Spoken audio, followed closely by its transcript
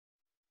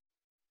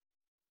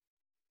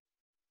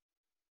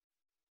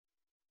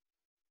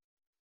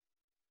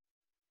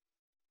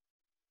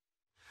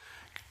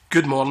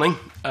Good morning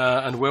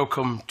and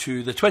welcome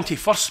to the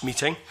 21st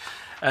meeting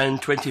in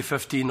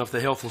 2015 of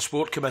the Health and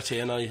Sport Committee.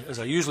 And as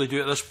I usually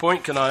do at this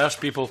point, can I ask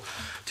people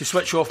to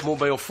switch off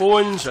mobile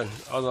phones and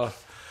other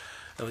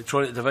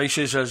electronic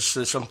devices, as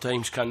they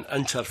sometimes can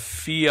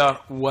interfere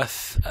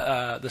with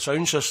the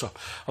sound system.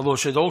 Although I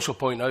should also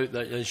point out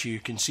that, as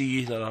you can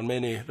see, there are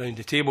many around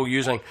the table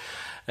using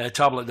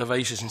tablet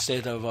devices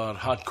instead of our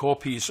hard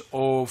copies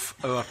of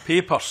our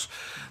papers.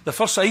 The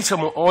first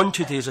item on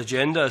today's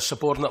agenda is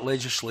subordinate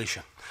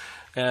legislation.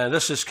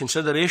 This is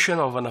consideration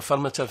of an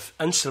affirmative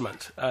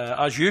instrument.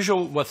 As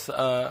usual with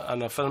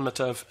an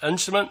affirmative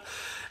instrument,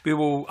 we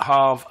will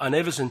have an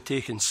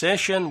evidence-taking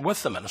session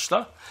with the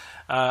Minister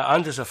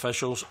and his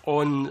officials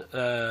on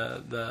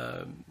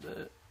the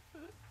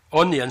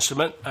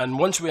instrument, and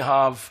once we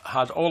have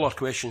had all our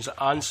questions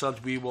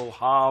answered, we will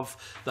have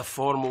the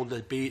formal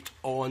debate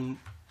on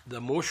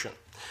the motion.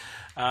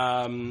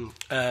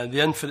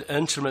 The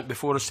instrument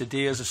before us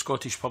today is the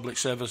Scottish Public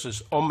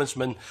Services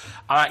Ombudsman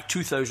Act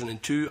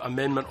 2002,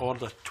 Amendment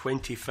Order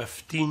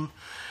 2015.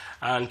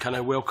 And can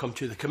I welcome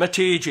to the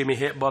committee Jamie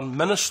Hepburn,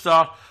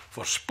 Minister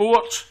for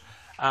Sport,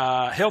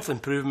 Health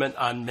Improvement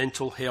and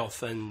Mental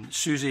Health, and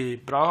Susie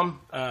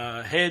Braham,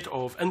 Head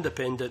of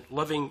Independent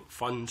Living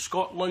Fund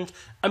Scotland,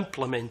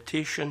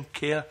 Implementation,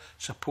 Care,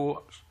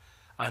 Support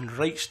and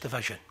Rights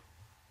Division.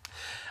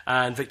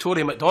 And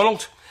Victoria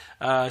MacDonald,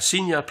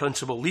 Senior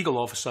Principal Legal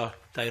Officer,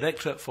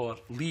 Directorate for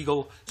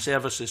Legal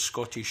Services,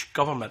 Scottish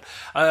Government.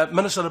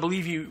 Minister, I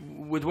believe you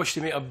would wish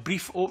to make a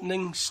brief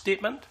opening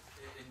statement?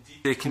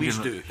 Indeed, please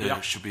do.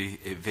 It should be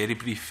very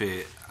brief.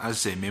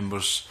 As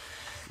members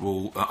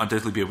will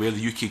undoubtedly be aware,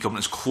 the UK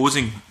Government is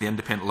closing the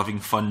Independent Living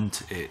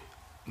Fund,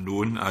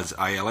 known as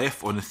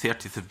ILF, on the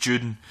 30th of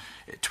June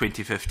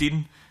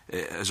 2015.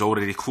 It has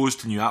already closed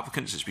to new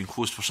applicants. It's been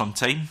closed for some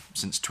time,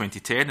 since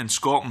 2010. In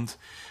Scotland,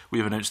 we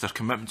have announced our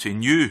commitment to a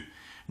new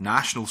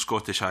national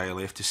Scottish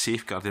ILF to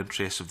safeguard the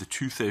interests of the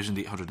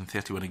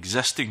 2,831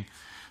 existing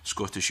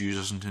Scottish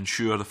users and to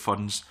ensure the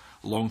fund's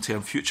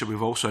long-term future.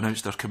 We've also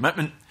announced our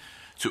commitment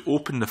to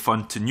open the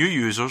fund to new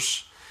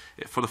users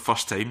for the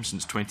first time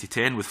since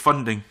 2010, with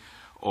funding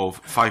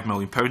of £5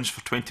 million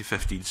for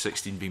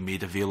 2015-16 being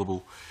made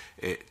available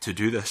to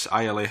do this.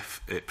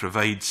 ILF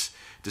provides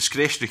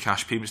discretionary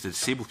cash payments to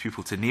disabled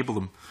people to enable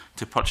them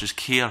to purchase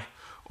care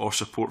or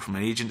support from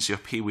an agency or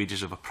pay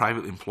wages of a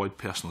privately employed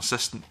personal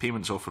assistant.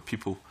 Payments offer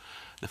people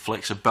the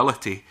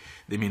flexibility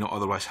they may not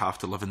otherwise have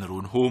to live in their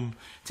own home,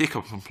 take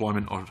up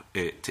employment or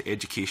to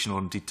education, or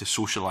indeed to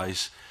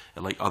socialise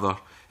like other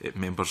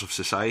members of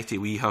society.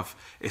 We have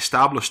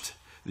established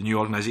the new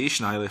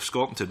organisation, ILF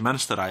Scotland, to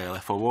administer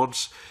ILF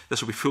awards.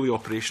 This will be fully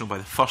operational by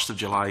the 1st of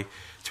July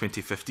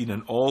 2015,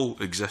 and all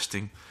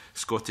existing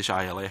Scottish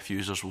ILF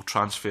users will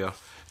transfer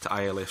to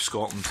ILF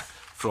Scotland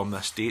from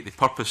this date. The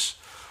purpose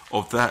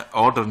of that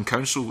order in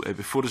Council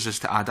before us is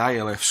to add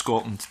ILF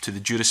Scotland to the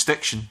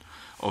jurisdiction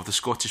of the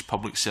Scottish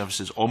Public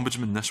Services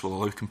Ombudsman. This will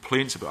allow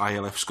complaints about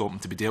ILF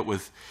Scotland to be dealt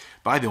with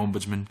by the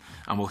Ombudsman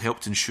and will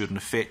help to ensure an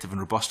effective and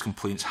robust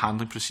complaints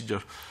handling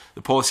procedure.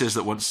 The policy is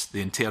that once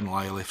the internal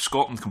ILF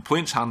Scotland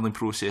complaints handling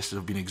processes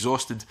have been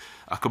exhausted,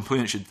 a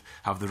complainant should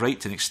have the right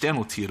to an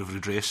external tier of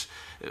redress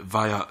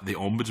via the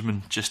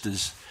Ombudsman, just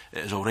as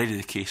it is already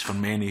the case for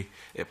many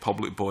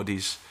public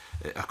bodies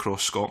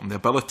across Scotland. The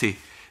ability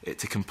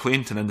to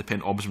complain to an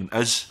independent ombudsman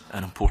is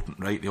an important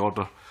right. The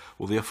order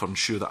will therefore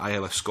ensure that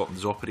ILF Scotland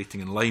is operating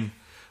in line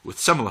with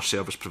similar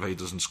service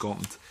providers in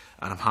Scotland,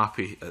 and I'm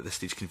happy at this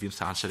stage convened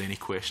to answer any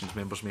questions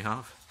members may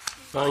have.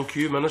 Thank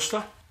you,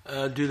 Minister.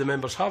 Do the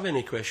members have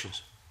any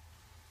questions?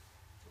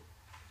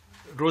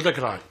 Rhoda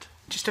Grant.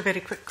 Just a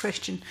very quick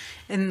question.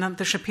 In that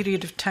there's a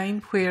period of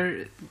time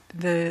where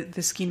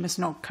the scheme is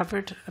not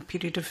covered, a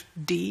period of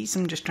days.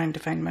 I'm just trying to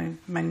find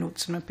my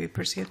notes and my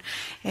papers here.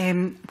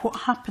 What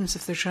happens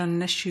if there's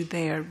an issue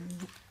there?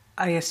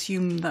 I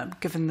assume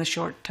that given the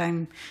short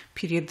time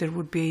period, there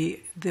would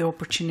be the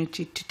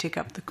opportunity to take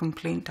up the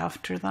complaint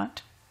after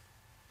that?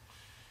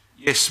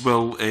 Yes,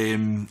 well,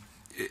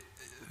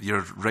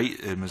 you're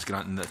right, Ms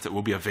Granton, that it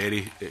will be a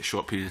very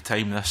short period of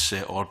time. This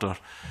order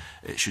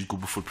should go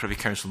before Privy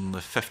Council on the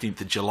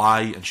 15th of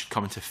July and should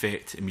come into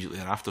effect immediately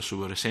thereafter. So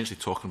we're essentially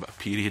talking about a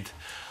period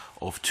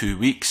of 2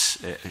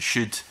 weeks. It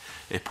should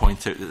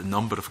point out that the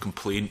number of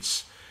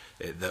complaints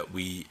that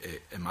we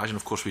imagine,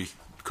 of course, we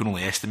can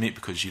only estimate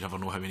because you never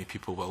know how many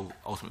people will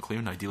ultimately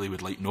claim. Ideally,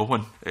 we'd like no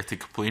one to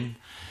complain,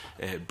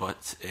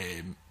 but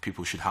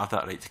people should have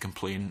that right to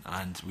complain,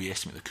 and we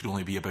estimate there could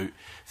only be about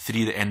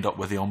 3 that end up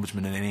with the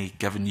Ombudsman in any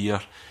given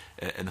year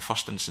in the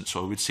first instance.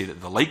 So I would say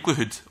that the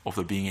likelihood of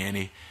there being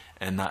any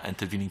in that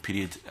intervening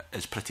period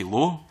is pretty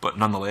low, but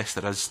nonetheless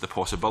there is the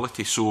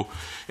possibility. So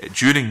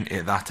during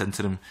that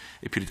interim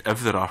period,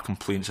 if there are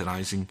complaints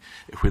arising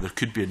where there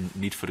could be a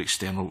need for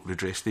external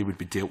redress, they would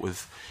be dealt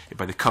with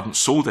by the current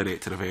sole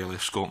Director of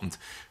ILF Scotland,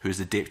 who is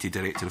the Deputy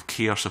Director of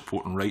Care,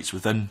 Support and Rights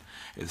within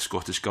the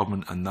Scottish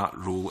Government, and that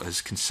role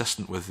is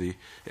consistent with the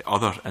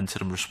other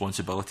interim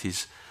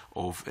responsibilities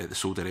of the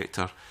sole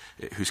Director,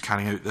 who's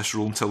carrying out this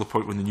role until the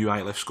point when the new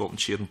ILF Scotland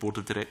Chair and Board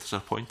of Directors are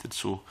appointed.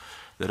 So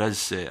there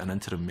is an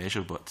interim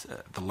measure, but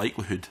the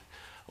likelihood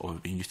of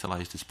it being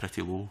utilised is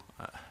pretty low.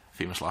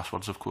 Famous last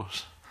words, of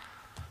course.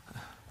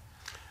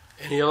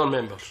 Any other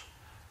members?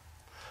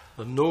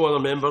 There are no other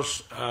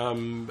members.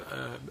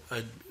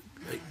 I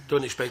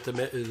don't expect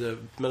the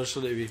Minister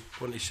that we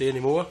want to say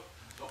any more.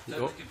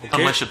 No. Okay.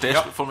 Unless you're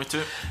desperate for me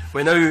to.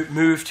 We now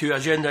move to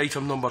agenda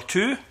item number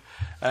 2,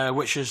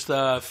 which is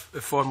the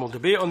formal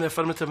debate on the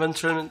affirmative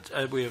instrument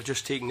we have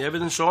just taken the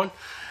evidence on.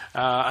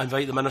 I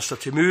invite the Minister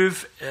to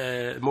move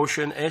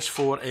motion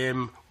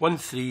S4M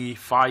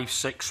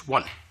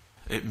 13561.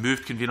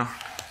 Moved, Convener.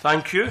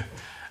 Thank you.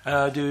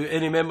 Do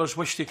any members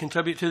wish to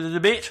contribute to the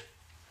debate?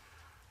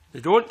 They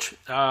don't.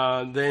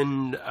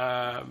 Then,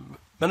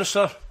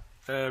 Minister,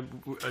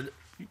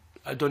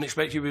 I don't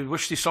expect you would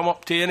wish to sum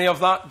up to any of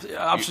that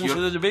absence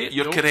of the debate.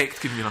 You're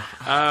correct, Convener.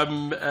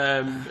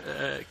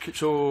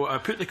 So I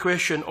put the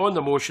question on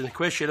the motion. The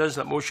question is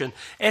that motion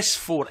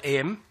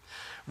S4M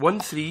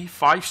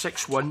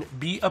 13561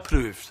 be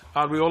approved.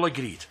 Are we all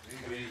agreed?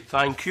 Agreed.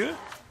 Thank you.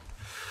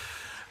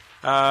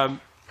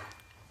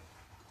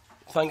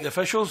 Thank the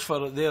officials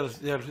for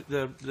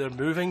they're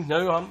moving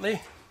now, aren't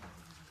they?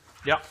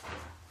 Yeah.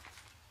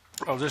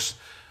 I'll just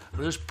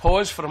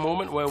pause for a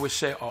moment while we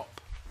set up.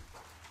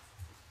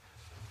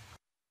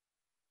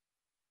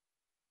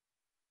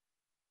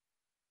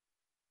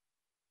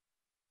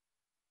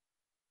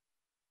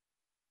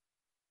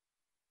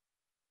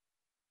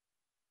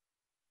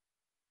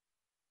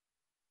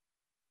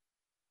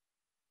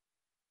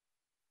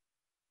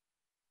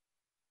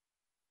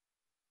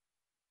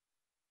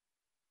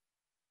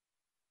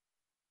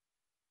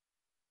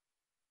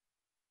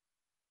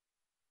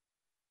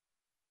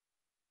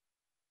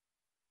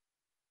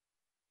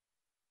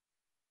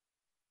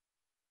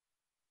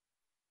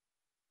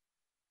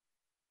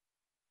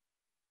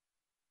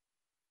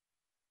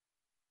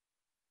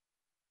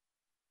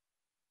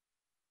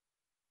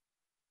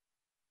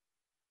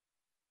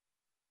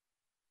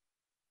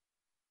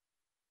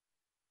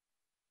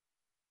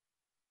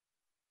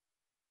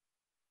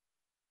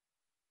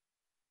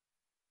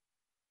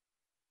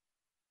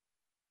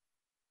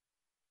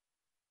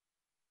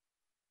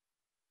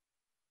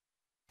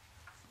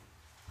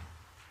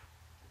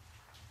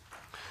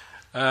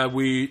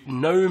 We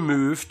now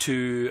move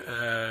to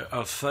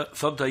our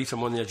third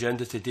item on the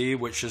agenda today,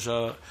 which is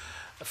a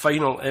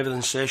final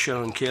evidence session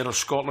on Carers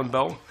Scotland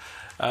Bill.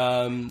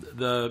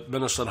 The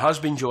Minister has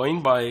been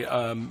joined by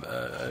a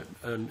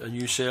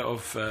new set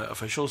of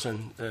officials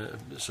and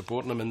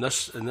supporting him in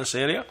this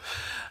area.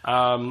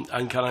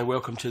 And can I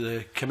welcome to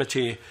the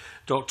committee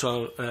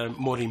Dr.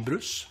 Maureen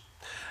Bruce,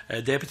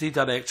 Deputy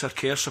Director,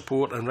 Care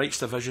Support and Rights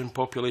Division,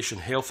 Population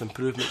Health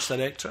Improvements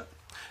Director.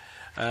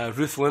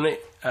 Ruth Lunny,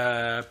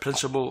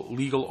 Principal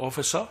Legal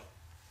Officer,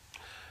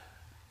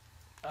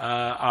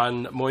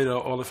 and Moira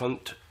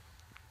Oliphant,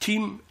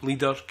 Team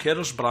Leader,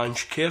 Carers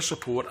Branch, Care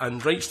Support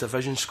and Rights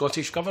Division,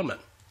 Scottish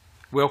Government.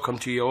 Welcome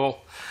to you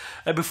all.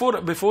 Before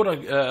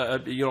I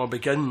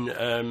begin,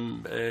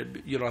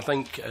 I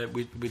think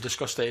we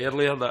discussed it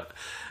earlier that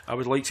I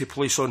would like to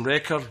place on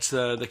record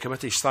the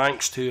committee's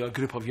thanks to a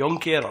group of young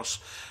carers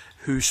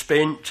who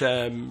spent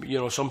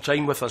some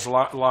time with us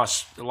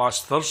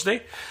last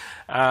Thursday.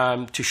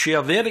 To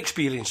share their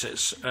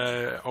experiences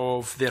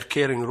of their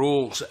caring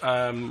roles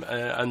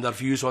and their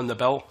views on the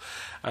bill.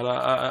 And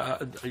I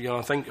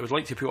think I would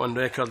like to put on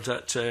record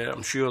that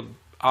I'm sure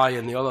I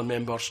and the other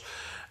members,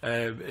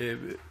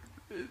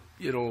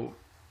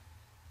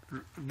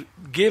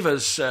 gave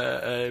us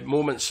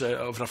moments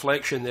of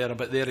reflection there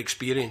about their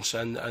experience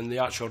and the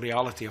actual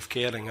reality of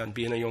caring and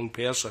being a young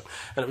person.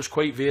 And it was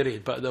quite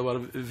varied, but there were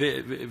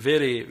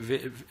very,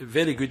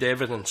 very good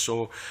evidence.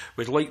 So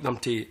we'd like them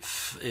to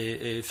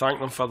thank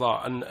them for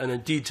that. And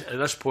indeed, at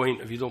this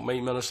point, if you don't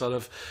mind,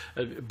 Minister,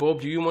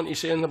 Bob, do you want to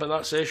say anything about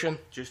that session?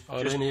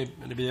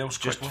 Anybody else?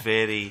 Just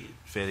very,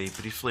 very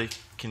briefly,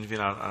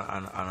 Convener,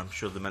 and I'm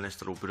sure the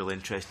Minister will be really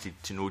interested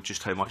to know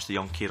just how much the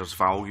young carers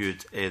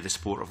valued the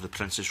support of the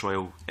Princess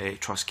Royal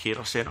Trust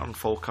Carer Centre in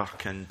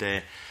Falkirk, and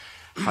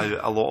how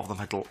a lot of them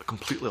had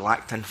completely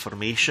lacked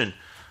information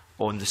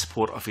on the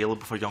support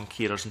available for young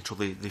carers until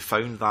they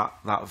found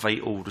that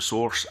vital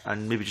resource.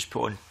 And maybe just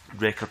put on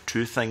record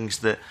two things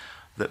that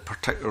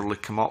particularly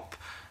come up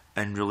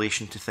in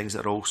relation to things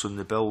that are also in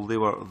the bill. They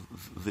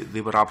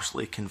were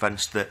absolutely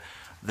convinced that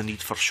the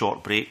need for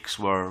short breaks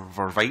were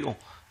vital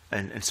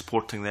in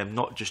supporting them,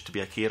 not just to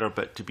be a carer,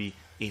 but to be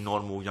a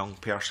normal young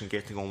person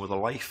getting on with their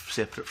life,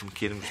 separate from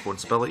caring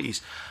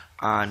responsibilities,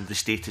 and the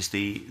status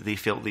they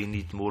felt they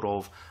need more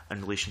of in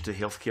relation to the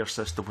healthcare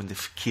system when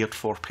the cared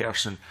for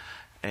person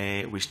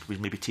was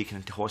maybe taken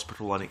into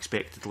hospital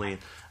unexpectedly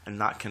and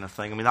that kind of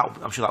thing. I mean,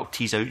 I'm sure that will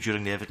tease out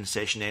during the evidence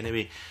session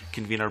anyway,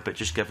 Convener, but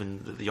just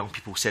given that the young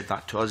people said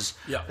that to us,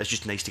 it's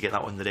just nice to get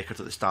that on the record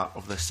at the start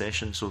of this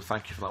session, so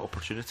thank you for that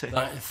opportunity.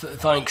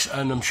 Thanks,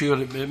 and I'm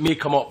sure it may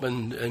come up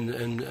in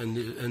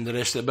the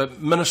rest of it.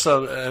 But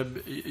Minister,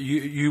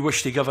 you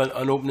wish to give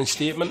an opening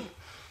statement?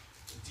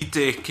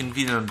 Indeed,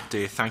 Convener, and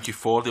thank you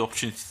for the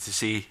opportunity to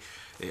say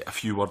a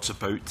few words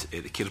about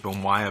the Carers Bill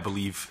and why I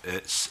believe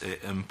it's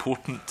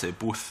important.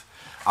 Both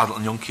adult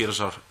and young carers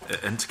are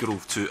integral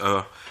to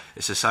our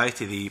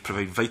society. They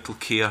provide vital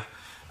care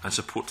and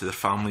support to their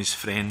families,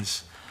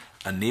 friends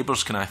and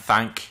neighbours. Can I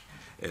thank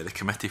the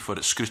committee for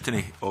its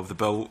scrutiny of the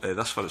bill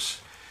thus far?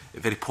 It's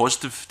very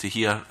positive to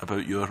hear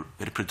about your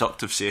very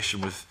productive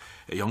session with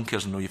young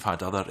carers. I know you've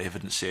had other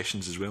evidence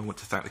sessions as well. I want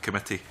to thank the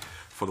committee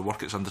for the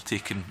work it's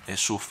undertaken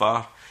so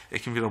far.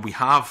 Convener, we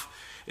have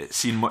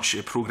seen much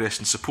progress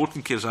in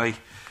supporting carers. I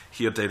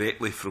hear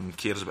directly from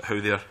carers about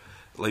how their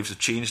lives have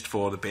changed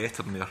for the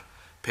better and their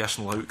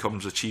personal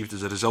outcomes achieved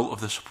as a result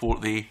of the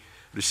support they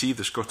received.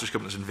 The Scottish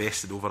Government has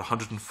invested over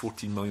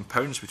 £114 million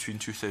between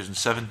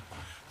 2007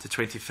 to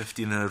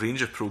 2015 in a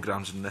range of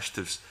programmes and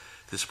initiatives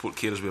to support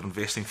carers. We are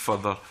investing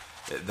further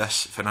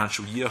this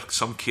financial year.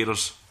 Some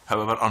carers,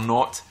 however, are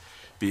not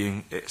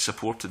being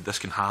supported. This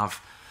can have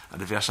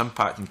an adverse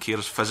impact on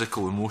carers'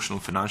 physical, emotional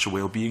and financial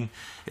well-being.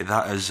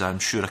 That is, I'm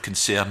sure, a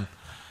concern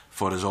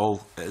for us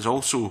all. It is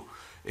also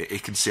a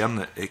concern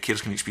that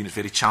carers can experience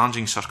very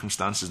challenging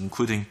circumstances,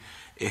 including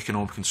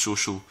economic and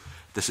social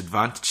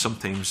disadvantage.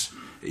 Sometimes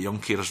young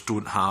carers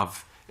don't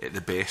have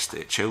the best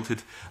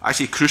childhood. I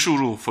see a crucial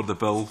role for the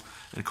bill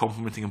in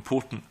complementing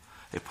important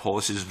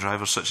policies and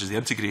drivers such as the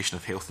integration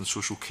of health and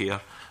social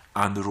care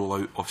and the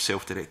rollout of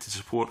self-directed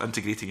support.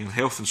 Integrating in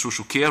health and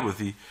social care with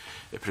the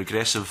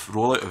progressive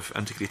rollout of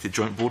integrated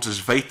joint boards is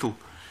vital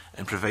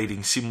in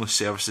providing seamless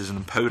services and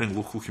empowering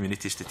local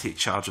communities to take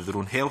charge of their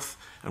own health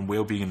and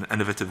well-being in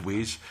innovative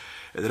ways.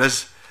 There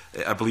is,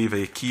 I believe,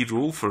 a key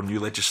role for new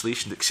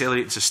legislation to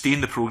accelerate and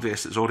sustain the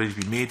progress that has already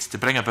been made, to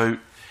bring about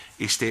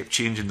a step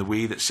change in the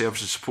way that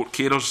services support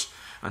carers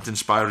and to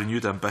inspire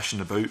renewed ambition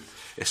about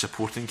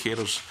supporting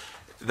carers.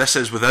 This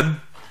is within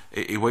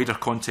a wider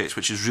context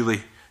which is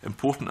really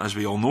important. As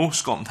we all know,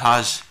 Scotland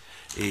has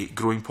a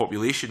growing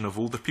population of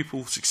older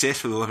people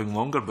successfully living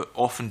longer, but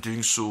often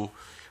doing so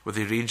with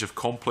a range of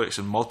complex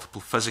and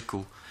multiple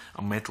physical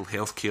and mental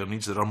health care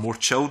needs. There are more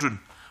children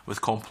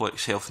with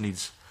complex health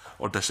needs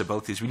or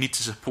disabilities. We need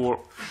to support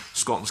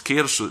Scotland's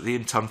carers so that they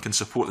in turn can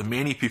support the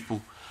many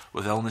people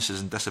with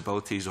illnesses and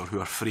disabilities or who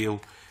are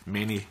frail,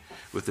 many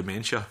with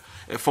dementia.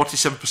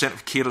 47%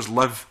 of carers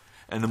live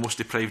in the most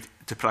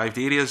deprived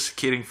areas,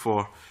 caring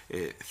for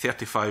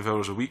 35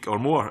 hours a week or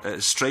more. It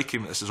is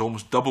striking that this is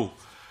almost double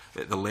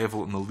the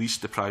level in the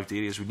least deprived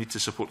areas. We need to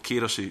support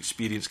carers who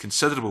experience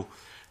considerable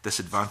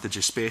disadvantage,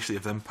 especially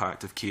if the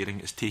impact of caring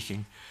is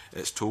taking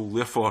its toll.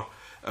 Therefore,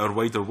 our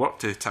wider work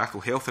to tackle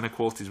health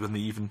inequalities within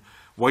the even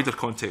wider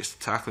context of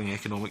tackling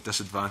economic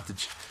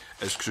disadvantage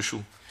is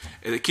crucial.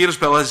 The Carers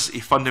Bill is a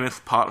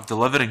fundamental part of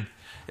delivering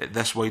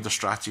this wider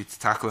strategy to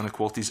tackle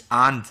inequalities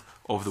and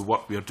of the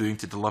work we are doing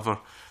to deliver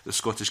the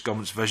Scottish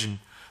Government's vision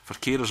for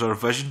carers. Our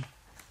vision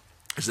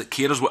is that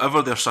carers,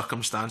 whatever their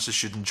circumstances,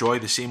 should enjoy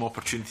the same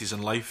opportunities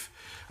in life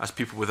as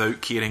people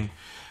without caring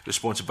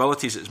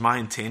responsibilities. It is my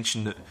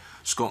intention that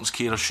Scotland's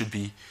carers should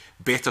be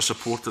better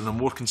supported on a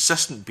more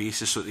consistent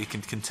basis so that they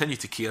can continue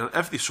to care,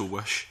 if they so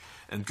wish,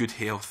 in good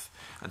health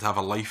and have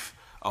a life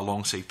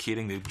alongside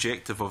caring. The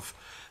objective of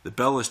the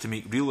bill is to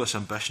make real this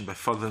ambition by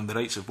furthering the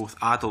rights of both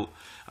adult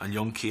and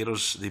young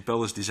carers. The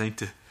bill is designed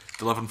to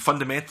deliver on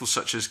fundamentals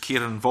such as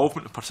carer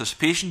involvement and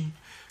participation,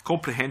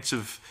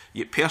 comprehensive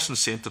yet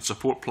person-centred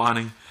support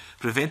planning,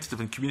 preventative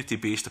and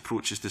community-based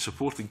approaches to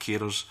supporting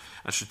carers,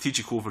 and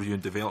strategic overview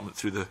and development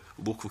through the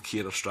local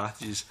carer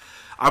strategies.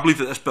 I believe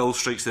that this bill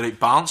strikes the right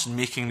balance in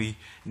making the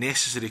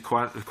necessary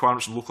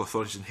requirements on local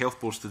authorities and health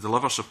boards to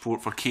deliver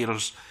support for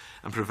carers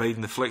and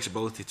providing the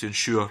flexibility to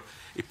ensure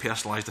a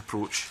personalised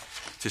approach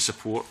to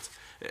support.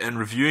 In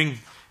reviewing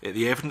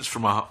the evidence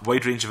from a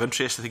wide range of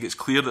interests, I think it's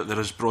clear that there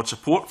is broad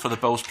support for the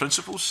bill's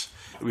principles.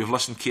 We have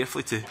listened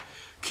carefully to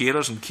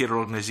carers and carer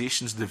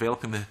organisations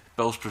developing the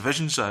bill's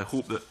provisions. I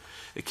hope that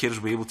carers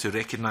will be able to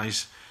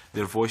recognise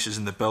their voices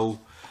in the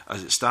bill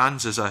as it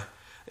stands. As I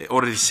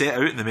already set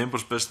out in the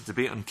members' business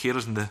debate on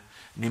carers in the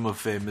name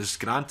of Ms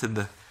Grant in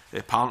the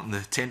Parliament on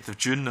the 10th of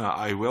June,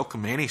 I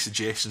welcome any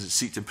suggestions that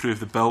seek to improve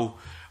the bill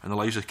and the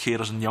lives of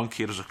carers and young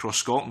carers across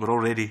Scotland. We're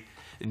already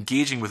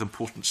engaging with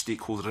important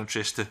stakeholder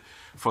interests to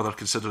further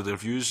consider their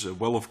views.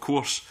 Will, of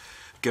course,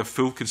 give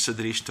full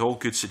consideration to all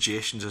good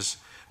suggestions as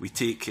we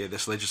take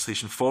this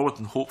legislation forward,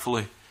 and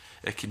hopefully,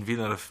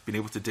 Convener, have been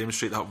able to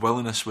demonstrate that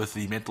willingness with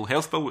the mental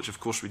health bill, which of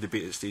course we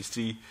debate at stage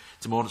 3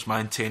 tomorrow. It's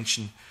my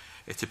intention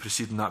to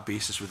proceed on that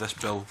basis with this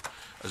bill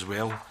as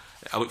well.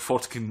 I look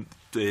forward to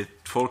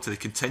the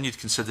continued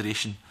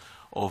consideration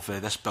of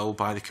this bill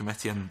by the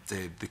committee and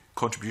the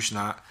contribution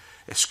that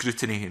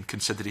scrutiny and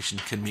consideration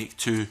can make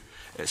to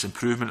its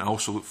improvement. I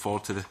also look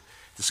forward to the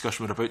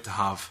discussion we're about to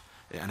have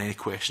and any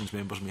questions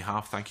members may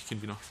have. Thank you,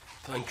 Convener.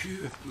 Thank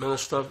you,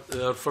 Minister.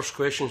 Our first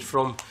question is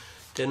from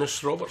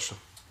Dennis Robertson.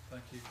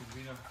 Thank you,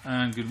 Convener.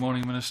 And good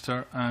morning,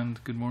 Minister,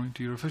 and good morning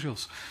to your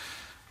officials.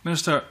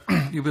 Minister,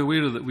 you'll be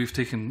aware that we've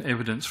taken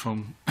evidence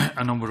from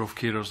a number of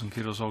carers and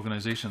carers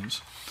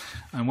organisations,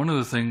 and one of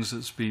the things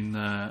that's been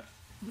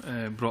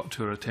brought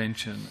to our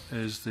attention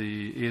is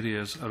the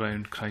areas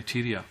around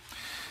criteria.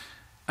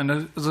 And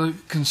there's a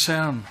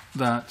concern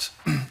that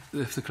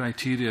if the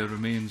criteria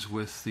remains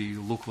with the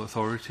local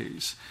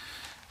authorities,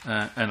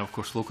 and of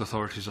course local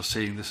authorities are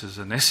saying this is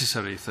a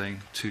necessary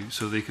thing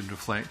so they can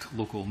reflect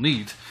local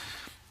need,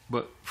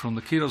 but from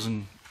the carers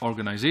and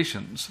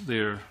organisations,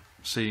 they're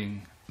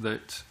saying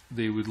that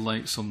they would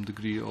like some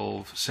degree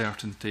of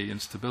certainty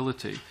and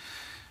stability,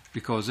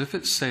 because if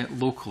it's set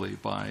locally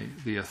by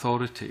the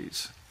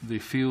authorities, they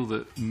feel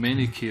that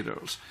many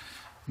carers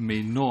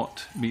may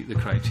not meet the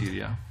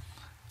criteria,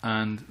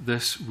 and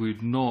this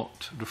would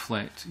not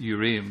reflect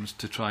your aims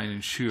to try and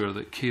ensure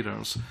that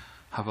carers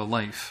have a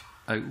life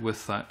out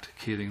with that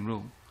caring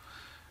role.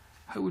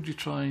 How would you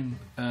try and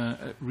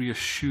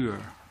reassure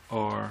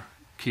our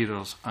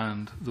carers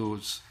and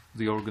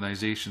the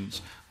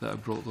organisations that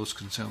have brought those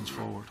concerns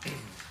forward? Thank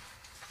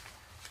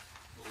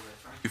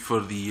you for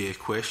the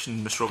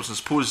question, Ms Robertson. I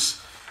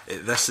suppose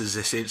this is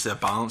essentially a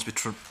balance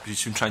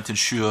between trying to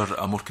ensure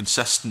a more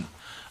consistent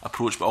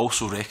approach, but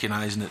also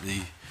recognising at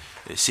the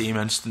same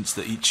instance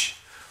that each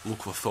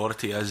local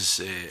authority is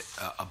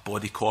a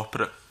body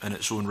corporate in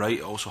its own right.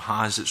 It also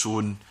has its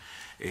own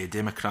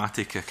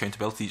democratic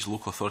accountability. Each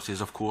local authority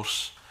is, of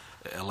course,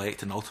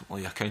 elected and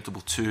ultimately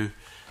accountable to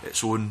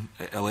its own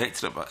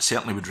electorate, but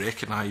certainly would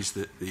recognise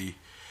that the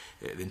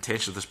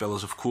intention of this bill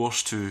is, of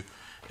course, to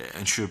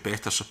ensure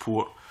better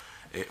support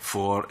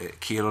for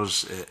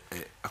carers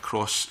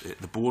across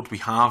the board. We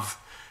have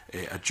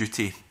a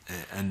duty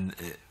in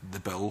the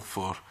bill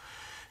for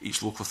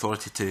each local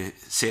authority to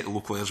set the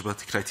local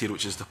eligibility criteria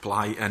which is to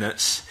apply in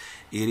its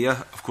area.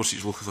 Of course,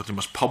 each local authority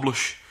must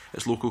publish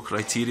its local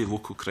criteria.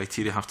 Local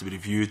criteria have to be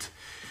reviewed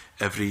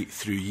every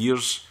 3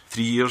 years.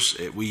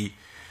 We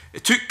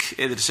took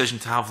the decision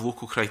to have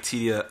local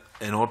criteria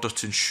in order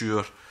to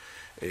ensure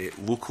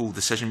local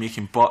decision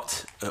making,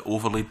 but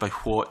overlaid by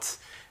what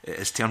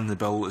is termed in the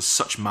bill as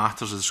such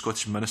matters as the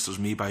Scottish Ministers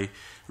may by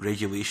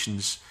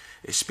regulations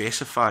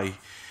specify.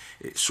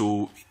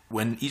 So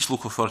when each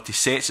local authority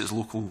sets its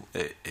local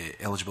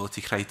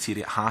eligibility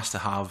criteria, it has to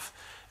have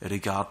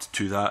regard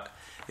to that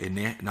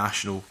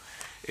national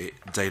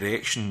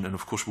direction, and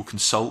of course we'll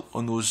consult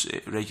on those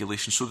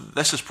regulations. So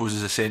this, I suppose,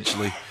 is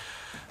essentially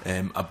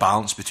a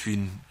balance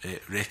between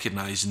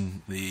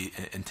recognising the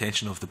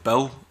intention of the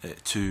bill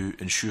to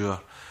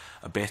ensure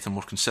a better,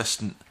 more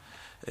consistent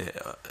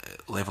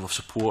level of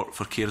support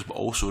for carers, but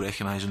also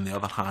recognising on the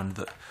other hand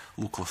that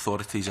local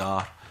authorities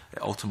are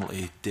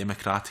ultimately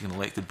democratic and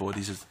elected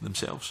bodies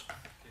themselves.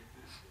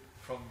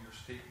 From your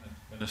statement,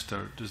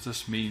 Minister, does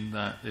this mean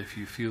that if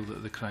you feel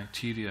that the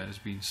criteria has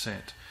been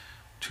set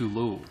too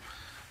low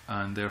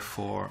and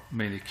therefore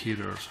many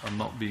carers are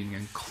not being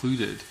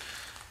included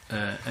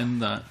in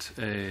that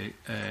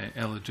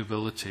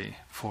eligibility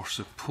for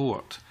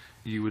support,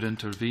 you would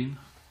intervene?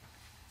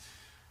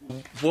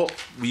 What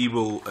we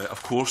will,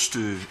 of course,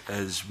 do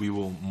is we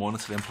will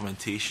monitor the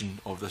implementation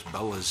of this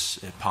bill as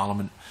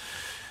Parliament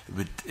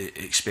would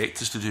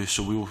expect us to do.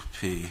 So we will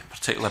pay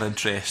particular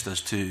interest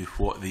as to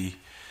what the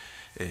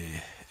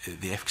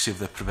efficacy of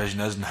the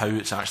provision is and how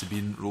it's actually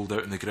being rolled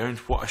out on the ground.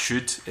 What I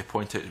should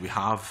point out is we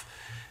have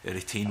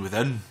retained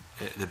within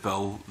the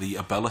bill the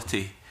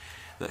ability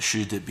that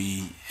should it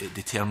be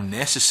determined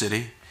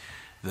necessary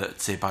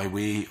that by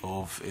way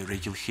of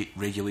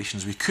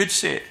regulations we could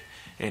set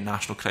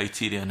national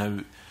criteria. Now,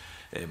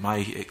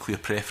 my clear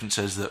preference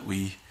is that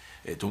we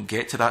don't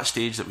get to that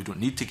stage, that we don't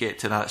need to get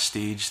to that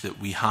stage, that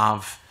we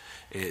have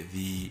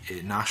the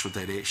national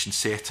direction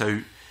set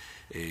out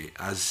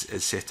as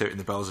is set out in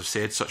the bill. As I've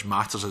said, such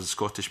matters as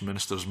Scottish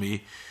Ministers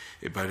may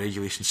by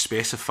regulation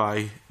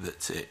specify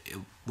that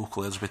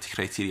local eligibility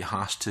criteria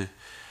has to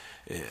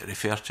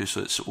refer to,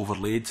 so it's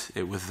overlaid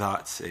with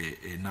that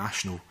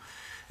national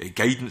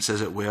guidance,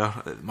 as it were.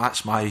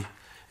 That's my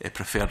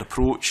preferred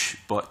approach,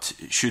 but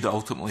should it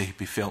ultimately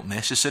be felt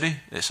necessary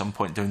at some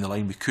point down the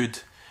line, we could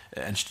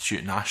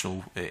institute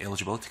national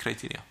eligibility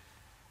criteria.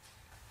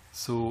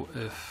 So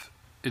if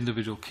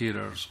individual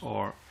carers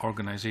or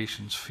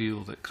organisations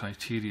feel that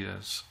criteria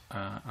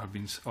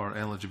or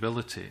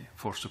eligibility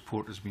for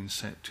support has been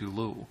set too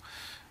low,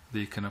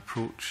 they can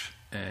approach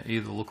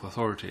either the local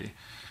authority,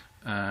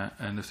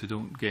 and if they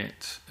don't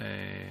get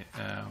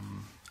a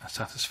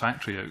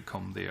satisfactory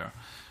outcome there,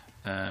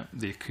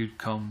 they could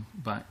come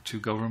back to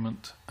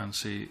government and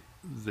say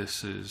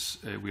this is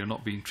we are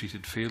not being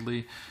treated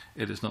fairly,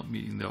 it is not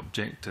meeting the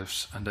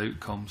objectives and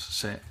outcomes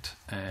set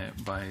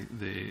by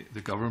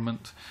the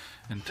government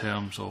in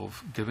terms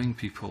of giving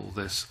people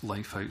this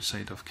life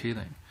outside of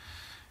caring.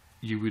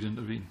 You would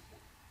intervene.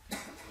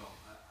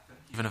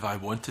 Even if I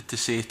wanted to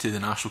say to the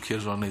national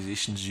carers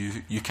organisations,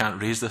 you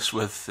can't raise this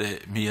with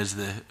me as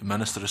the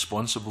minister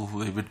responsible,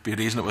 they would be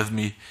raising it with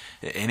me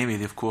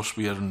anyway. Of course,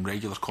 we are in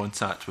regular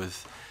contact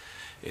with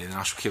the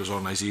national carers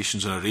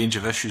organisations on a range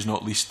of issues,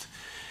 not least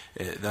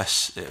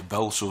this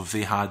bill. So if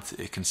they had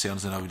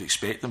concerns, then I would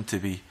expect them to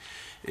be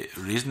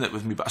raising it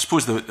with me. But I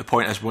suppose the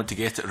point is we want to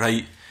get it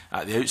right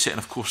at the outset, and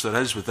of course there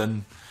is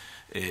within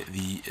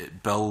the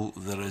bill,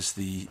 there is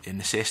the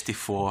necessity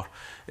for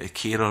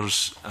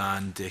carers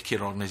and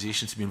care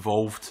organisations to be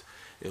involved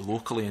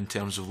locally in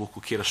terms of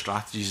local carer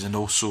strategies, and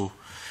also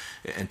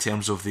in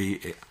terms of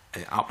the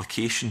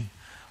application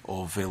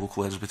of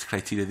local eligibility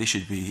criteria. They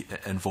should be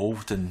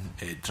involved in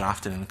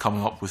drafting and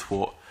coming up with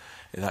what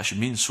that should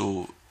mean.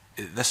 So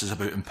this is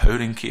about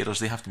empowering carers.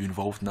 They have to be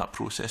involved in that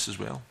process as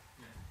well.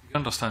 You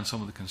understand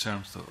some of the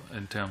concerns though,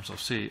 in terms of,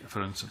 say,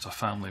 for instance, a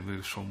family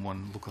moves from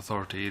one local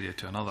authority area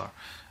to another.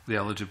 The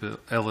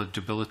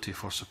eligibility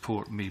for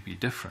support may be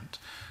different,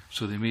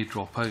 so they may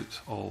drop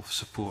out of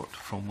support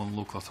from one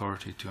local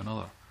authority to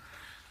another.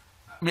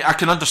 I mean, I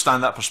can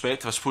understand that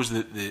perspective. I suppose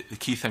the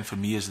key thing for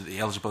me is that the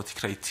eligibility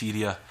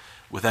criteria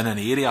within an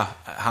area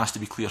has to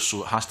be clear,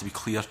 so it has to be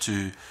clear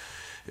to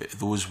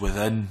those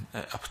within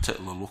a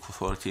particular local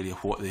authority area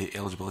what the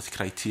eligibility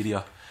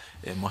criteria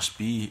must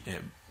be.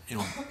 You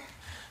know,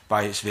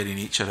 by its very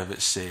nature, if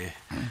it's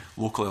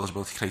local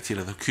eligibility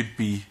criteria, there could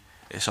be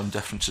some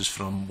differences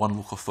from one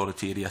local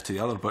authority area to the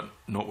other, but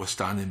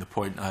notwithstanding the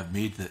point I've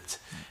made that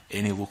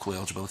any local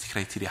eligibility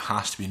criteria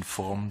has to be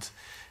informed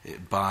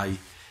by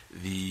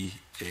the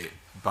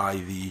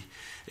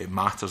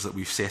matters that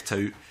we've set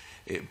out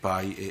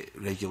by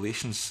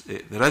regulations.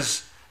 There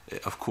is,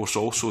 of course,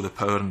 also the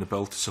power in the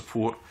bill to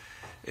support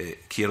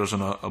carers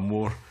on a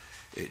more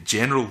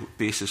general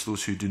basis,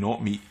 those who do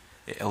not meet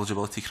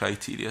eligibility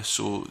criteria.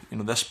 So, you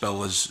know, this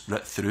bill is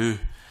writ through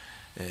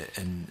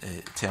in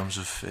terms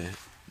of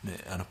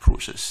an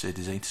approach that's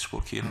designed to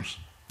support carers.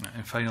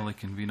 And finally,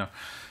 convener,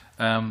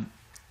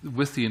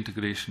 with the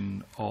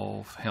integration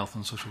of health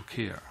and social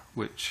care,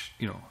 which,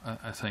 you know,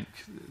 I think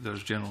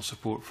there's general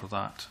support for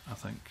that, I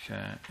think,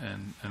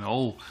 in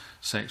all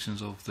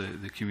sections of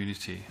the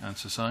community and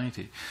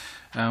society.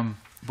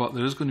 But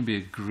there is going to be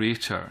a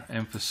greater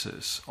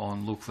emphasis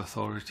on local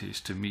authorities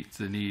to meet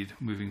the need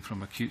moving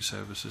from acute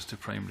services to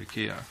primary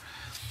care.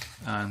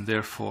 And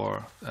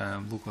therefore,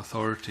 local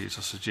authorities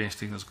are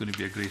suggesting there's going to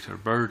be a greater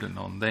burden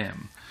on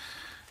them.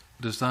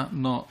 Does that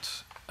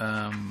not,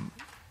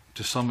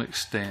 to some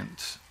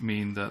extent,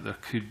 mean that there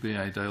could be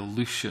a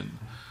dilution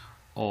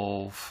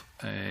of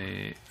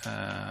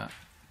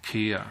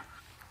care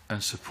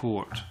and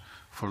support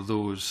for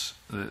those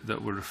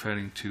that we're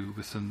referring to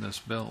within this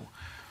bill?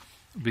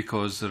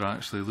 Because they're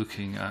actually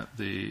looking at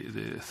the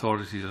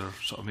authorities are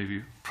sort of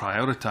maybe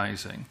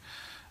prioritising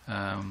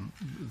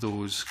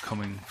those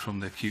coming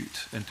from the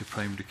acute into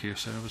primary care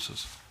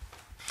services.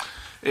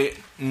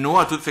 No,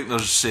 I don't think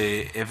there's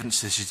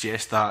evidence to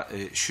suggest that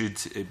it should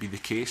be the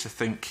case. I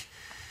think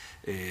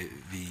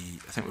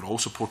we're all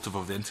supportive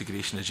of the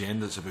integration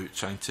agenda. It's about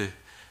trying to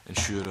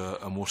ensure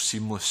a more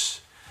seamless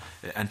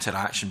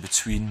interaction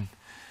between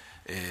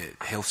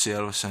health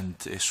service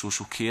and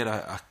social care.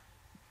 I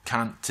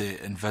can't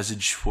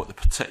envisage what the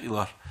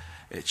particular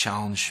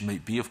challenge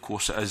might be. Of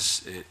course, it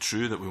is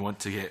true that we want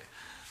to get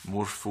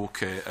more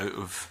folk out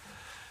of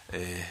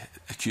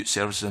acute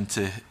services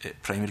into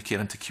primary care,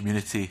 into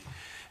community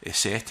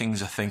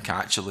settings. I think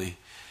actually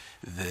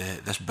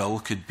this bill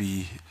could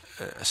be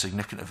a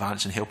significant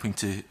advance in helping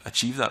to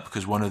achieve that,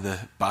 because one of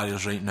the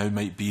barriers right now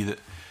might be that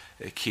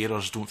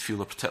carers don't feel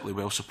they're particularly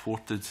well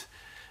supported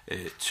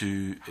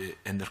in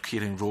their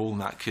caring role,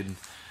 and that can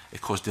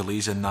cause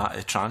delays in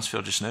that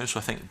transfer just now. So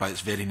I think by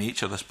its very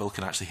nature this bill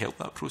can actually help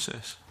that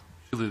process.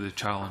 Really the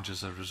challenge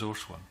is a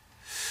resource one.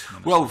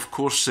 Well, of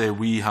course,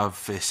 we have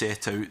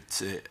set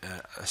out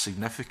a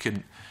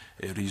significant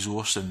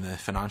resource in the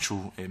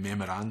financial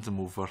memorandum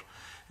over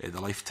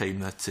the lifetime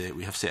that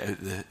we have set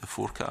out the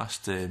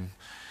forecast.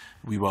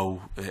 We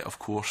will, of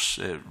course,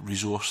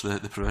 resource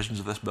the provisions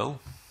of this bill.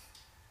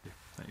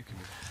 Thank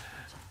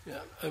you.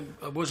 Yeah,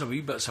 I was a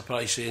wee bit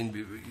surprised saying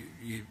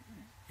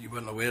you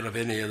weren't aware of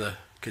any of the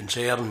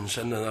concerns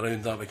in and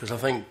around that, because I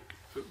think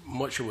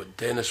much of what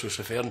Dennis was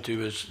referring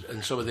to is,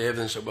 and some of the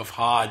evidence that we've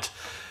had,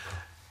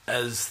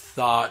 is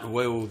that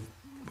while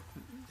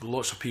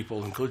lots of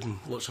people, including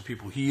lots of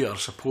people here,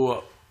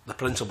 support the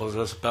principles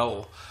of this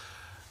bill,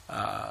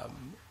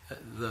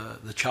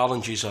 the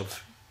challenges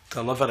of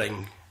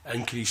delivering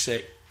increased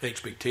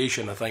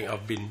expectation, I think,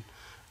 have been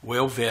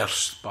well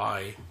versed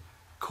by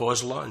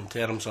COSLA in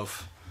terms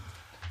of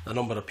the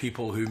number of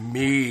people who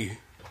may,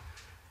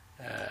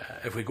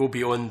 if we go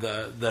beyond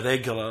the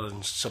regular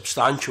and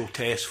substantial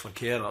test for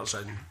carers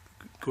and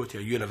go to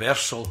a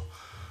universal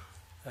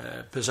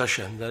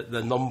position,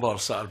 the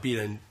numbers that are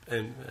being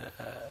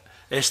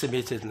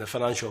estimated in the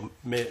financial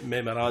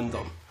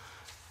memorandum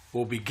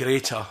will be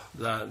greater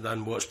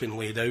than what's been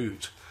laid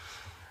out.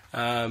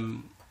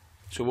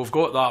 So we've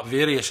got that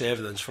various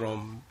evidence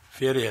from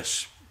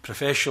various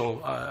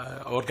professional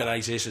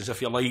organisations,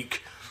 if you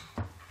like.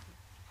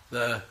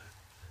 The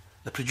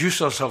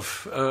producers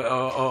of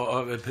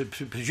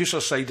the producer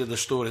side of the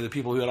story, the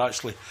people who are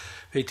actually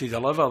paid to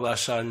deliver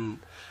this,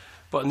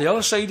 but on the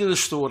other side of the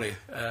story,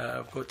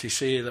 I've got to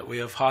say that we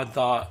have had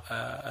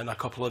that in a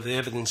couple of the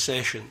evidence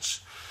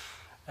sessions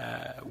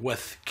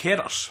with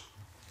carers,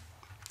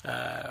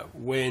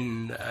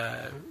 when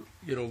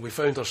we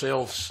found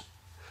ourselves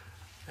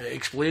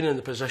explaining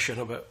the position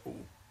about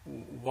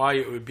why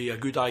it would be a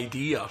good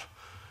idea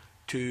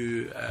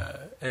to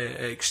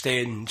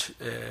extend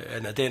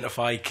and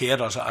identify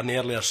carers at an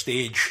earlier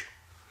stage.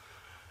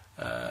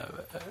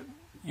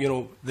 You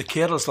know, the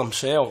carers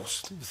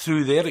themselves,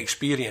 through their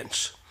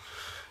experience,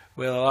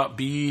 whether that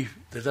be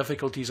the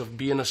difficulties of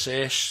being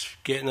assessed,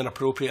 getting an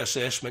appropriate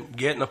assessment,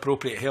 getting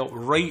appropriate help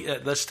right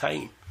at this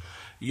time.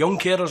 Young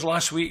carers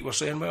last week were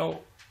saying,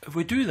 well, if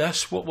we do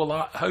this, what will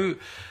that, how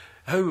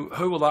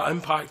will that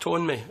impact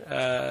on me?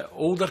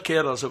 Older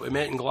carers that we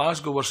met in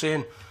Glasgow were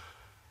saying,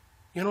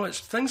 you know,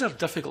 things are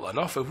difficult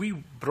enough. If we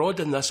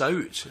broaden this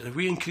out, if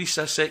we increase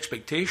this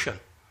expectation,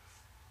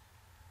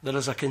 there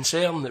is a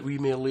concern that we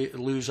may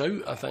lose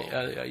out. I think,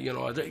 you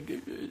know,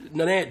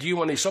 Nanette, do you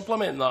want to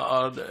supplement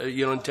that, or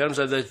you know, in terms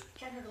of the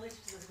Kind of related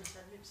to this,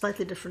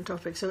 slightly different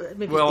topic. So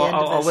maybe well, at the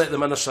end I'll of this. let the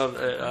Minister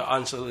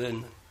answer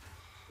then.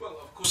 Well,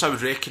 of course, I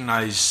would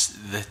recognise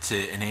that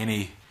in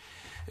any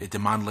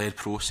demand-led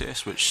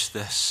process, which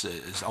this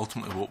is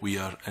ultimately what we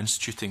are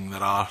instituting,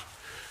 there are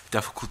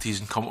difficulties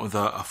in coming up with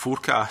a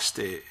forecast.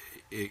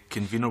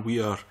 Convener,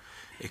 we are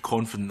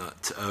confident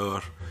that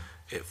our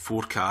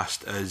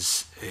forecast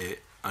is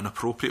an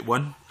appropriate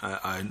one.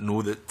 I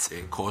know that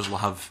COSLA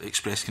have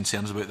expressed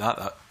concerns about that.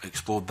 I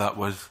explored that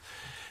with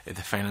the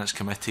Finance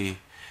Committee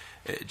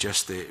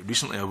just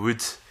recently. I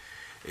would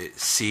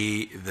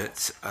say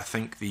that I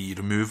think the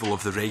removal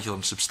of the regular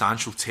and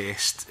substantial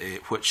test,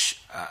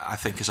 which I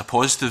think is a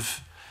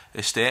positive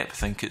step. I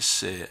think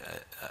it's a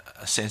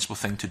sensible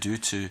thing to do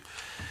to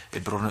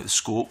broaden out the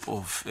scope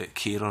of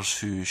carers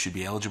who should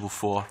be eligible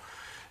for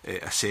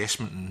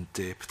assessment and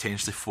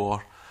potentially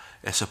for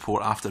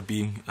support after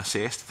being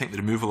assessed. I think the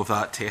removal of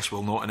that test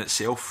will not in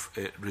itself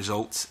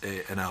result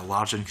in a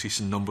large increase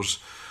in numbers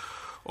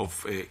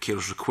of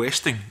carers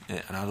requesting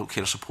an adult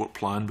care support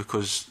plan,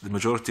 because the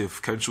majority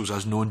of councils,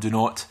 as known, do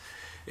not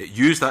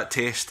use that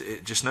test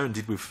just now.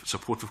 Indeed, we've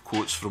supportive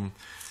quotes from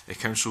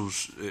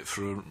councils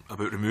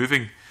about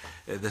removing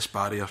this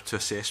barrier to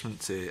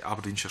assessment.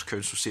 Aberdeenshire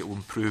Council say it will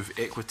improve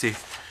equity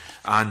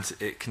and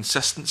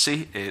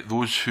consistency.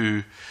 Those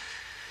who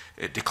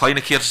decline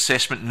a care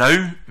assessment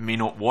now may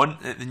not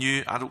want the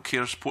new adult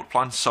care support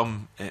plan.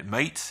 Some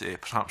might.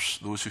 Perhaps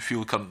those who feel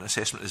the current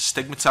assessment is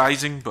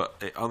stigmatising,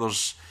 but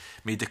others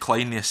may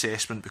decline the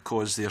assessment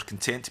because they are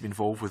content to be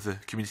involved with the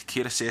community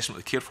care assessment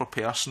of the care for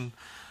person,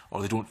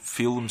 or they don't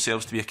feel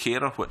themselves to be a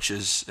carer, which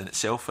is in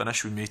itself an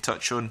issue we may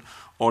touch on,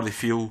 or they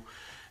feel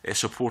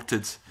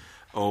supported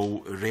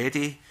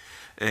already.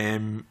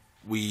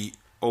 We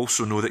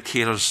also know that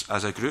carers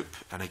as a group,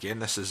 and again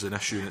this is an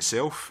issue in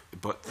itself,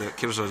 but the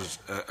carers as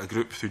a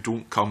group who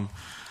don't come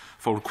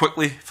forward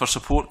quickly for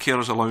support,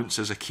 carers allowance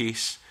is a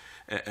case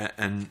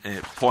in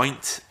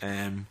point.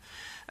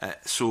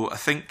 So I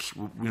think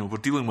we're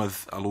dealing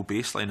with a low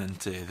baseline, and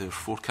their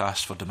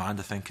forecast for demand,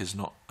 I think, is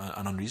not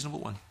an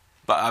unreasonable one.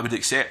 But I would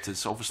accept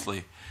it's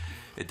obviously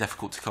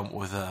difficult to come up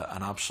with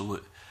an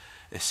absolute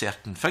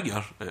certain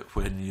figure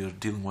when you're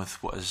dealing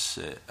with what is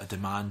a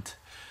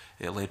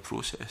demand-led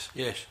process.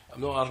 Yes,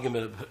 I'm not arguing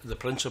with the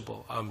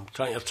principle. I'm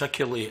trying to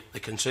articulate the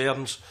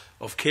concerns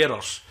of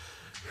carers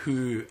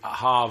who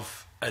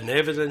have, in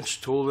evidence,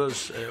 told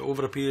us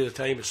over a period of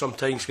time, it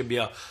sometimes can be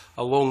a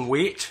long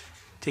wait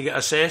to get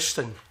assessed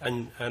and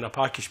a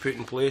package put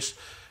in place.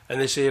 And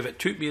they say, if it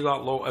took me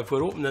that long, if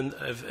we're opening,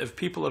 if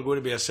people are going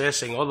to be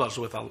assessing others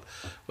with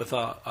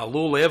a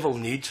low level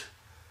need,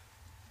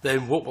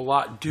 then what will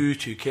that do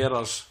to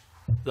carers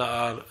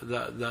that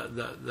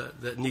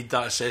need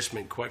that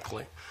assessment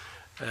quickly?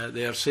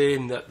 They are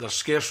saying that there's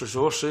scarce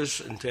resources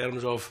in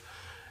terms of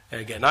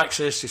getting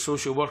access to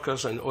social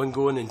workers and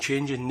ongoing and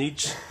changing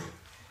needs.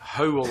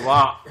 How will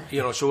that,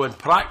 so in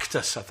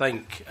practice, I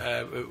think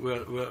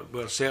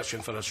we're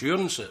searching for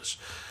assurances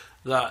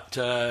that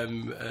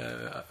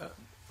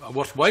a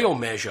worthwhile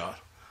measure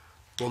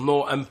will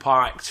not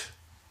impact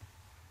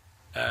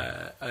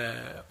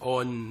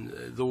on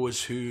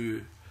those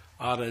who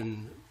are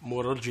in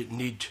more urgent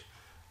need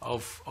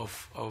of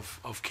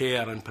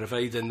care and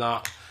providing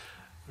that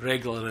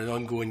regular and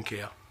ongoing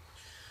care.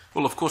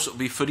 Well, of course, it will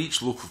be for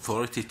each local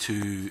authority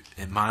to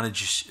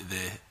manage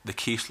the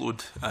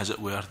caseload, as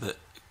it were, that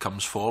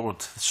comes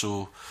forward.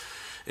 So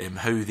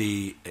how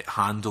they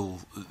handle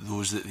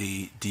those that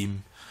they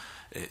deem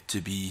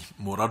to be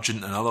more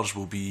urgent than others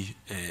will be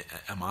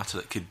a matter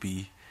that could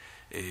be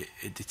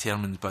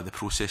determined by the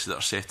processes that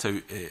are set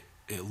out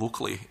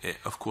locally,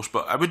 of course.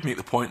 But I would make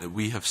the point that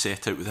we have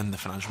set out within the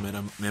financial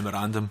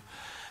memorandum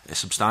a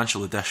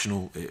substantial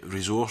additional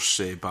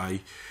resource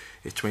by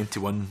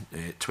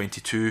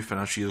 21-22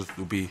 financial year. There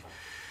will be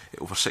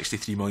over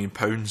 £63 million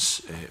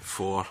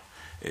for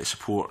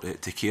support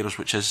to carers,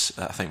 which is,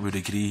 I think we would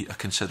agree, a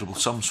considerable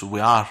sum. So we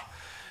are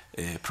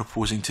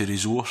proposing to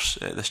resource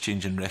this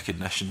change in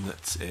recognition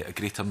that a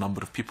greater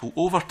number of people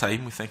over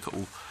time, we think it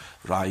will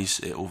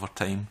rise over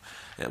time,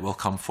 will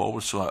come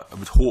forward. So I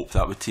would hope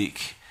that would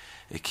take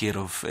care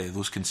of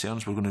those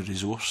concerns. We're going to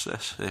resource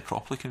this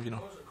properly, Convener.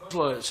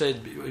 It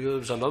said there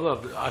was another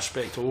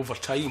aspect over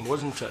time,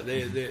 wasn't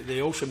it?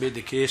 They also made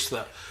the case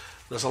that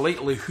there's a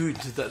likelihood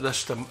that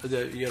this,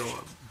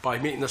 by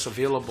making this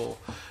available,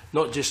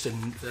 not just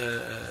in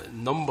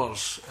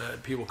numbers,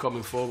 people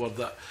coming forward,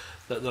 that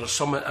there are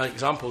some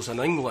examples in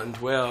England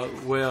where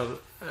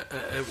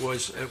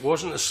it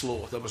wasn't as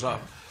slow. There was a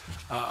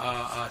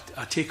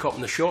take up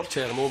in the short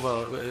term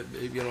over a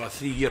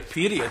 3-year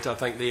period. I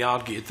think they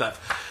argued that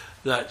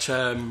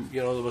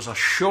there was a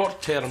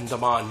short term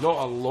demand,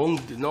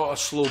 not a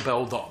slow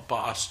build up,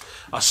 but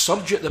a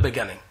surge at the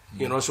beginning.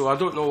 So I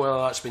don't know whether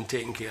that's been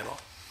taken care of.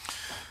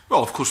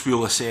 Well, of course,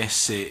 we'll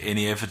assess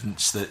any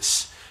evidence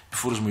that's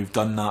before us, and we've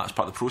done that as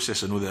part of the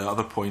process. I know the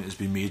other point has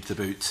been made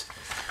about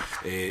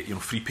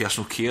free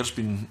personal care has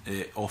been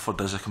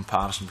offered as a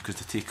comparison, because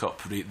the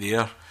take-up rate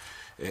there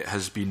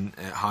has been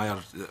higher.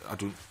 I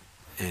don't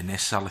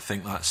necessarily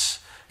think that's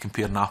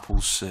comparing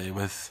apples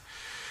with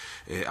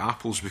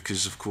apples,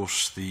 because of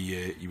course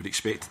you would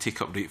expect the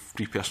take-up rate for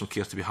free personal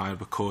care to be higher,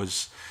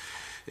 because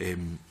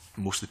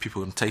most of the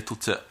people entitled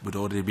to it would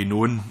already be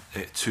known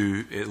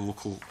to the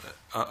local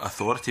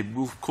authority.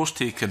 We'll of course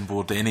take on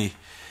board any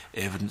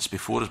evidence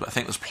before us, but I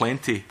think there's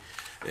plenty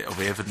of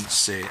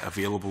evidence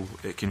available,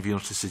 convener,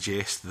 to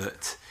suggest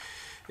that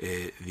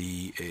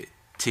the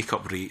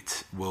take-up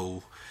rate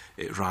will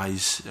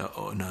rise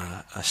on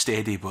a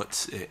steady but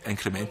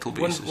incremental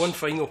basis. One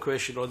final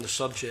question on the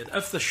surge then.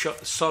 If the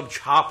surge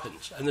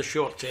happens in the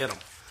short term,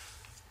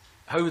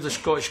 how would the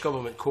Scottish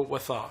Government cope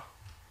with that?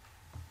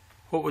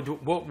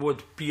 What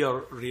would be a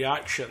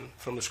reaction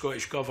from the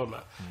Scottish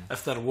Government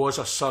if there was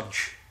a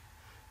surge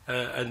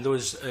in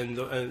those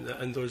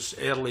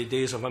early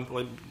days of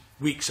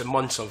weeks and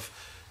months of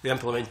the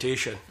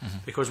implementation?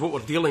 Because what we're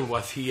dealing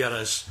with here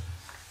is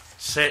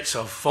sets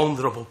of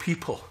vulnerable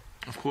people.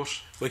 Of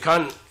course, we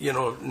can't,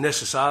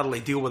 necessarily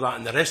deal with that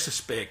in the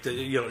retrospect.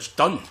 It's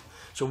done.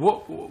 So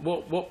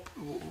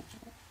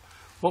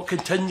what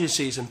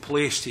contingencies in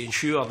place to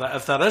ensure that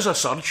if there is a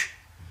surge,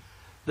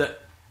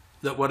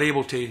 that we're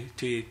able to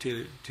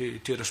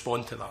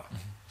respond to that?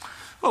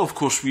 Well, of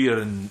course, we are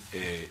in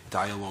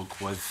dialogue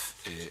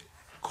with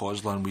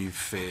COSLA, and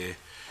we've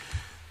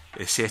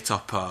set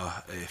up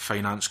a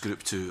finance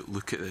group to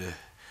look at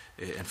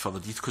in further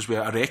detail, because we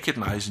are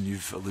recognising,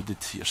 you've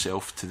alluded to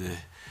yourself to the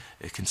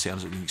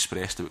concerns that have been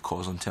expressed about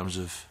COSLA in terms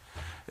of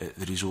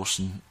the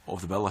resourcing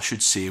of the bill. I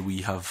should say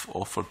we have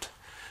offered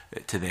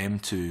to them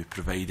to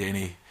provide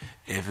any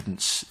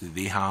evidence that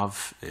they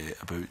have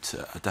about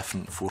a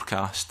different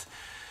forecast,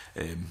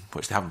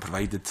 which they haven't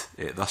provided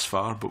thus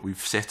far, but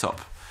we've set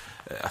up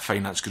a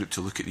finance group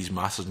to look at these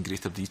matters in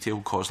greater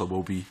detail. COSLA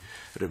will be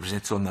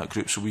represented on that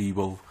group, so we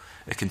will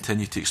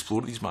continue to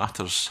explore these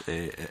matters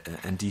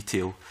in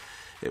detail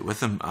with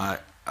them. I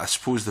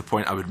suppose the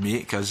point I would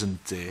make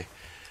isn't,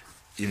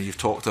 you've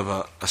talked of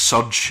a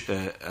surge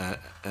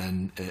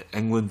in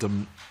England.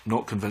 I'm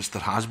not convinced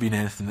there has been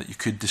anything that you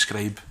could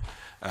describe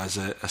as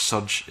a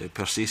surge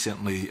per se.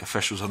 Certainly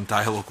officials are in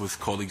dialogue with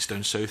colleagues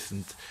down south,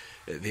 and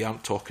they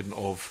aren't talking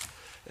of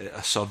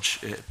a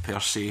surge per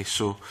se.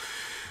 So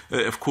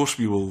of course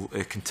we will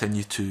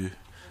continue to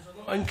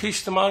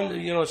increase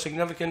demand,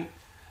 significant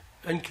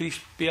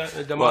increased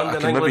demand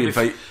in England.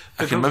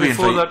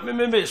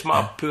 Maybe it's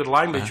my poor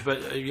language,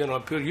 but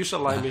poor use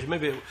of language.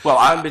 Maybe it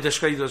can be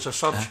described as a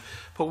surge.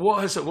 But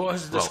what is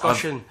the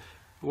discussion?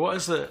 What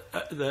is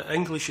the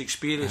English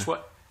experience?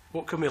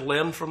 What can we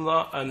learn from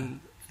that? And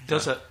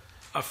does it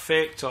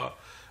affect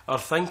our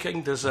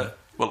thinking? Does it?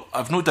 Well,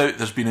 I've no doubt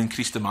there's been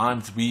increased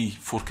demand. We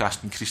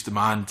forecast increased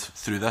demand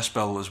through this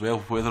bill as well.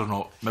 Whether or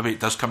not, maybe it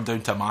does come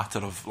down to a matter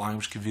of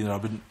language, convener. I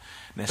wouldn't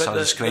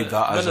necessarily describe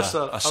that as a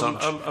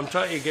surge. I'm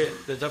trying to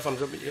get the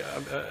difference.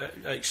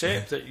 I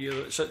accept that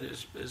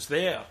it's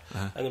there,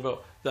 and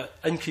about that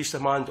increased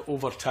demand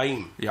over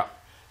time. Yeah.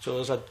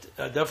 So there's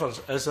a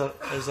difference. Is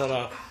there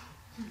a?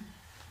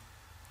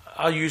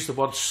 I use the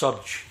word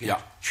surge.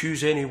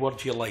 Choose any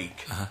word you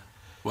like.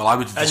 Well, I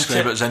would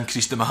describe it as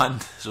increased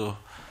demand. So.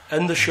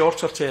 In the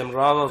shorter term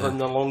rather than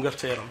the longer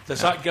term,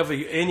 does that give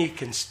you any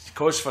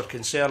cause for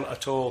concern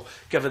at all,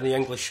 given the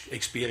English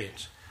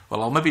experience?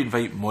 Well, I'll maybe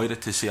invite Moira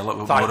to say a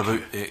little bit more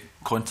about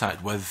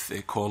contact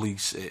with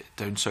colleagues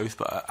down south,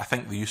 but I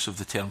think the use of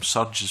the term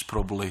surge is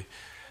probably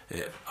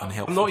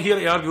unhelpful. I'm not here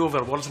to argue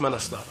over words,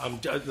 Minister.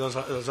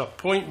 There's a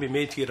point we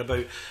made here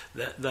about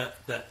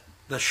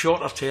the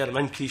shorter term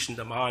increase in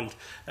demand.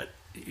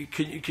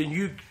 Can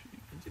you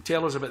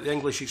tell us about the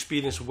English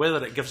experience,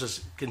 whether it gives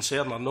us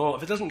concern or not?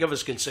 If it doesn't give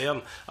us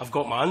concern, I've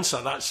got my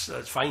answer. That's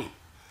fine.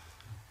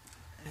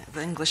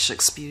 The English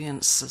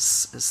experience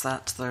is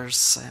that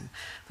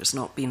there's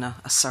not been a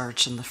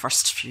surge in the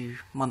first few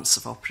months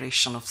of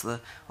operation of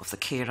the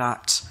Care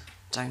Act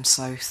down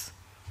south.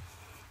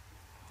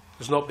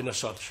 There's not been a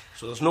surge,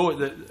 so there's no.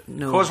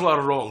 No. COSLA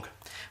are wrong.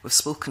 We've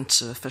spoken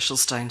to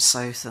officials down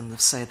south, and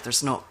they've said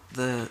there's not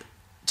the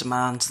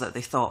demand that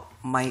they thought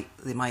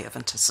they might have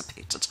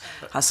anticipated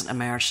hasn't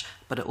emerged,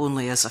 but it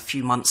only is a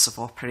few months of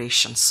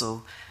operation,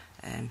 so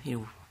we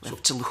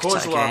have to look at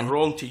it again. COSLA are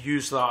wrong to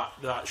use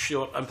that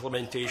short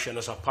implementation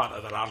as a part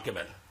of their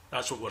argument.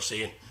 That's what we're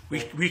saying.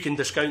 We can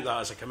discount that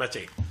as a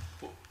committee.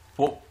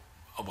 What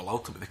well,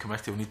 ultimately the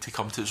committee will need to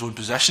come to its own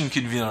position,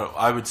 convener.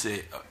 I would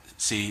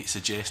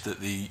suggest that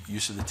the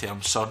use of the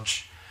term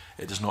surge,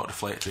 it does not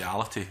reflect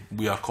reality.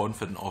 We are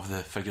confident of the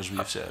figures we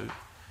have set out.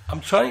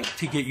 I'm trying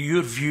to get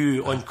your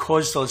view on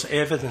COSLA's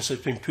evidence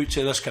that's been put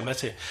to this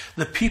committee.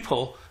 The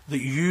people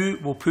that you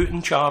will put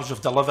in charge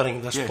of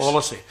delivering this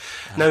policy.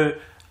 Now,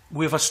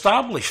 we've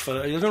established,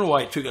 I don't know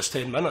why it took us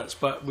 10 minutes,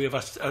 but we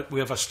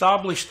have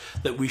established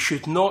that we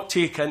should not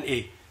take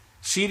into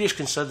serious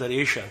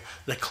consideration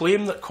the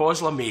claim that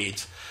COSLA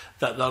made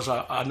that there's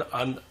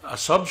a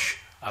surge,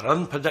 an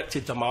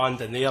unpredicted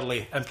demand in the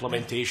early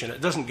implementation.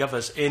 It doesn't give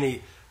us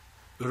any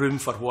room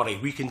for worry.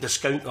 We can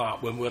discount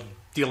that when we're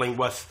dealing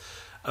with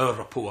our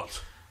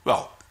report.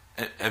 Well,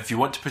 if you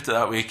want to put it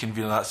that way,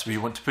 convener, that's the way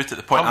you want to put it.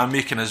 The point I'm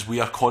making is we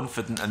are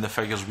confident in the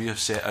figures we have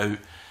set out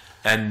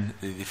in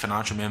the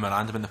financial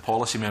memorandum and the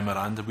policy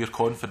memorandum. We're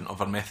confident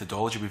of our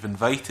methodology. We've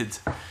invited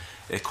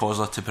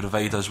COSLA to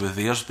provide us with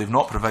theirs. They've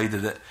not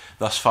provided it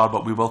thus far,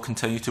 but we will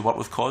continue to work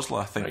with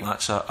COSLA. I think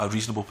that's a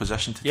reasonable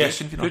position to take.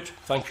 Yes, good.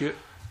 Thank you.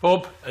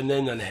 Bob, and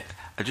then Annette.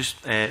 I just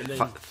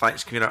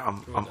thanks, Convener.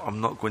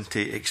 I'm not going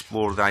to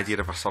explore the idea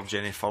of a surge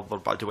any further,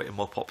 but I do want to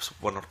mop up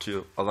one or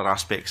two other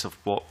aspects of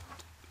what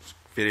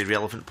very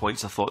relevant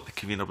points I thought the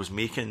Convener was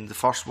making. The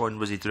first one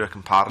was he drew a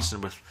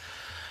comparison with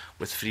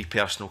free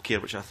personal care,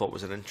 which I thought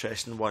was an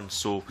interesting one.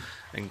 So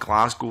in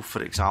Glasgow,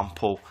 for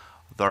example,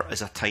 there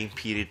is a time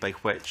period by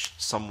which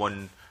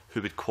someone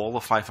who would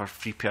qualify for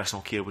free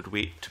personal care would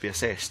wait to be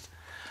assessed,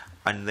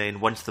 and then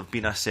once they've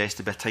been assessed,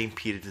 there'd be a time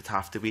period they'd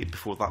have to wait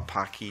before that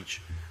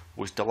package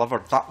was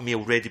delivered. That may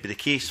already be the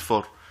case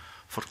for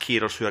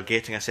carers who are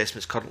getting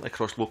assessments currently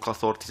across local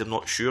authorities. I'm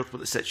not sure what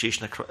the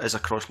situation is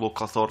across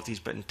local authorities,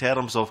 but in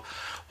terms of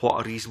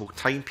what a reasonable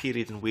time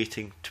period in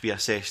waiting to be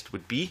assessed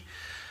would be,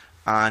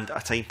 and a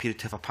time period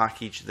to have a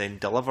package then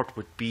delivered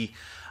would be,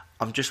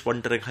 I'm just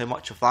wondering how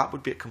much of that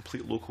would be at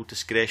complete local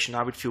discretion.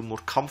 I would feel more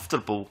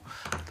comfortable,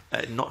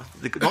 not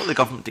the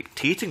government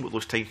dictating what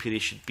those time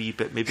periods should be,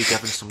 but maybe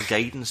giving some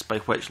guidance by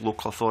which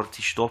local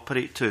authorities should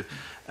operate to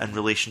in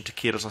relation to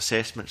carers'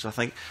 assessments. I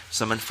think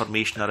some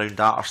information around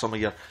that, or some of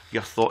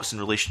your thoughts in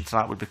relation to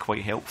that, would be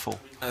quite helpful.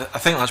 I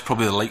think that's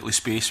probably the likely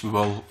space we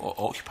will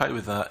occupy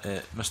with that,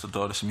 Mr.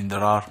 Doris. I mean, there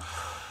are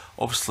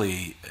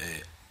obviously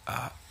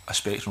a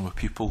spectrum of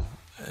people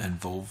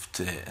involved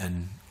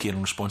in care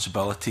and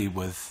responsibility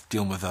with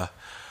dealing with a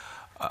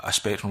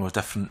spectrum of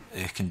different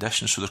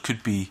conditions. So there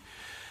could be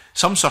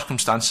some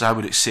circumstances I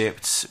would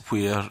accept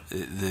where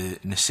the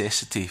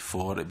necessity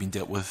for it being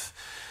dealt with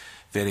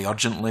very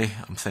urgently.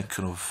 I'm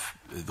thinking of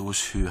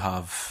those who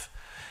have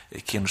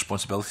care and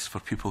responsibilities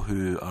for people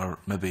who are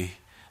maybe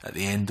at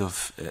the end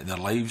of their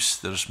lives.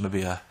 There's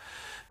maybe a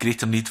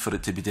greater need for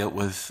it to be dealt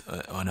with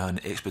on an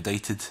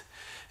expedited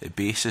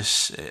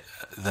basis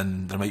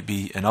than there might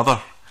be in other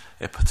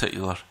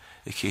particular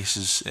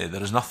cases.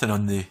 There is nothing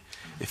on the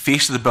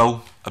face of the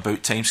bill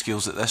about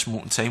timescales at this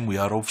moment in time. We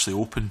are obviously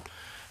open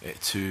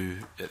to,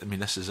 I mean,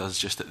 this is us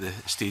just at the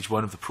stage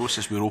one of the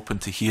process. We're open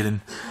to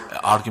hearing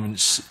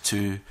arguments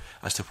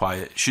as to why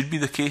it should be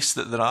the case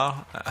that there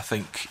are. I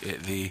think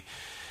it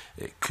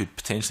could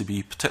potentially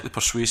be particularly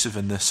persuasive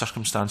in the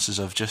circumstances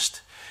I've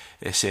just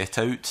set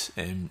out.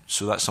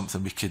 So that's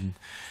something we can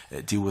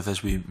deal with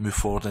as we move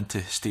forward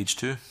into stage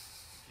two.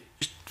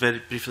 Just very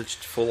briefly,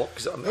 just to follow up,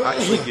 because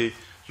actually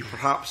you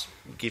perhaps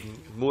gave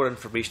more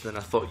information than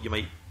I thought you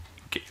might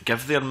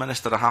give there,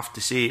 Minister. I have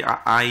to say,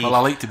 I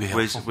like to be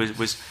helpful.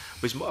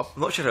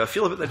 I'm not sure how I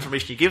feel about the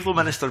information you gave, though,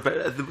 Minister.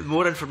 But the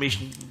more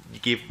information you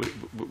gave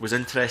was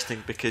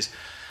interesting, because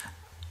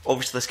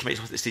obviously this committee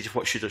is at the stage of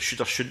what should or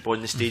shouldn't be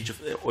on the stage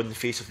of, on the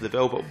face of the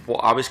bill. But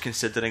what I was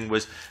considering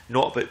was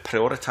not about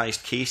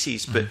prioritised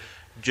cases, but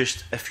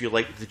just, if you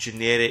like, the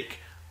generic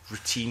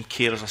routine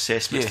carers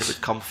assessments that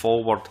would come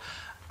forward,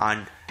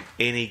 and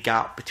any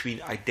gap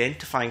between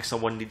identifying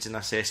someone needs an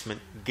assessment,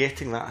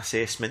 getting that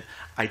assessment,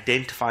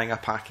 identifying a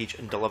package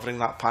and delivering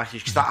that package,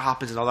 because that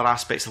happens in other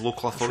aspects of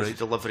local authority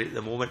delivery at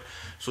the moment.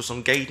 So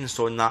some guidance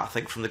on that, I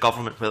think, from the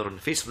government, whether on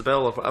the face of the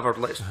bill or whatever,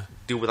 let's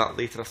deal with that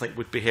later, I think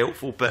would be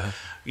helpful. But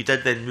you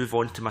did then move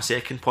on to my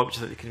second point, which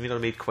I think the convener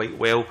made quite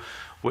well,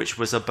 which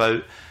was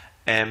about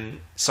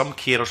some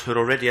carers who are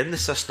already in the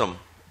system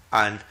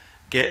and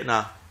getting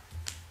not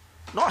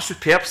a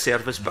superb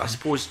service, but I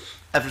suppose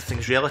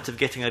everything's relative,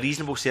 getting a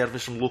reasonable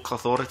service from local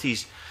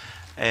authorities,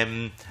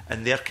 and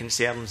their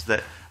concerns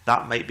that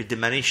might be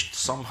diminished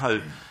somehow.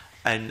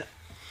 And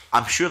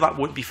I'm sure that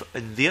won't be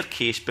in their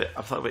case, but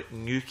I'm talking about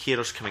new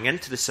carers coming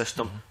into the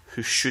system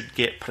who should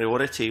get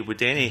priority.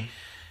 Would any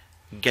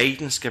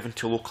guidance given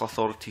to local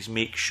authorities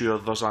make sure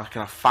there's a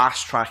kind of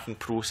fast-tracking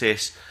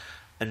process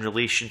in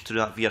relation to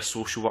that via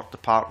social work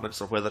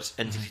departments, or whether it's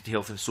integrated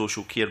health and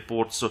social care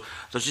boards? So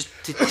there's just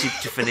to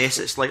finesse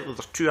it slightly,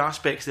 there's two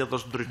aspects there.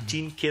 There's the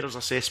routine carers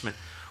assessment,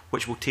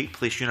 which will take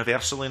place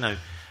universally now,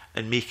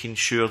 and making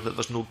sure that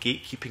there's no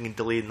gatekeeping and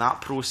delay in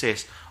that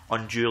process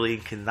unduly,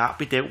 and can that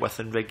be dealt with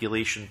in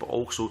regulation, but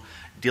also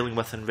dealing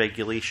with in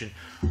regulation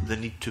the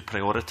need to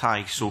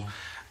prioritise. So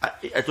I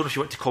don't know if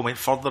you want to comment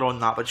further on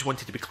that, but I just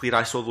wanted to be clear,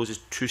 I saw those as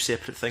two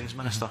separate things,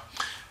 Minister.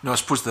 No, I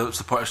suppose that's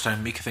the point I was trying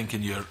to make. I think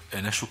in your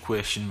initial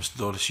question, Mr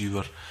Doris, you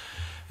were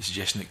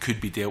suggesting it could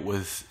be dealt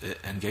with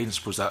in guidance. I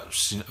suppose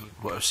that's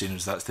what I was saying,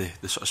 is that's the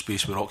sort of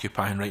space we're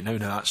occupying right now.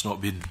 Now, that's not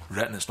been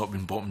written, it's not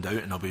been bottomed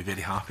out, and I'll be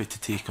very happy to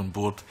take on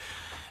board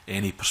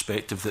any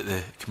perspective that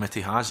the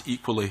committee has.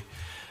 Equally,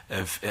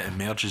 if it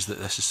emerges that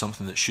this is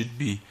something that should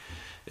be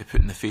put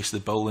in the face of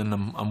the bill, then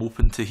I'm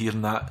open to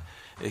hearing that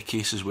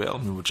case as well. I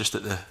mean, we're just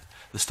at the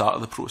start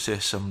of the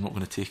process. I'm not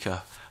going to take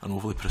an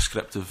overly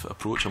prescriptive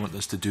approach. I want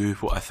us to do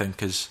what I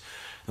think is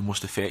the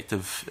most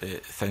effective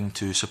thing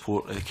to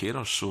support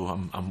carers. So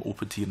I'm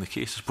open to hearing the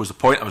case. I suppose the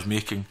point I was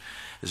making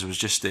is I was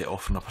just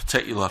offering a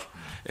particular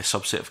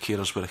subset of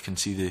carers where I can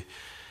see there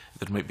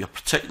might be a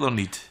particular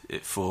need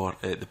for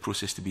the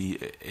process to be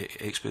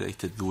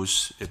expedited,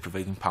 those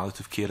providing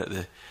palliative care at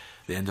the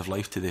end of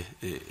life to the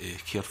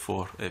cared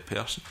for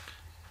person.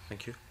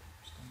 Thank you.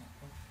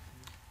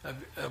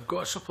 I've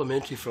got a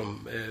supplementary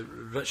from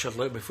Richard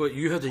Lyle. Before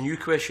you had a new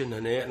question,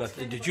 Annette,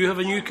 and did you have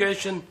a new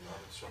question?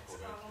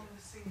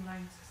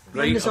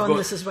 Mine is on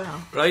this as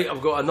well. Right,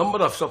 I've got a number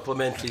of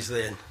supplementaries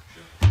then,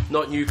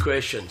 not new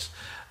questions.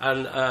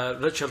 And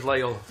Richard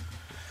Lyle,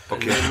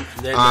 okay. And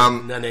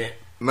then Annette.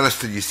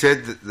 Minister, you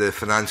said that the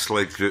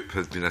finance-led group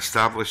has been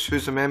established.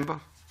 Who's a member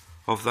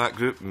of that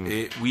group?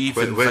 We've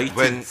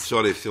invited...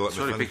 Sorry, if you let me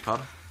Sorry, finish. big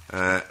pardon.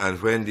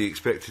 And when do you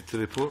expect it to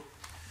report?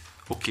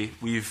 Okay,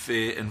 we've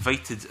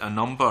invited a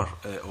number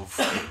of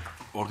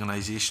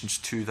organisations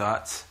to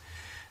that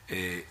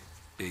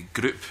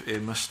group,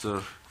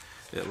 Mr.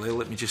 Lyle.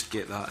 Let me just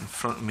get that in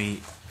front of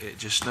me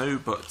just now.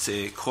 But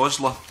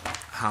COSLA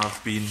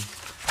have been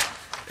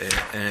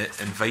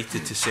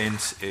invited to send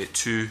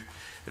two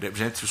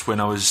representatives. When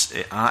I was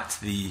at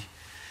the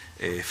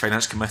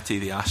Finance Committee,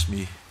 they asked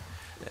me,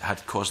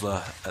 had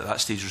COSLA at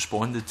that stage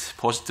responded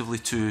positively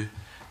to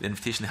the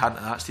invitation. They hadn't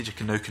at that stage. I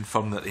can now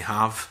confirm that they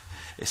have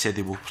said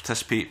they will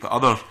participate, but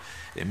other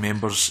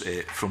members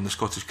from the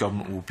Scottish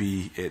Government will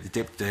be the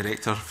Deputy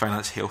Director,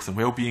 Finance, Health and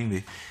Wellbeing,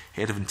 the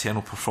Head of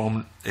Internal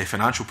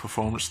Financial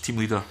Performance, Team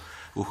Leader,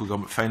 Local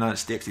Government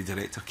Finance, Deputy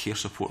Director, Care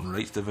Support and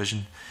Rights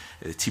Division,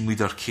 the Team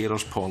Leader,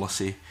 Carers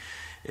Policy,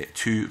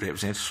 two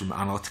representatives from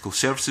Analytical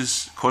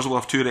Services. COSLA will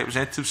have two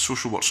representatives.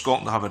 Social Work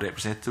Scotland will have a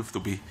representative. There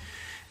will be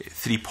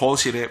three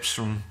policy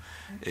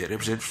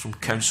representatives from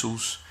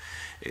councils,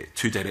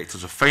 two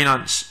directors of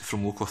finance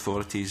from local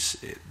authorities.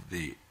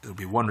 There will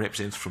be one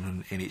representative from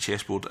an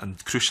NHS board, and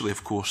crucially,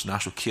 of course,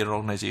 national care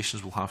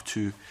organisations will have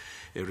two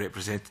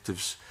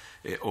representatives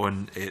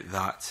on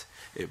that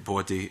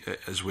body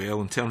as well.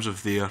 In terms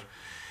of their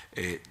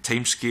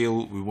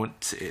timescale, we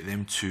want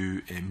them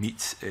to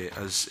meet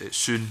as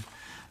soon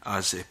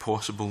as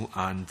possible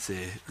and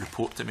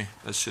report to me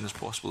as soon as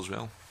possible as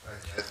well.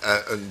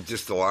 And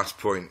just the last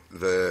point,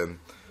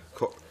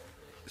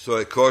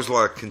 so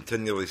COSLA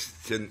continually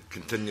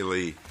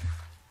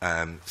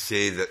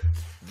say that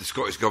the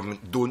Scottish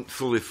Government don't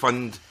fully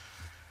fund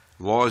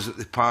laws that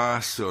they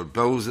pass or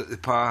bills that they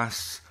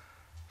pass.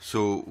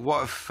 So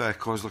what if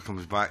COSLA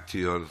comes back to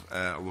you, or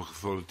a local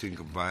authority and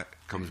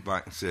comes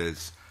back and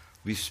says,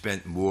 we've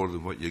spent more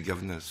than what you're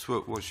giving us?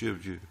 What's your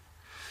view?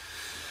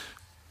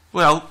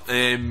 Well,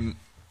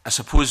 I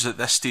suppose at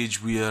this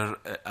stage we are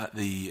at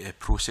the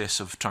process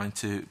of trying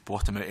to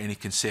bottom out any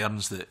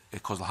concerns that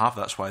COSLA have.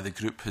 That's why the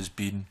group has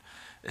been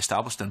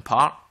established in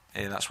part.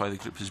 That's why the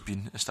group has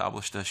been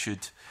established, I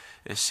should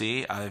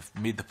say. I've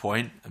made the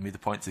point. I made the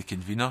point to the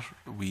convener.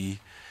 We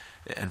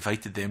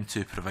invited them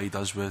to provide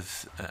us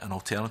with an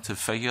alternative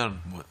figure,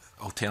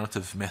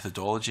 alternative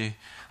methodology.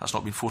 That's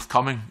not been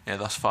forthcoming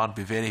thus far. I'd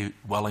be very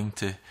willing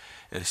to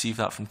receive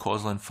that from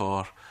COSLA and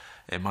for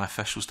my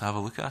officials to have a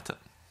look at it.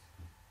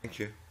 Thank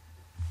you.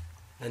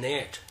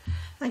 Annette.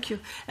 Thank you.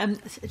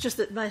 Just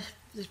that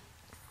the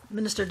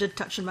Minister did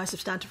touch on my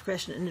substantive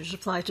question in his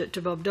reply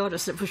to Bob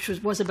Doris, which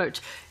was about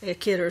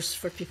carers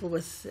for people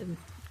with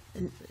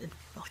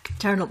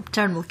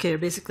terminal care,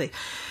 basically,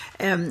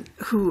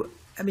 who,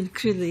 I mean,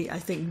 clearly, I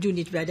think, do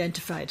need to be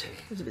identified.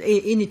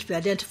 They need to be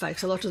identified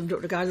because a lot of them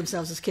don't regard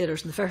themselves as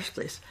carers in the first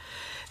place,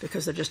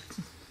 because they're just,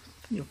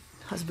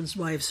 husbands,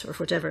 wives, or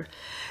whatever.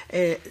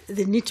 They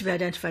need to be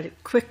identified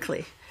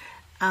quickly.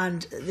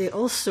 And they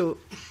also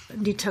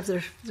need to have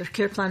their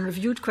care plan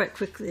reviewed quite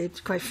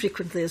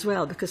frequently as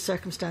well, because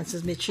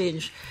circumstances may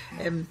change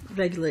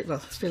regularly, well,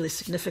 fairly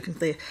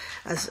significantly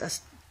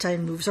as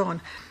time moves on.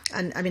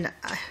 And I mean,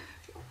 I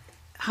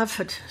have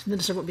had, the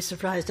Minister won't be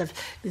surprised, I've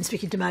been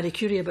speaking to Marie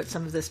Curie about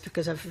some of this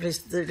because I've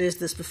raised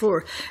this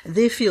before. And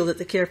they feel that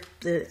a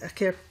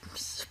care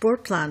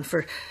support plan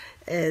for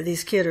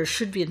these carers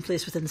should be in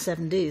place within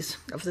 7 days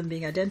of them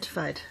being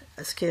identified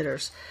as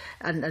carers,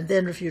 and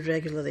then reviewed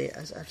regularly,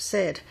 as I've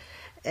said.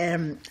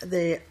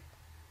 They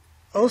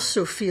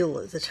also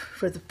feel that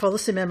where the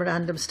policy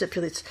memorandum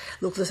stipulates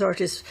local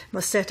authorities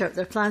must set out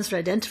their plans for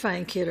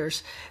identifying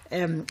carers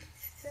in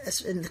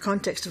the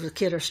context of the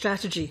carer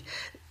strategy,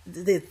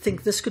 they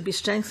think this could be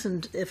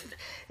strengthened if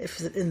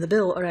in the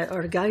bill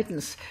or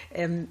guidance,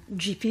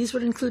 GPs were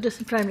included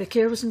and primary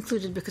care was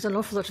included, because an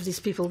awful lot of these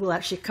people will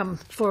actually come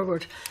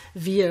forward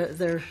via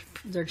their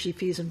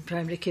GPs and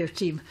primary care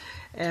team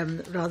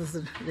rather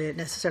than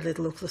necessarily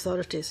the local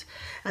authorities.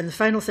 And the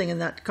final thing in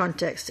that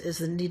context is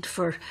the need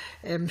for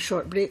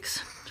short breaks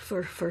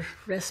for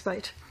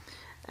respite,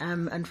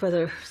 and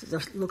whether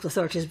the local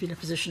authority has been in a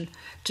position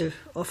to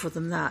offer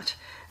them that.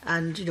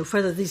 And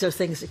whether these are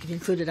things that can be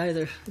included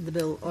either in the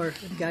bill or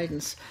in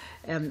guidance.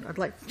 I'd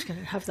like to kind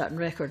of have that in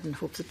record and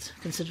hope that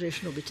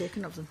consideration will be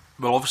taken of them.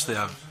 Well, obviously,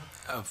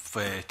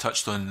 I've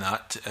touched on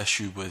that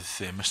issue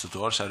with Mr.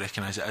 Doris. I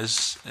recognise it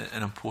is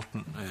an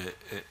important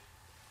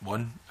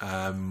one.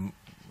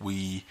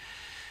 We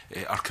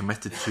are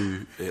committed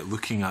to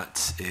looking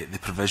at the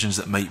provisions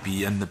that might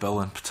be in the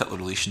bill, in particular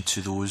relation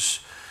to those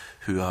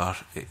who are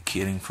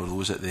caring for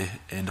those at the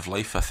end of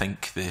life. I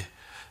think the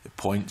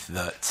point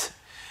that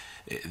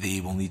they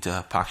will need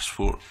a package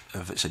support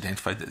if it's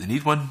identified that they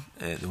need one.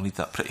 They'll need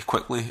that pretty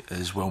quickly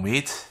is well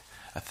made.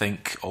 I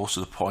think also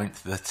the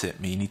point that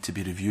it may need to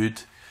be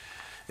reviewed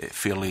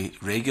fairly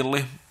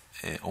regularly,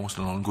 almost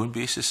on an ongoing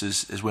basis,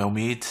 is well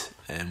made.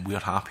 And we are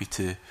happy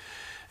to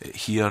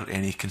hear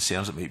any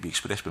concerns that might be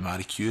expressed by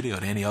Marie Curie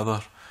or any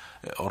other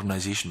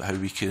organisation about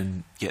how we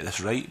can get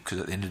this right, because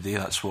at the end of the day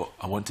that's what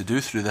I want to do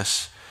through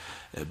this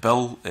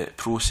bill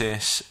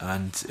process,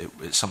 and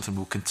it's something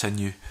we'll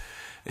continue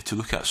to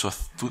look at. So I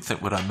don't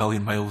think we're a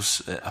million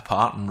miles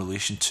apart in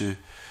relation to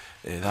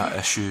that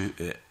issue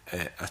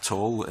at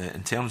all.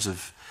 In terms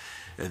of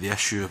the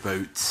issue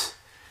about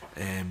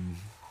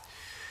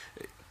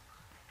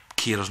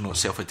carers not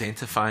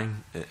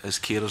self-identifying as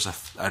carers,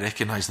 I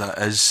recognise that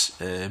is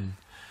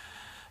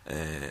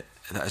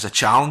a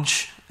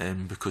challenge,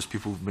 because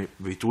people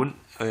maybe don't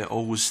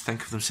always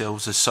think of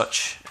themselves as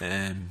such.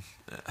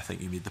 I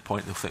think you made the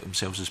point they'll think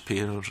themselves as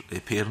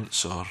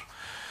parents or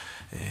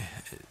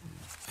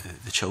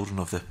the children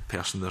of the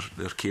person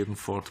they're caring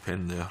for,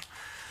 depending on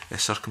their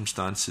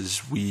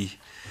circumstances. We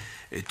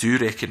do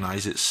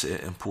recognise it's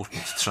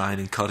important to try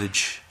and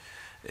encourage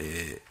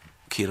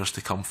carers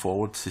to come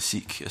forward to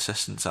seek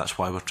assistance. That's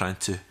why we're trying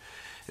to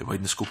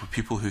widen the scope of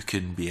people who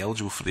can be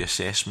eligible for the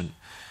assessment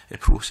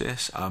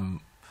process.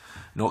 I'm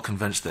not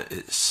convinced that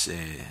it's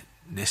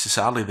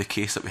necessarily the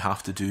case that we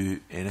have to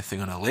do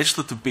anything on a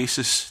legislative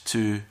basis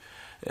to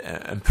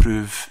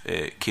improve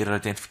carer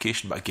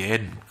identification, but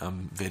again,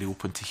 I'm very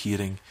open to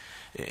hearing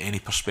any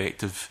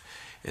perspective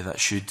that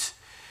should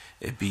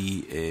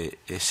be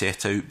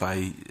set out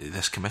by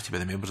this committee, by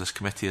the members of this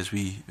committee, as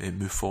we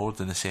move forward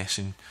in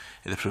assessing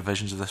the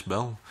provisions of this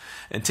bill.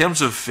 In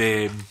terms of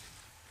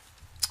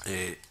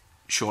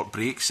short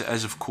breaks, it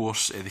is of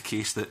course the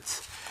case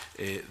that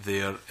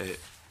there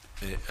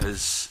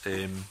is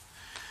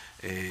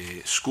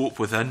scope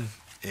within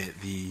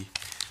the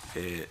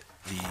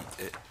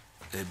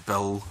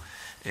bill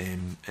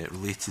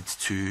related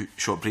to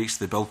short breaks.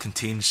 The bill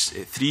contains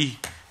three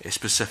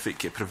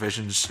specific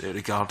provisions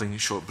regarding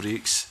short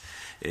breaks.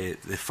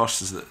 The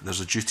first is that there's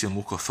a duty on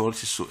local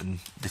authorities, so in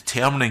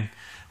determining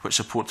which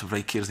support to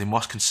provide carers, they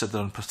must consider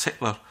in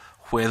particular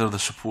whether the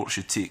support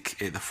should take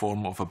the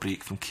form of a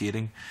break from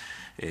caring.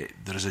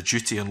 There is a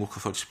duty on local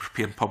authorities to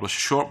prepare and publish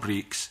short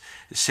breaks,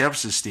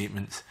 services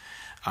statement,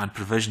 and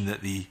provision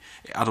that the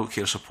adult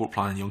care support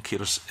plan and young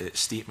carers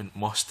statement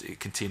must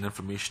contain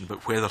information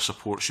about whether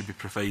support should be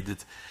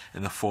provided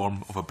in the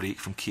form of a break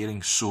from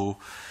caring. So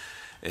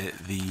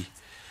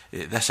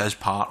this is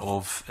part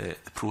of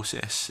the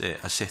process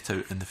as set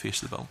out in the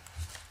face of the bill.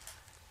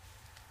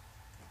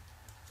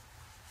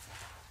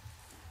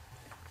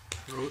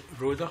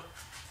 Rhoda?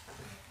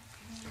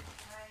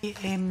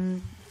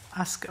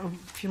 Ask a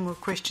few more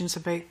questions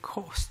about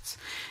costs.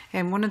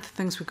 One of the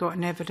things we got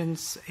in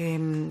evidence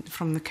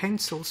from the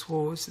councils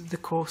was the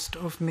cost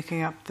of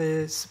making up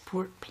the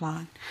support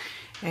plan.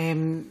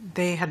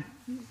 They had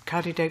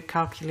carried out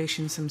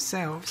calculations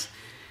themselves,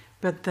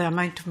 but the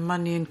amount of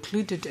money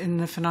included in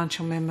the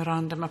financial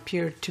memorandum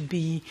appeared to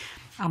be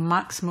a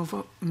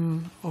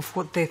maximum of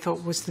what they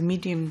thought was the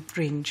medium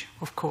range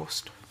of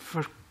cost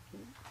for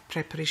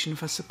preparation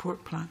of a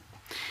support plan.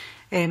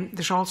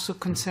 There's also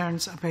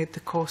concerns about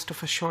the cost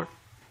of a short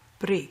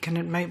break, and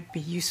it might be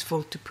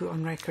useful to put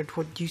on record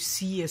what you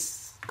see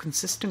as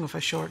consisting of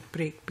a short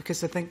break,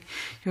 because I think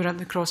you're at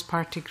the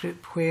cross-party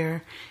group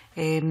where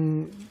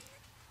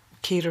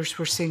carers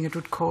were saying it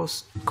would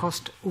cost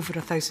over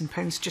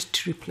 £1,000 just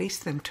to replace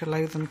them, to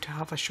allow them to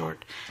have a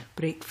short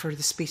break for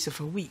the space of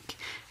a week.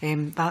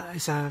 That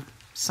is a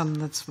sum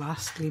that's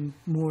vastly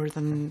more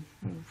than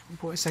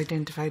what is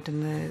identified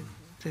in the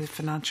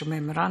financial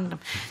memorandum.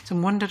 So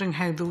I'm wondering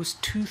how those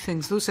two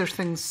things, those are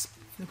things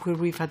where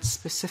we've had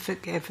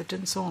specific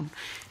evidence on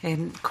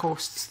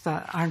costs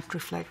that aren't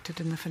reflected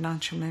in the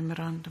financial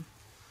memorandum.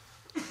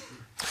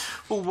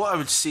 Well, what I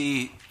would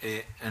say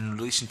in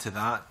relation to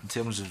that, in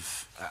terms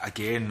of,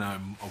 again,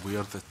 I'm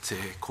aware that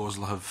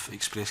COSLA have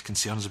expressed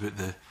concerns about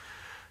the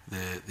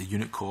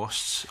unit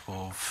costs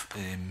of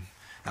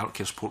the adult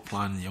care support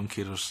plan and the young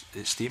carers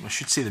statement. I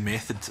should say the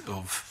method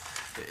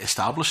of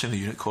establishing the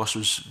unit cost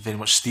was very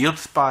much steered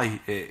by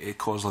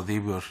COSLA. They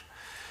were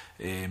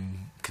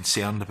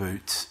concerned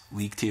about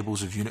league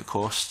tables of unit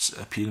costs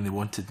appearing. They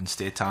wanted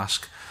instead to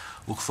ask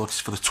local authorities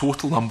for the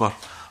total number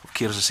of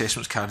carers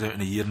assessments carried out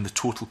in a year and the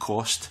total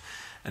cost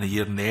in a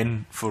year, and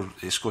then for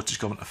Scottish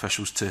Government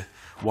officials to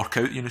work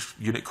out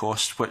unit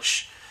costs,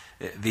 which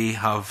they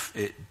have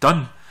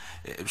done.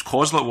 It was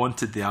COSLA that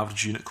wanted the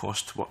average unit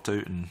cost worked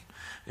out, and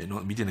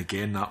not the median.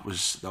 Again, that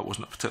wasn't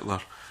a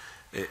particular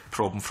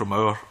problem from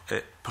our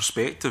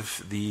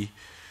perspective. The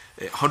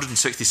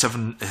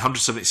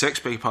 176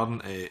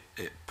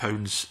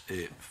 pounds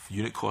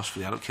unit cost for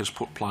the adult care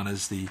support plan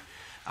is the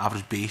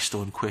average based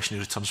on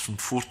questionnaire returns from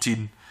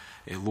 14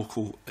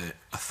 local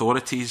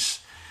authorities,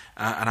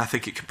 and I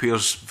think it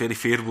compares very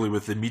favourably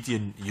with the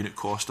median unit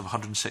cost of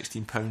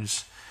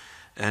 £116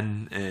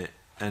 in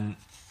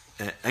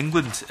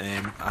England,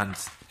 and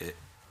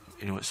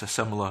it's a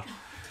similar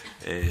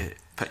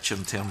picture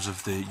in terms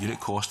of the unit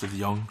cost of the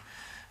young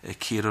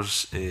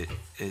carers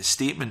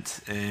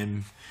statement.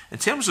 In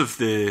terms of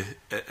the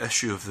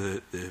issue of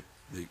the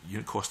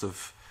unit cost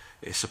of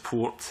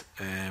support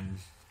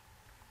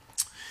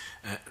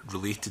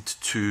related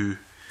to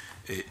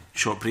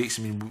short breaks,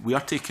 I mean, we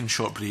are taking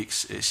short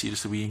breaks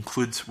seriously. We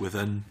include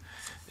within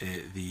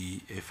the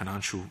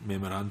financial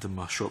memorandum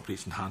a short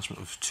breaks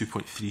enhancement of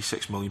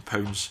 £2.36 million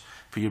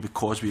per year,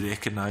 because we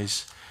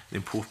recognise the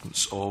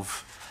importance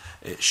of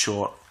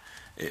short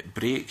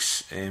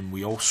breaks.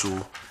 We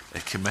also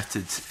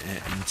committed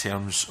in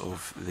terms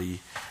of the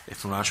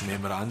financial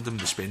memorandum,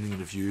 the spending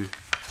review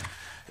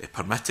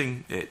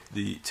permitting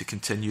to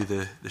continue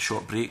the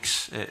short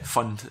breaks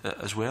fund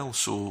as well.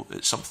 So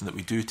it's something that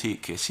we do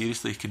take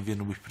seriously,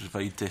 Convener. We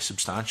provide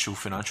substantial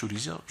financial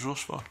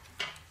resource for.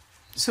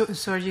 So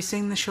are you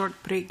saying the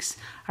short breaks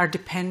are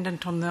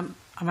dependent on the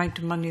amount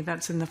of money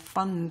that's in the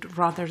fund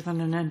rather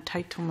than an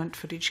entitlement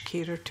for each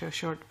carer to a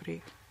short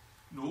break?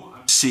 No,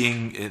 I'm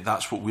saying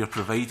that's what we're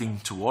providing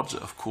towards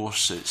it. Of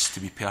course, it's to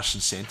be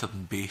person-centred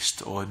and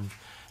based on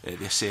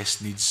the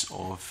assessed needs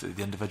of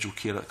the individual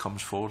carer that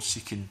comes forward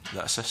seeking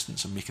that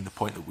assistance, and making the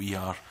point that we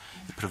are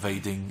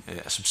providing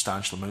a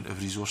substantial amount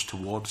of resource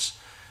towards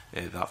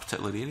that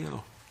particular area,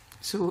 though.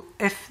 So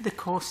if the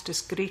cost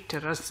is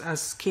greater, as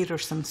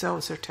carers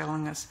themselves are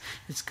telling us,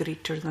 it's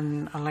greater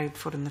than allowed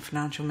for in the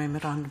financial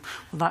memorandum,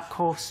 will that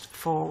cost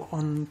fall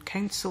on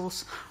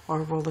councils,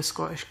 or will the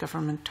Scottish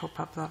Government top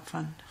up that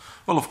fund?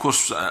 Well, of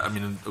course, I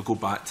mean, I'll go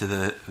back to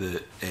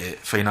the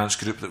finance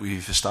group that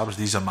we've established.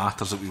 These are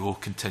matters that we will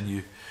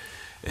continue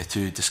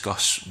to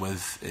discuss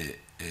with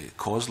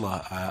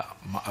COSLA.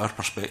 Our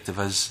perspective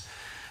is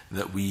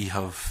that we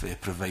have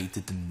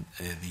provided in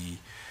the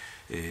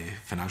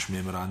financial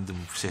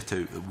memorandum set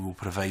out that we will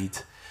provide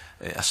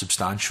a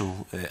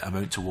substantial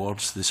amount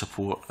towards the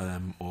support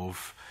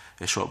of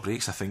short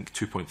breaks. I think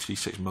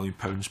 £2.36 million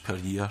per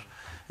year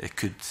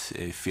could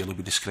fairly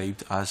be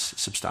described as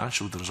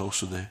substantial. There is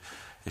also the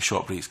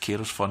Short Breaks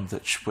Carers Fund,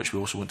 which we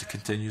also want to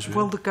continue as well.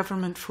 Will the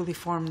government fully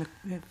fund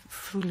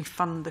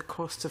the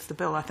costs of the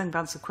bill? I think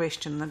that's a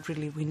question that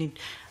really we need.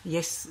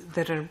 Yes,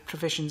 there are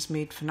provisions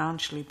made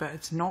financially, but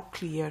it's not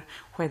clear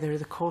whether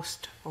the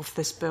cost of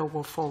this bill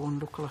will fall on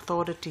local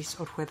authorities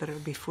or whether it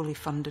will be fully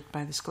funded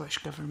by the Scottish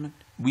Government.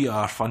 We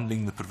are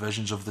funding the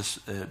provisions of this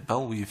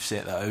bill. We've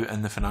set that out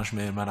in the financial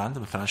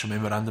memorandum. The financial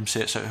memorandum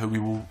sets out how we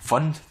will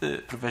fund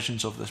the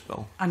provisions of this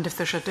bill. And if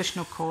there's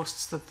additional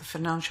costs that the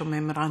financial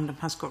memorandum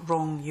has got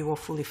wrong, you will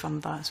fully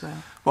fund that as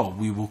well? Well,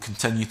 we will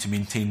continue to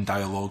maintain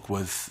dialogue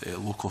with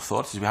local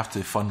authorities. We have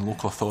to fund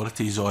local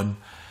authorities on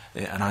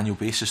an annual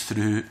basis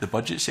through the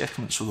budget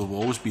settlement, so there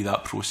will always be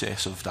that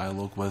process of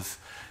dialogue with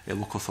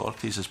local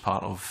authorities as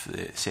part of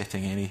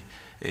setting any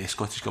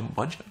Scottish Government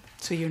budget.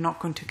 So you're not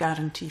going to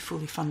guarantee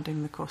fully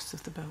funding the costs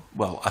of the bill?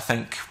 Well, I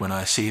think when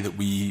I say that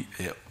we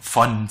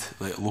fund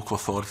local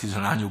authorities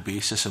on an annual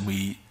basis, and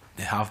we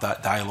have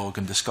that dialogue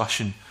and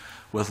discussion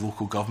with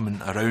local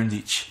government around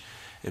each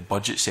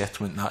budget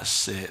settlement,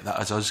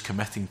 that is us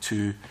committing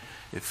to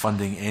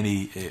funding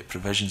any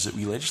provisions that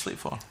we legislate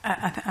for.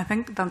 I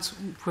think that's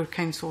where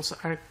councils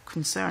are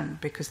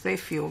concerned, because they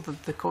feel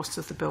that the cost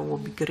of the bill will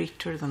be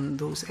greater than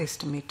those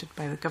estimated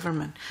by the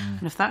government.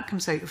 And if that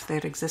comes out of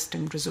their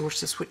existing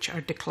resources, which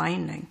are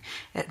declining,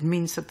 it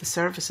means that the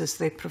services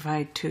they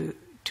provide to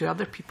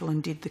other people,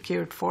 indeed the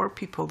cared for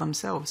people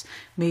themselves,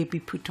 may be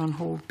put on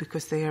hold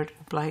because they are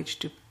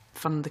obliged to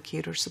fund the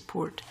carer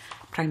support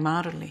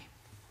primarily.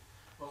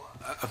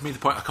 I've made the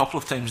point a couple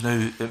of times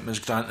now, Ms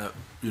Grant, that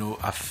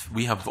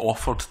we have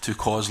offered to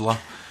COSLA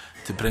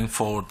to bring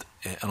forward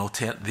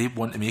they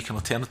want to make an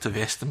alternative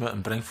estimate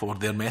and bring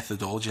forward their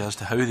methodology as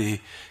to how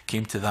they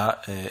came to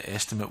that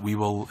estimate. We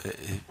will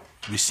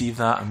receive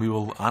that and we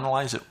will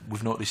analyse it.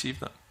 We've not received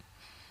that.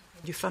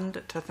 You fund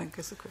it, I think,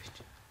 is the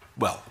question.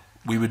 Well,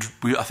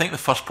 I think the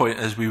first point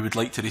is we would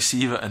like to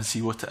receive it and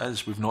see what it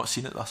is. We've not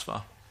seen it thus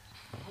far.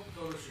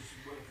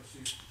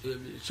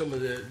 some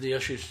of the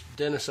issues.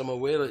 Dennis, I'm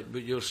aware that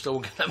but you're still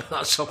getting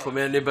that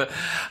supplementary, but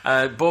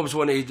Bob's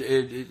wanted,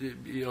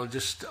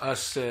 just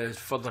ask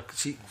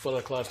seek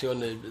further clarity on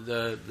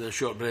the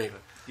short break.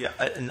 Yeah,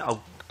 and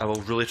I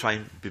will really try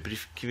and be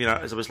brief.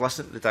 As I was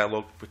listening to the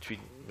dialogue between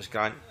Ms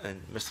Grant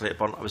and Mr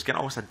Hepburn, I was getting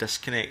almost a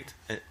disconnect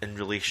in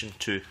relation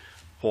to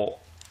what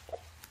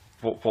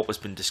was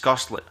being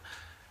discussed. Like,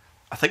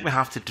 I think we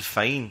have to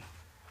define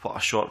what a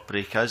short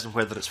break is, and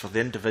whether it's for the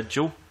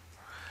individual,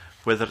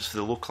 whether it's for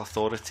the local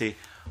authority,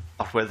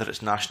 or whether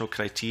it's national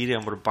criteria,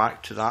 and we're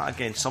back to that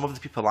again. Some of the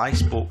people I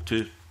spoke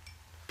to,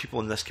 people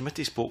in this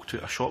committee spoke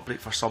to, a short break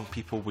for some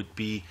people would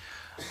be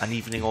an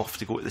evening off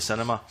to go to the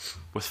cinema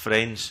with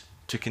friends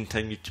to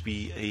continue to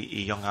be a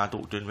young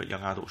adult doing what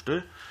young adults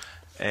do.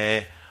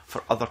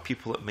 For other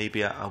people it may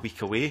be a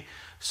week away.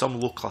 Some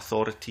local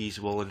authorities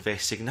will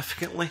invest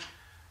significantly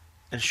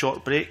in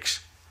short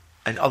breaks,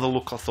 and other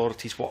local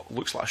authorities what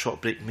looks like a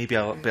short break may be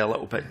a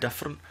little bit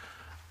different.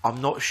 I'm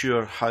not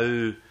sure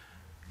how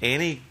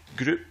any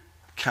group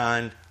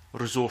can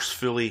resource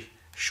fully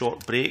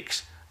short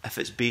breaks if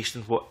it's based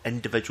on what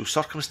individual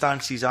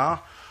circumstances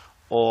are,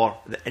 or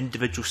the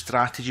individual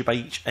strategy by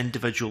each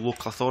individual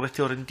local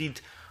authority, or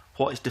indeed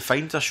what is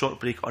defined as a short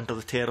break under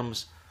the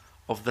terms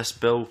of this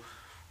bill,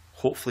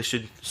 hopefully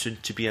soon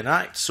to be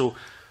enacted. So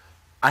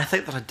I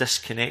think there's a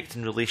disconnect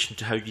in relation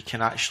to how you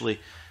can actually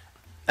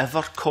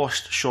ever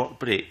cost short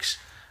breaks.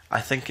 I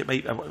think it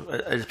might, I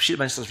appreciate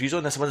the Minister's views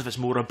on this. I wonder if it's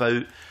more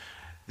about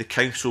the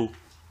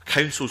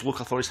council's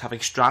local authorities having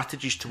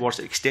strategies towards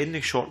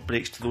extending short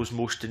breaks to those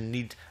most in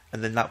need,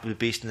 and then that would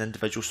be based on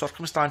individual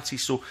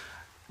circumstances. So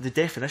the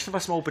definition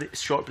of a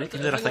short break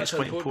in there, I think, is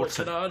quite important.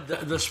 Can I add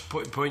at this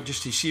point,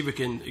 just to see if we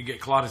can get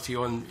clarity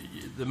on,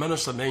 the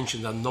Minister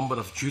mentioned a number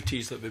of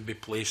duties that would be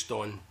placed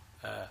on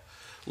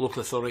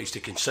local authorities to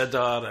consider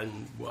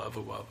and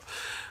whatever.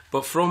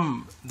 But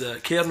from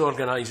the caring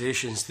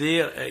organisations,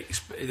 they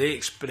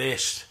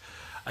expressed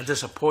a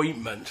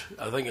disappointment.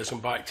 I think it's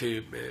going back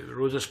to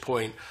Rhoda's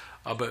point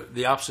about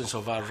the absence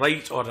of a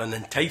right or an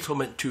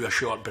entitlement to a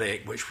short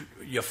break, which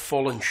you've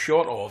fallen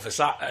short of. Is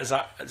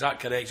that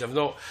correct? I've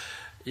not.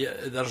 Yeah,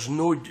 there's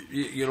no.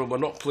 We're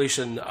not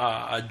placing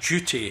a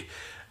duty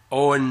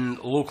on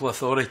local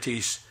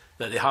authorities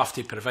that they have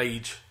to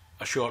provide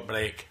a short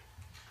break.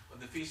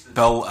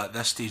 Bill, at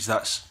this stage,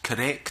 that's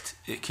correct.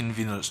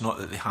 Convener, it's not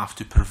that they have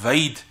to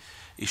provide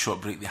a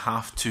short break. They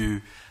have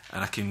to,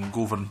 and I can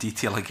go over in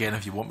detail again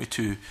if you want me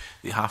to,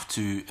 they have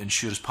to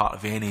ensure as part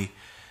of any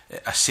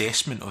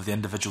assessment of the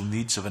individual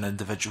needs of an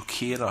individual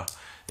carer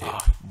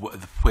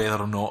whether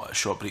or not a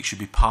short break should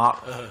be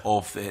part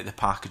of the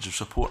package of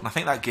support. And I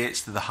think that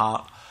gets to the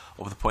heart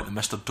of the point that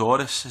Mr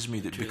Doris has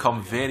made. It would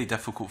become very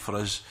difficult for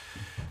us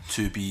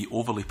to be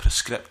overly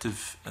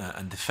prescriptive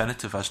and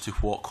definitive as to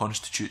what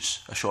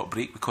constitutes a short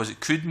break, because it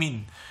could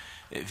mean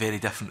very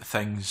different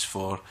things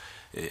for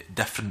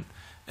different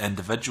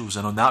individuals,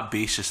 and on that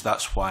basis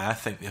that's why I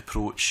think the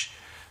approach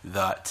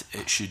that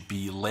it should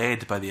be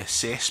led by the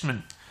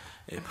assessment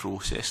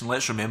process. And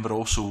let's remember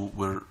also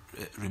we're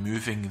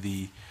removing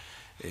the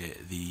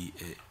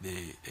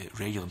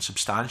regular and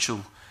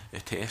substantial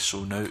test.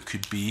 So now it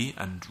could be,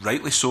 and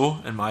rightly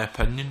so in my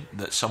opinion,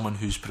 that someone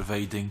who's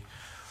providing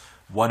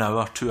 1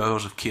 hour, 2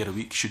 hours of care a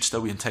week should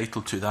still be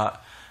entitled to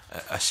that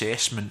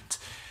assessment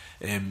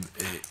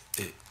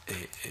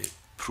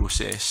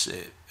process.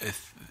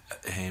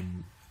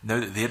 Now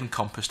that they're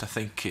encompassed, I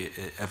think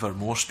it ever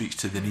more speaks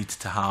to the need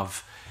to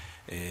have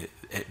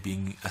it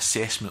being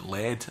assessment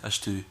led as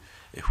to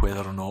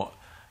whether or not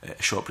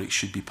a short break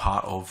should be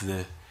part of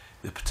the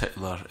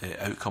particular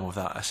outcome of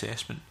that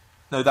assessment.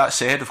 Now that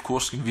said, of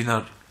course,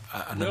 Convener,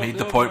 and I made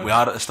the point we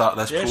are at the start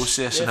of this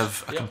process, and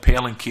if a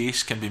compelling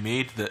case can be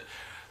made that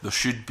there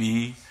should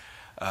be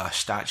a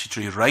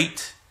statutory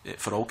right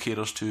for all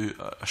carers to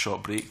a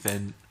short break,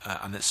 then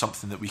and it's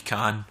something that we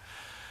can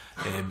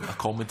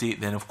accommodate,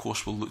 then of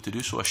course we'll look to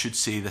do so. I should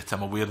say that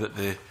I'm aware that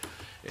the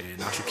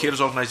national carers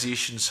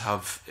organisations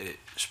have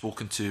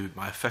spoken to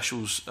my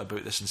officials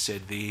about this and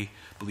said they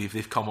believe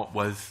they've come up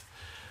with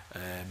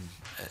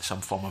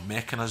some form of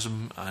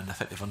mechanism, and I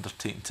think they've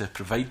undertaken to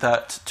provide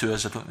that to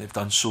us. I don't think they've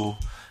done so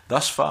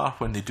thus far.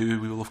 When they do,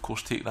 we will of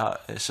course take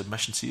that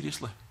submission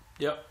seriously.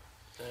 Yep,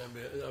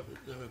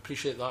 I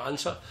appreciate that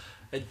answer.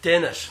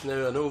 Dennis,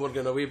 now I know we're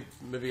going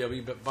maybe a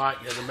wee bit back.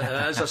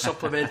 As a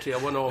supplementary, a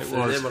one-off,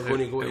 and then we're going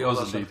to go to the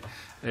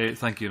other.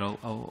 Thank you, and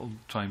I'll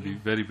try and be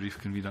very brief,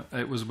 Convener.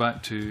 It was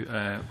back to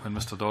when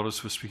Mr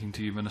Doris was speaking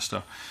to you,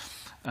 Minister,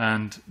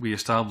 and we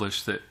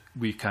established that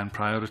we can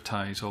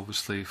prioritise,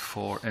 obviously,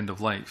 for end of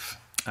life,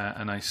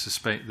 and I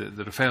suspect that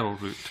the referral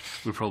route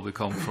would probably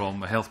come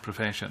from a health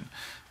profession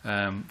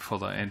for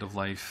that end of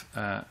life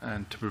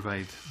and to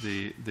provide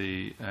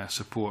the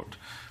support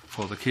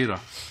for the carer.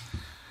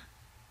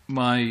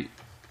 I'm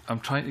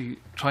trying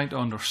to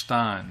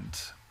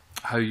understand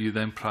how you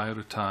then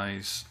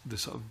prioritise the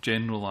sort of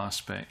general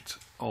aspect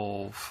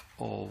of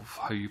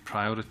how you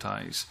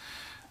prioritise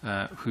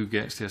who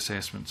gets the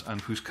assessments and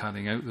who's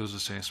carrying out those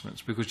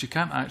assessments, because you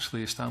can't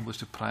actually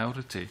establish a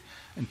priority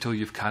until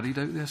you've carried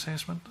out the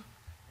assessment.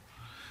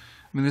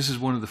 I mean, this is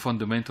one of the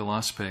fundamental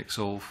aspects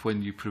of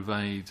when you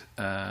provide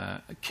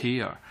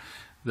care,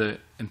 that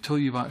until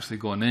you've actually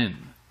gone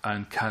in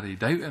and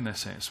carried out an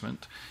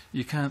assessment,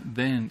 you can't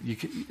then,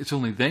 it's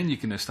only then you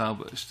can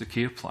establish the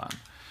care plan.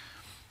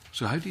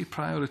 So how do you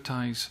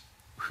prioritise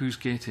who's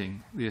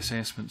getting the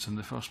assessments in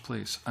the first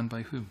place, and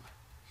by whom?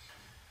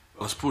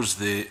 Well, I suppose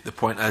the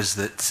point is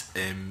that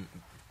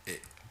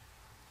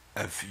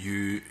if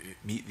you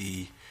meet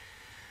the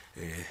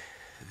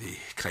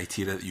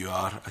criteria that you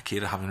are a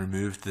carer, having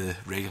removed the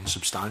regular and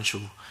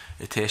substantial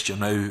test, you're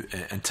now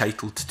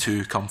entitled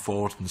to come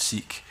forward and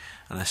seek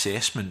an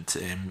assessment.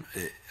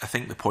 I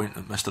think the point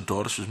that Mr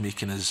Doris was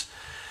making is,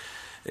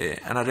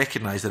 and I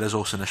recognise there is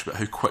also an issue about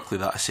how quickly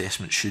that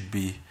assessment should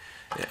be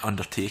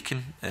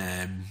undertaken,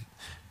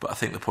 but I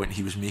think the point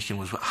he was making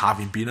was,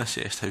 having been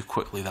assessed, how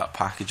quickly that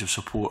package of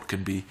support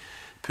can be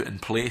put in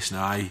place.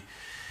 Now,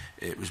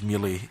 it was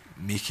merely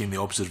making the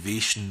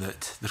observation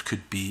that it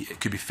could be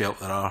felt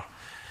there are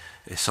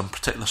some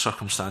particular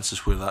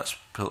circumstances where that's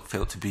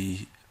felt to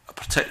be a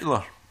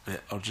particular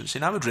urgency.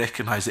 And I would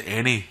recognise that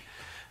any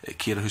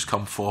carer who's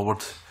come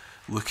forward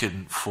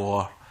looking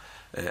for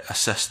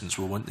assistance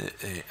will want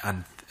it,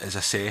 and is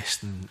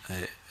assessed, and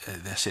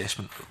the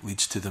assessment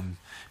leads to them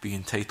being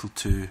entitled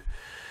to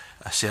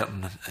a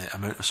certain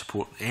amount of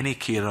support. Any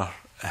carer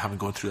having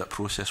gone through that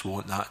process will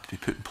want that to be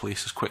put in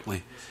place as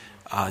quickly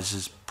as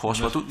is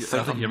possible.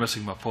 I think you're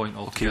missing my point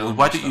altogether. Okay, well,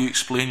 why don't you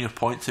explain your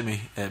point to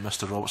me,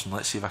 Mr Robertson?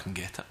 Let's see if I can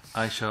get it.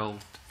 I shall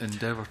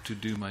endeavour to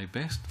do my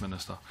best,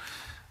 Minister.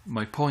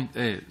 My point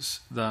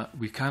is that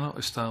we cannot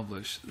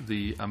establish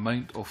the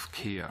amount of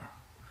care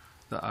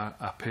that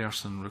a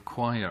person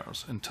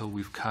requires until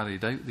we've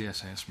carried out the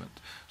assessment.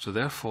 So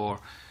therefore,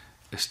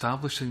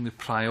 establishing the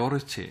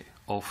priority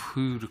of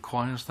who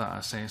requires that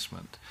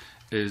assessment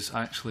is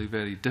actually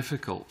very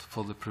difficult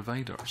for the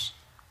providers.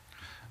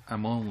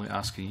 I'm only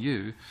asking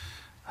you,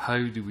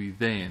 how do we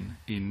then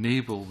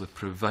enable the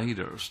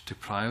providers to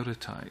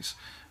prioritise?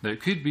 Now,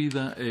 it could be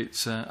that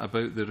it's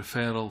about the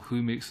referral,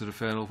 who makes the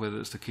referral, whether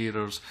it's the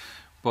carers,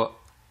 but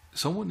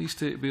someone needs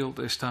to be able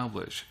to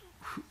establish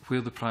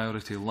where the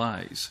priority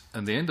lies.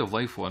 And the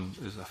end-of-life one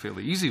is a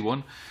fairly easy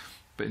one,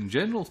 but in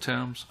general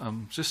terms,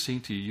 I'm just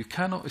saying to you, you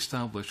cannot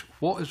establish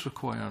what is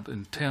required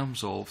in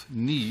terms of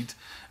need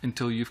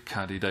until you've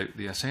carried out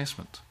the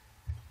assessment.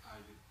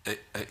 I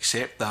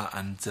accept that,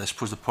 and I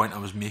suppose the point I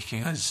was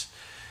making is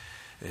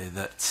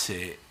that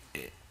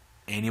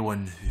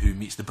anyone who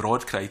meets the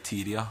broad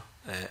criteria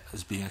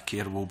as being a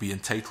carer will be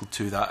entitled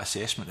to that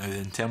assessment. Now,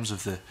 in terms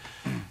of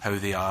how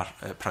they are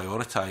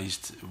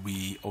prioritised,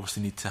 we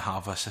obviously need to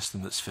have a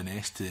system that's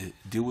finessed to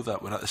deal with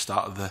that. We're at the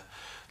start of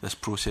this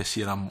process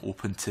here. I'm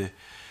open to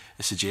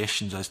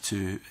suggestions as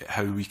to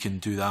how we can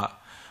do that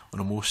on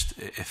a most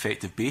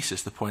effective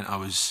basis. The point I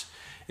was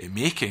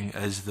making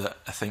is that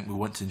I think we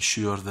want to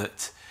ensure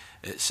that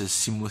it's as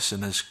seamless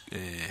and as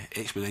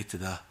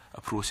expedited a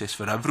process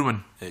for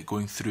everyone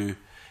going through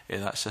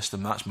that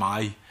system. That's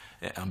my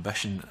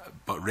ambition,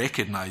 but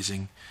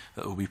recognising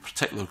that there will be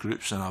particular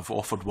groups, and I've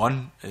offered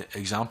one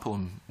example.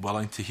 I'm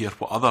willing to hear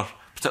what other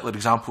particular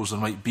examples there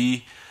might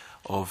be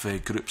of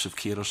groups of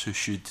carers who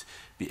should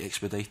be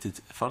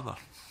expedited further.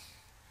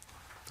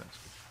 Thanks.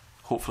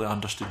 Hopefully I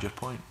understood your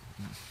point.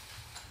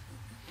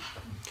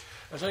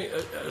 I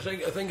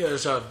think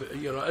as a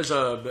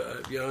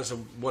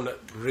one that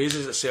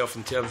raises itself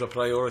in terms of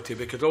priority,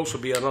 but could also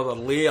be another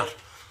layer,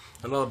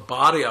 another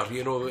barrier.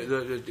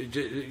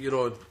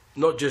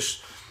 Not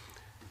just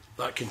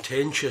that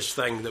contentious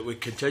thing that we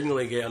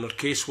continually get in our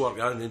casework,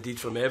 and indeed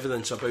from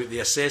evidence about the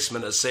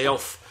assessment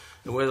itself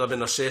and whether they've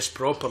been assessed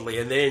properly,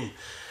 and then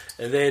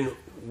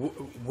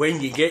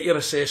when you get your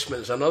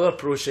assessment, it's another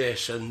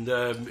process, and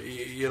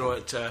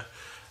it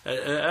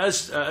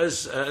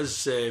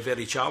is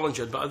very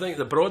challenging. But I think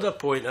the broader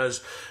point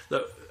is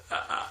that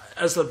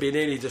has there been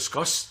any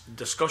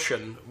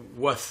discussion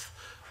with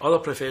other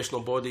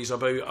professional bodies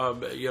about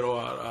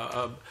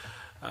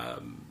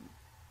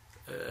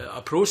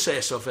a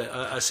process of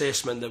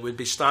assessment that would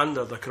be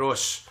standard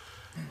across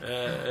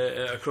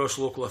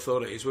local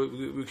authorities?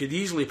 We could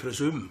easily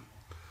presume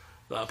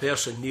that a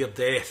person near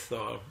death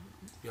or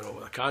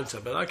with a cancer,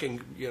 but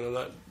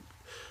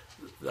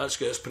that's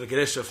got its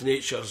progressive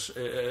natures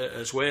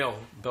as well,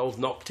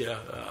 building up to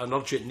an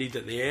urgent need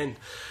at the end.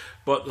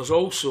 But there's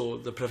also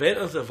the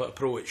preventative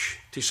approach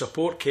to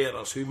support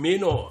carers who may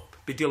not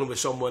be dealing with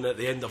someone at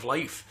the end of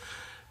life,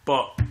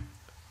 but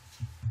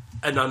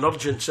in an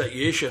urgent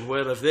situation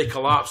where if they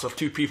collapse, there are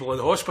two people in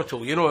the hospital.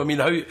 How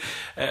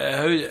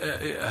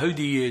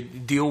do you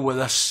deal with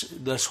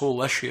this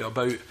whole issue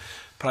about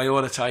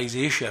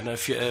prioritisation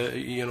if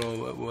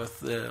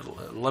with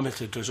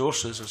limited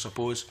resources, I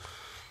suppose?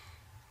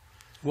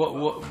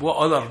 What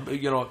other,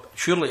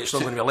 surely it's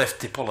not going to be left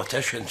to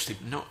politicians to...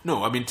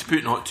 No, I mean, to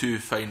put not too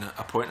fine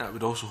a point, I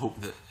would also hope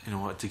that,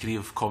 a degree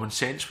of common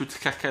sense would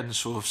kick in.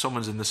 So if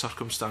someone's in the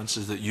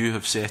circumstances that you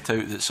have set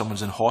out, that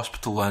someone's in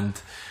hospital and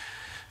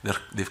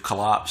they've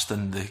collapsed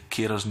and the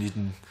carer's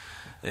needing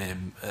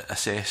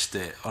assessed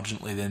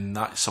urgently, then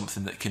that's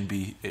something that can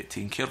be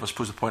taken care of. I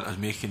suppose the point I was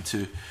making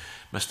to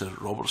Mr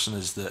Robertson,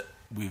 is that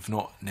we've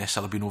not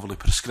necessarily been overly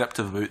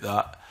prescriptive about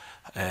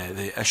that,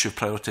 the issue of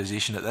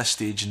prioritisation at this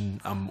stage, and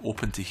I'm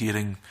open to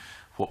hearing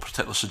what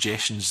particular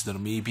suggestions there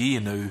may be.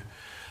 And now,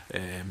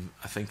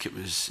 I think it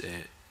was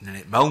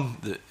Nanette Milne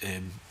that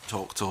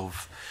talked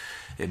of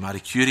Marie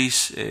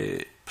Curie's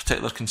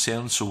particular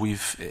concerns, so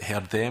we've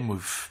heard them.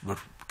 We're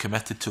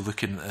committed to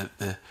looking at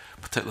the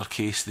particular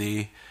case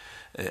they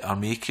are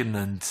making,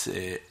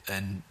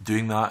 and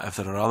doing that. If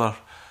there are other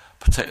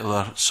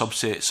particular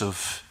subsets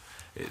of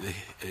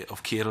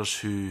carers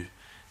who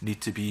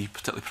need to be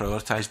particularly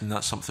prioritised, and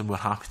that's something we're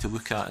happy to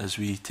look at as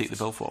we take the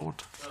bill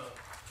forward.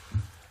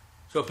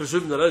 So I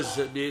presume there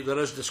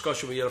is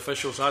discussion with your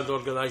officials and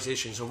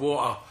organisations of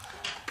what a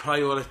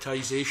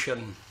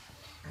prioritisation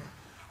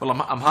well,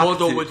 I'm happy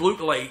model would look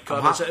like.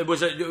 Was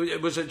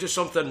it just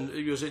something?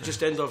 Was it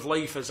just end of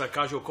life as a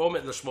casual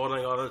comment this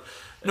morning, or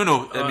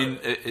no? I mean,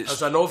 it's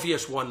as an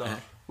obvious one.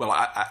 Well,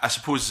 I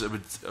suppose I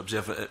would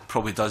observe it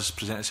probably does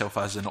present itself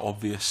as an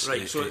obvious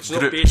right. So it's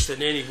group. Not based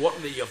on any work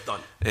that you've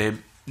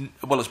done.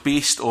 Well, it's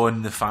based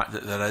on the fact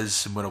that there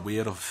is, and we're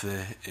aware of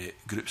the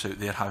groups out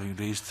there having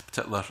raised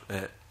particular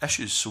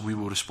issues, so we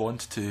will respond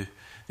to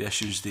the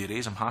issues they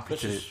raise. I'm happy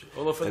to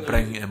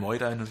bring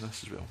Moira in on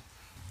this as well.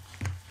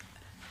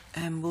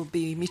 We'll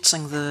be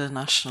meeting the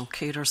National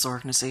Carers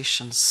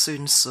Organisations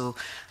soon, so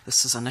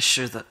this is an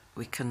issue that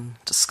we can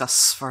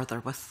discuss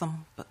further with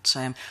them. But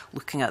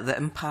looking at the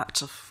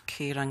impact of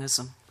caring is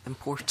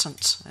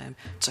important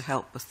to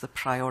help with the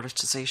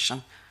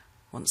prioritisation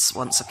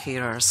once a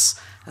carer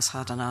has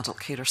had an adult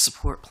carer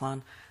support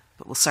plan.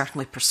 But we'll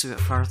certainly pursue it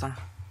further.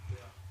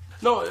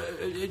 No,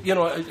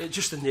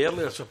 just in the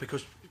earlier stuff,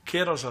 because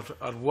carers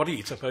are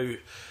worried about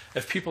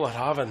if people are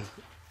having,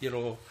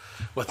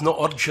 with not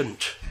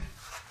urgent.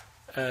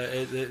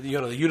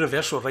 The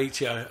universal right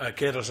to a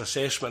carer's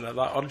assessment at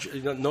that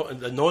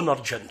the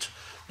non-urgent,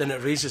 then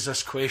it raises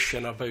this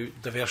question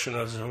about diversion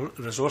of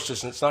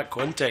resources. And it's that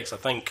context, I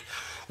think,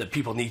 that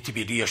people need to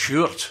be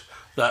reassured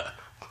that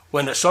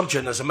when it's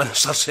urgent, as the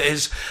Minister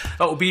says,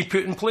 it will be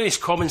put in place.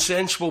 Common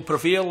sense will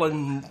prevail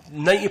in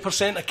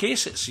 90% of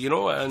cases,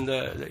 and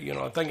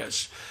I think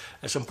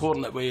it's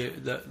important that we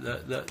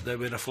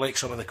reflect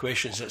some of the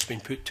questions that's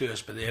been put to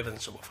us by the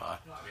evidence that we've had.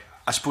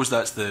 I suppose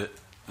that's the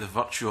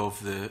virtue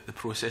of the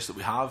process that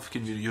we have.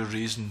 You're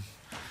raising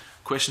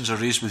questions are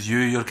raised with you,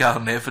 you're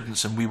gathering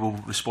evidence, and we will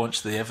respond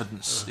to the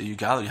evidence that you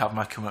gather. You have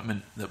my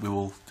commitment that we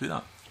will do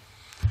that.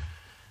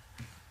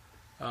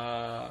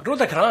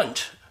 Rhoda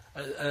Grant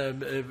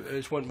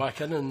is went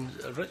back in,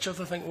 and Richard,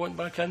 I think, went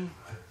back in.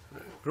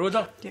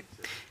 Rhoda? Yep.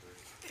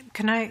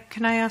 Can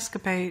I ask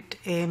about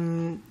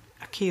a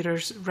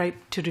carer's right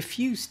to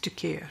refuse to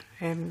care?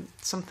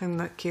 Something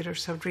that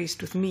carers have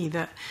raised with me,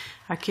 that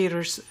a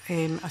carer's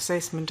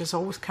assessment is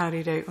always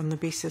carried out on the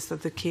basis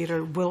that the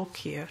carer will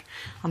care,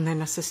 and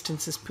then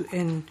assistance is put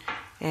in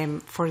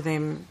for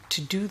them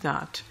to do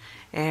that.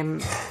 A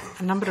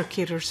number of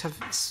carers have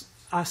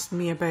asked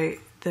me about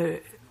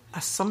the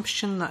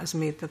assumption that is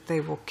made that they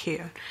will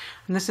care,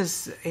 and this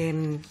is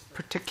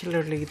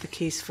particularly the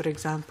case, for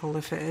example,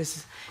 if it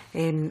is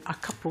a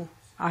couple.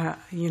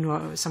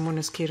 Someone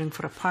is caring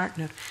for a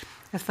partner.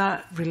 If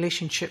that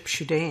relationship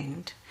should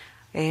end,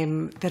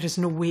 there is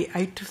no way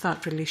out of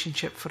that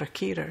relationship for a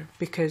carer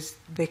because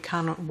they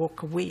cannot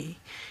walk away.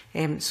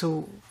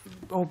 So,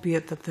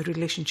 albeit that the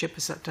relationship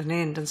is at an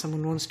end and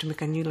someone wants to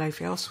make a new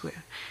life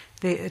elsewhere,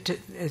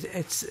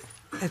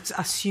 it's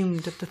assumed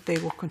that they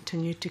will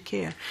continue to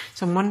care.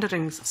 So I'm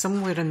wondering,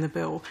 somewhere in the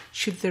bill,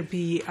 should there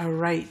be a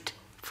right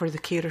for the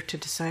carer to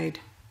decide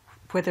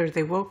whether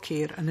they will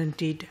care, and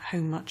indeed how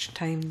much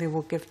time they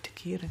will give to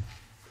caring?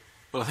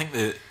 Well, I think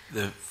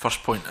the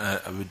first point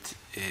I would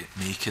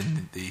make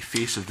in the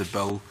face of the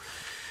bill,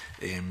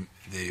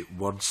 the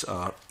words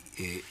are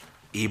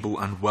able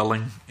and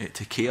willing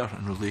to care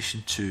in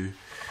relation to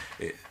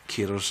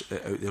carers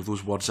out there.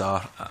 Those words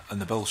are in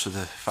the bill, so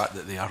the fact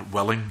that they are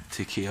willing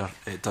to care,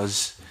 it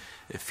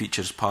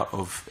features part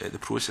of the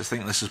process. I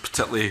think this is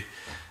particularly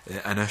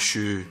an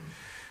issue.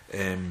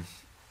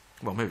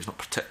 Well, maybe it's not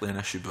particularly an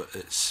issue, but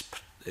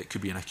it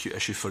could be an acute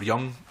issue for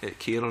young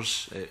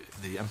carers.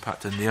 The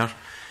impact in their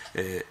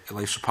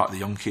life, so part of the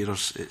young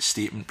carers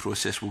statement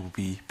process will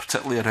be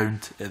particularly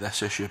around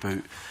this issue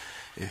about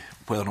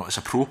whether or not it's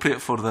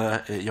appropriate for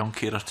the young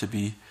carer to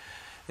be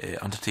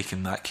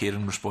undertaking that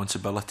caring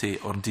responsibility,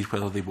 or indeed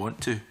whether they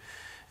want to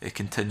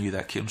continue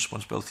that caring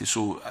responsibility.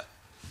 So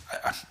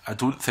I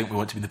don't think we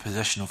want to be in the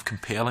position of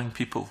compelling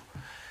people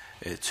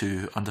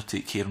to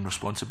undertake caring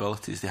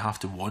responsibilities. They have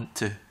to want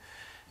to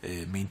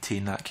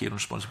maintain that caring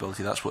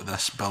responsibility. That's what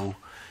this bill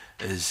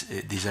is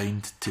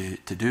designed to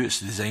do. It's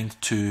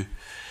designed to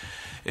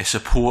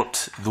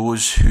support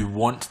those who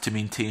want to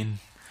maintain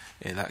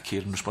that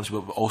caring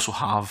responsibility, but also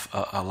have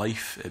a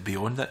life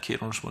beyond that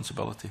caring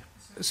responsibility.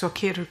 So a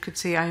carer could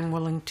say, I'm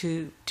willing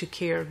to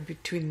care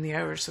between the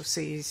hours of,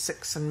 say,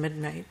 6 and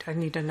midnight. I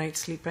need a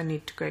night's sleep, I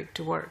need to go out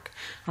to work.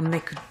 And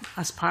they could,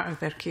 as part of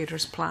their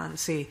carer's plan,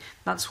 say,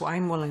 that's what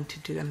I'm willing to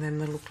do, and then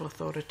the local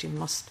authority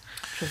must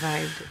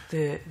provide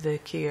the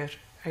care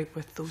out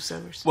with those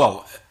hours?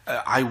 Well,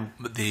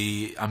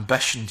 the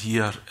ambition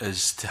here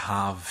is to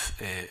have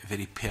a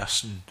very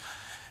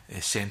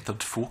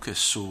person-centred focus.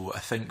 So I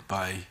think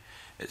by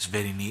its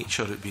very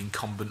nature, it would be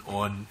incumbent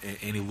on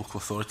any local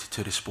authority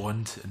to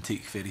respond and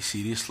take very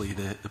seriously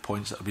the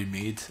points that have been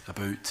made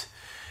about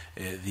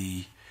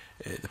the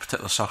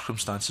particular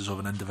circumstances of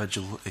an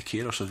individual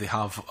carer. So they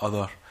have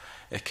other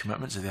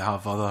commitments, they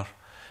have other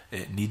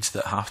needs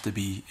that have to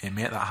be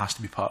met. That has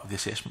to be part of the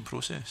assessment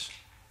process.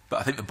 But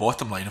I think the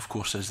bottom line, of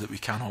course, is that we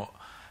cannot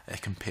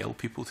compel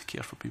people to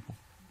care for people.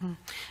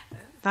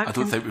 I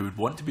don't think we would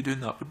want to be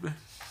doing that, would we?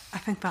 I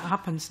think that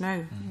happens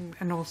now,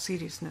 in all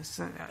seriousness.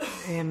 I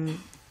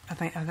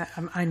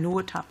know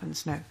it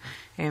happens now.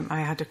 I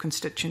had a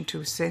constituent who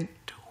was sent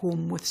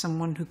home with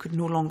someone who could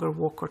no longer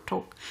walk or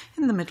talk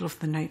in the middle of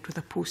the night with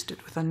a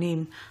post-it with a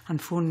name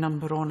and phone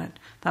number on it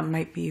that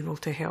might be able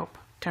to help.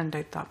 Turned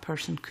out that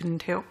person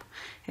couldn't help,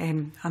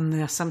 and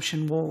the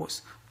assumption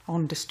was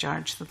on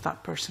discharge that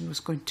that person was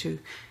going to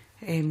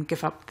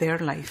give up their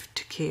life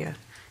to care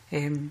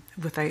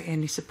without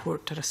any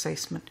support or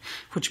assessment,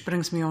 which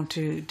brings me on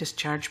to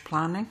discharge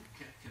planning.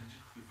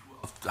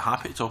 I'm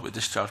happy to talk about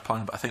discharge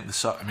planning, but I think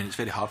it's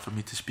very hard for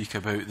me to speak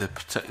about the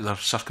particular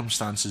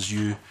circumstances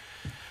you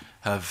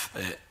have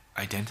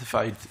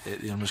identified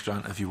at the Ombudsman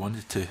grant. If you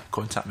wanted to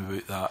contact me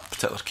about that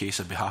particular case,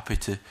 I'd be happy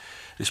to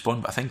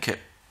respond. But I think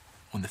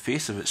on the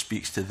face of it,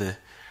 speaks to the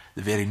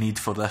very need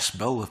for this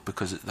bill,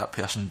 because that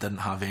person didn't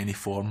have any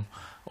form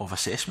of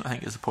assessment, I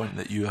think is the point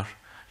that you're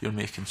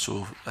making.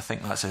 So I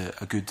think that's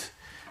a good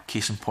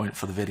case in point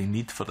for the very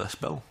need for this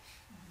bill.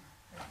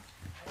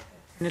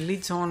 And it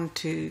leads on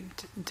to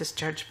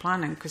discharge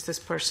planning, because this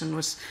person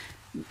was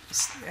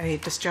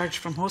discharged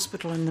from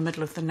hospital in the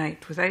middle of the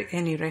night without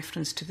any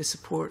reference to the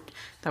support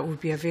that would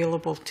be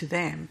available to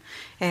them.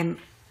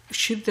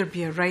 Should there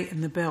be a right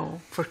in the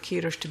bill for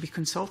carers to be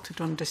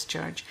consulted on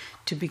discharge,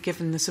 to be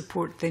given the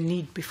support they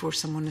need before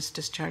someone is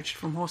discharged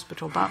from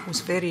hospital? That was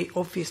very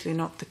obviously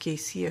not the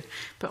case here,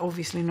 but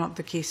obviously not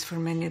the case for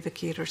many of the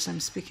carers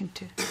I'm speaking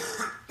to.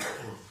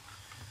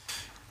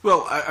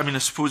 Well, I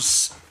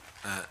suppose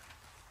I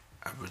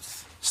would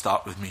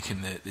start with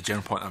making the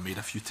general point I made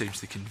a few times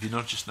to the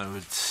convener just now.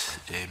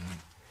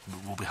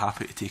 We'll be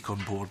happy to take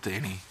on board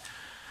any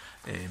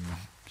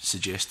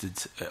suggested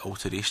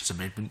alterations,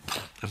 amendments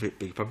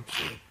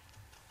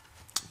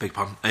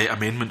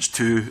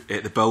to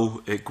the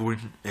bill going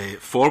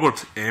forward.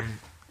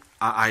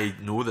 I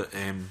know that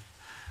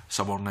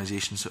some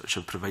organisations which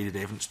have provided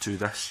evidence to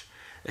this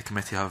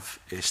committee have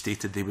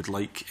stated they would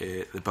like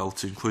the bill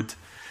to include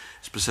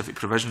specific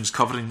provisions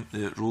covering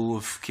the role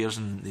of carers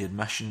in the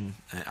admission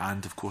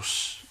and, of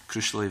course,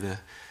 crucially, the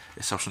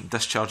subsequent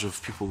discharge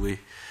of people they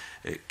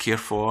care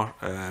for.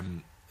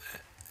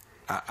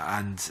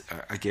 And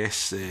I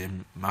guess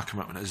my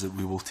commitment is that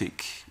we will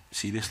take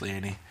seriously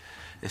any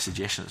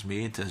suggestion that's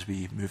made as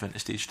we move into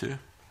stage 2.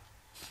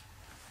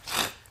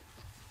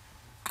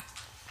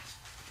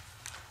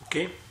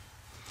 Okay.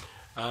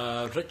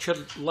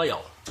 Richard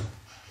Lyle.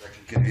 Thank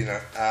you,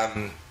 Convener.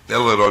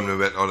 Earlier on we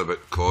went on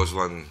about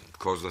COSLA, and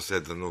COSLA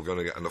said they're not going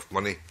to get enough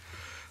money.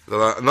 There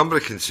are a number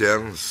of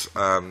concerns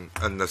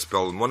in this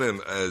bill, and one of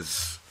them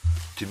is,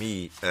 to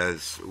me,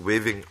 is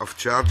waiving of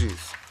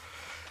charges.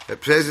 At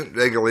present,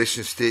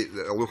 regulations state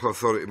that a local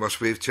authority must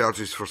waive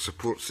charges for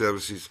support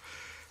services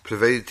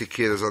provided to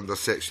carers under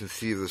Section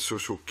 3 of the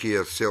Social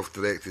Care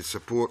Self-Directed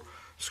Support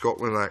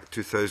Scotland Act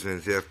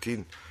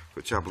 2013,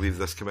 which I believe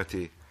this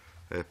committee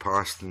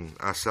passed and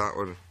I sat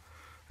on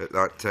at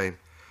that time.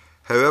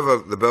 However,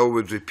 the bill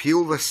would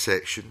repeal this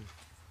section,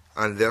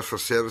 and therefore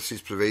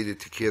services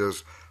provided to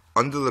carers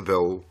under the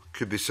bill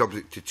could be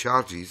subject to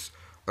charges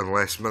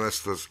unless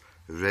ministers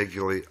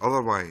regulate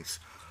otherwise.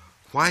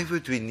 Why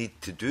would we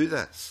need to do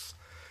this?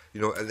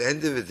 At the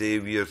end of the day,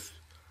 we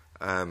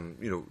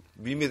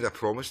made a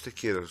promise to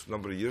carers a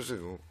number of years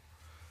ago,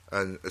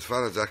 and as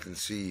far as I can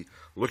see,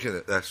 looking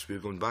at this, we're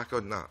going back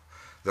on that.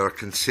 There are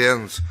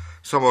concerns.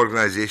 Some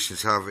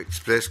organisations have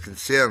expressed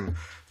concern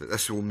that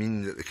this will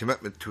mean that the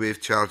commitment to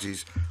waive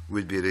charges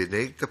would be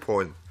reneged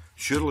upon.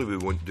 Surely we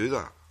won't do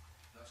that.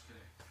 That's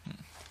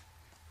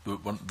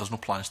correct. There's no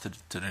plans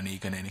to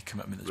renege on any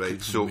commitment that's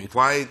right. So made.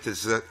 Why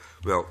does that?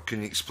 Well,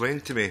 can you explain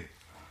to me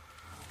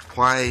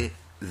why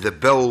the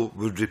bill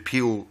would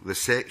repeal the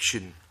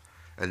section,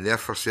 and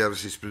therefore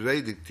services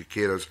provided to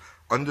carers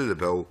under the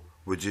bill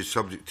would be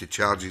subject to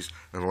charges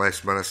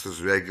unless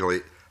ministers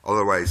regulate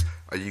otherwise?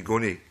 Are you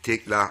going to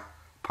take that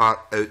part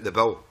out the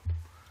bill,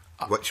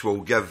 which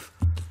will give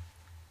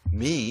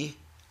me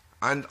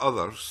and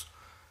others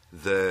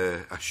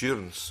the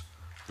assurance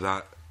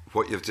that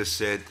what you've just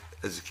said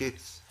is the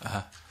case?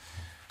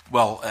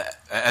 Well,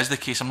 it is the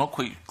case. I'm not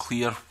quite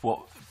clear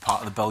what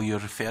part of the bill you're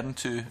referring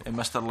to,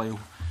 Mr. Lyle.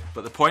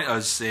 But the point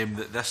is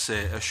that this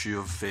issue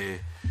of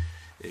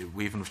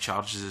waiving of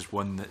charges is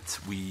one that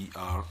we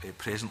are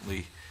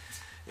presently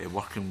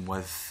working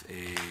with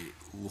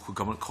local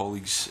government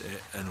colleagues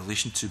in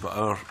relation to, but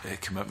our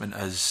commitment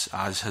is,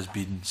 as has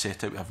been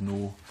set out, we have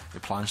no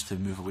plans to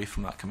move away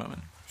from that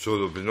commitment. So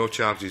there will be no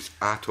charges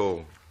at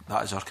all?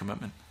 that is our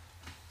commitment.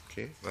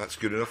 Okay, that's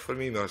good enough for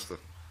me, Minister.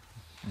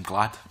 I'm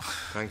glad.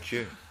 Thank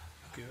you.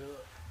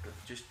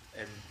 Just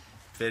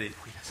very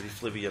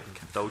briefly, with your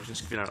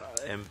indulgence, Convener.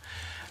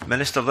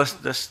 Minister,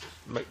 this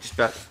might just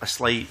be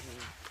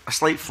a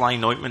slight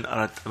flying ointment,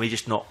 and I may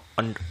just not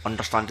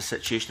understand the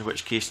situation, in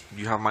which case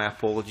you have my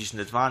apologies in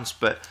advance.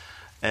 But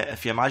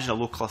if you imagine a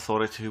local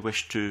authority who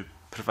wish to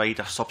provide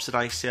a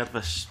subsidised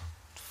service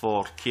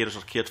for carers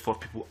or cared for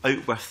people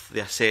out with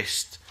the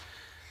assessed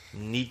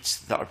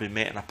needs that are being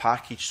met in a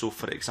package. So,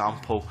 for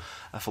example,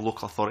 if a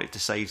local authority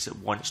decides it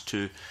wants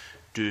to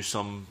do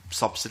some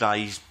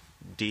subsidised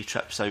day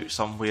trips out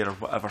somewhere or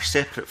whatever,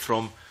 separate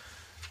from,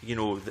 you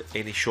know,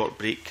 any short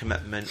break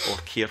commitment or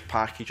care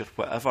package or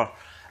whatever,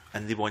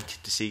 and they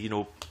wanted to say, you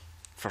know,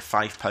 for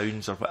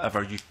 £5 or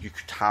whatever, you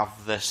could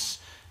have this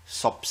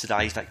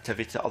subsidised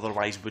activity that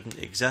otherwise wouldn't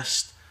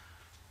exist.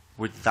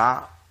 Would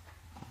that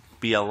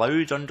be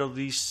allowed under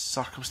these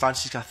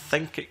circumstances? I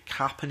think it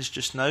happens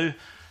just now.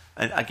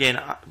 And again,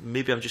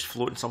 maybe I'm just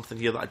floating something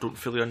here that I don't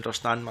fully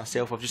understand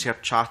myself. I've just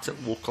heard chat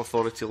at local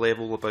authority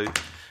level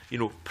about, you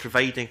know,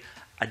 providing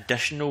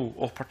additional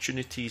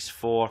opportunities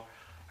for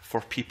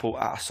people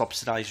at a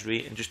subsidised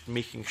rate, and just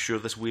making sure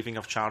this waiving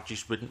of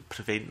charges wouldn't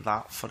prevent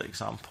that, for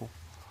example.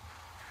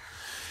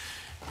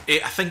 I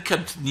think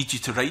I'd need you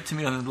to write to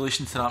me in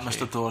relation to that,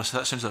 Mr. Doris.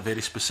 That sounds a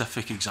very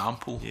specific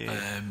example.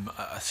 Yeah.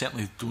 I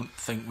certainly don't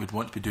think we'd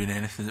want to be doing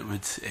anything that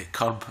would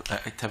curb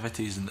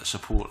activities and the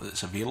support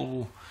that's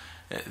available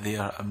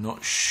there. I'm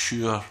not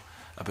sure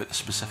about the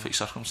specific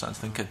circumstance.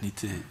 I think I'd need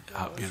to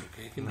have you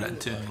written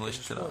to in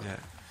relation to that.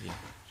 Yeah,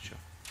 sure.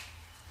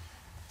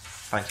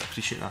 Thanks, I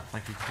appreciate that.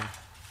 Thank you.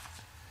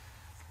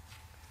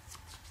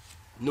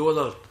 No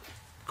other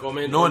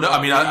comment? No,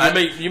 I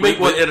mean, you might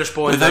want to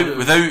respond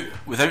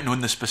without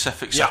knowing the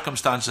specific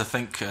circumstance. I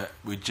think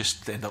we'd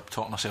just end up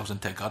talking ourselves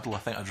into a girdle. I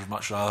think I'd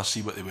much rather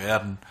see what they were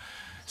and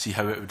see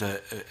how it would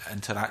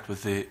interact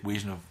with the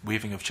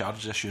waiving of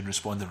charges issue and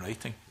respond in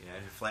writing. Yeah,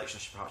 in reflection,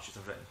 I should perhaps just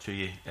have written to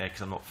you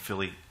because I'm not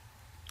fully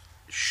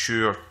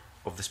sure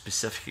of the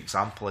specific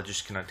example. I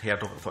just kind of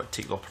heard of it. I thought I'd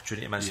take the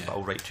opportunity, Minister, but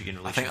I'll write to you in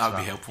relation to that. I think that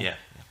would be helpful. Yeah.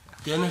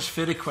 Dennis,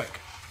 very quick.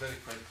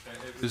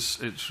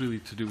 It's really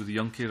to do with the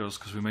young carers,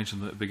 because we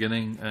mentioned at the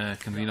beginning,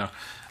 Convener.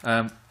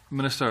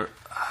 Minister,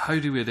 how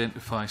do we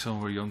identify some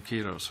of our young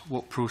carers?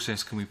 What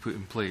process can we put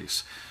in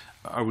place?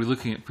 Are we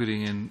looking at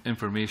putting in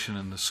information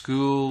in the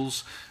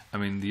schools? I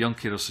mean, the young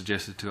carers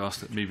suggested to us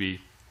that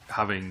maybe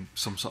having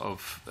some sort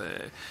of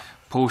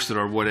poster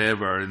or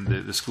whatever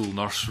in the school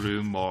nurse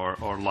room or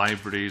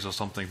libraries or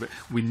something, but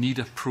we need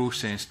a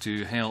process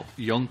to help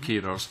young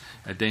carers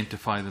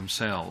identify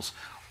themselves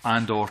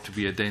and or to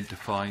be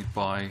identified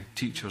by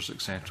teachers,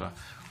 etc.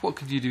 What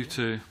could you do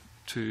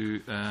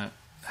to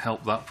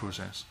help that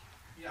process?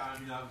 Yeah, I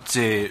mean, I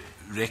would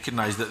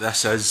recognise that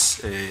this is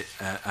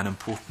an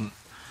important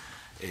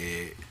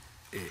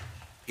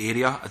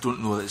area. I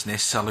don't know that it's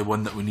necessarily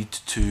one that we need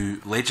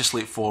to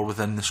legislate for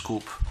within the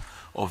scope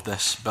of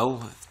this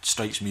bill. It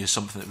strikes me as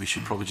something that we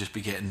should probably just be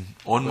getting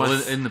on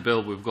with. In the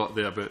bill we've got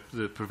there about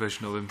the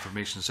provision of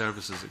information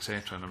services,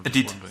 etc. And I'm just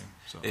Indeed. wondering.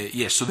 So.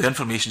 Yes, so the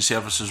information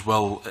services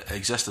will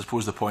exist. I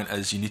suppose the point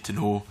is you need to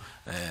know,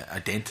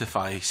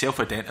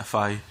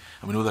 self-identify, and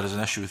we know there is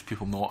an issue with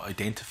people not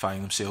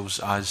identifying themselves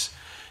as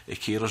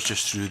carers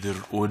just through their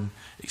own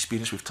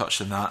experience. We've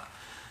touched on that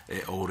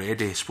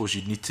already. I suppose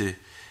you'd need to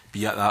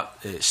be at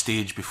that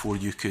stage before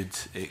you could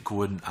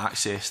go and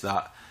access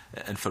that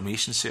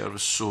information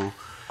service. So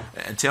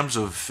in terms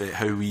of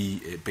how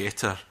we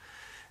better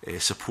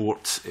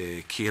support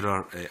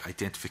carer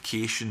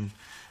identification,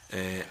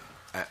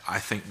 I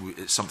think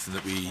it's something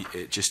that we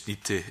just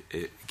need to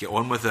get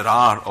on with. There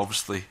are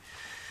obviously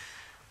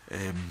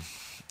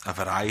a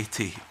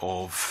variety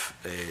of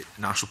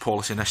national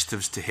policy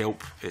initiatives to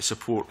help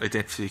support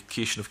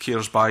identification of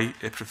carers by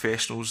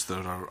professionals.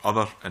 There are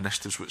other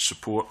initiatives which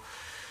support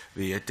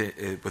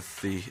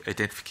with the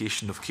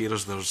identification of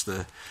carers. There's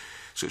the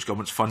Scottish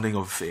Government's funding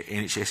of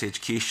NHS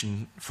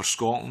education for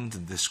Scotland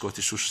and the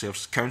Scottish Social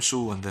Services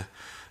Council and the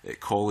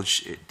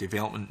College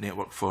Development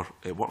Network for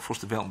Workforce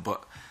Development.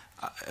 But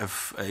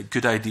if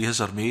good ideas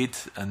are made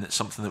and it's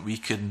something that we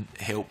can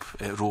help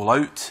roll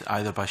out,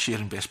 either by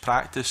sharing best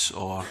practice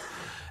or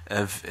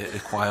if it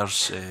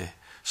requires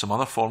some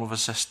other form of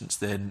assistance,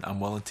 then I'm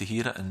willing to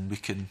hear it and we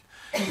can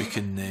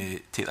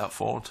take that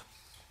forward.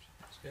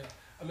 Yeah.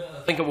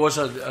 I think it was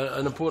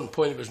an important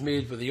point that was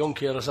made with the young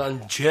carers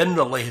and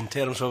generally in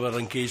terms of our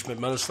engagement,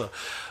 Minister,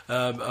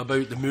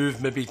 about the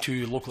move maybe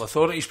to local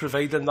authorities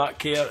providing that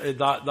care,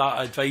 that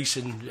advice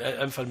and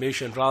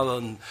information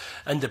rather than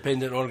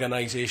independent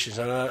organisations.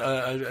 And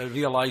I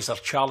realise there are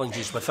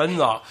challenges within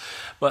that.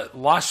 But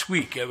last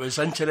week it was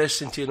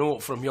interesting to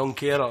note from young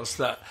carers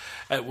that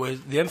it was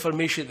the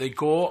information they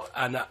got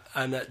and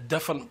at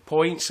different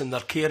points in their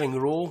caring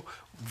role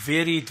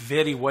varied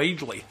very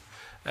widely.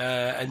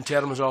 In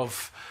terms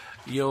of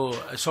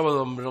some of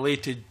them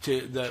related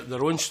to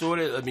their own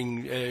story. They've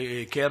been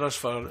carers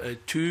for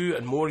 2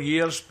 and more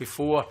years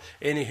before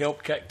any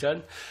help kicked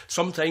in.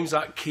 Sometimes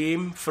that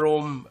came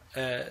from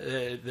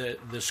the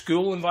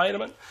school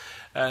environment.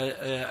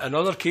 In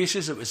other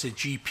cases, it was the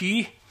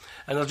GP,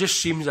 and there just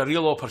seems a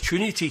real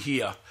opportunity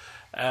here.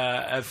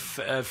 If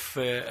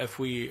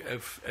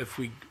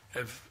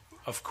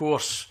of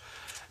course,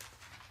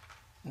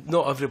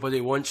 not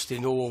everybody wants to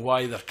know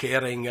why they're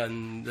caring,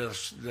 and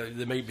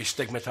there might be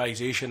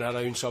stigmatisation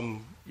around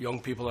some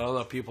young people or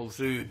other people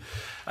through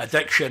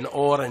addiction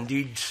or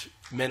indeed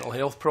mental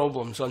health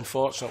problems,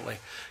 unfortunately,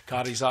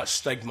 carries that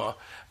stigma.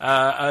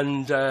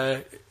 And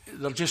there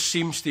just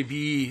seems to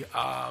be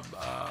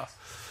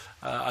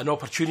an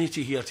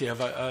opportunity here to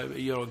have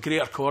a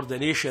greater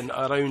coordination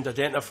around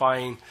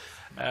identifying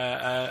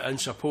and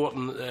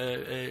supporting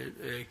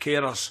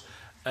carers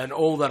in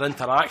all their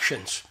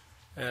interactions.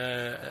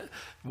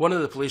 One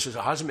of the places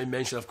that hasn't been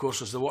mentioned, of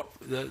course, is the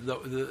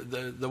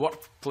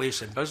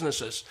workplace and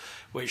businesses,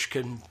 which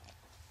can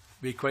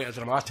be quite a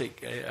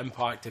dramatic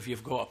impact if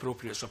you've got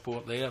appropriate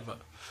support there.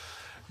 But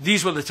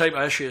these were the type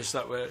of issues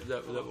that we're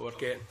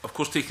getting. Of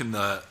course, taking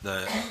the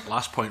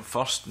last point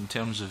first, in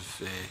terms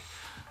of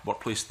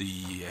workplace,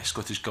 the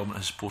Scottish Government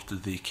has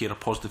supported the Carer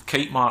Positive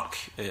Kite Mark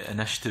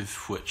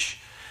initiative, which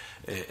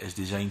is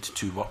designed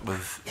to work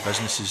with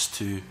businesses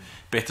to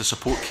better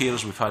support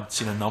carers. We've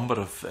seen a number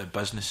of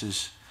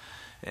businesses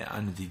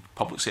and indeed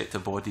public sector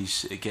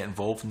bodies get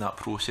involved in that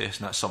process,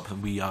 and that's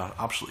something we are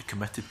absolutely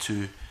committed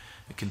to,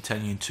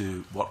 continuing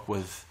to work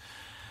with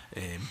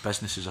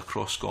businesses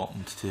across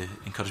Scotland to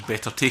encourage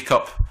better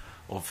take-up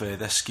of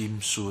this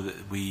scheme, so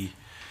that we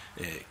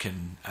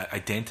can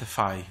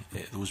identify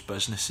those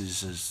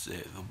businesses as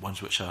the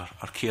ones which are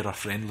carer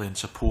friendly and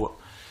support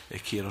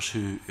carers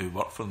who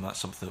work for them. That's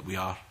something that we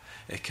are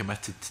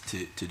committed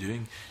to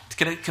doing.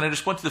 Can I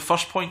respond to the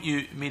first point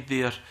you made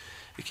there,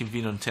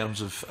 Convener, in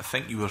terms of, I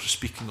think you were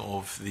speaking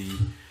of the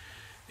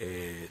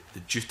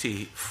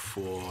duty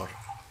for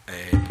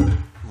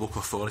local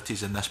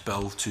authorities in this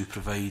bill to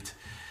provide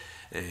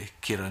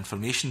carer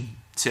information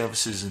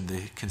services, and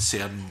the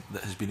concern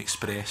that has been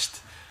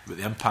expressed about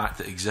the impact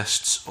that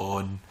exists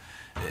on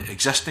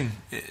existing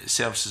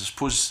services. I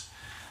suppose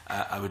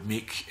I would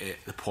make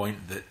the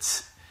point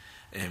that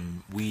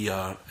we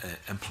are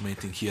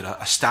implementing here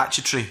a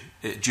statutory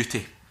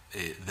duty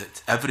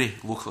that every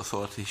local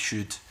authority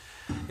should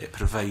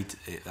provide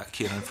that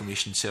care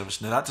information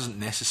service. Now, that doesn't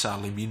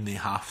necessarily mean they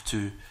have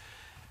to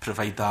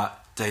provide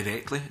that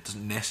directly. It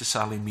doesn't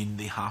necessarily mean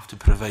they have to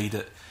provide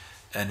it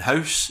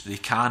in-house. They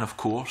can, of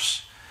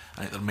course.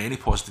 I think there are many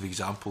positive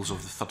examples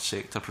of the third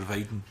sector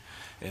providing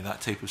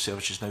that type of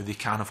services now. They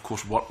can, of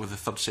course, work with the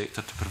third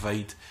sector to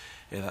provide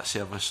that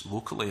service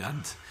locally.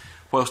 And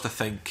whilst I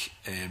think,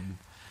 and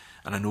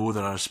I know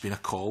there has been a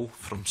call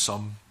from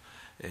some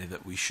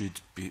that we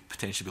should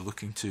potentially be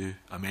looking to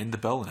amend the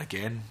bill, and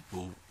again,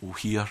 we'll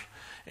hear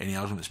any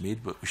arguments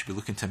made, but we should be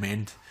looking to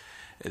amend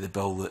the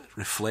bill that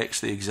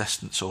reflects the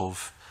existence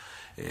of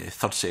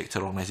third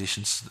sector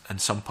organisations in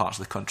some parts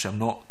of the country. I'm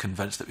not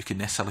convinced that we can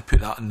necessarily put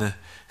that in the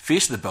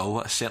face of the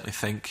bill. I certainly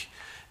think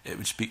it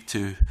would speak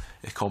to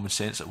common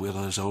sense that where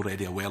there's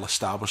already a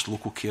well-established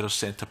local carers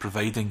centre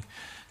providing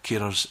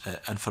carers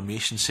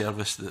information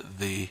service, that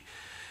the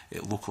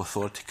local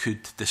authority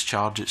could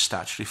discharge its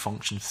statutory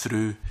function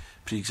through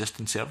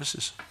pre-existing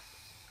services.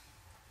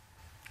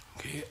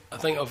 Okay, I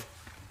think I've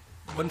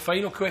one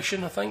final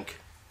question, I think.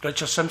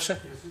 Richard Simpson.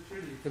 Yes, it's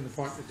really from the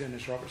point that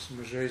Dennis Robertson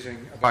was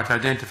raising about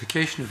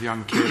identification of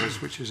young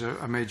carers, which is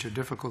a major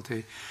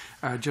difficulty.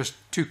 Just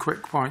 2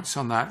 quick points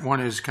on that.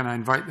 One is, can I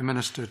invite the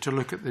Minister to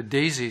look at the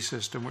DAISY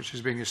system, which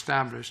is being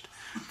established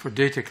for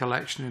data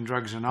collection in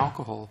drugs and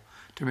alcohol,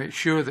 to make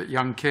sure that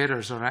young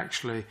carers are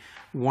actually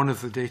one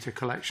of the data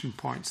collection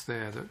points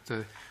there, that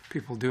the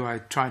people do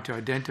try to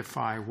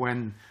identify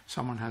when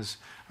someone has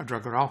a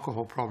drug or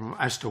alcohol problem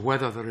as to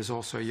whether there is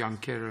also a young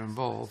carer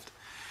involved.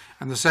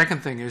 And the second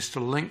thing is to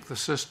link the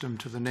system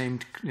to the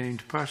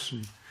named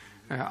person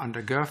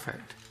under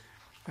GERFECT,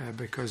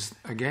 because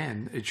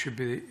again, it should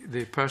be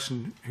the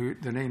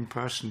named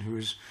person who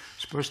is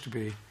supposed to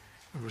be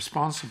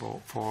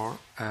responsible for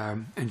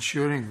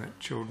ensuring that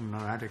children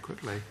are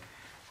adequately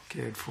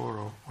cared for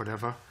or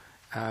whatever,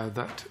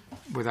 that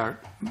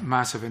without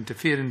massive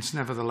interference.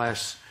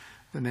 Nevertheless,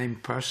 the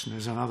named person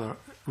is another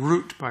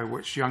route by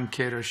which young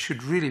carers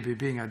should really be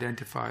being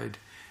identified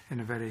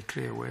in a very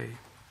clear way.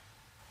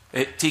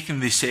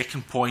 Taking the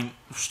second point,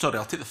 sorry,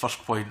 I'll take the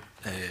first point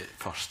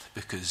first,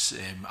 because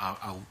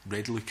I'll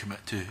readily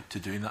commit to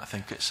doing that. I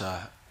think it's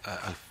a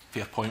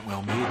fair point,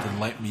 well made, and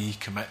let me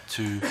commit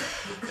to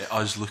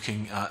us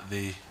looking at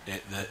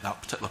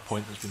that particular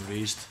point that's been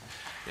raised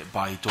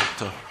by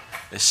Dr.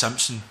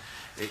 Simpson.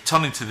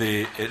 Turning to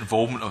the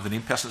involvement of the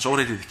named person, it's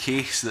already the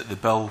case that the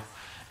bill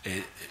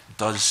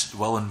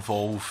will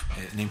involve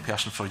a named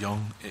person for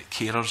young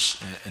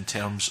carers, in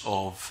terms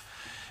of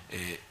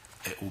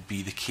it will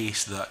be the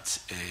case that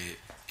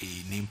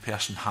a named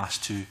person has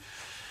to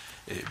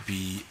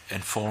be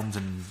informed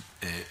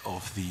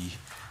of the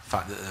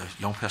fact that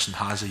the young person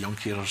has a young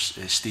carer's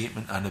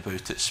statement and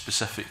about its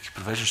specific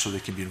provisions so they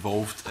can be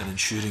involved in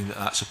ensuring that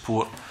that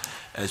support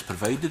is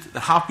provided.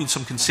 There have been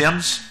some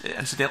concerns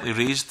incidentally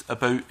raised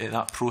about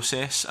that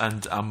process,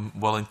 and I'm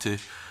willing to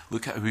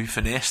look at how we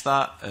finesse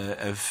that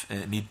if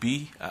need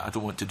be. I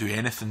don't want to do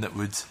anything that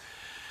would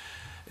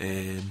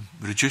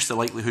reduce the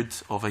likelihood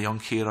of a young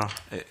carer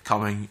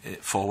coming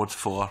forward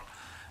for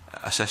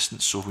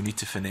assistance, so if we need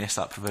to finesse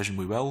that provision,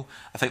 we will.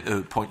 I think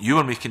the point you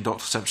were making,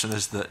 Dr Simpson,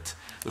 is that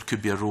there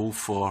could be a role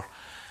for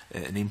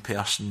a named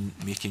person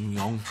making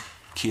young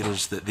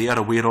carers that they are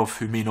aware of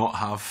who may not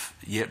have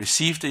yet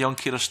received a young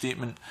carer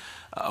statement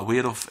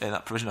aware of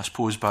that provision. I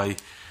suppose by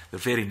their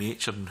very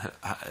nature and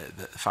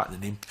the fact that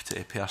the named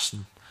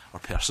person or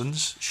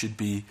persons should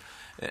be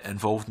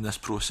involved in this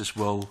process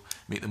will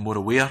make them more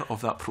aware of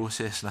that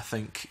process, and I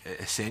think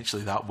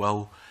essentially that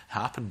will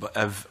happen. But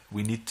if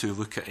we need to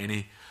look at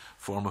any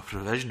form of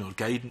provision or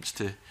guidance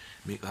to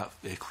make that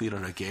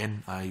clearer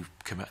again, I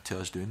commit to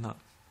us doing that.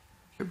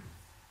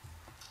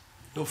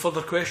 No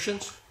further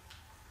questions?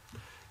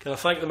 Can I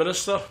thank the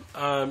Minister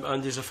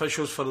and his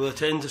officials for the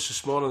attendance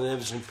this morning and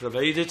everything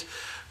provided.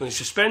 I'm going to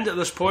suspend at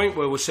this point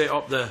where we'll set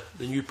up the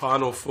new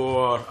panel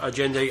for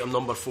agenda item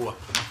number 4.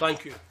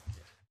 Thank you.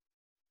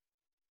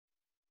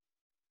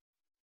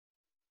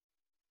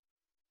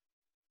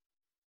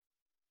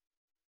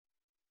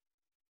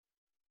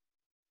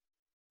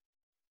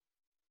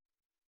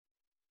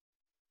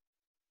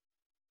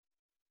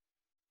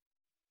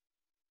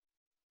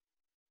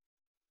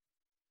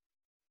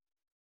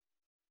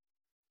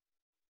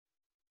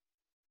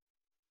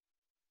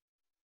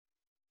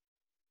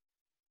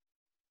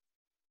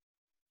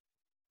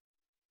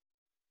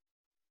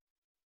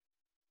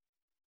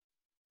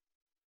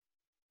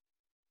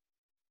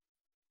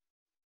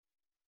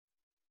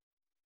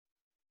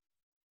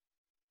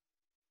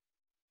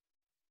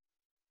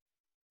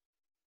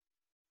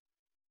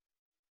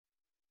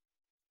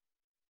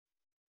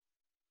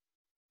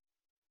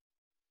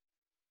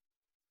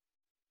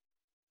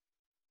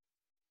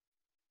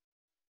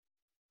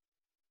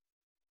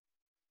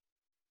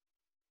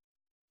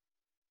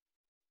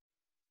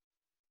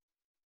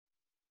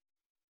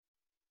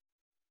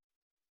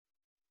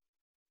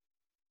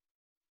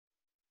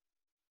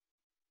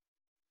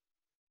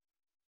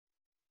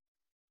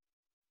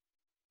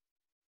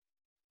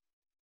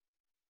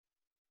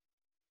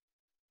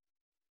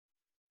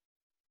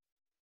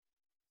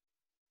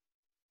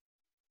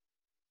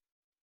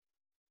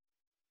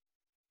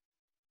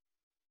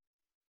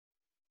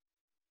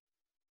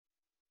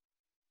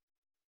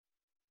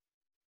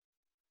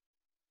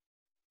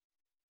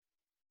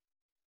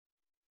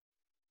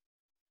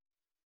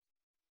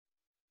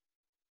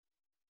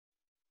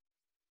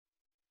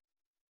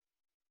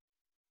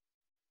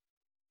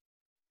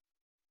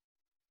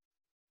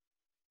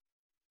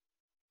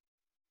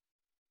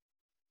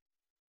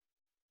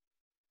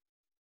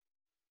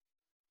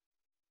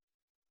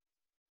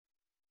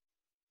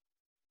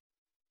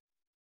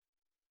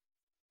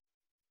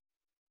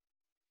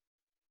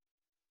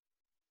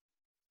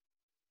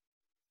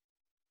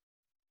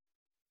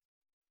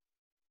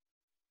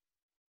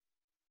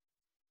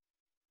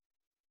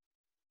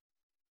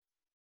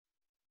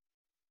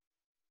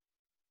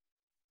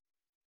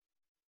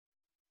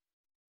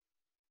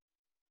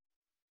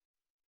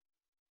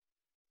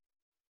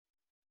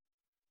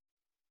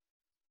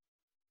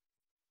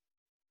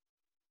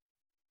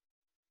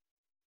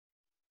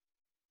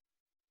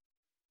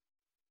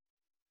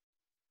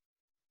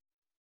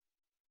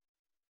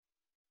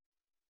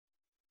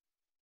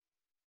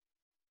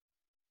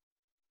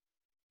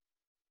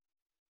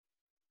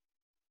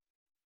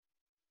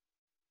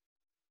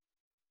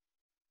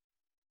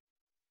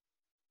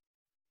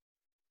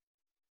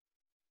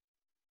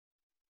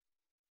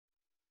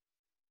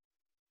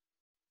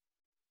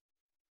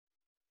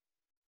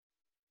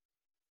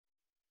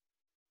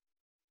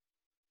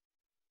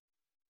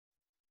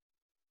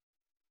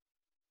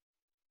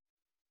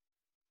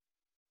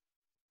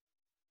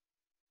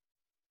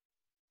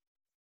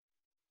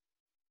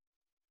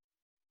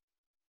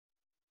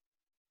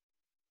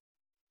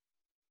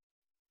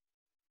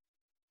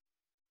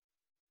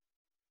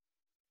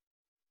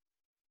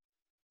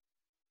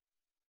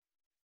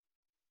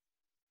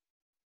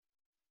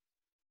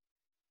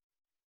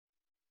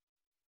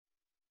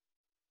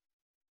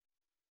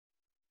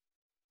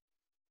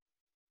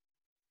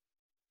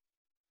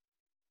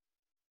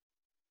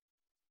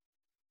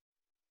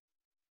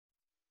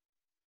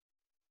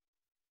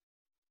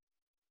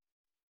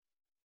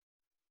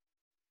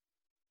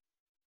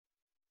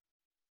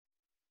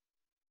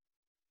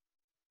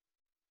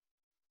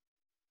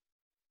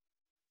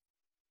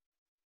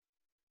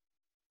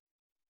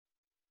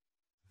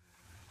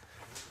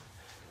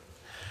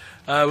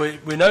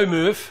 We now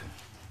move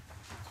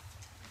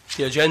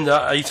to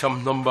agenda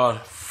item number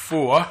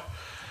 4,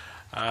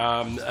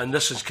 and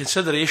this is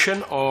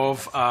consideration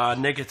of a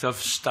negative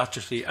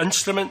statutory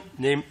instrument,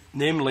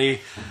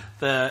 namely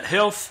the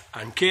Health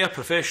and Care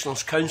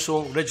Professionals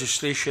Council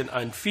Registration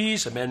and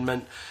Fees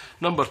Amendment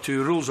number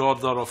 2, Rules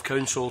Order of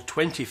Council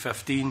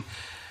 2015,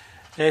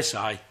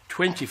 SI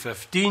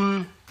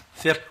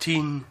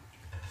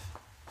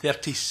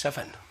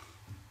 2015-13-37.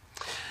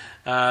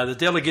 The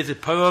Delegated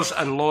Powers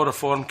and Law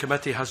Reform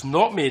Committee has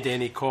not made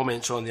any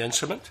comments on the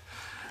instrument.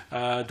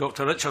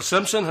 Dr Richard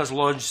Simpson has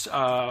lodged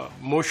a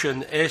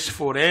motion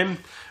S4M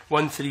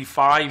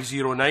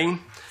 13509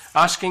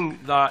 asking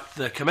that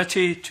the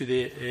committee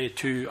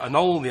to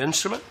annul the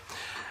instrument,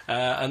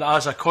 and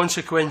as a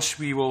consequence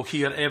we will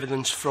hear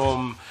evidence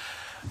from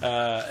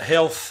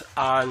health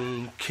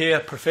and care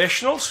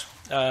professionals,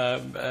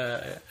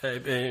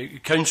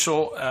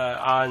 council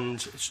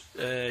and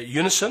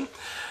Unison,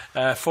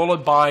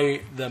 followed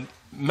by the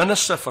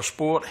Minister for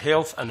Sport,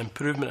 Health and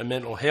Improvement in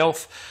Mental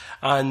Health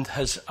and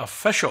his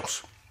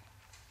officials.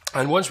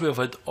 And once we have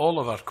had all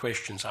of our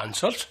questions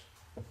answered,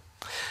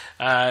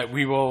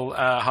 we will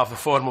have a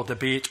formal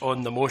debate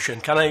on the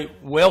motion. Can I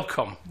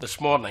welcome this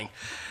morning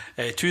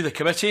to the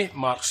committee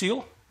Mark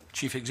Seal,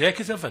 Chief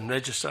Executive and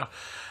Register,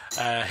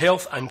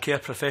 Health and Care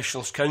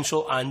Professionals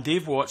Council, and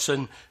Dave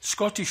Watson,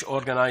 Scottish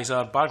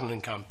Organiser, Bargain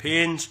and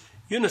Campaigns,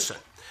 Unison.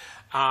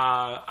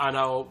 And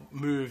I'll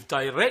move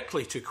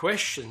directly to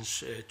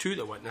questions to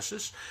the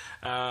witnesses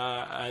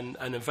and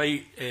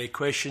invite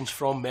questions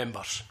from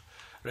members.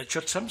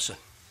 Richard Simpson.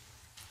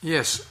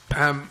 Yes,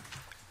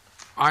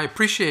 I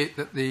appreciate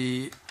that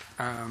the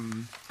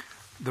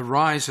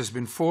rise has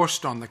been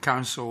forced on the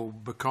council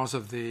because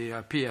of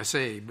the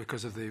PSA,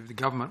 because of the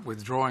government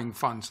withdrawing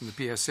funds from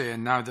the PSA,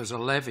 and now there's a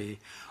levy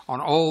on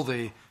all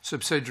the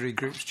subsidiary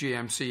groups,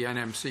 GMC,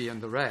 NMC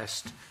and the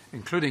rest,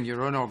 including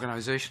your own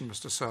organisation,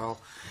 Mr Searle,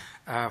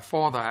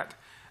 for that.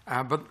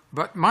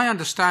 But my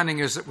understanding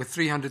is that with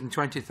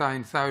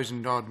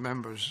 329,000 odd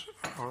members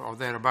or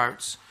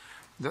thereabouts,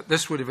 that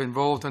this would have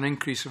involved an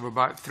increase of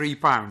about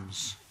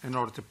 £3 in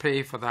order to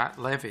pay for that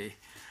levy.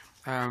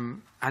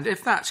 And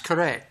if that's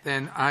correct,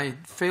 then I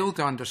fail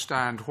to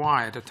understand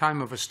why, at a time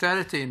of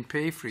austerity and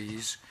pay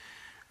freeze,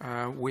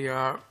 we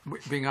are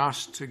being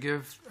asked to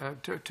give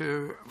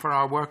for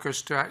our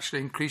workers to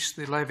actually increase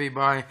the levy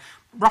by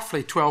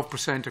roughly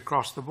 12%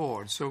 across the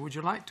board. So would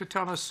you like to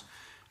tell us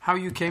how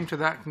you came to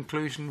that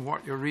conclusion,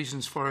 what your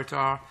reasons for it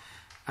are,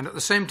 and at the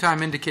same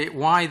time indicate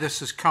why this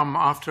has come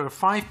after a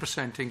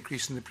 5%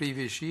 increase in the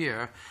previous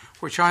year,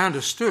 which I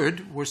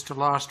understood was to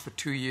last for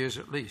 2 years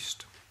at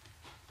least?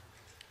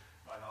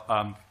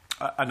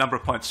 A number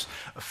of points.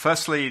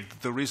 Firstly,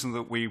 the reason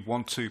that we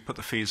want to put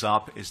the fees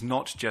up is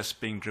not just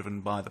being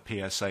driven by the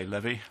PSA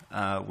levy.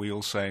 We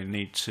also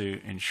need to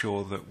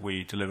ensure that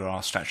we deliver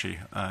our statutory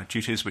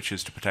duties, which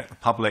is to protect the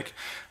public,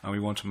 and we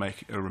want to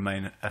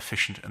remain an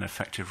efficient and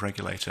effective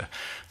regulator.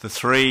 The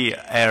three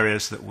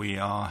areas that we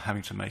are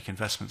having to make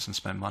investments and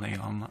spend money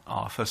on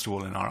are, first of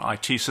all, in our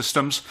IT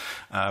systems,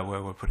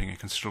 where we're putting a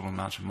considerable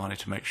amount of money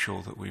to make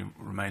sure that we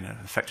remain an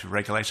effective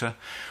regulator.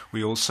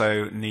 We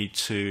also need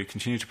to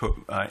continue to put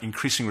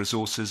increasing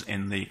resources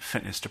in the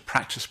fitness to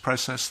practice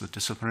process, the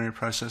disciplinary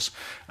process.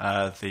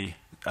 The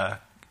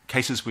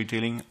cases we're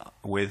dealing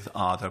with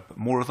are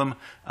more of them,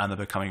 and they're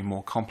becoming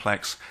more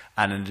complex.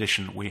 And in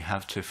addition, we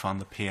have to fund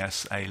the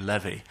PSA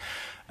levy.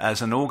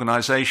 As an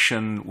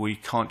organisation, we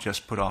can't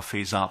just put our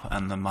fees up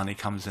and the money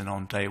comes in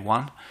on day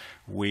one.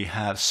 We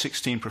have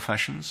 16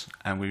 professions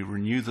and we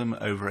renew them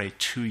over a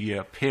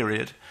 2-year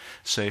period.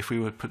 So if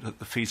we were to put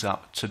the fees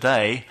up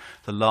today,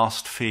 the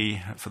last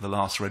fee for the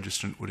last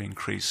registrant would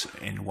increase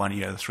in 1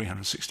 year,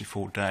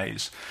 364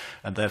 days.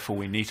 And therefore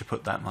we need to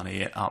put that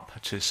money up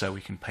so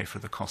we can pay for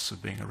the costs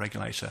of being a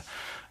regulator.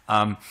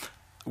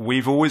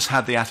 We've always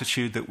had the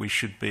attitude that we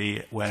should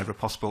be, wherever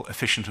possible,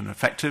 efficient and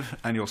effective,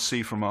 and you'll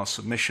see from our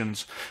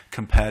submissions,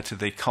 compared to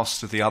the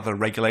costs of the other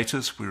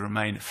regulators, we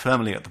remain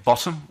firmly at the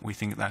bottom. We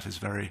think that is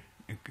very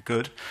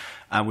good,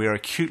 and we are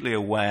acutely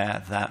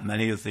aware that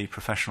many of the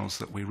professionals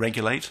that we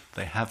regulate,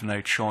 they have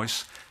no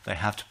choice, they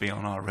have to be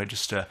on our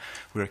register.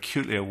 We're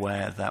acutely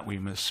aware that we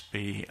must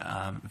be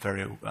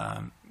very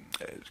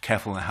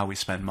careful in how we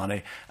spend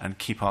money and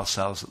keep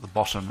ourselves at the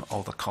bottom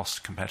of the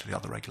cost compared to the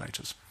other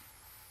regulators.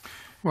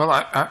 Well,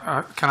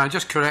 can I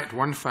just correct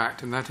one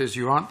fact, and that is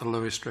you aren't the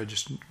lowest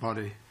registrant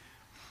body.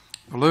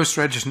 The lowest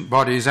registrant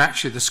body is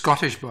actually the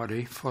Scottish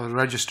body for the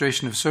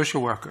registration of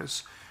social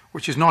workers,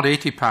 which is not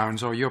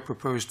 £80 or your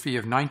proposed fee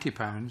of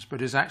 £90,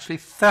 but is actually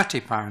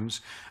 £30,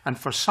 and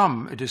for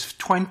some it is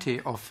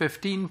 £20 or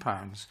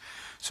 £15.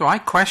 So I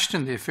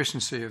question the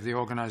efficiency of the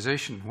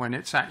organisation when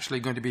it's actually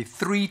going to be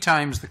 3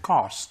 times the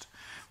cost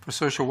for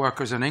social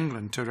workers in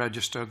England to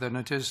register than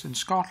it is in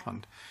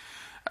Scotland.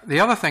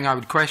 The other thing I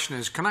would question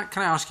is, can I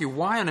ask you,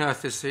 why on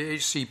earth is the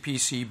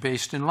HCPC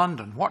based in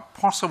London? What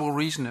possible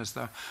reason is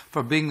there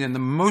for being in the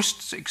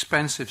most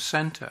expensive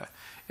centre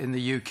in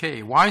the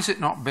UK? Why is it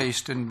not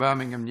based in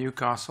Birmingham,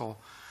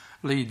 Newcastle,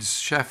 Leeds,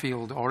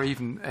 Sheffield, or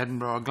even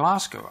Edinburgh or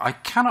Glasgow? I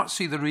cannot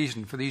see the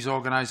reason for these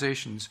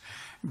organisations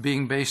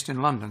being based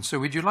in London. So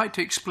would you like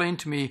to explain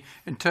to me,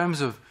 in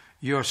terms of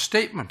your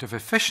statement of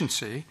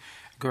efficiency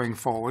going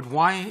forward,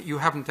 why you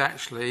haven't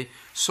actually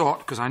sought,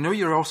 because I know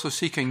you're also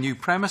seeking new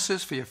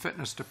premises for your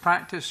fitness to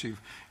practice,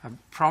 you've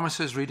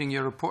promises reading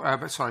your report,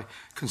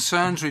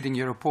 concerns reading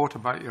your report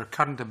about your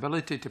current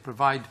ability to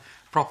provide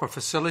proper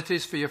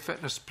facilities for your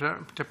fitness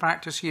to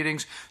practice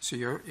hearings, so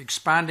you're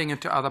expanding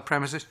into other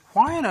premises.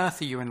 Why on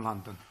earth are you in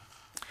London?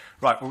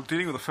 Right, well,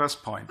 dealing with the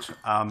first point,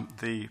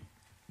 the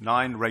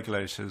 9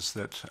 regulators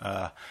that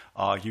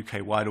are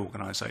UK-wide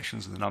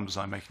organisations, and the numbers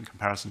I make in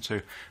comparison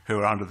to, who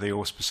are under the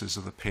auspices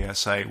of the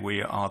PSA,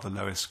 we are the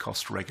lowest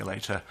cost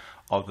regulator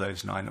of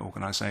those 9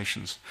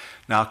 organisations.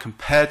 Now,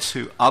 compared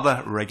to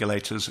other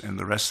regulators in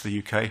the rest of the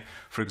UK,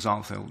 for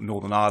example,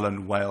 Northern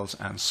Ireland, Wales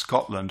and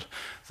Scotland,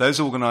 those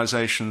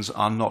organisations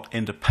are not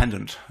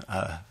independent.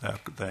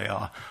 They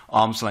are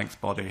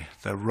arm's-length body.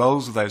 The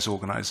roles of those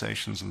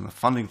organisations and the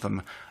funding of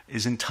them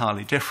is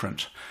entirely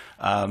different.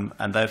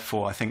 And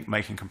therefore, I think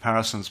making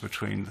comparisons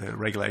between the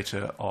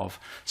regulator of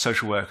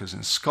social workers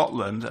in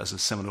Scotland as a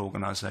similar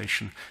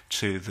organisation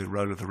to the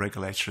role of the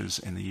regulators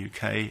in the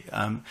UK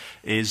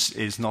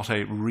is not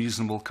a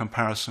reasonable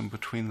comparison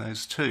between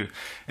those two.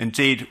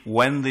 Indeed,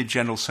 when the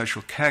General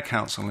Social Care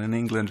Council in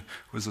England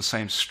was the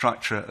same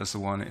structure as the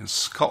one in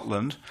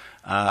Scotland,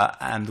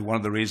 and one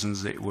of the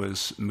reasons it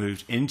was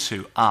moved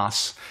into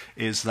us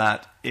is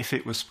that if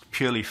it was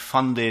purely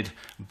funded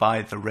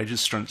by the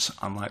registrants,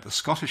 unlike the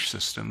Scottish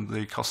system,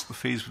 the cost of the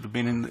fees would have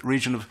been in the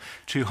region of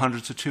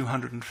 £200 to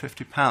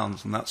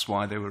 £250, and that's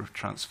why they were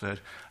transferred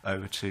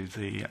over to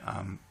the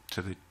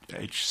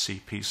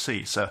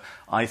HCPC. So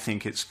I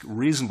think it's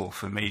reasonable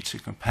for me to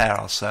compare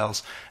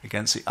ourselves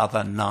against the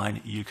other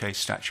 9 UK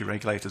statutory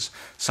regulators,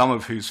 some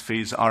of whose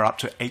fees are up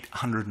to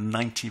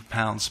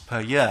 £890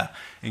 per year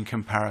in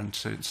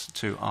comparison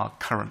to our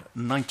current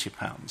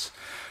 £90.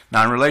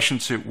 Now, in relation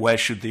to where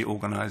should the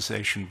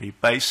organisation be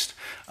based,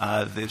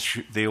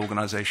 the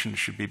organisation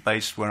should be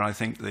based where I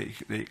think that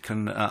it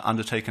can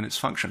undertake its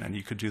function, and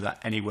you could do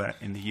that anywhere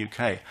in the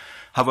UK.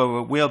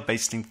 However, we are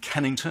based in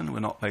Kennington.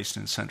 We're not based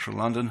in central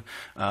London.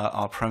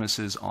 Our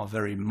premises are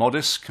very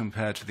modest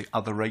compared to the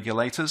other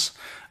regulators,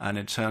 and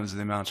in terms of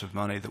the amount of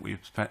money that we're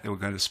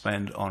going to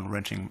spend on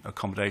renting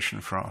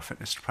accommodation for our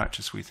fitness to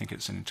practice, we think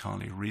it's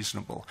entirely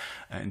reasonable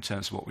in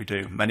terms of what we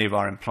do. Many of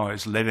our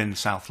employees live in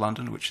South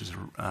London, which is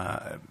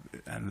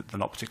and they're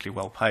not particularly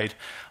well paid.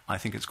 I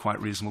think it's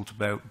quite reasonable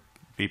to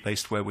be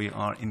based where we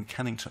are in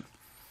Kennington.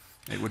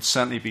 It would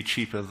certainly be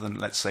cheaper than,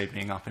 let's say,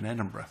 being up in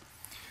Edinburgh.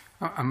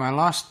 And my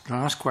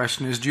last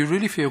question is, do you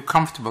really feel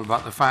comfortable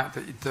about the fact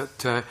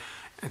that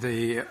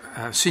the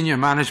senior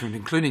management,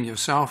 including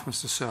yourself,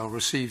 Mr. Sell,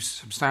 receives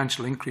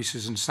substantial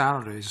increases in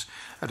salaries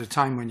at a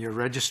time when your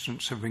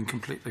registrants have been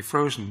completely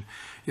frozen?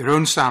 Your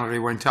own salary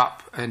went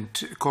up in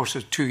the course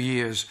of 2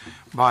 years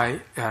by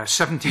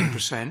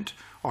 17%,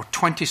 or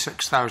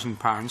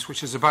 £26,000,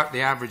 which is about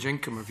the average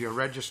income of your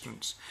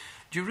registrants.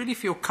 Do you really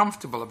feel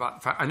comfortable about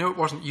the fact? I know it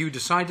wasn't you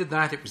decided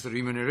that, it was the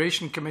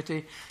Remuneration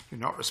Committee. You're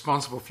not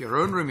responsible for your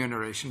own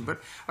remuneration,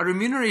 but a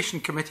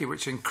Remuneration Committee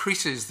which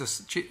increases the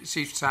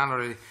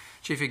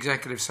chief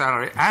executive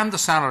salary and the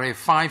salary of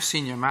 5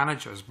 senior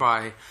managers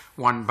by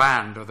 1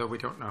 band, although we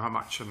don't know how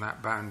much on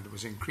that band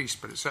was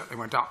increased, but it certainly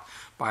went up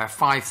by a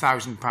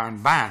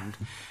 £5,000 band.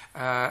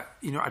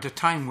 At a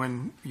time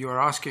when you're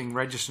asking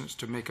registrants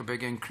to make a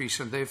big increase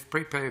and they've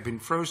been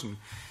frozen,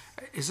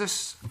 is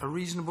this a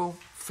reasonable,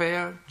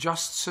 fair,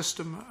 just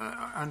system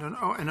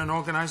in an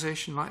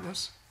organisation like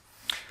this?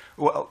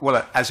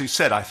 Well, as you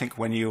said, I think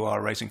when you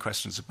are raising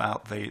questions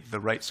about the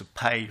rates of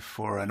pay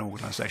for an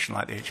organisation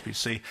like the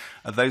HPC,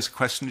 those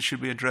questions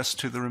should be addressed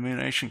to the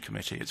Remuneration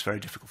Committee. It's very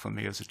difficult for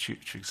me as a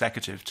chief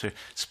executive to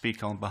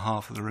speak on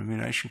behalf of the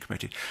Remuneration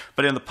Committee.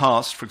 But in the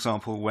past, for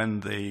example,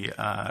 when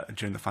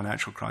during the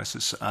financial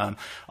crisis,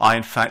 I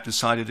in fact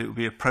decided it would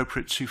be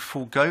appropriate to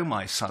forego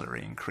my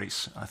salary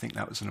increase. I think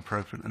that was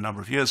inappropriate a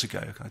number of years ago.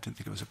 I didn't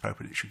think it was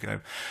appropriate it should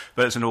go.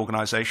 But as an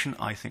organisation,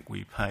 I think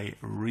we pay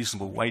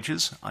reasonable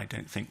wages. I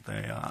don't think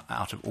they are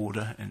out of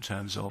order in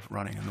terms of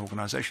running an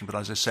organisation. But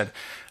as I said,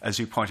 as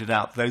you pointed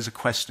out, those are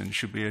questions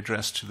should be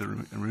addressed to the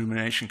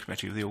Remuneration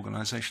Committee of the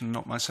organisation,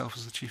 not myself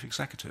as the Chief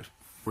Executive.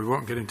 We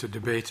won't get into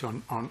debate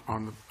on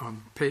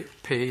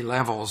pay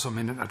levels. I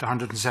mean, at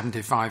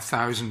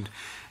 175,000,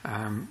 there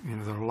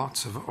are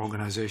lots of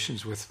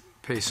organisations with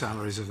pay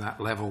salaries of that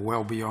level,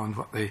 well beyond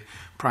what the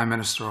Prime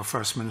Minister or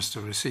First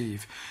Minister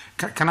receive.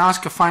 Can I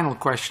ask a final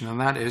question, and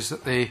that is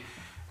that the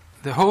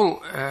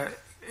whole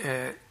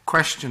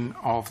question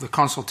of the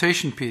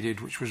consultation period,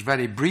 which was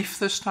very brief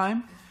this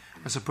time,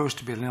 as opposed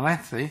to being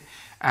lengthy,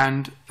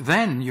 and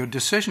then your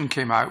decision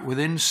came out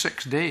within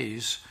 6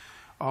 days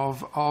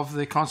of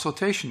the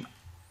consultation.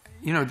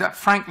 That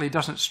frankly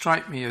doesn't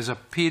strike me as a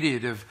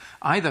period of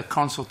either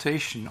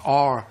consultation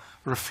or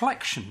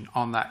reflection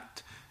on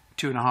that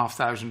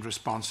 2,500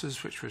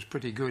 responses, which was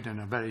pretty good in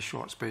a very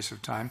short space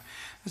of time.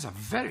 There's a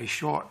very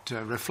short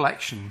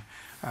reflection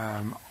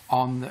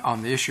on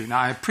the issue. Now,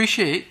 I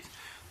appreciate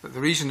that the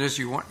reason is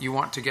you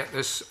want to get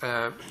this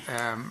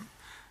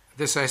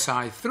this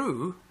SI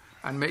through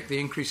and make the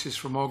increases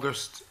from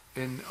August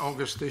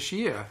this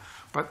year.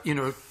 But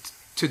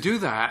to do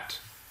that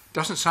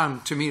doesn't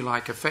sound to me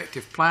like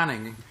effective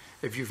planning.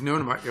 If you've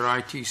known about your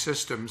IT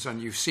systems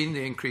and you've seen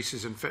the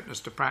increases in fitness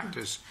to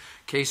practice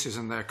cases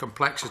and their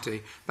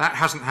complexity, that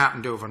hasn't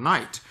happened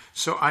overnight.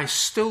 So I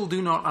still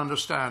do not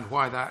understand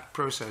why that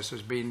process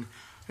has been,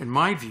 in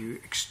my view,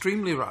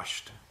 extremely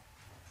rushed.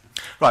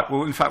 Right.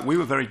 Well, in fact, we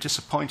were very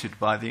disappointed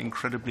by the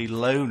incredibly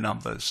low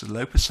numbers, the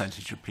low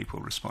percentage of people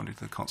responding to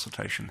the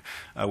consultation.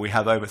 We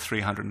have over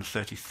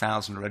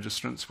 330,000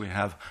 registrants. We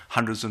have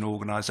hundreds of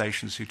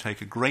organisations who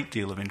take a great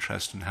deal of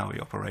interest in how we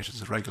operate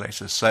as a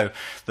regulator. So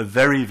the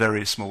very,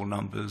 very small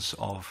numbers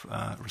of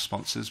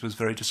responses was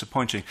very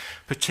disappointing,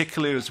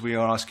 particularly as we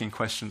are asking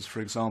questions,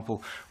 for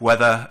example,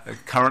 whether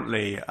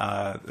currently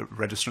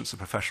registrants, the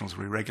professionals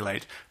we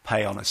regulate,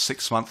 pay on a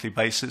 6-monthly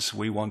basis.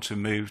 We want to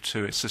move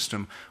to a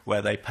system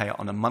where they pay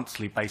on a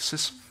monthly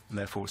basis and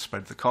therefore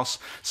spread the costs.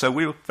 So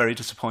we were very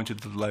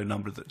disappointed with the low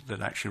number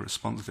that actually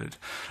responded.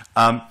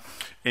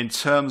 In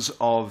terms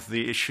of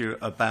the issue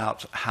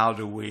about how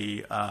do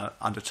we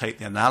undertake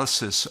the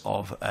analysis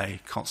of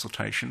a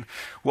consultation,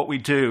 what we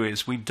do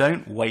is we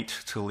don't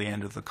wait till the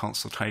end of the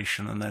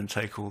consultation and then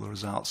take all the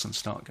results and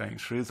start going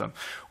through them.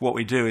 What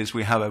we do is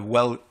we have a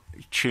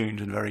well-tuned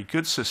and very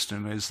good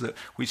system is that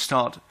we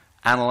start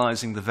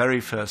analysing the very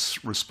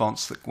first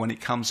response that when it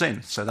comes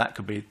in. So that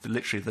could be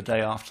literally the day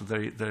after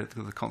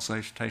the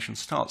consultation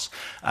starts.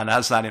 And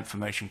as that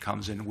information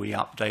comes in, we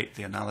update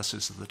the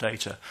analysis of the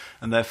data.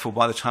 And therefore,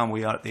 by the time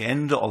we are at the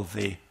end of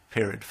the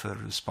period for the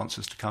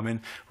responses to come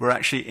in, we're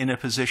actually in a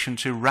position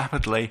to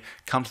rapidly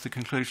come to the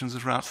conclusions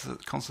throughout the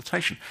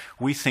consultation.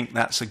 We think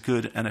that's a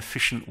good and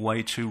efficient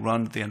way to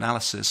run the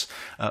analysis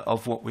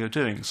of what we're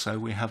doing. So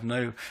we have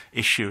no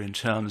issue in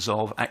terms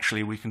of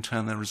actually we can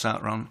turn the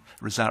result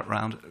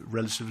round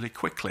relatively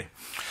quickly.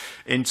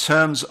 In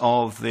terms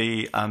of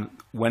the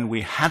when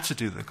we had to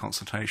do the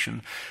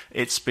consultation,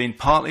 it's been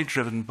partly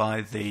driven by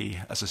the,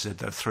 as I said,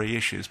 there are 3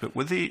 issues, but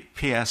with the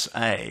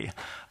PSA,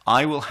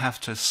 I will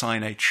have to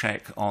sign a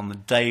cheque on the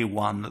day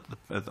one,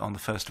 on the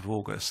 1st of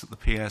August, that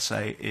the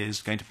PSA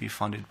is going to be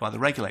funded by the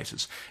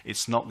regulators.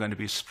 It's not going to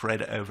be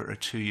spread over a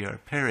 2-year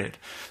period.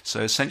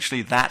 So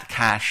essentially that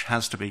cash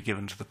has to be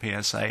given to the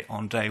PSA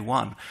on day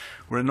one.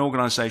 We're an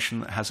organisation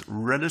that has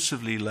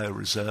relatively low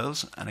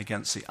reserves, and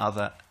against the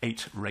other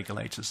 8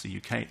 regulators, the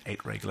UK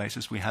 8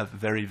 regulators, we have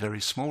very, very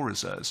small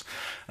reserves.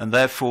 And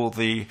therefore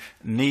the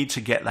need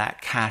to get that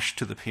cash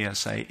to the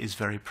PSA is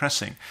very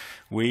pressing.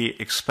 We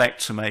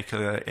expect to make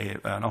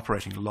an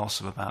operating loss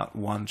of about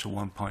 £1 to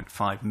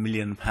 £1.5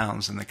 million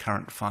in the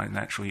current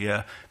financial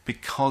year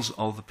because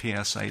of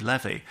the PSA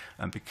levy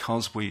and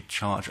because we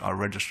charge our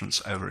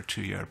registrants over a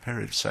 2-year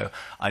period. So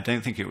I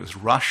don't think it was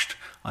rushed.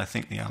 I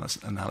think the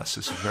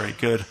analysis is very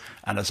good.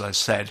 And as I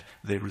said,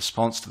 the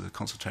response to the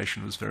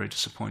consultation was very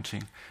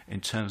disappointing in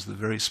terms of the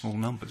very small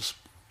numbers.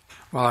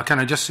 Well, can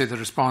I just say the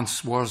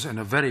response was in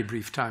a very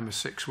brief time of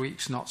 6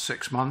 weeks, not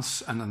 6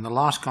 months. And in the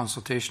last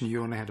consultation,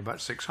 you only had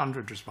about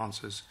 600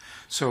 responses.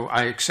 So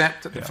I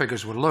accept that the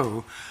figures were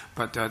low,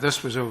 but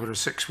this was over a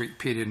 6-week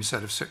period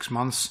instead of 6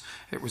 months.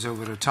 It was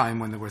over a time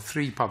when there were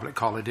 3 public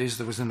holidays.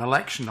 There was an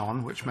election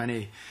on, which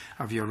many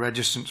of your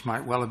registrants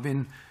might well have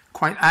been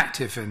quite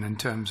active in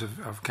terms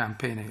of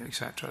campaigning,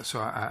 etc. So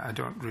I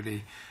don't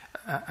really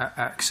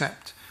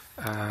accept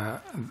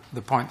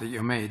the point that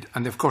you made.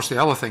 And of course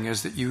the other thing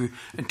is that you,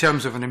 in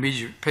terms of an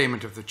immediate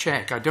payment of the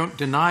cheque, I don't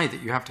deny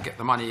that you have to get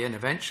the money in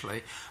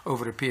eventually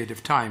over a period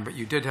of time, but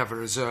you did have a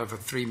reserve of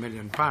 £3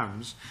 million,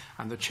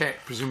 and the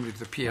cheque presumably to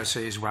the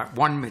PSA is about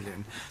 £1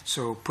 million,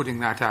 so putting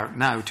that out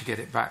now to get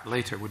it back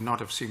later would not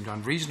have seemed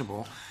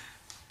unreasonable,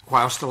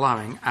 whilst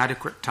allowing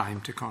adequate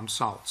time to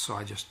consult. So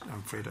I'm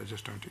afraid I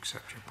just don't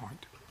accept your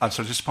point.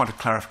 So just a point of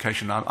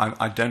clarification,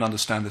 I don't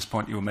understand this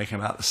point you were making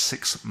about the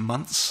 6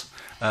 months.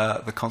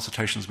 The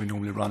consultations we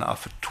normally run are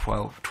for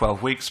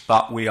 12 weeks,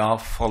 but we are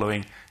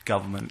following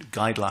government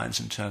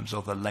guidelines in terms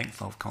of the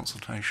length of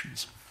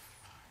consultations.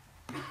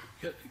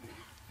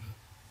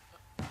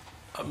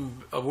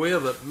 I'm aware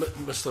that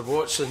Mr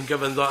Watson,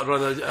 given that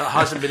run,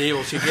 hasn't been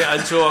able to get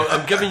in, so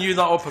I'm giving you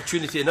that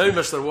opportunity now,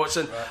 Mr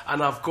Watson,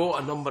 and I've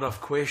got a number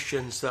of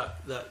questions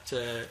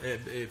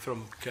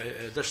from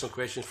additional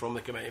questions from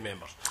the committee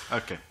members.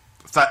 Okay.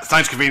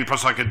 Thanks, Convener.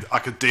 Perhaps I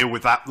could deal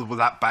with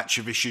that batch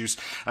of issues.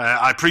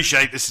 I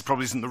appreciate this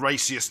probably isn't the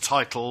raciest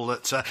title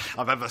that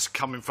I've ever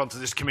come in front of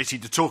this committee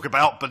to talk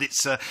about, but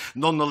it's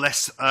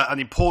nonetheless an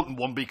important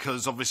one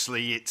because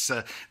obviously it's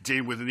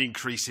dealing with an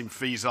increase in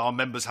fees our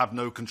members have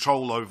no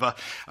control over,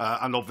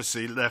 and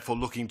obviously therefore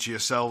looking to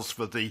yourselves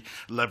for the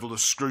level of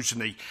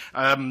scrutiny.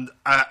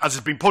 As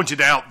has been pointed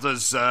out, there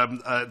was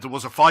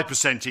a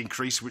 5%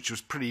 increase, which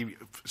was pretty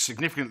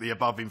significantly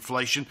above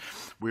inflation.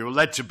 We were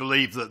led to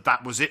believe that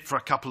that was it for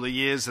a couple of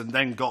years and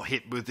then got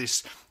hit with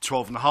this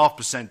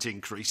 12.5%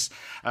 increase.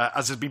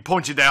 As has been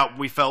pointed out,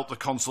 we felt the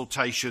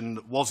consultation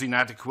was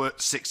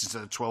inadequate, 6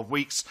 instead of 12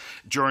 weeks,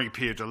 during a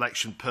period of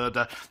election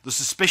purdah. The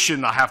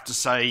suspicion, I have to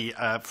say,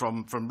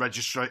 from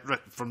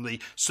the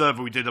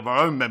survey we did of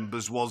our own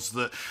members was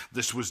that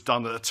this was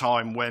done at a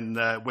time when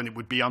it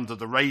would be under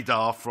the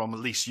radar from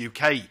at least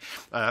UK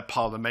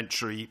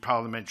parliamentary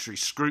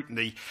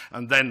scrutiny,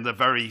 and then the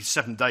very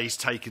 7 days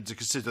taken to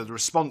consider the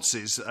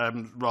responses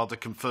rather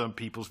confirmed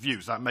people's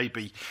views. That may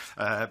be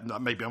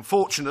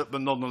unfortunate,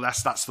 but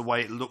nonetheless, that's the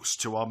way it looks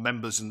to our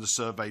members in the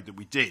survey that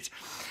we did.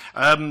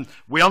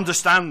 We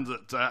understand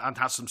that and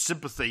have some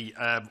sympathy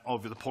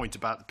over the point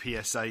about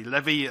the PSA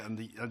levy and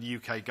the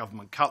UK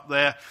government cut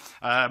there.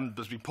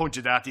 As we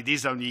pointed out, it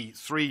is only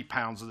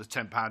 £3 of the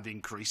 £10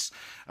 increase.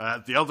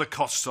 The other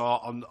costs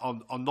are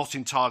not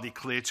entirely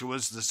clear to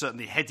us. There's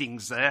certainly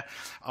headings there,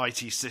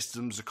 IT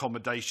systems,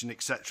 accommodation,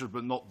 etc.,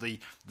 but not the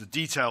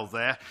detail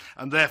there.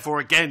 And therefore,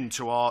 again,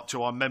 to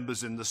our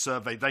members in the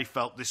survey, they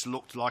felt this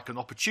looked like an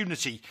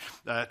opportunity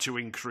to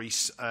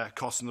increase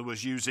costs, and there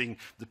was using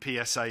the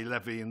PSA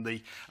levy and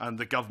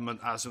the government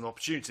as an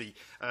opportunity.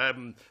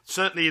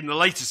 Certainly, in the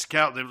latest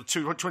account, the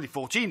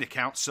 2014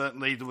 account,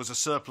 certainly there was a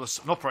surplus,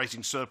 an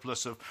operating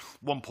surplus of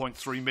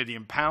 £1.3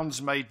 million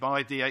made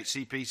by the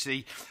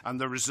HCPC,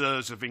 and the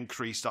reserves have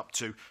increased up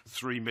to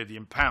 £3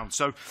 million.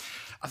 So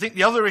I think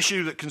the other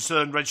issue that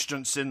concerned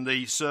registrants in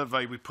the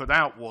survey we put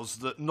out was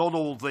that not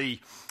all the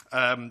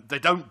they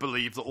don't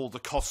believe that all the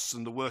costs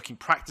and the working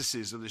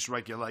practices of this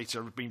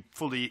regulator have been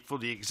fully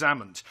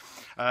examined.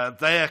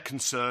 Their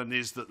concern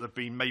is that there have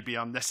been maybe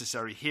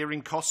unnecessary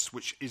hearing costs,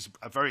 which is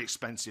a very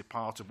expensive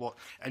part of what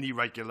any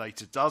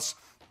regulator does.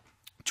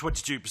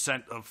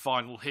 22% of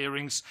final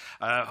hearings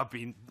have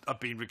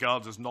been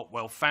regarded as not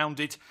well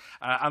founded,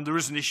 and there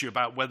is an issue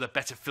about whether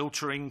better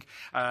filtering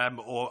and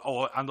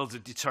other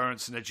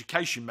deterrence and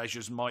education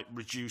measures might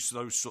reduce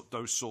those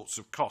sorts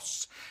of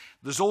costs.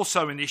 There's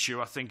also an issue,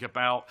 I think,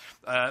 about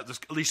there's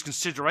at least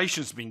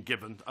considerations being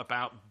given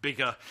about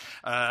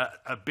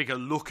a bigger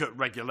look at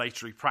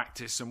regulatory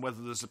practice and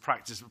whether there's a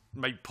practice of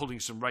maybe pulling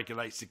some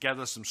regulators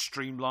together, some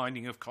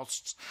streamlining of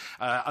costs,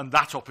 and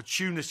that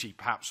opportunity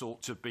perhaps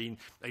ought to have been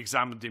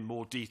examined in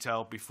more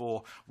detail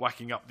before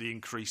whacking up the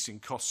increase in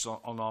costs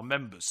on our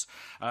members.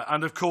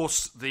 And of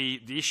course,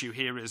 the issue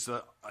here is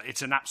that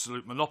it's an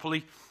absolute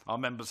monopoly. Our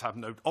members have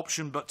no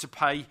option but to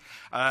pay,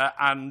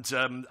 and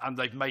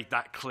they've made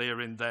that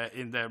clear in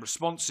their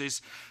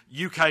responses.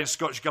 UK and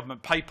Scottish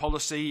Government pay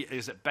policy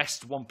is at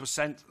best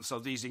 1%, so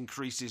these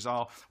increases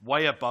are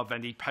way above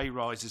any pay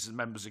rises that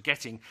members are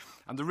getting.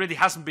 And there really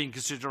hasn't been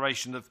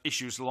consideration of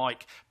issues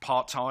like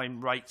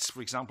part-time rates,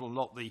 for example. A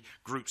lot of the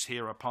groups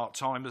here are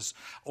part-timers,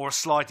 or a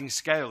sliding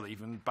scale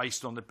even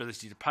based on the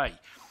ability to pay.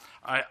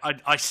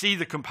 I see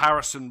the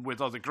comparison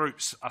with other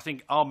groups. I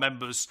think our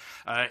members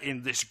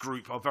in this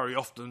group are very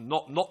often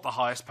not the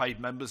highest paid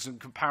members,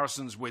 and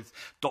comparisons with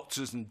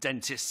doctors and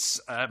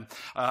dentists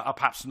are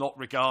perhaps not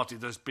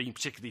regarded as being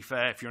particularly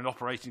fair. If you're an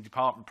operating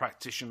department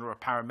practitioner or a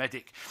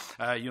paramedic,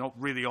 you're not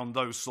really on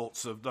those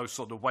sort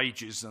of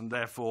wages, and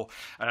therefore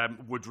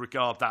would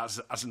regard that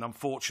as an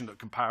unfortunate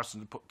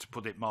comparison, to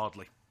put it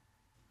mildly.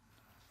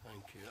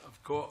 Thank you.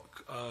 I've got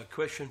a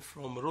question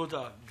from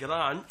Rhoda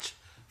Grant,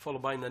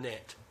 followed by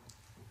Nanette.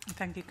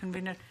 Thank you,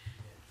 Convener.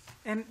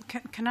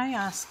 Can I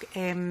ask,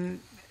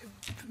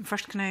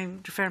 first can I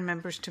refer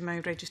members to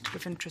my register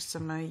of interests?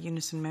 I'm a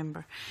Unison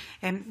member.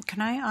 Can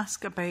I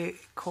ask about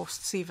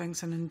cost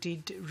savings and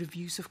indeed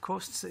reviews of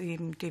costs?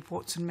 Dave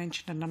Watson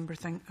mentioned a number of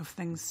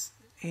things,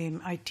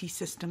 IT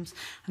systems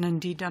and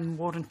indeed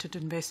unwarranted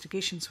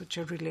investigations, which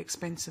are really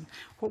expensive.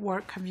 What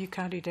work have you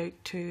carried out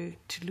to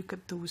look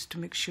at those to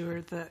make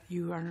sure that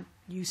you are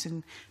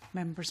using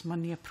members'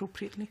 money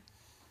appropriately?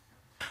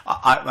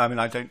 I mean,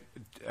 I don't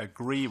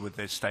agree with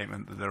this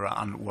statement that there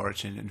are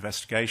unwarranted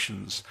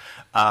investigations.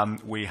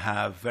 We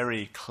have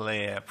very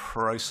clear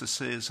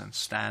processes and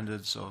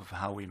standards of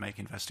how we make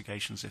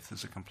investigations if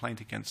there's a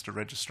complaint against a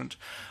registrant.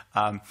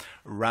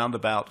 Around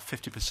about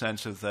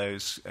 50% of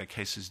those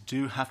cases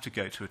do have to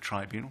go to a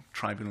tribunal.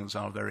 Tribunals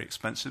are very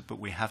expensive, but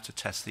we have to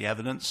test the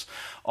evidence.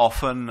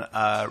 Often,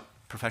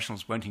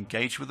 professionals won't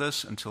engage with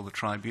us until the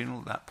tribunal.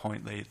 At that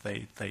point,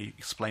 they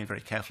explain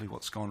very carefully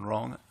what's gone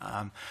wrong.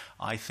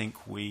 I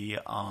think we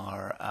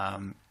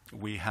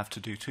have to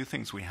do two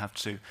things. We have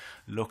to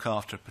look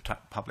after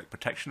public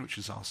protection, which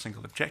is our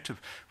single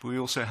objective, but we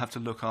also have to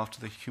look after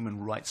the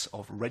human rights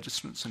of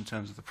registrants in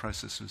terms of the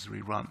processes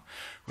we run.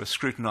 We're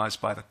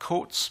scrutinised by the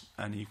courts,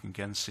 and you can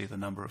again see the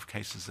number of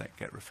cases that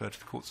get referred to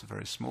the courts are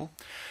very small.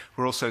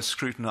 We're also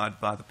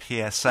scrutinised by the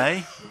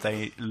PSA.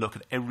 They look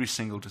at every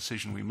single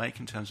decision we make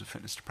in terms of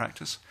fitness to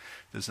practice.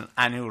 There's an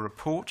annual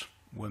report.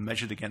 We're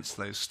measured against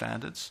those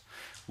standards.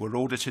 We're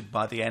audited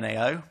by the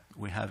NAO.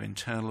 We have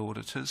internal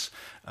auditors.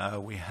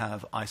 We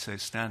have ISO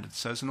standards.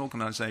 So as an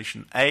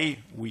organisation,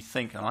 we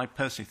think, and I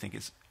personally think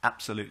it's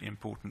absolutely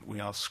important, we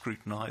are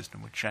scrutinised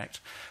and we're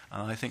checked.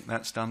 And I think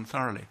that's done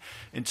thoroughly.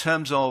 In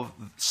terms of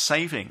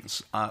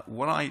savings,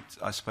 what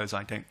I suppose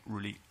I don't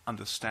really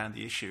understand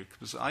the issue,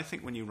 because I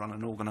think when you run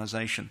an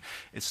organisation,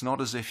 it's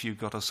not as if you've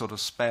got a sort of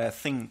spare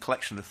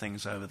collection of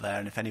things over there,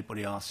 and if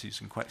anybody asks you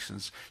some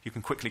questions, you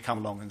can quickly come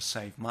along and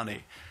save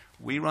money.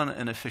 We run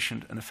an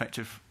efficient and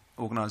effective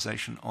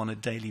organisation on a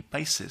daily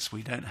basis.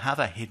 We don't have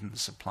a hidden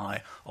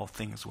supply of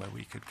things where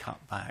we could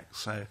cut back.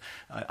 So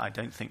I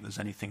don't think there's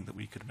anything that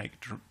we could make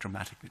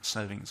dramatic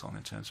savings on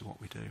in terms of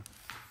what we do.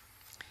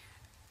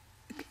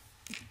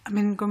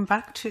 mean, going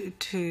back to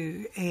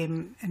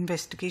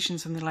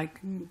investigations and the like,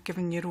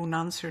 giving your own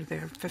answer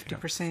there,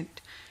 50%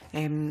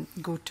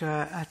 go to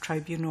a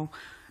tribunal.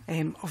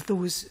 Of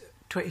those,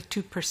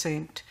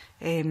 22%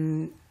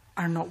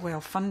 are not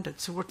well funded.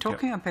 So we're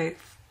talking about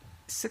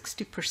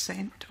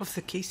 60% of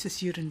the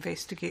cases you're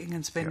investigating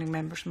and spending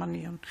members'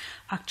 money on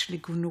actually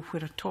go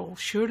nowhere at all.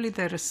 Surely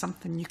there is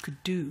something you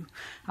could do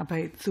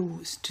about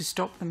those to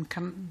stop them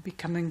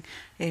becoming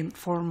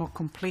formal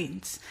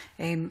complaints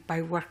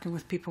by working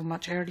with people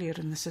much earlier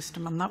in the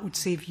system, and that would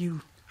save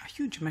you a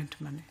huge amount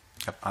of money.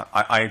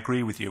 I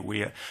agree with you.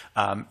 We,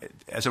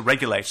 as a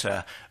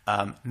regulator,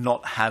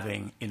 not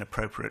having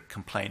inappropriate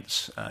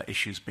complaints,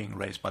 issues being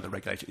raised by the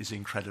regulator is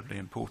incredibly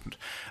important.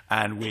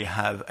 And we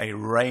have a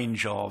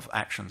range of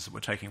actions that we're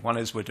taking. One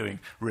is we're doing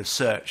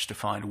research to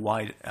find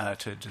why,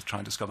 to try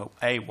and discover,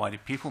 A, why do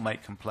people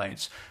make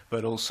complaints,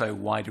 but also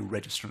why do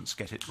registrants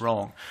get it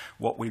wrong.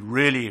 What we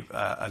really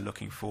are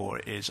looking for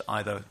is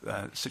either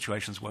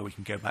situations where we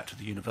can go back to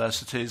the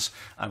universities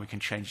and we can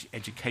change the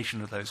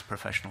education of those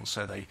professionals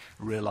so they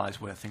realise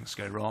where things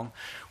go wrong.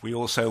 We're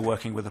also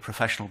working with the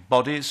professional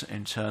bodies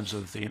in terms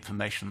of the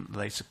information that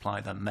they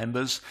supply their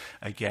members.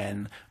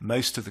 Again,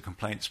 most of the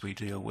complaints we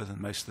deal with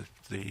and most of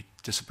the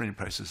disciplinary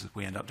processes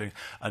we end up doing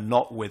are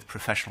not with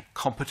professional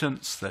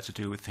competence. They're to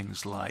do with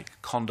things like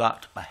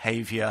conduct,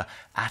 behaviour,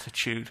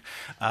 attitude.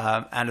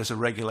 And as a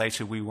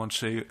regulator, we want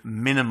to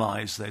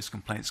minimise those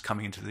complaints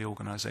coming into the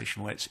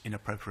organisation where it's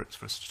inappropriate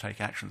for us to take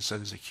action. So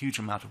there's a huge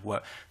amount of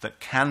work that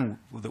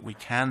we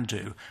can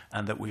do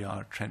and that we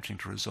are attempting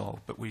to resolve.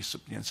 But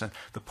so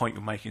the point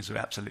you're making is we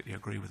absolutely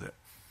agree with it.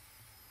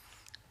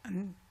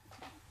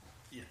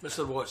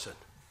 Mr. Watson.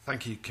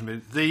 Thank you,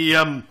 Committee.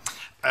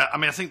 I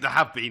mean, I think there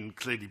have been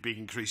clearly big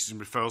increases in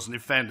referrals, and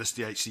in fairness,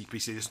 the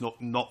HCPC is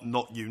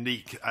not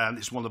unique, and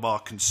it's one of our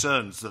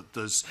concerns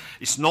that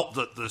it's not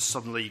that there's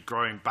suddenly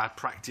growing bad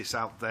practice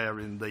out there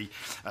in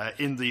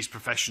these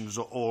professions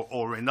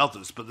or in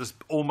others, but there's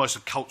almost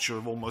a culture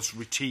of almost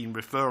routine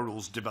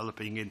referrals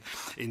developing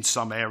in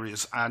some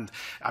areas, and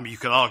I mean, you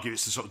could argue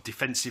it's a sort of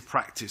defensive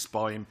practice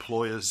by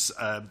employers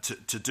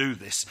to do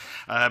this.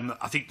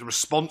 I think the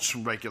response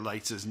from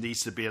regulators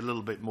needs to be a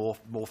little bit more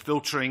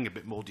filtering, a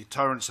bit more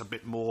deterrence, a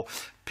bit more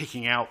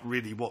picking out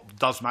really what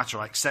does matter.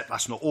 I accept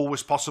that's not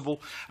always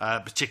possible,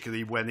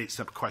 particularly when it's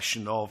a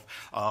question of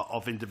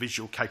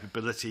individual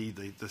capability,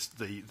 the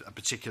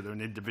particular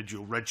and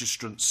individual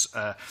registrants'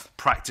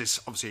 practice.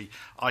 Obviously,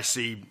 I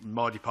see in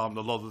my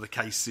department a lot of the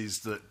cases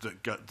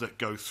that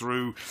go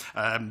through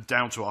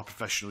down to our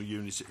professional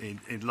unit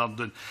in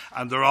London,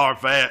 and there are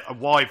a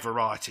wide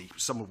variety,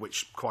 some of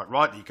which quite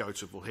rightly go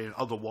to full hearing.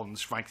 Other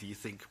ones, frankly, you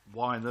think,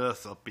 why on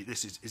earth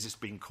is this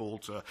being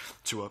called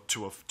to a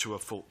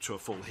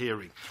full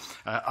hearing?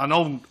 And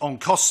on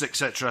costs,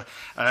 etc.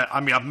 I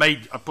mean,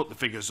 I've put the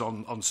figures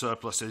on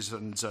surpluses,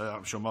 and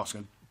I'm sure Mark's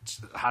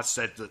has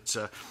said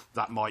that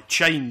that might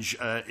change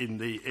in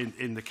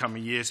the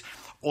coming years.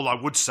 All I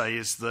would say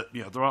is that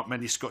there aren't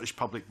many Scottish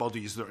public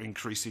bodies that are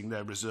increasing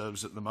their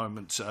reserves at the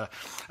moment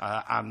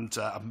and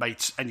have made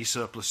any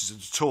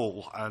surpluses at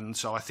all. And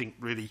so I think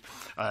really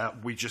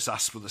we just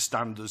ask for the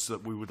standards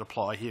that we would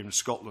apply here in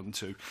Scotland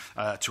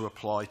to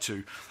apply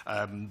to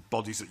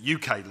bodies at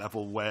UK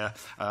level where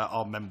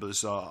our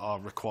members are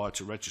required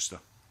to register.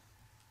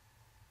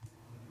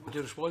 Would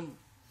you respond?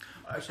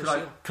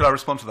 Could I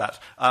respond to that?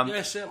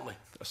 Yes, certainly.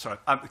 Sorry,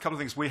 a couple of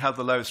things. We have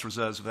the lowest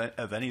reserves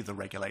of any of the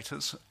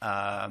regulators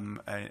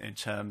in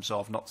terms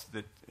of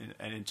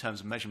in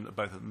terms of measurement of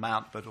both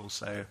amount, but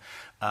also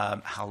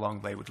how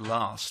long they would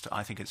last.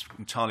 I think it's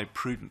entirely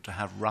prudent to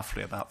have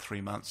roughly about 3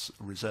 months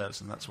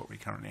reserves, and that's what we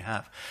currently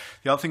have.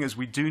 The other thing is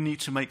we do need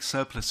to make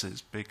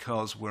surpluses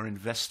because we're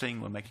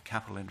making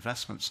capital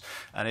investments,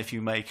 and if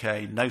you make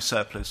a no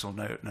surplus or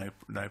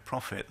no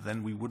profit,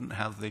 then we wouldn't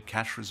have the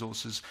cash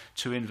resources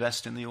to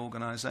invest in the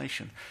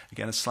organisation.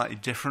 Again, a slightly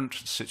different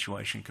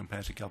situation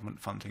compared to government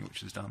funding,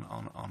 which is done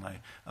on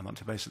a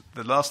monthly basis.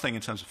 The last thing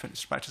in terms of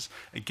fitness to practice,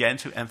 again,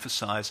 to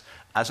emphasise,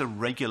 as a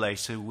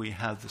regulator, we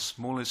have the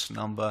smallest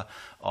number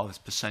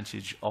of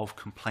percentage of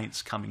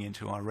complaints coming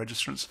into our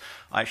registrants.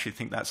 I actually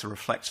think that's a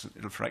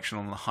reflection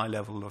on the high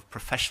level of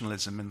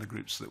professionalism in the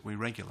groups that we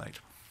regulate.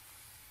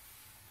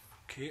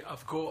 Okay,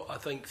 I've got, I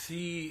think,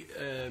 3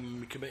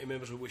 committee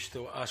members who wish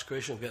to ask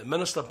questions. We've got the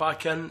Minister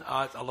back in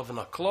at 11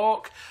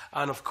 o'clock,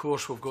 and of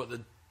course we've got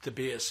the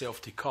debate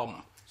itself to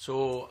come.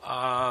 So,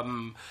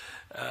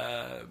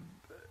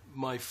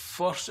 my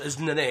first is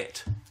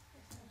Nanette.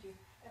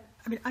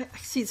 I mean, I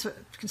see we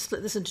can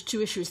split this into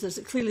 2 issues. There's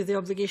clearly the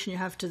obligation you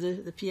have to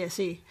the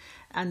PSA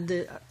and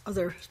the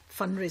other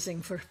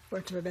fundraising, for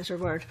want of a better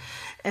word.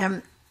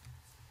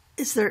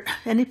 Is there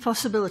any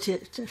possibility,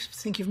 to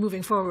think of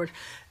moving forward,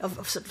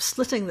 of sort of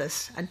splitting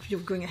this and you're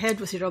going ahead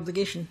with your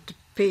obligation to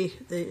pay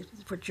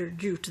what you're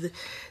due to the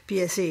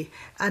PSA?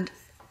 And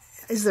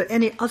is there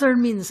any other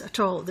means at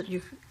all that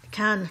you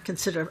can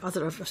consider,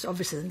 other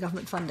obviously than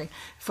government funding,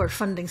 for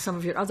funding some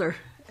of your other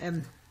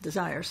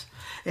desires?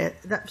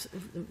 That's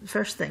the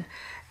first thing.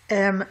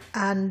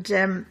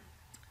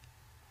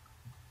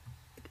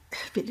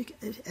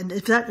 and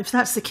if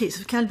that's the case,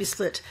 if it can be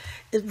split,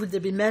 would there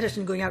be merit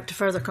in going out to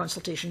further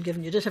consultation,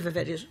 given you did have a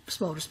very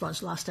small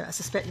response last time? I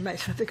suspect you might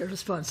have a bigger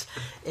response,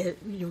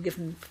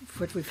 given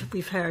what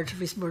we've heard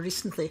more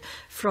recently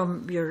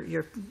from your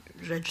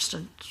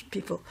registrant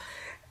people.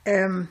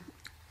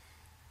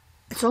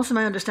 It's also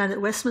my understanding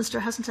that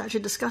Westminster hasn't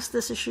actually discussed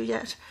this issue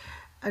yet.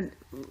 And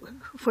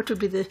what would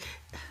be the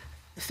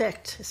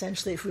effect,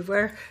 essentially, if we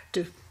were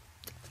to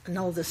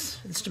annul this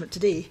instrument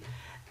today,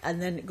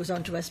 and then it goes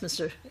on to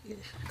Westminster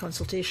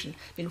consultation?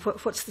 I mean,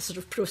 what's the sort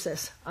of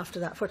process after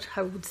that?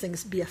 How would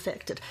things be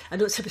affected? I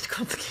know it's a bit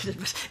complicated,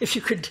 but if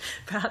you could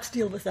perhaps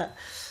deal with that.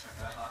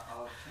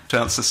 To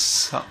answer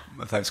some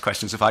of those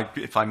questions, if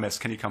I miss,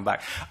 can you come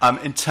back?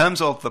 In terms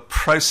of the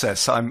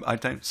process, I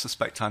don't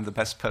suspect I'm the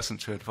best person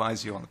to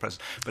advise you on the process,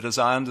 but as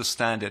I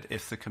understand it,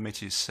 if the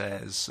committee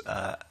says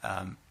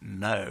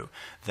no,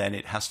 then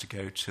it has to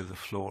go to the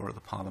floor of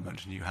the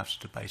Parliament, and you have to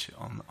debate it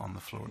on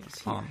the floor of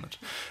the Parliament.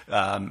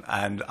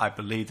 And I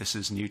believe this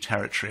is new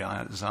territory.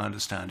 As I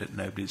understand it,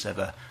 nobody's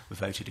ever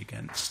voted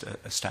against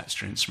a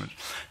statutory instrument.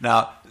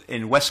 Now,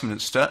 in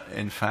Westminster,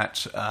 in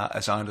fact,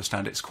 as I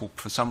understand it,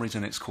 for some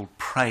reason it's called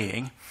praying,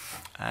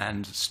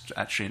 and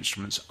statutory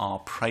instruments are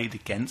prayed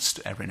against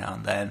every now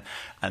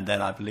and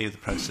then I believe the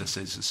process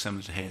is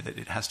similar to here, that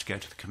it has to go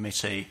to the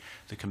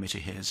committee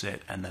hears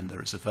it, and then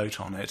there is a vote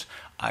on it.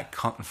 I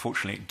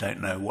unfortunately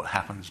don't know what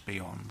happens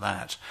beyond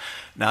that.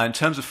 Now, in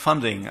terms of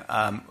funding,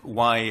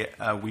 why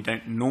we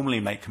don't normally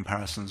make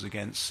comparisons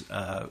against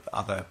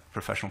other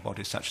professional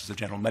bodies such as the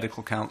General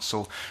Medical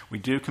Council, we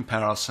do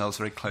compare ourselves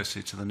very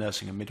closely to the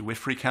Nursing and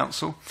Midwifery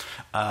Council.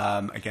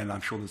 Again,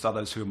 I'm sure there's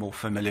others who are more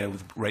familiar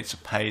with rates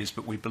of pays,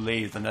 but we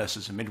believe the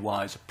nurses and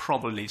midwives are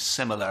probably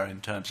similar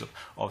in terms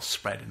of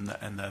spread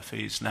in their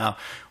fees. Now,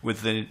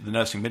 with the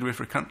Nursing and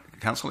Midwifery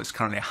Council, it's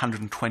currently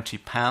 £120,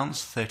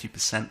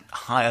 30%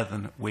 higher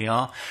than we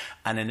are.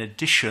 And in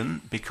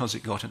addition, because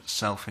it got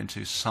itself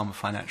into some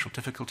financial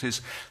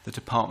difficulties, the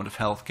Department of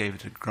Health gave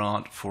it a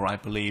grant for, I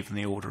believe, in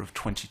the order of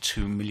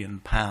 £22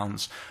 million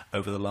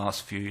over the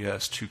last few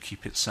years to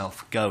keep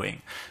itself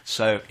going.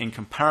 So in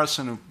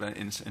comparison,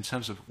 in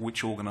terms of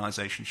which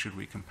organisation should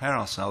we compare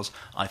ourselves,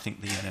 I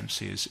think the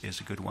NMC is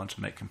a good one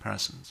to make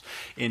comparisons.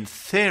 In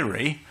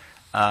theory,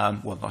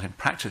 well, not in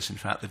practice, in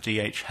fact, the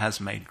DH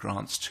has made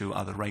grants to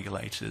other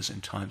regulators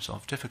in times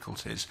of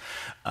difficulties.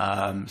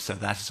 So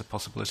that is a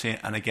possibility.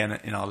 And again,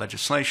 in our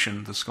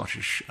legislation, the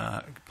Scottish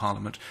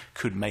Parliament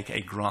could make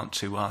a grant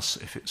to us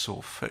if it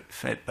saw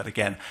fit. But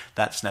again,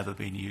 that's never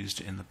been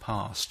used in the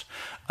past.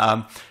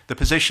 The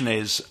position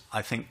is,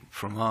 I think,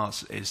 from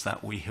us, is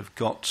that we have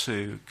got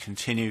to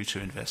continue to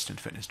invest in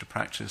fitness to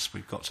practice.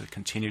 We've got to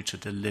continue to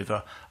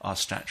deliver our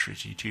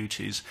statutory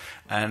duties.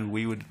 And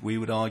we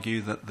would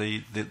argue that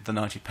the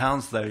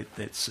 £90, though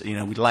it's,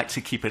 we'd like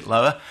to keep it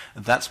lower,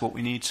 and that's what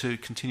we need to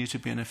continue to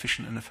be an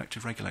efficient and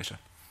effective regulator.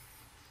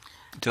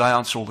 Did I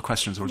answer all the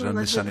questions, or did I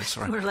miss any?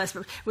 Sorry. More or less,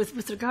 but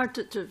with regard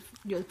to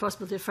the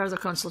possibility of further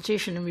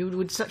consultation, and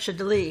would such a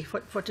delay,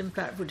 what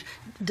impact would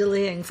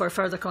delaying for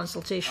further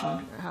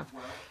consultation have?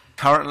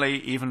 Currently,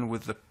 even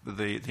with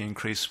the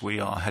increase, we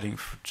are heading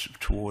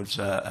towards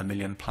a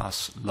million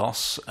plus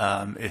loss.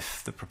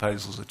 If the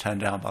proposals are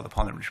turned down by the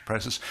parliamentary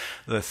process,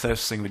 the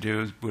first thing we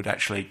do would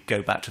actually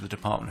go back to the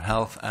Department of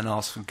Health and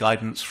ask for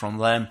guidance from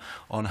them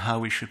on how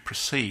we should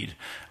proceed.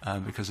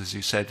 Because, as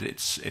you said,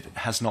 it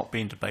has not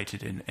been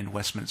debated in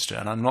Westminster,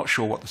 and I'm not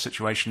sure what the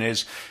situation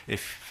is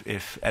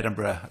if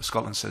Edinburgh,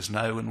 Scotland says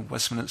no and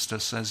Westminster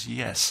says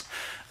yes.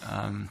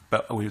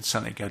 But we would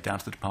certainly go down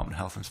to the Department of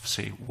Health and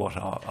see what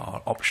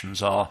our options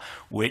are,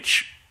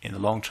 which in the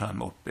long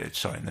term, or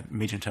sorry, in the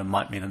medium term,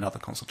 might mean another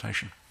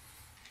consultation.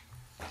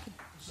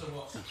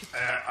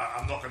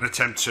 I'm not going to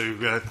attempt to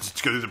go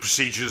through the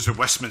procedures of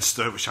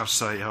Westminster, which I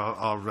say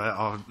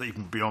are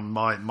even beyond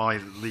my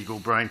legal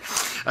brain.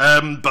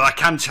 But I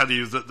can tell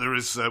you that there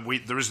is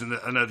an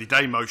early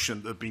day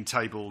motion that has been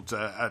tabled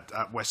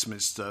at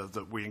Westminster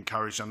that we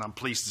encourage, and I'm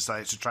pleased to say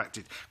it's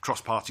attracted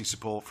cross-party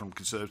support from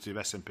Conservative,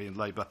 SNP and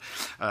Labour,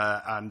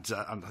 and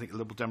I think the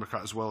Liberal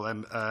Democrat as well,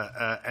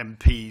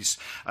 MPs,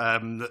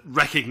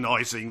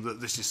 recognising that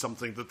this is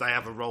something that they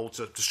have a role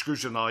to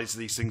scrutinise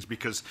these things,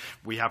 because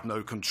we have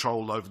no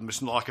control over them.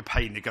 It's not like a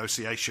pay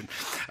negotiation.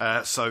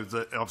 So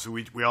that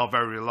obviously we are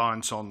very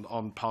reliant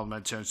on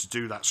parliamentarians to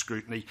do that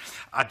scrutiny.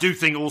 I do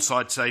think also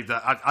I'd say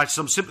that I have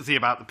some sympathy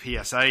about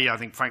the PSA. I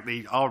think,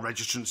 frankly, our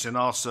registrants in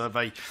our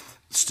survey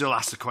still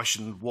ask the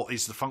question, what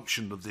is the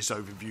function of this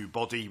overview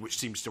body, which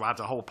seems to add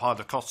a whole pile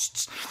of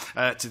costs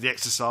to the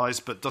exercise,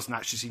 but doesn't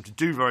actually seem to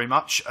do very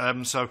much.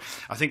 So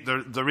I think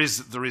there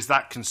is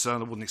that concern.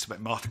 I wouldn't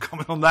expect Mark to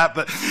comment on that,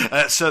 but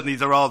certainly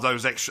there are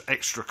those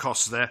extra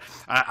costs there.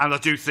 And I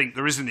do think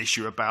there is an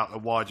issue about a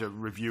wider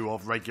review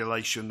of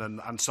regulation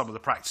and some of the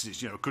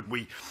practices. Could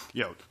we,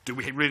 do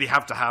we really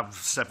have to have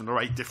 7 or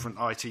 8 different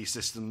IT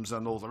systems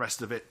and all the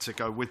rest of it to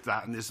go with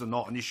that? And is there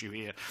not an issue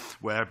here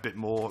where a bit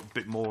more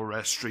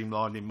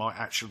streamlined might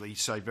actually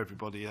save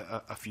everybody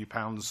a few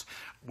pounds,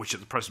 which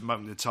at the present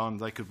moment in time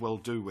they could well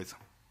do with?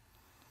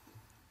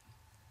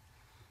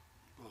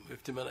 Well,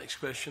 Move to my next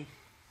question.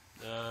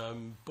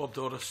 Bob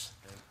Doris.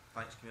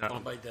 Thanks,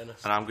 followed by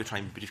Dennis. And I'm going to try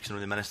and be brief because I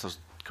know the Minister's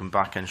come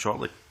back in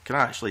shortly. Can I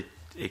actually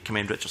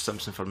commend Richard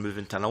Simpson for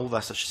moving to annul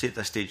this? I should say at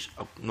this stage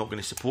I'm not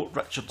going to support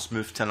Richard's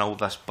move to annul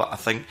this, but I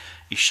think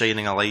he's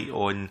shining a light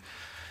on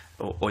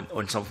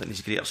something that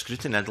needs greater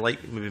scrutiny. I'd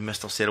like maybe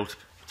Mr. Serrell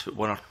to put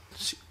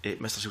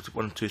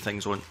one or two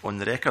things on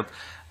the record.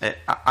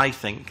 I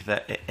think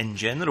that in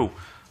general,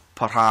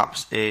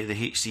 perhaps the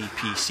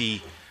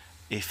HCPC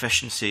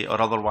efficiency or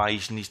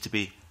otherwise needs to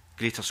be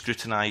greater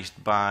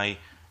scrutinised by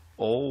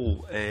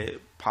all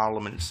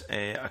parliaments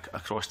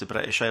across the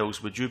British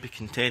Isles. Would you be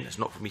content, it's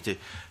not for me to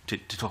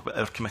talk about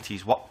our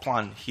committee's work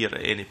plan here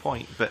at any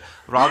point, but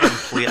rather than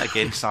play it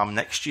against Sam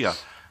next year,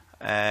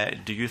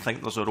 do you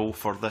think there's a role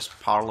for this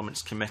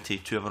Parliament's committee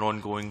to have an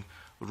ongoing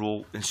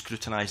role in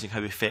scrutinising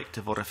how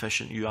effective or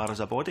efficient you are as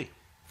a body?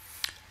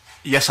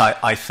 Yes,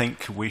 I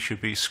think we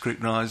should be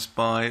scrutinised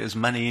by as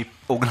many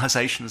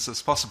organisations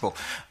as possible.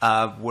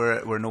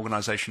 We're an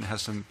organisation that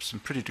has some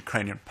pretty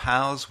draconian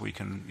powers. We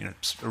can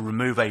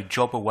remove a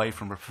job away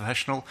from a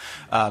professional.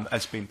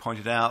 As been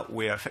pointed out,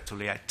 we are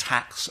effectively a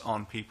tax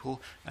on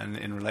people, and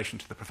in relation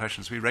to the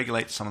professions we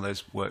regulate, some of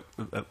those work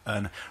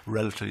earn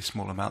relatively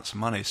small amounts of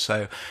money.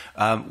 So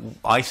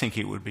I think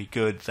it would be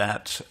good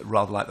that,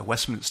 rather like the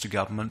Westminster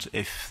government,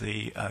 if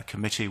the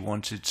committee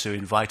wanted to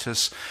invite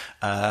us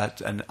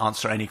and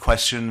answer any question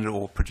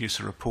or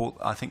produce a report,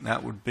 I think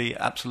that would be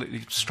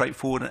absolutely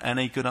straightforward and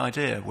a good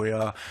idea. We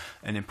are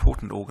an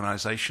important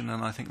organisation,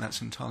 and I think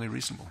that's entirely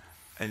reasonable.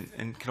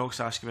 And can I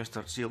also ask you,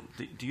 Mr. Seal,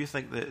 do you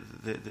think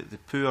that the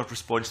poor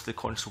response to the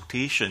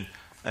consultation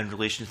in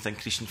relation to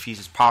increasing fees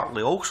is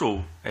partly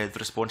also the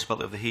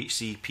responsibility of the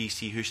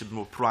HCPC, who should be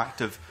more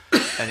proactive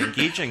in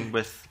engaging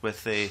with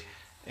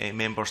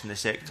members in the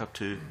sector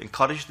to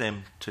encourage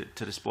them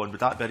to respond? Would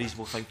that be a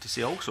reasonable thing to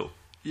say also?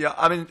 Yeah,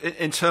 I mean,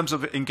 in terms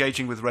of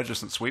engaging with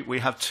registrants, we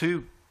have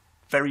two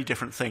very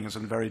different things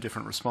and very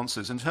different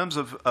responses. In terms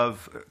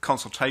of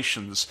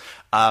consultations,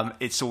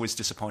 it's always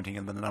disappointing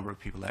in the number of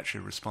people that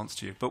actually respond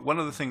to you. But one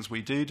of the things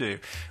we do,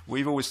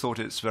 we've always thought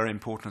it's very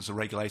important as a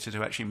regulator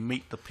to actually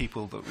meet the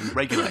people that we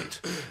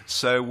regulate.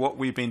 So what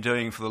we've been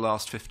doing for the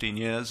last 15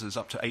 years is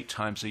up to 8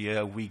 times a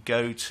year, we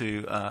go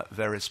to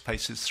various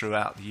places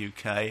throughout the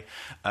UK.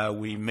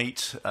 We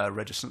meet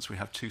registrants. We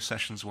have 2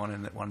 sessions,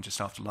 one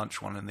just after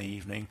lunch, one in the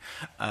evening,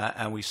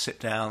 and we sit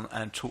down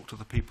and talk to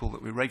the people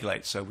that we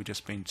regulate. So we've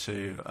just been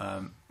to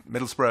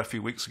Middlesbrough a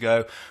few weeks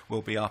ago.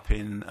 We'll be up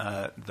in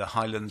the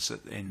Highlands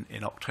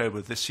in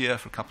October this year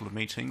for a couple of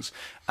meetings,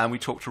 and we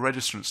talk to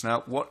registrants.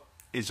 Now, what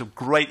is of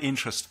great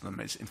interest to them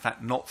is, in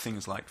fact, not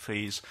things like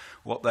fees.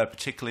 What they're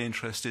particularly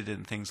interested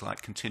in, things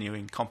like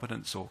continuing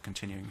competence or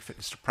continuing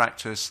fitness to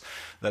practice.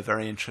 They're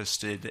very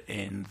interested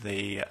in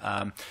the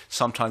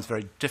sometimes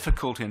very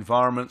difficult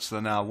environments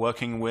they're now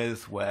working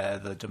with, where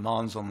the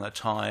demands on their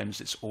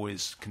times, it's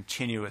always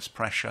continuous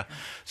pressure.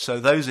 So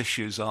those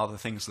issues are the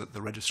things that the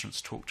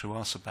registrants talk to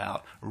us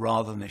about,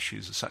 rather than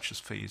issues such as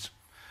fees.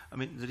 I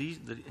mean,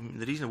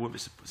 the reason I won't be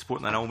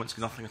supporting that annulment's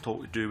got nothing at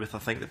all to do with, I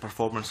think, the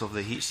performance of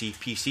the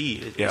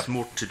HCPC. It's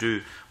more to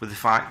do with the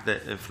fact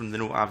that, from the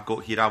note I've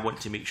got here, I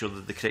want to make sure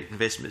that the correct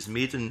investment is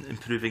made in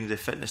improving the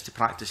fitness to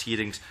practice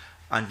hearings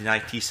and in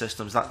IT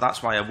systems.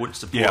 That's why I won't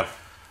support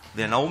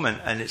the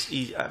annulment. And it's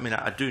easy. I mean,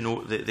 I do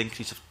note that the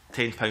increase of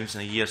 £10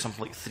 in a year,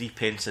 something like 3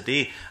 pence a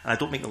day, and I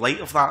don't make light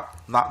of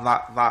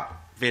that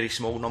very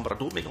small number. I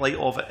don't make light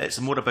of it. It's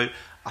more about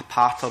a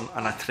pattern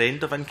and a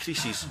trend of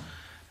increases.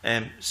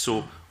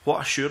 So what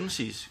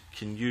assurances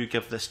can you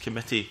give this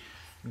committee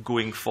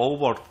going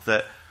forward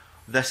that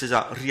this is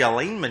a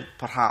realignment,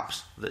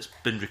 perhaps, that's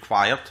been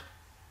required,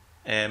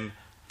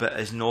 but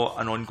is not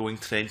an ongoing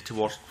trend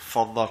towards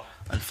further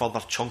and further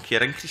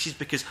chunkier increases?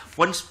 Because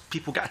once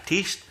people get a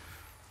taste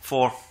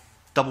for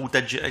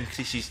double-digit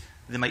increases,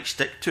 they might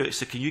stick to it.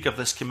 So can you give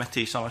this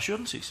committee some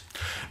assurances?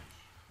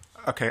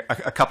 Okay,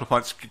 a couple of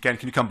points. Again,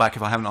 can you come back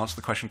if I haven't answered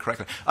the question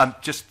correctly?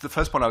 Just the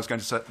first point I was going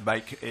to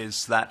make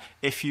is that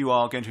if you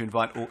are going to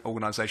invite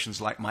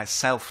organisations like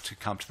myself to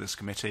come to this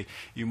committee,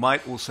 you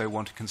might also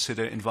want to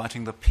consider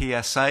inviting the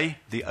PSA,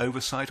 the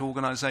oversight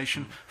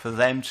organisation, for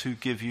them to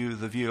give you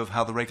the view of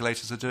how the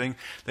regulators are doing.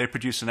 They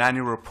produce an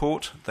annual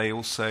report. They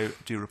also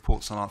do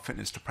reports on our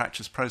fitness to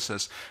practice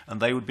process, and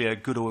they would be a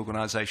good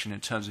organisation in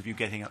terms of you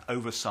getting an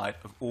oversight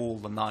of all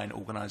the 9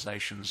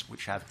 organisations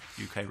which have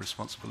UK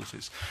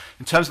responsibilities.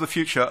 In terms of the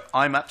future,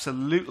 I'm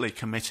absolutely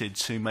committed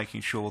to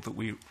making sure that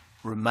we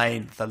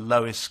remain the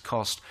lowest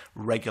cost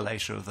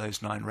regulator of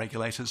those 9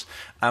 regulators,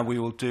 and we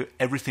will do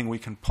everything we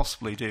can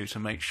possibly do to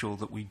make sure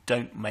that we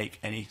don't make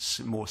any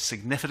more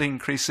significant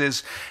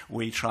increases.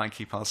 We try and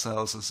keep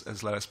ourselves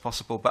as low as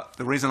possible. But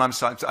the reason I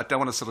don't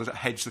want to sort of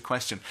hedge the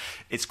question.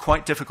 It's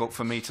quite difficult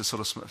for me to sort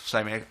of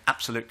say an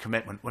absolute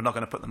commitment. We're not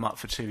going to put them up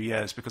for 2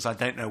 years because I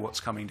don't know what's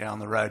coming down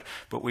the road,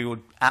 but we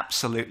would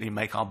absolutely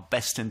make our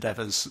best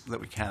endeavours that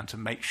we can to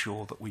make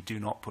sure that we do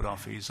not put our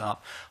fees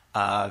up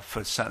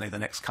for certainly the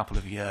next couple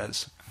of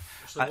years.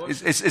 So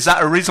is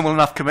that a reasonable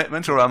enough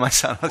commitment, or am I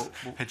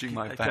hedging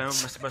my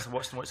bets? Mr.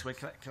 Watson,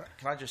 can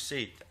I just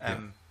say,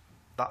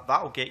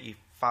 that'll get you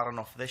far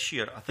enough this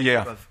year. I think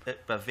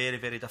it'd be a very,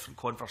 very different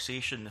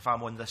conversation if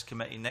I'm on this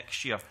committee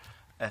next year,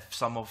 if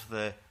some of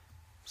the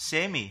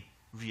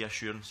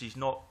semi-reassurances,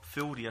 not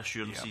full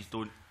reassurances,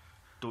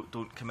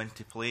 don't come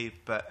into play.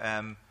 But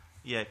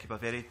it could be a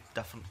very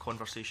different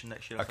conversation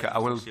next year. Okay, I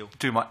will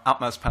do my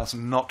utmost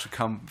possible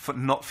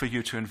not for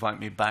you to invite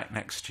me back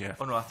next year.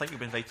 Oh no, I think you'll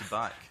be invited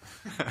back.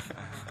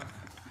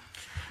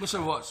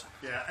 Mr. Watts.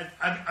 Yeah,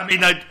 I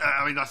mean,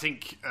 I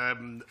think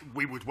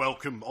we would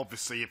welcome,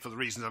 obviously, for the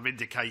reasons I've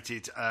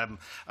indicated,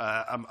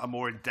 a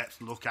more in-depth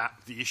look at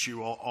the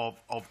issue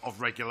of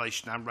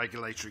regulation and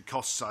regulatory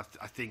costs. I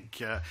think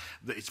that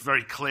it's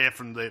very clear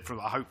from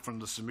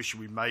the submission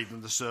we made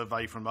and the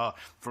survey from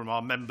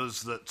our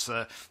members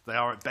that they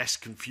are at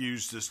best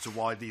confused as to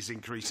why these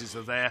increases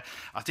are there.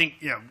 I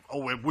think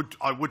all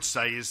I would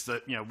say is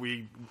that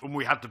when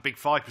we had the big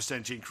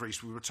 5%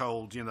 increase, we were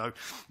told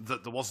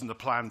that there wasn't a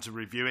plan to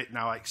review it.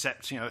 Now I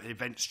accept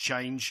events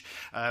change,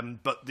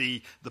 but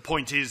the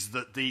point is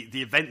that the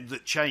event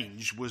that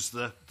changed was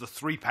the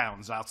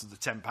 £3 out of the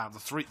 £10,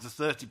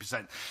 the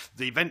 30%.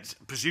 The event,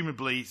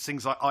 presumably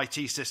things like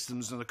IT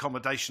systems and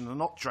accommodation, are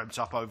not dreamt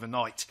up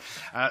overnight.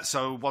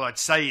 So what I'd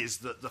say is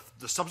that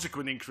the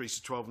subsequent increase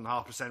of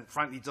 12.5%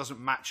 frankly doesn't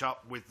match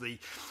up with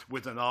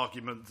an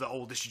argument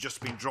that this has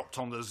just been dropped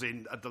on us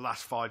at the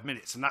last 5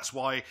 minutes, and that's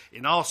why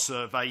in our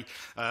survey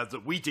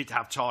that we did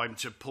have time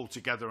to pull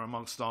together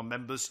amongst our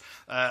members.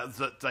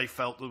 That they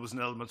felt there was an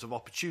element of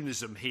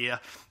opportunism here.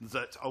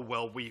 That as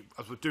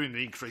we're doing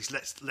the increase,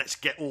 let's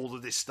get all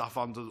of this stuff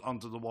under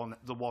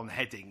the one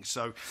heading.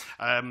 So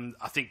I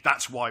think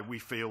that's why we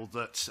feel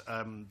that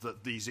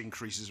that these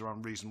increases are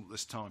unreasonable at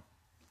this time.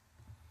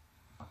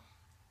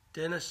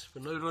 Dennis,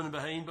 we're now running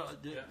behind,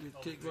 but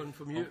we'll take one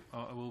from you.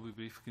 I will be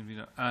brief,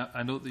 convener.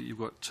 I note that you've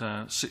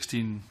got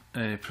 16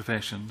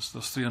 professions.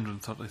 There's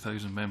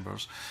 330,000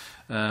 members.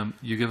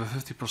 You give a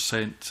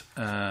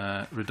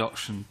 50%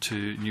 reduction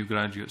to new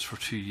graduates for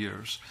 2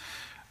 years.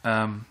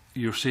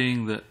 You're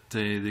saying that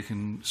they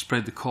can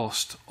spread the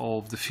cost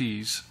of the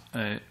fees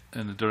in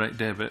a direct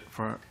debit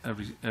for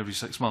every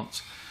 6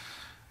 months.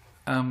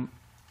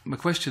 My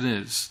question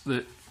is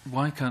that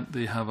why can't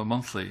they have a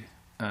monthly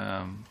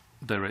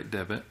direct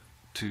debit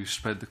to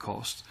spread the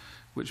cost,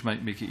 which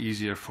might make it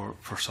easier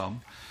for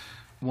some?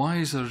 Why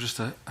is there just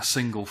a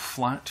single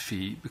flat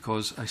fee?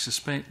 Because I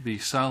suspect the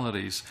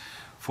salaries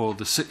for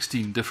the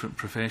 16 different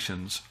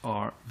professions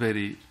are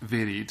very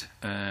varied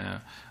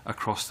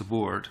across the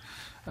board.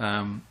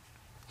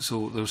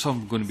 So there's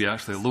some going to be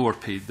actually lower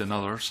paid than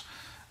others,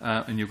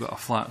 and you've got a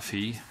flat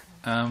fee.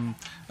 And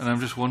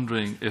I'm just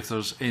wondering if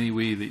there's any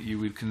way that you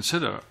would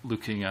consider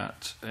looking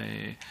at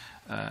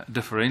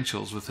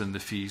differentials within the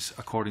fees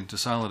according to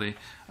salary,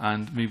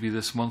 and maybe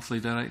this monthly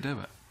direct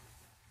debit.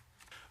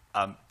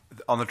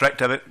 On the direct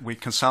debit, we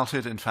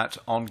consulted, in fact,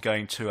 on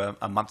going to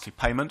a monthly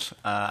payment,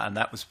 and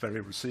that was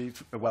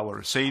well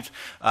received.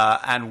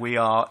 And we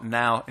are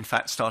now, in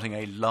fact, starting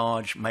a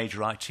large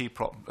major IT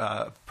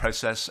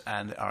process,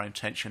 and our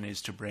intention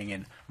is to bring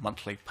in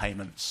monthly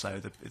payments so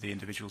that the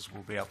individuals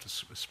will be able to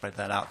spread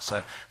that out.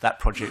 So that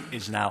project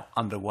is now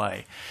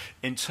underway.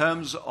 In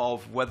terms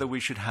of whether we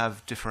should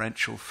have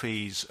differential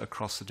fees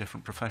across the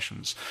different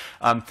professions,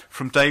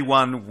 from day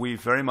one, we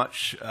very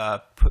much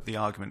put the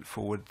argument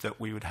forward that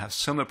we would have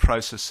similar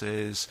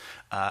processes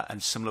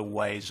and similar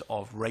ways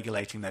of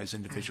regulating those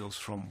individuals,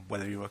 from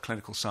whether you're a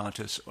clinical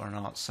scientist or an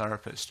arts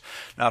therapist.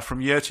 Now, from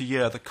year to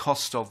year, the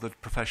cost of the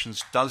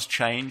professions does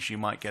change. You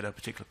might get a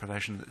particular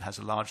profession that has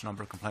a large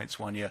number of complaints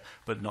one year,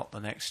 but not the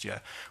next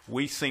year.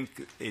 We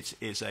think it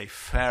is a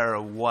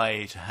fairer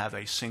way to have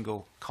a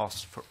single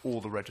cost for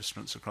all the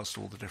registrants across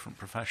all the different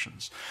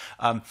professions.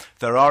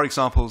 There are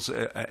examples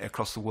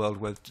across the world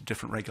where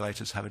different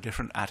regulators have a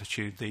different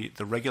attitude.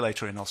 The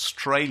regulator in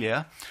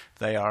Australia,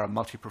 they are a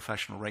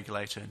multi-professional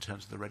regulator in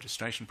terms of the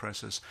registration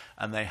process,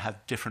 and they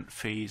have different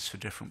fees for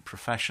different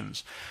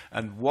professions.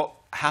 And what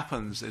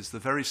happens is the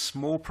very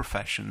small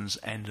professions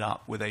end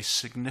up with a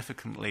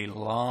significantly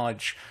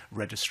large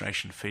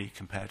registration fee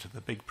compared to the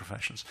big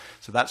professions.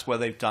 So that's where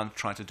they've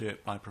tried to do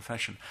it by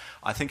profession.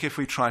 I think if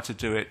we try to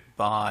do it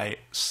by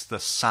the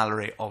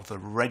salary of the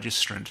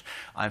registrant,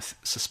 I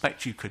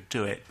suspect you could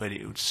do it, but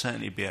it would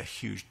certainly be a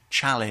huge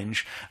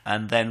challenge.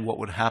 And then what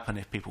would happen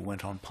if people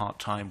went on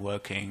part-time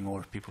working,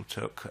 or if people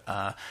took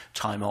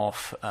time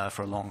off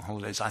for long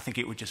holidays? I think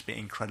it would just be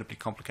incredibly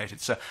complicated.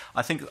 So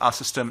I think our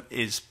system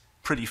is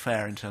pretty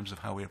fair in terms of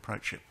how we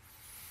approach it.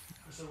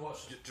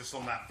 Just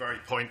on that very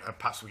point,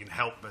 perhaps we can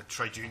help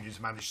trade unions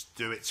manage to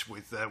do it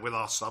with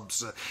our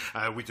subs.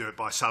 We do it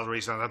by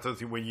salaries, and I don't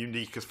think we're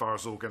unique as far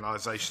as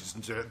organisations.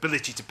 And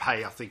ability to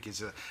pay, I think,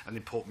 is an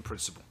important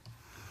principle.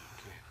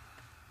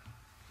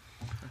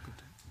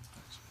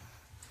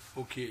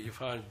 Okay, you've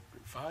had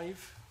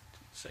 5,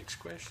 6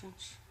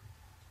 questions.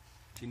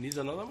 Do you need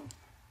another one?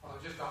 Well,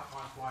 just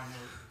ask why no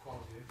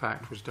quality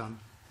impact was done.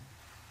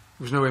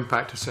 There was no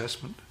impact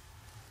assessment.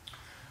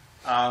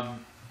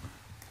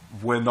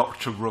 We're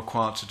not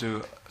required to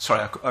do.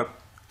 Sorry.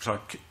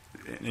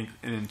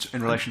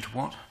 In relation to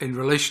what? In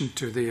relation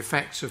to the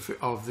effects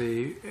of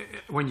the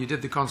when you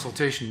did the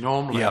consultation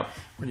normally, Yep.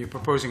 when you're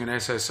proposing an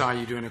SSI,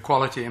 you do an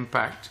equality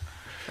impact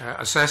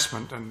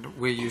assessment, and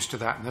we're used to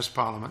that in this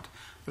Parliament.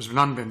 There's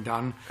none been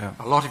done. Yeah.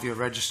 A lot of your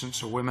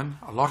registrants are women.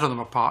 A lot of them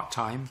are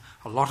part-time.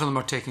 A lot of them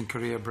are taking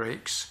career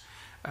breaks.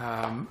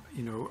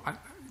 You know,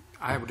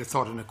 I would have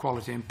thought an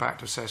equality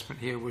impact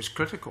assessment here was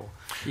critical,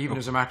 even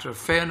as a matter of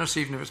fairness,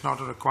 even if it's not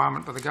a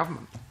requirement for the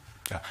government.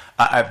 Yeah.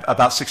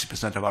 About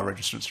 60% of our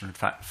registrants are in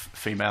fact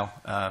female,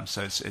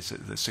 so it's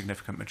a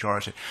significant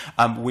majority.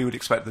 We would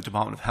expect the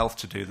Department of Health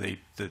to do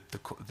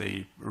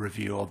the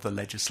review of the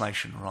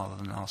legislation rather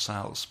than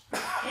ourselves.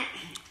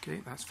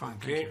 Okay, that's fine.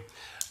 Okay. Thank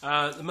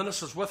you. The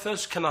Minister's with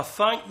us. Can I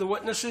thank the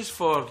witnesses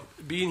for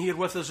being here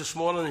with us this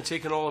morning and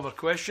taking all of our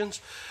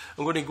questions?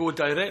 I'm going to go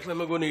directly. I'm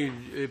not going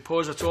to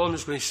pause at all. I'm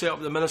just going to set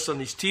up the Minister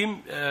and his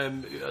team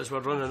as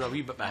we're running a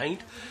wee bit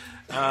behind.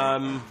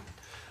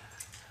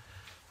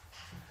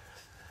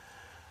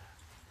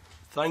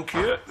 Thank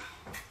you.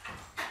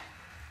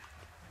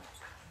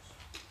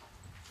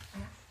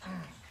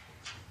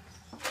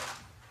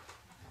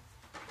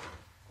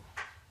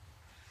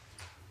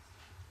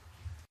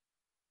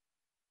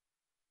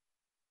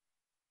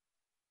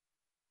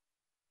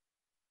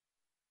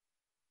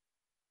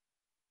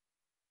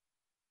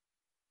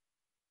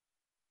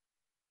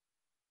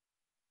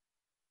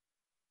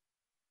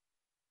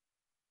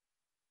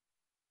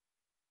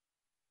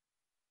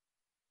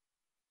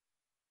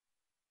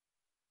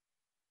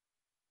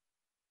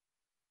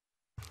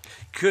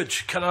 Good.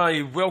 Can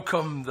I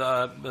welcome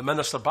the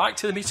Minister back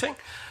to the meeting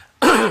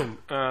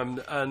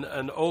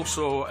and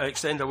also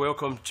extend a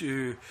welcome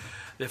to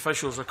the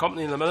officials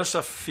accompanying the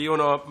Minister,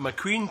 Fiona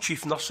McQueen,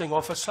 Chief Nursing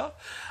Officer,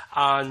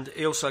 and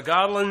Ailsa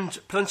Garland,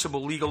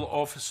 Principal Legal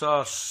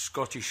Officer,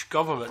 Scottish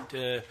Government.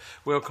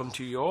 Welcome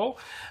to you all.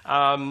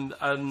 And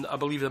I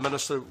believe the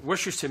Minister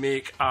wishes to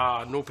make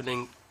an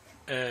opening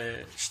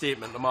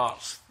statement,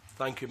 remarks.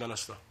 Thank you,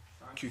 Minister.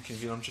 Thank you,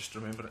 Convener. I'm just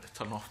remembering to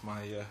turn off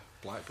my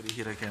BlackBerry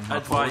here again.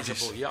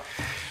 Advisable, yeah.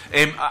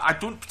 I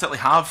don't particularly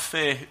have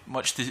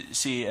much to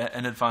say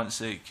in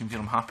advance,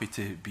 Convener. I'm happy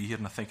to be here,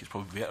 and I think it's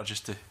probably better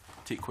just to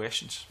take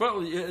questions.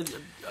 Well,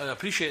 I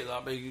appreciate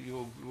that, but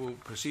we'll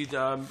proceed.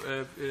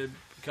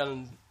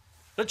 Can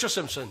Richard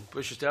Simpson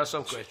wishes to ask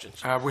some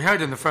questions. We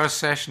heard in the first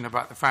session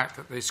about the fact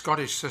that the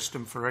Scottish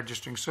system for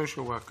registering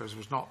social workers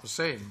was not the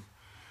same.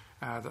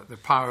 That the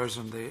powers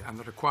and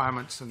the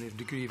requirements and the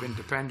degree of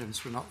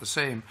independence were not the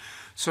same.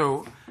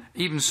 So,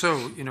 even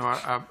so, you know,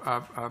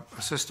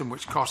 a system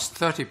which costs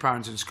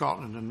 £30 in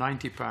Scotland and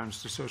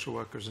 £90 to social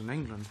workers in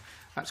England,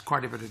 that's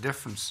quite a bit of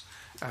difference.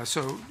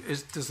 So,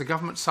 does the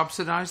government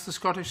subsidise the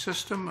Scottish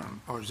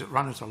system, or is it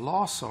run at a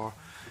loss?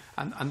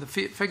 And the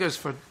figures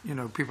for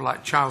people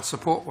like child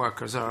support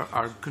workers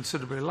are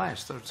considerably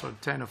less. They're sort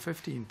of £10 or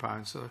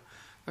 £15, so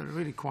they're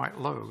really quite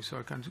low.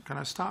 So can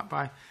I start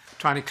by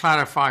trying to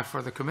clarify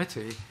for the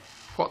committee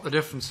what the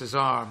differences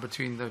are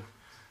between the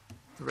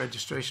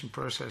registration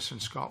process in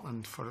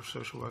Scotland for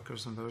social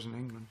workers and those in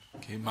England?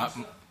 Okay, my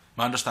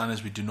understanding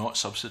is we do not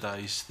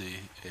subsidise the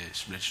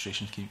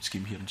registration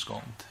scheme here in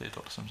Scotland,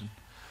 Dr. Simpson.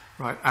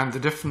 Right, and the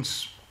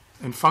difference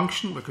in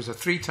function, because of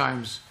 3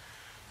 times,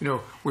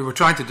 we were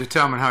trying to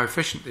determine how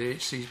efficient the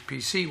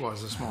HCPC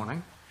was this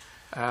morning,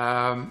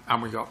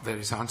 and we got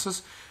various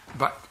answers.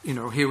 But,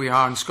 here we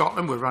are in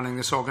Scotland, we're running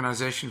this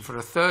organisation for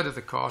 1/3 of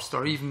the cost,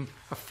 or even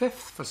 1/5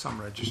 for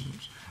some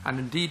registrants. And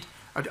indeed,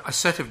 a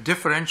set of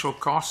differential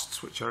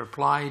costs which are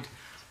applied,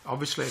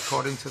 obviously,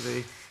 according to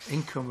the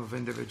income of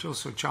individuals.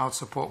 So child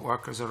support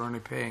workers are only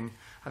paying,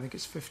 I think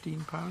it's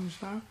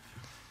 £15 now.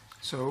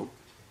 So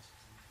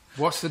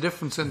what's the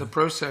difference in the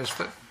process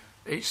that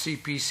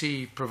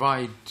HCPC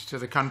provide to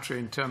the country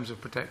in terms of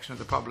protection of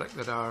the public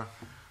that our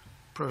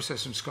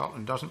process in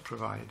Scotland doesn't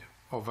provide,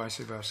 or vice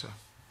versa?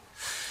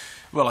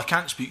 Well, I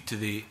can't speak to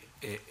the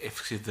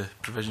efficacy of the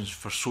provisions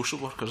for social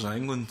workers in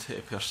England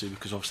per se,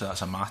 because obviously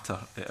that's a matter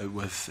out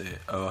with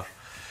our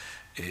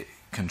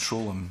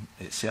control. I'm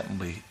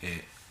certainly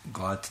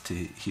glad to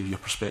hear your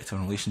perspective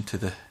in relation to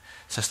the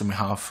system we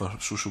have for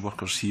social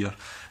workers here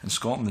in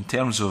Scotland. In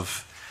terms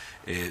of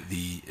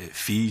the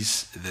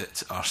fees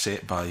that are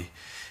set by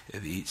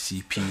the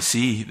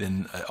HCPC,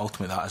 then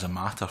ultimately that is a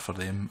matter for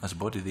them as a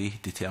body. They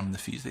determine the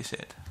fees they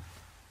set.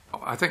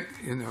 I think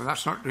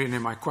that's not really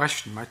my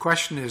question. My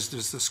question is,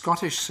 does the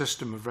Scottish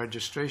system of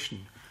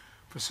registration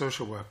for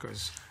social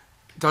workers,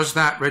 does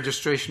that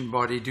registration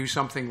body do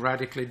something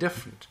radically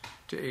different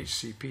to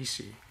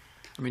HCPC?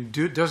 I mean,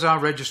 does our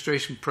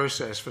registration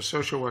process for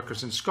social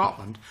workers in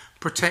Scotland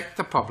protect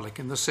the public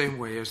in the same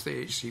way as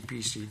the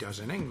HCPC does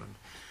in England?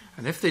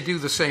 And if they do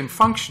the same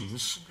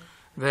functions,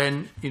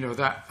 then,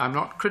 that I'm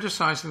not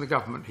criticising the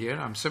government here.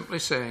 I'm simply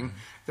saying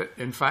that,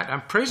 in fact,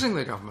 I'm praising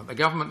the government. The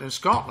government in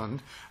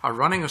Scotland are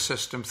running a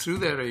system through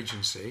their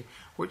agency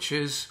which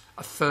is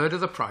 1/3 of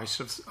the price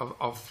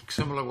of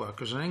similar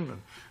workers in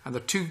England. And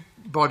the 2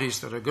 bodies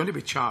that are going to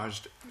be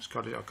charged,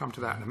 I'll come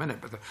to that in a minute,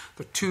 but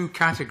the 2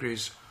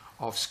 categories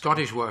of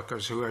Scottish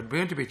workers who are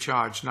going to be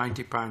charged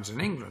 £90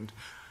 in England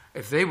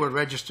if they were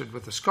registered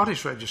with the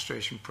Scottish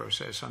registration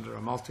process under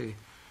a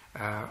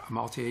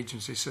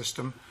multi-agency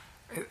system,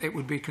 it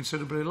would be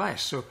considerably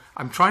less. So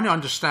I'm trying to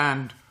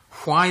understand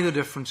why the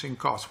difference in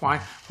cost.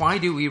 Why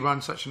do we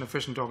run such an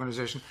efficient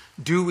organisation?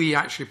 Do we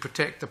actually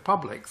protect the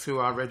public through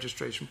our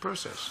registration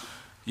process?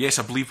 Yes,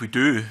 I believe we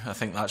do. I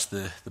think that's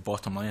the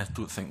bottom line. I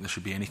don't think there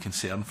should be any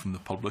concern from the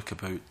public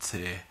about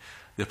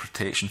their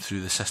protection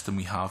through the system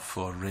we have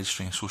for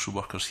registering social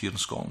workers here in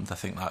Scotland. I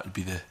think that would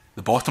be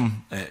the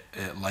bottom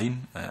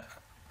line.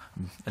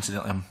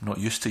 Incidentally, I'm not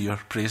used to your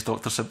praise,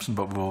 Dr Simpson,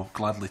 but we'll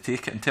gladly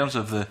take it. In terms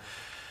of the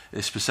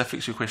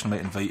specifics of your question, I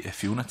might invite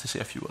Fiona to say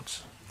a few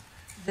words.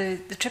 The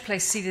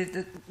SSI,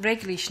 the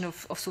regulation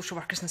of social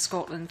workers in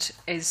Scotland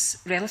is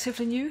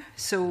relatively new.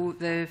 So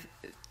the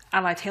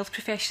allied health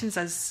professions,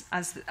 as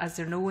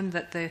they're known,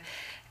 that the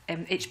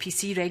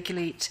HPC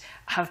regulate,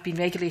 have been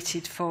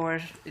regulated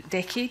for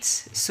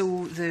decades.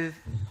 So the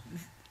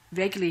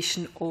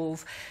regulation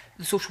of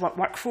the social work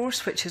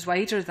workforce, which is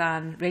wider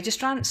than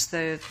registrants,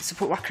 the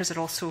support workers are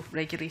also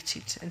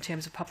regulated in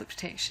terms of public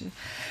protection.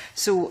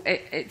 So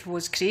it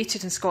was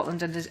created in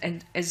Scotland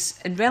and is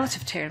in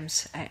relative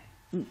terms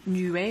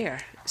newer.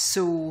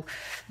 So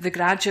the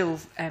gradual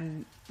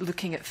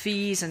looking at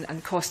fees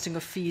and costing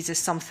of fees is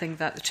something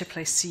that the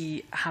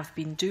SSI have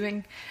been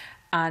doing,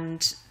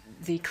 and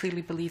they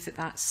clearly believe that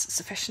that's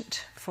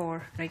sufficient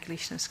for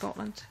regulation in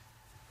Scotland.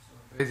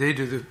 They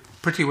do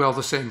pretty well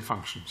the same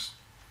functions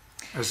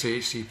as the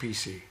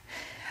HCPC.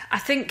 I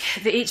think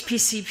the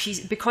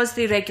HPC, because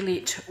they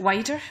regulate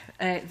wider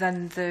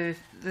than the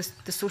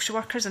social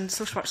workers, and the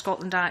Social Work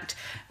Scotland Act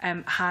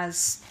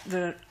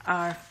the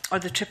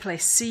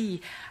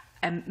SSI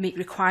make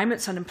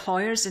requirements on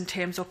employers in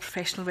terms of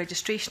professional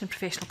registration and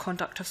professional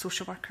conduct of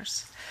social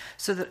workers.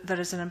 So that there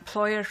is an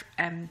employer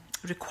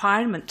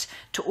requirement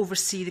to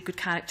oversee the good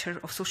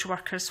character of social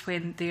workers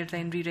when they're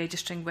then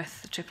re-registering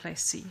with the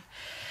SSI.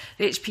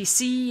 The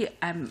HPC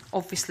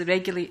obviously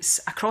regulates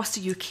across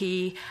the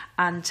UK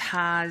and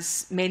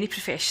has many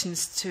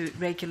professions to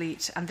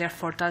regulate, and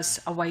therefore does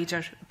a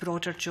wider,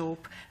 broader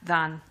job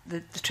than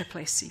the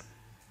SSI.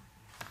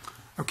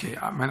 Okay,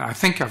 I mean, I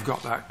think I've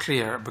got that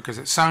clear, because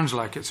it sounds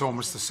like it's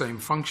almost the same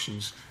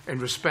functions in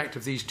respect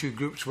of these two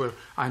groups, where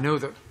I know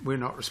that we're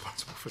not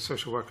responsible for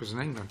social workers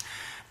in England.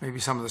 Maybe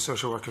some of the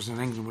social workers in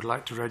England would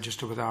like to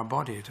register with our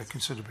body at a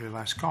considerably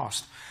less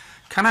cost.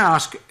 Can I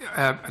ask,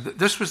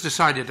 this was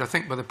decided, I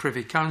think, by the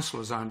Privy Council,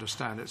 as I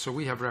understand it, so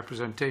we have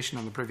representation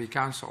on the Privy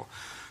Council.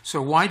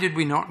 So why did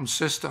we not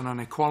insist on an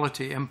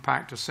equality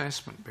impact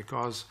assessment?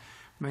 Because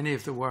many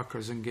of the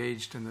workers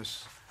engaged in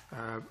this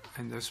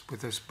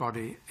with this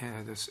body,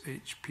 this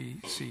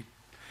HPC,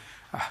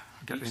 I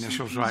get the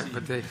initials right,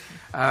 but the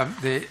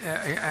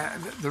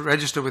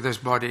register with this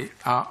body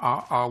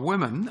are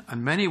women,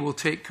 and many will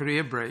take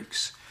career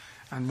breaks.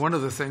 And one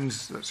of the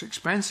things that's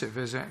expensive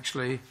is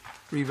actually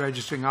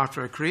re-registering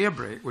after a career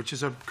break, which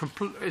is a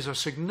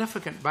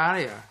significant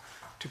barrier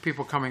to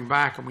people coming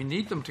back, and we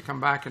need them to come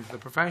back into the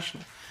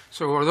profession.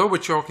 So although we're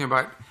talking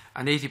about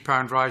an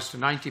 £80 rise to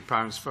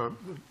 £90 for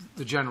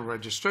the general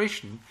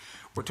registration,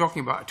 we're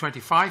talking about a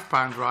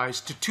 £25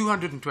 rise to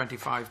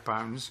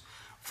 £225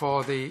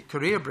 for the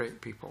career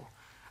break people.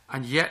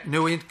 And yet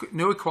no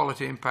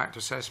equality impact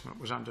assessment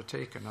was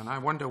undertaken. And I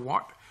wonder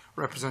what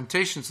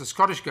representations the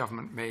Scottish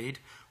Government made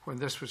when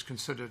this was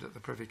considered at the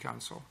Privy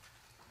Council.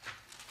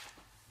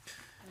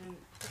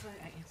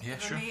 Yeah,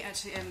 sure.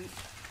 Actually,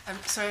 I'm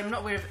sorry, I'm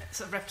not aware of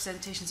sort of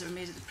representations that were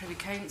made at the Privy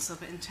Council,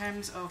 but in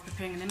terms of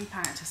preparing an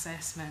impact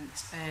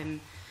assessment,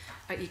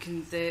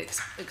 the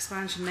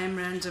expansion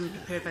memorandum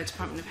prepared by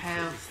Department of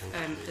Health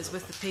is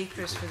with the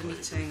papers for the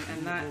meeting,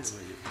 and that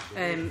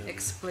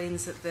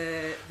explains that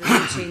the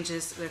new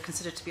changes were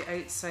considered to be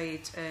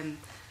outside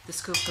the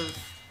scope of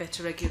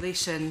better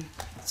regulation.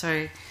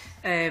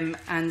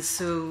 And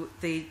so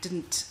they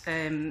didn't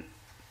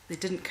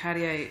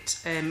carry out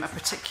a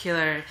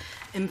particular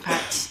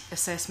impact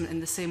assessment in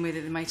the same way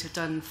that they might have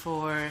done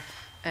for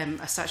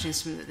a statutory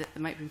instrument that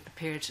might have been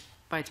prepared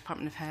by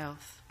Department of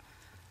Health.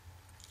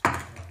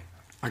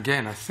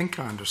 Again, I think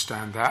I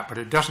understand that, but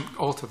it doesn't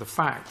alter the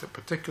fact that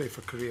particularly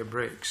for career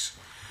breaks,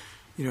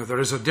 there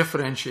is a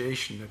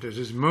differentiation, that it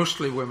is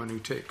mostly women who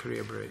take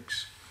career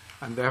breaks,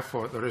 and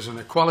therefore there is an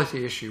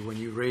equality issue when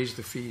you raise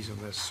the fees on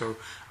this. So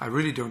I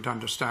really don't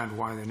understand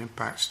why an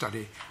impact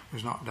study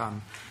was not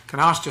done. Can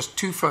I ask just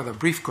two further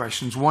brief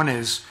questions? One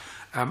is,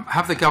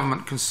 have the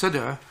government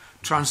consider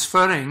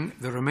transferring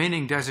the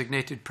remaining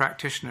designated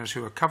practitioners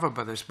who are covered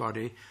by this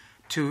body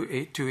to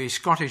a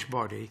Scottish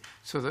body,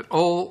 so that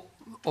all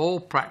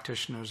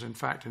practitioners, in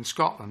fact, in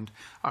Scotland,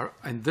 are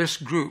in this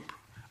group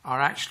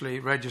are actually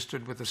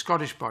registered with the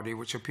Scottish body,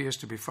 which appears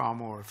to be far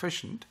more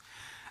efficient?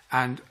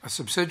 And a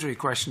subsidiary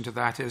question to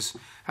that is,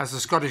 has the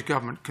Scottish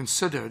Government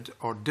considered,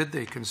 or did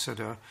they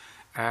consider,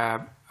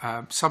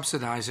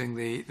 subsidising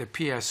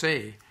the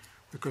PSA?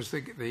 Because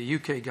the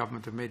UK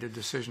government have made a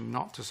decision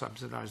not to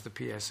subsidise the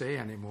PSA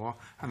anymore,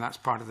 and that's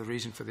part of the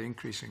reason for the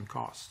increase in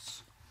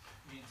costs.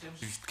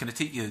 Can I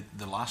take you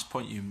the last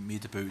point you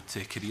made about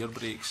career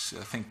breaks?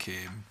 I think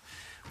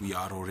we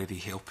are already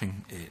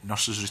helping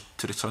nurses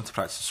to return to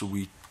practice, so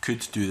we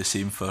could do the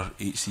same for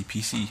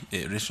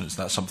HCPC residents.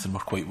 That's something we're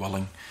quite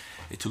willing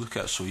to look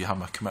at, so you have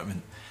my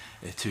commitment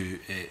to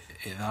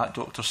that,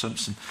 Dr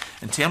Simpson.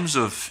 In terms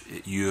of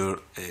your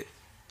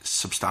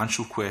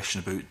substantial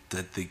question about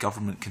did the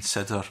government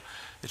consider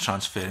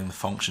transferring the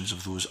functions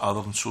of those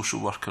other than social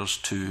workers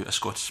to a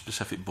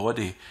Scottish-specific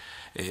body,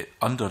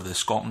 under the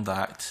Scotland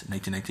Act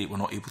 1998 we're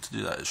not able to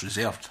do that. It's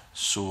reserved.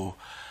 So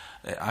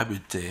I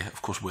would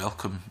of course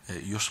welcome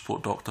your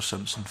support, Dr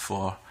Simpson,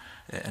 for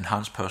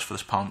enhanced powers for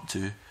this Parliament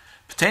to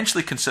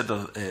potentially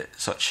consider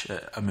such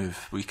a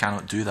move. We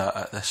cannot do that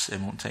at this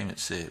moment in time.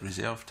 It's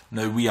reserved.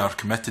 Now, we are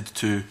committed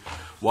to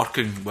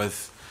working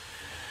with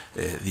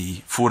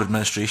the 4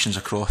 administrations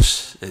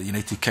across the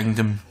United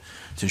Kingdom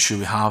to ensure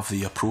we have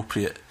the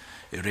appropriate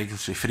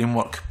regulatory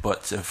framework,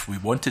 but if we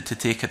wanted to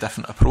take a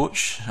different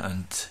approach,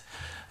 and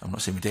I'm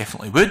not saying we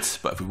definitely would,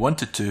 but if we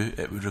wanted to,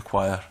 it would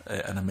require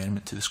an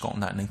amendment to the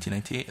Scotland Act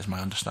 1998, is my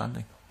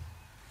understanding.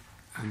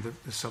 And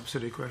the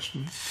subsidy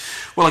question?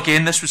 Well,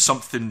 again, this was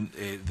something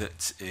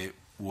that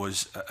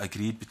was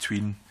agreed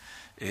between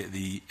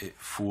the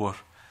 4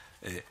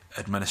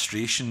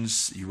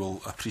 administrations. You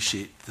will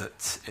appreciate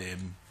that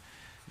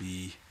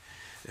the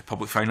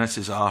public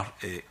finances are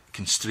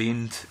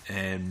constrained.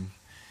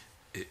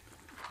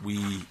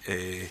 We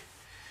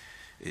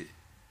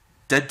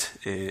did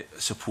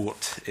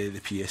support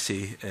the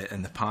PSA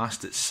in the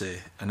past. It's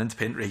an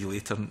independent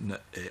regulator,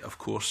 of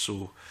course,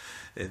 so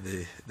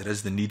there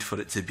is the need for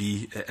it to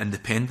be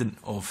independent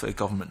of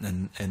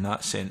government in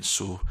that sense.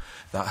 So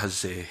that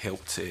has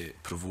helped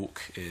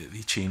provoke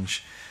the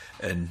change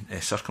in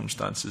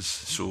circumstances.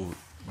 So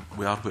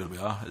we are where we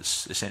are.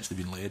 It's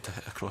essentially been led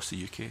across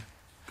the UK.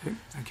 Okay,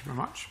 thank you very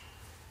much.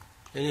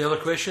 Any other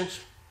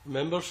questions,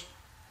 members?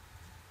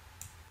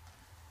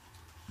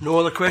 No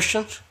other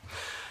questions?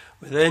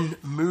 We then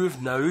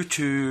move now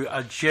to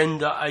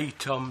agenda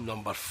item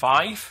number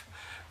 5,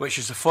 which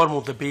is the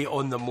formal debate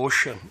on the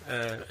motion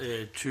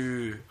and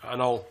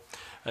I'll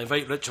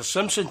invite Richard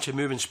Simpson to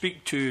move and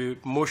speak to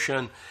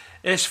motion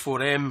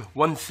S4M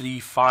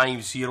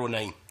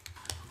 13509.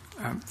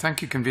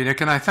 Thank you, Convener.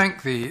 Can I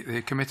thank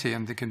the committee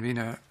and the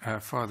convener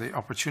for the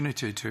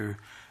opportunity to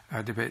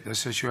debate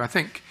this issue? I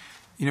think,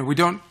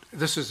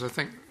 this is, I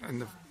think, in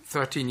the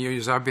 13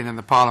 years I've been in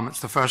the Parliament,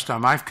 it's the first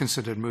time I've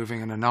considered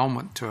moving an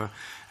annulment to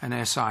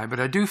an SI.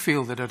 But I do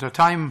feel that at a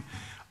time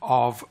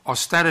of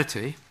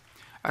austerity,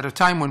 at a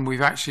time when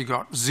we've actually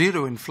got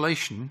zero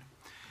inflation,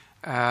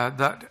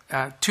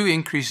 that 2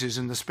 increases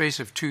in the space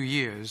of 2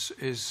 years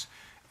is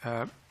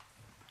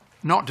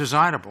not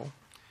desirable.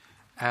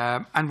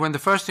 And when the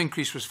first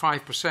increase was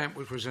 5%,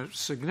 which was a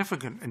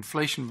significant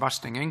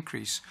inflation-busting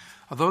increase,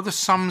 although the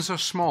sums are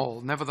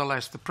small,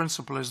 nevertheless the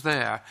principle is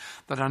there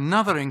that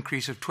another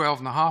increase of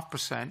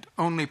 12.5%,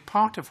 only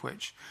part of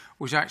which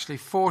was actually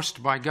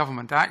forced by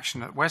government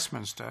action at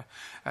Westminster,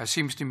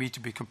 seems to me to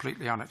be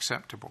completely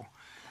unacceptable.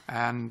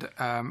 And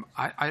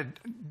I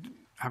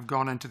have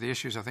gone into the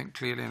issues, I think,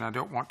 clearly, and I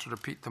don't want to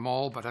repeat them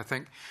all, but I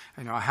think,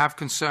 I have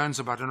concerns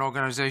about an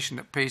organisation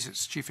that pays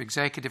its chief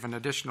executive an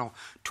additional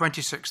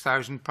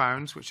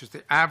 £26,000, which is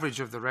the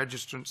average of the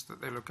registrants that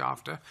they look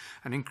after,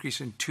 an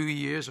increase in 2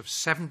 years of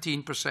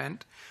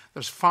 17%.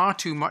 There's far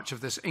too much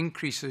of this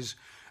increases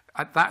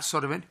at that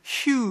sort of a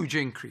huge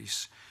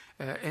increase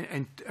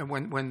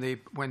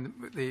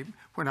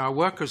when our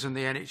workers in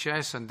the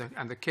NHS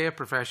and the care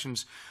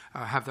professions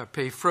have their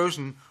pay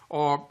frozen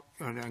or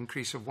an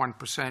increase of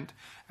 1%,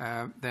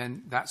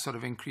 then that sort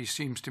of increase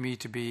seems to me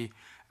to be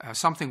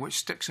something which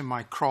sticks in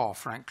my craw,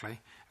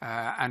 frankly.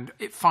 And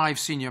 5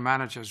 senior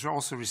managers are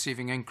also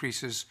receiving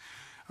increases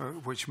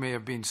which may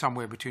have been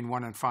somewhere between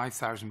 £1,000 and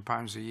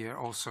 £5,000 a year,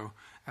 also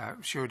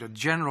showed a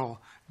general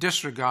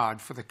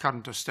disregard for the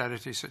current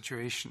austerity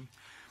situation.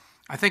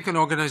 I think an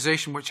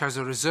organisation which has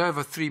a reserve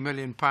of £3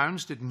 million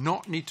did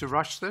not need to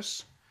rush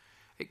this.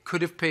 It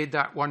could have paid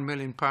that £1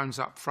 million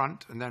up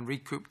front and then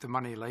recouped the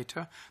money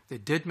later. They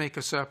did make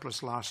a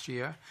surplus last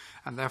year,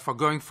 and therefore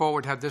going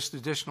forward, had this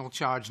additional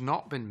charge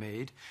not been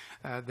made,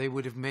 they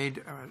would have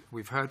made,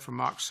 we've heard from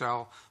Mark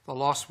Sell, the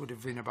loss would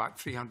have been about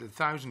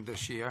 300,000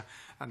 this year,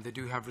 and they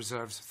do have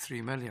reserves of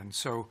 3 million.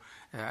 So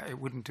it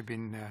wouldn't have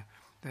been,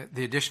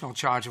 the additional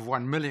charge of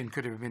 1 million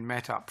could have been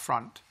met up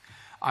front.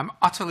 I'm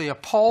utterly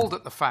appalled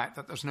at the fact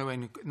that there's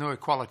no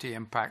equality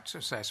impacts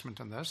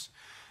assessment on this.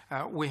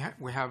 We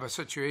have a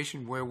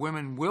situation where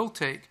women will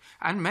take,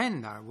 and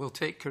men now, will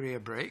take career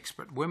breaks,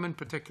 but women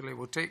particularly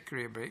will take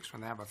career breaks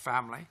when they have a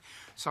family,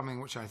 something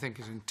which I think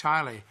is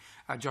entirely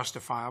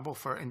justifiable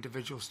for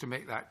individuals to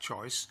make that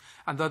choice.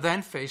 And they're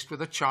then faced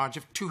with a charge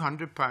of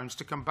 £200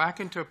 to come back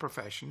into a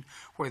profession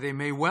where they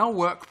may well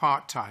work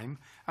part-time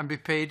and be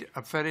paid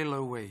a very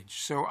low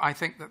wage. So I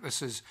think that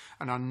this is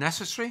an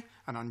unnecessary,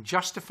 an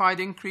unjustified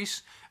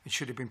increase. It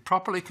should have been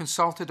properly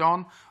consulted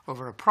on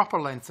over a proper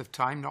length of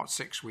time, not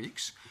 6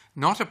 weeks,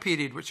 not a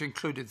period which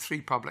included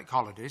 3 public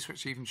holidays,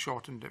 which even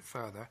shortened it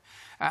further,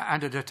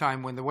 and at a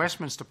time when the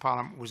Westminster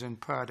Parliament was in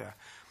purdah.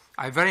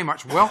 I very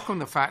much welcome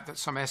the fact that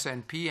some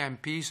SNP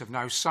MPs have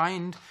now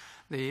signed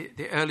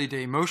the early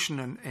day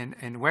motion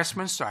in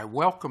Westminster. I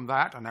welcome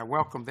that, and I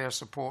welcome their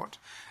support,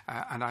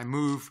 and I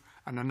move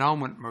an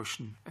annulment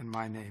motion in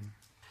my name.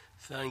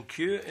 Thank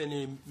you.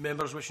 Any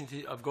members wishing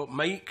to... I've got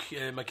Mike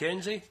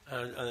Mackenzie,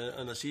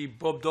 and I see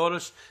Bob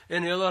Doris.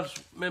 Any other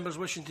members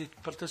wishing to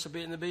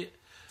participate in the debate?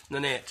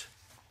 Nanette.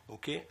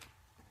 Okay.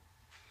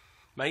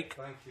 Mike.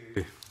 Thank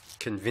you,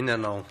 Convener,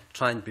 and I'll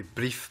try and be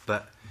brief,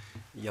 but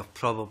you'll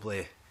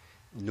probably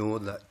know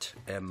that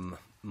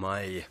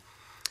my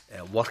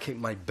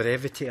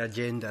brevity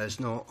agenda is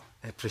not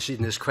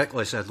proceeding as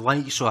quickly as I'd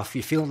like, so if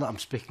you feel that I'm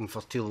speaking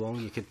for too long,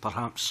 you could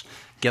perhaps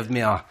give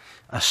me a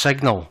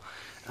signal.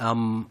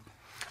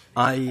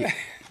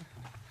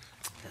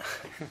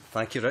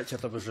 Thank you,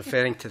 Richard. I was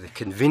referring to the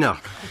convener.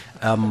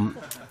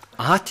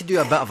 I had to do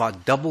a bit of a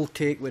double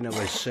take when I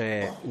was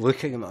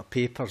looking at my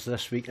papers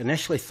this week.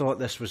 Initially thought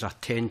this was a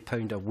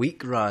 £10 a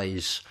week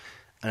rise,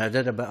 and I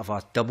did a bit of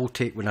a double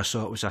take when I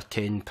saw it was a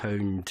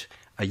 £10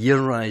 a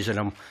year rise.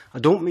 And I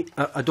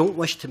don't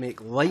wish to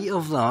make light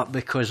of that,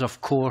 because,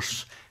 of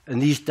course, in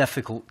these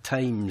difficult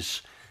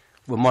times,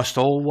 we must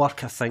all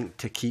work, I think,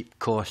 to keep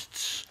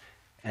costs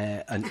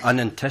and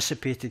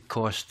unanticipated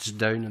costs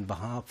down on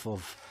behalf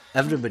of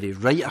everybody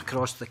right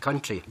across the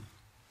country.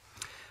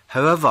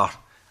 However,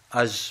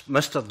 as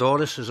Mr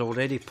Doris has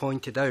already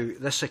pointed out,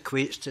 this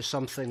equates to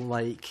something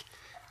like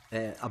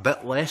a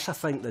bit less, I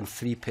think, than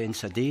 3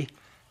 pence a day,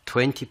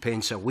 20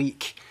 pence a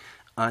week.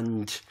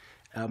 And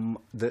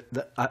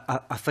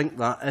I think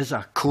that is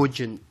a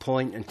cogent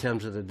point in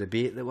terms of the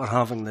debate that we're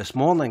having this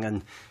morning.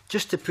 And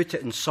just to put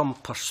it in some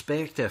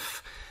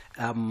perspective,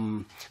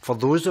 for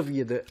those of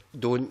you that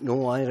don't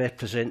know, I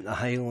represent the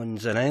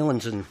Highlands and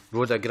Islands, and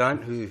Rhoda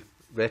Grant, who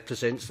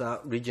represents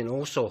that region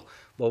also,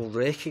 will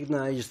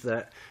recognise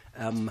that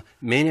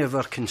many of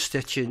our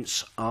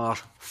constituents are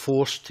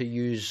forced to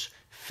use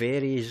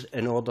ferries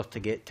in order to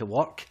get to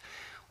work.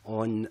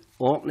 On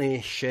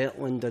Orkney,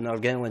 Shetland and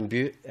Argyll and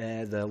Bute,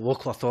 the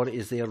local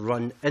authorities there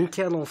run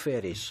internal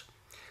ferries,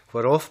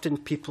 where often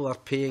people are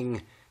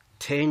paying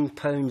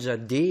 £10 a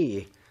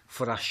day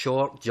for a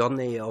short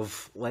journey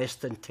of less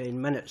than 10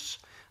 minutes.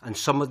 And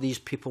some of these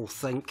people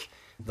think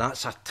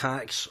that's a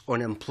tax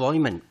on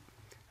employment.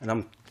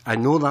 And I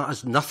know that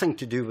has nothing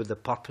to do with the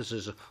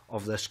purposes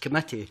of this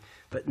committee,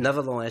 but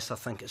nevertheless I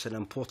think it's an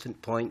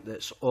important point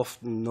that's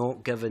often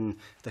not given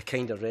the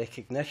kind of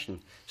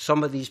recognition.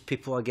 Some of these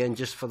people, again,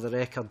 just for the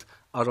record,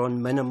 are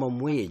on minimum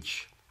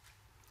wage.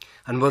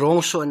 And we're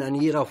also in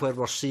an era where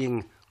we're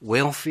seeing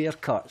welfare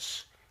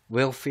cuts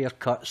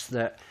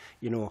that,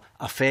 you know,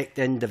 affect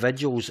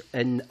individuals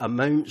in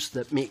amounts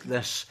that make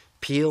this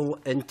pale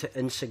into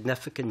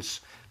insignificance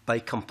by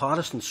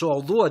comparison. So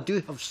although I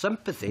do have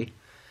sympathy,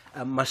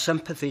 my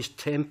sympathy is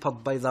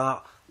tempered by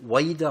that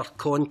wider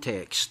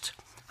context.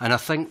 And I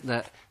think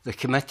that the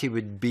committee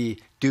would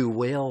do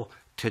well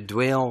to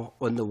dwell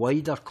on the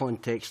wider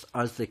context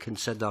as they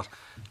consider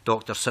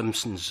Dr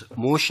Simpson's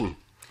motion.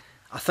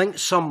 I think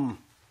some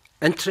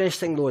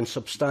interesting, though, and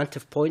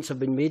substantive points have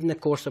been made in the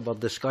course of our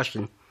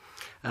discussion.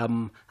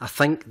 I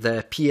think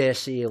the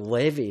PSA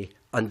levy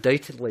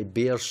undoubtedly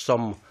bears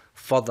some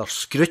further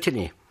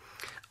scrutiny.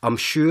 I'm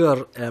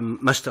sure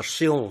Mr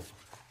Seal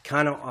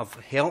cannot have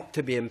helped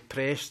to be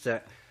impressed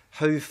at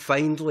how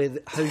finely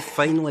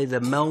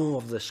the mill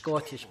of the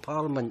Scottish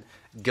Parliament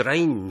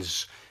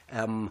grinds.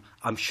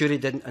 I'm sure he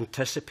didn't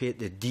anticipate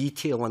the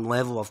detail and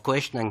level of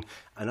questioning,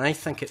 and I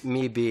think it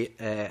may be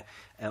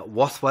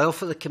worthwhile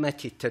for the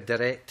committee to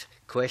direct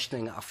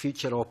questioning at a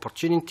future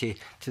opportunity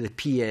to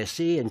the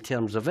PSA in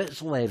terms of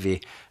its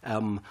levy,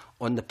 on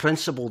the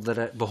principle that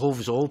it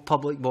behoves all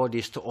public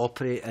bodies to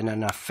operate in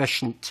an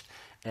efficient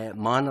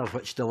manner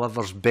which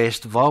delivers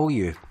best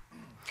value.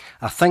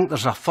 I think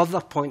there's a further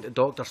point that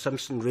Dr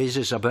Simpson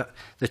raises about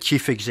the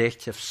Chief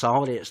Executive's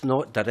salary. It's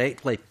not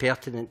directly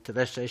pertinent to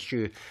this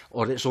issue,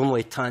 or it's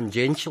only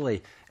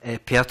tangentially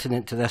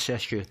pertinent to this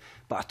issue,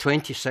 but a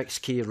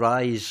 26k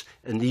rise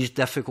in these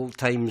difficult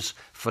times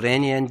for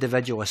any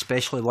individual,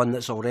 especially one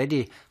that's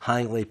already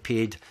highly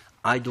paid,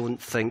 I don't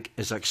think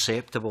is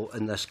acceptable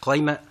in this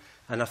climate.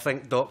 And I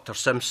think Dr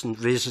Simpson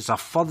raises a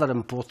further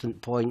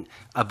important point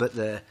about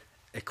the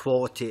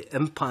equality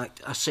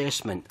impact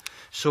assessment.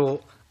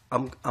 So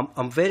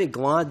I'm very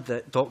glad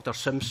that Dr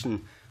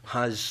Simpson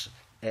has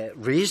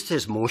raised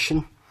his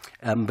motion,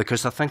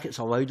 because I think it's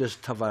allowed us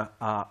to have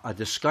a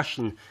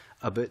discussion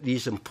about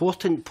these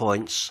important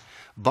points.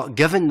 But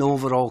given the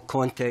overall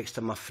context,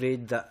 I'm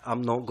afraid that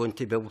I'm not going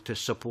to be able to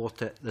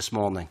support it this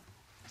morning.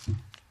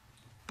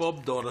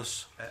 Bob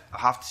Doris. I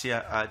have to say,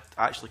 I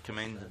actually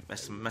commend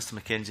Mr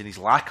Mackenzie and his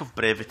lack of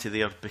brevity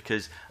there,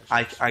 because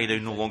I now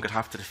no longer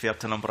have to refer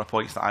to a number of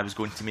points that I was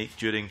going to make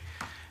during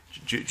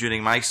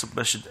my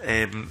submission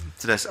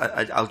to this.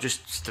 I'll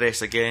just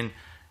stress again,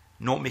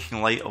 not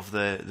making light of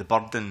the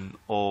burden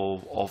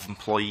of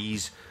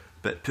employees,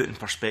 but put in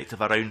perspective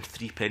around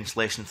 3 pence,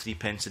 less than 3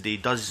 pence a day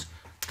does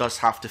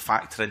have to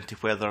factor into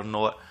whether or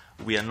not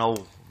we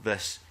annul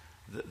this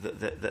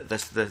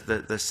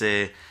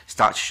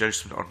statutory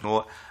adjustment or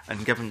not.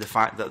 And given the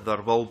fact that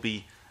there will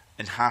be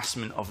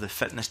enhancement of the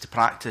fitness to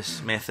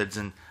practice methods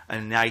and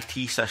the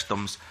IT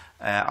systems,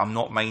 I'm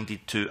not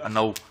minded to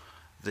annul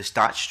the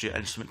statutory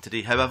instrument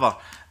today. However,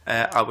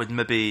 I would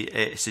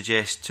maybe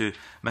suggest to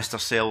Mr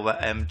Sell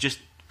that just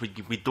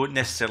we don't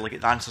necessarily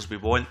get the answers we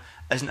want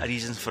isn't a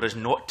reason for us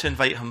not to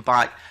invite him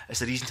back.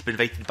 It's a reason to be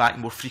invited back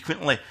more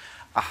frequently.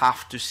 I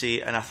have to say,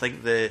 and I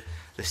think the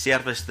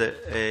service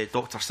that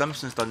Dr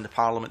Simpson's done in the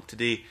Parliament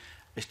today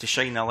is to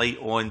shine a light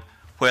on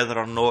whether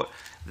or not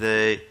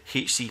the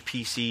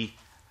HCPC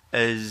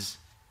is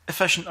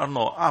efficient or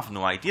not. I have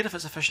no idea if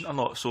it's efficient or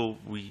not, so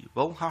we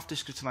will have to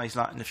scrutinise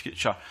that in the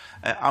future.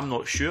 I'm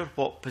not sure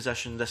what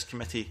position this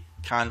committee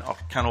can or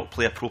cannot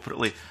play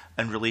appropriately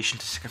in relation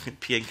to significant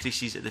pay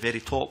increases at the very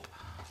top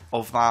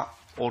of that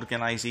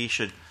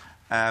organisation.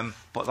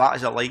 But that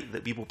is a light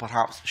that we will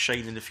perhaps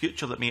shine in the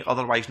future that may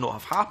otherwise not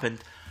have happened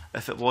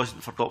if it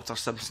wasn't for Dr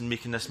Simpson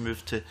making this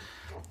move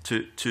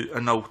to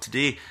annul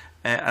today.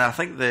 And I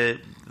think the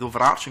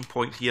overarching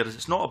point here is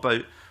it's not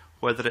about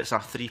whether it's a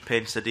 3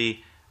 pence a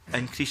day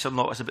increase or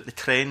not, it's about the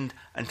trend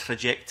and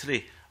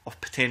trajectory of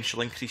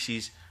potential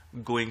increases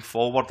going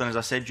forward. And as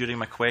I said during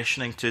my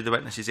questioning to the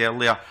witnesses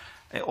earlier,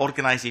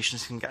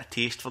 organisations can get a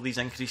taste for these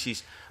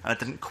increases, and I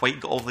didn't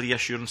quite get all the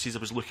reassurances I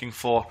was looking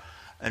for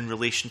in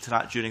relation to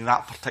that during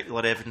that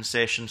particular evidence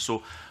session.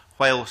 So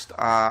whilst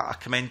I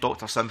commend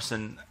Dr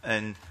Simpson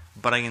in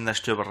bringing this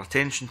to our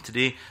attention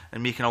today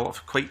and making a lot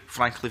of, quite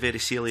frankly, very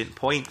salient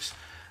points,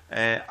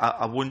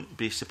 I won't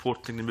be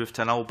supporting the move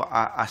to annul, but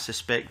I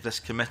suspect this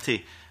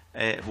committee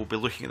will be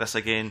looking at this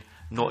again,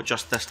 not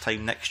just this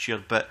time next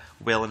year, but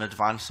well in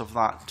advance of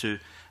that, to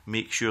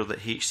make sure that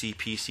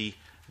HCPC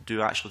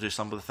do actually do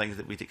some of the things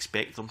that we'd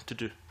expect them to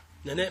do.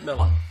 Nanette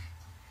Miller.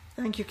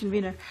 Thank you,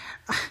 Convener.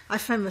 I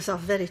find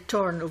myself very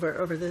torn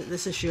over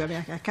this issue. I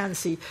mean, I can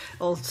see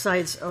all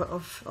sides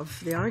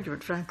of the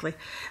argument, frankly.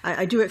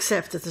 I do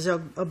accept that there's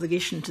an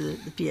obligation to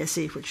the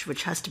PSA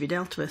which has to be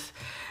dealt with.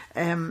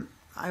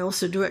 I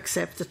also do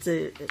accept that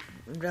in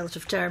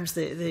relative terms,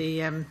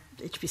 the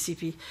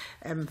HPCP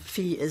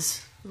fee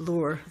is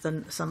lower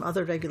than some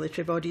other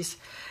regulatory bodies.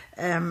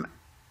 And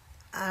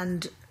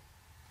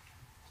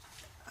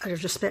I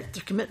respect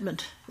their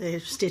commitment. They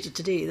have stated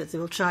today that they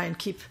will try and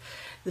keep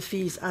the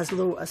fees as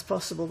low as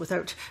possible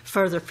without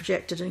further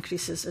projected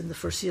increases in the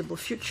foreseeable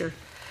future.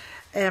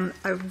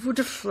 I would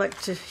have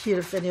liked to hear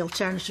of any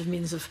alternative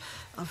means of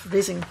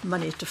raising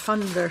money to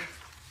fund their,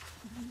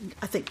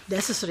 I think,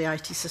 necessary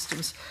IT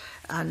systems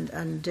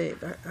and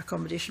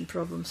accommodation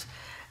problems.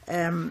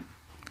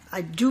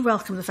 I do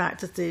welcome the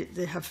fact that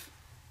they have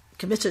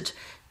committed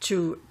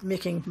to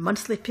making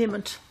monthly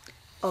payment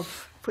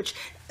of which,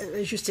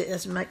 as you say,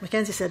 as Mike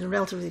Mackenzie said,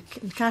 in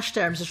cash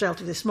terms is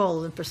relatively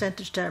small. In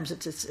percentage terms,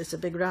 it's a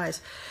big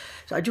rise.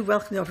 So I do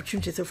welcome the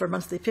opportunity for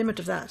monthly payment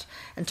of that.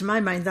 And to my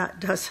mind,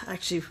 that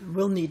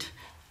will need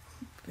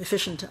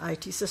efficient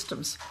IT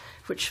systems,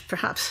 which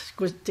perhaps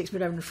takes me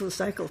around the full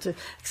cycle to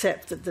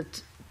accept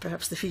that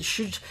perhaps the fees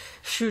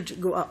should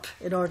go up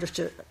in order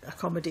to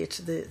accommodate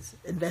the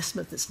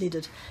investment that's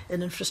needed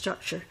in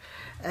infrastructure.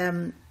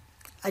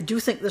 I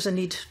do think there's a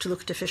need to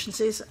look at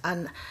efficiencies,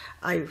 and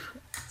I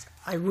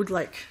would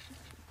like,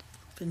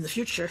 in the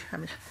future, I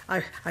mean,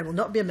 I will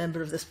not be a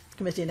member of this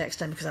committee next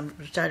time because I'm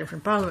retiring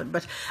from Parliament,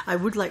 but I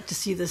would like to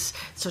see this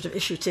sort of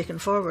issue taken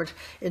forward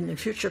in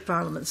future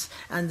Parliaments,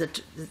 and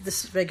that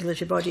this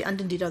regulatory body,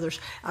 and indeed others,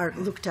 are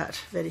looked at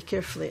very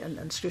carefully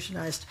and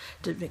scrutinised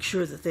to make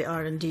sure that they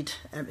are indeed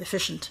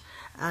efficient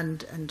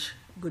and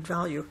good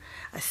value.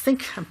 I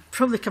think I'm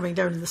probably coming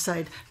down on the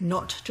side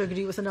not to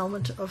agree with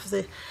annulment of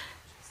the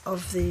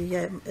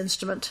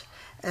instrument.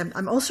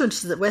 I'm also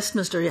interested that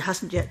Westminster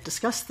hasn't yet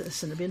discussed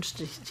this, and I'd be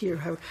interested to hear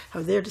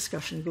how their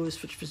discussion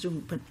goes, which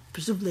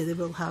presumably they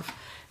will have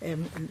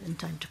in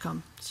time to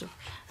come. So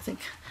I think,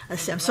 as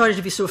I say, I'm sorry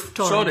to be so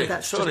torn, but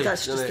that's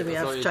just the way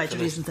I've tried to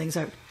reason things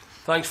out.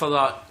 Thanks for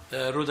that.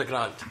 Rhoda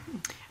Grant.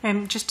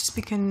 Just to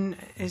speak in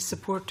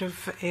support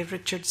of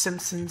Richard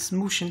Simpson's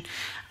motion,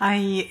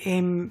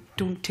 I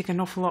don't take an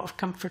awful lot of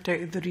comfort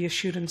out of the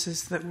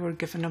reassurances that were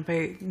given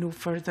about no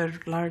further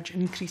large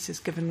increases,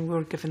 given we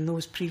were given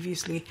those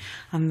previously,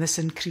 and this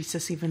increase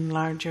is even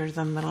larger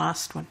than the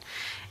last one.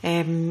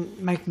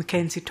 Mike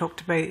Mackenzie talked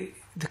about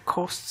the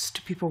costs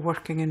to people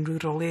working in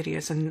rural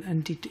areas, and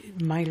indeed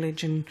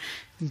mileage and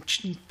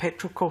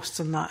petrol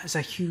costs, and that is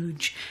a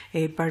huge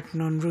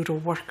burden on rural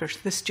workers.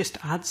 This just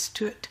adds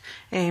to it,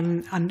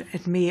 and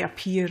it may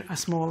appear a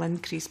small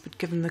increase, but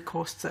given the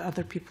costs that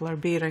other people are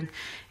bearing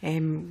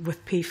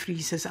with pay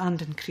freezes and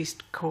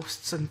increased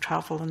costs and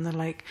travel and the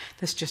like,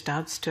 this just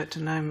adds to it,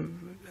 and I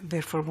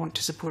therefore want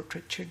to support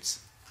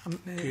Richard's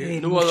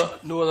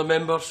no other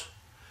members?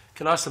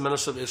 Can I ask the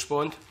Minister to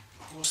respond?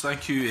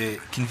 Thank you,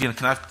 Convener.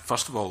 Can I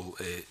first of all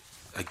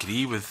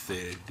agree with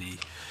the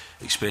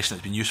expression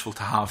that's been useful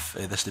to have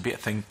this debate? I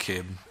think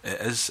it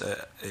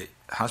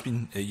has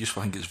been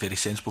useful. I think it's very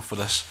sensible for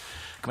this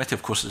committee.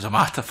 Of course, it's a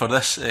matter for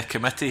this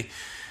committee,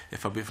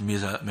 if it were for me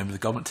as a member of the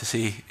government to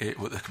say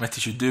what the committee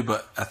should do,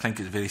 but I think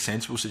it's a very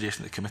sensible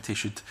suggestion that the committee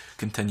should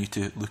continue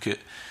to look at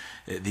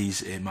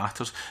these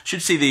matters. I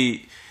should say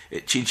the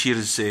change here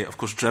is, of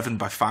course, driven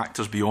by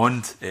factors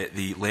beyond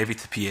the levy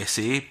to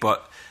PSA,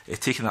 but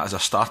taking that as a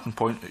starting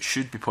point, it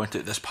should be pointed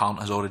out this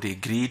Parliament has already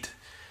agreed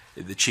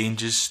the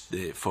changes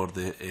for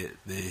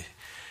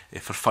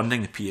for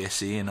funding the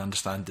PSA, and I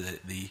understand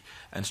that the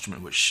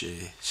instrument which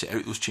set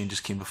out those changes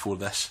came before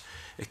this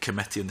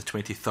committee on the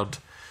 23rd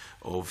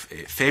of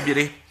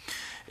February.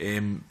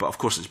 But of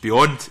course it's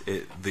beyond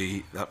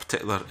that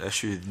particular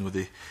issue. You know,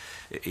 the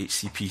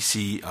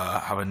HCPC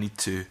have a need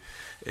to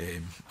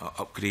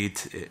upgrade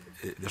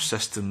their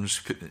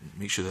systems,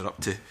 make sure they're up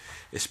to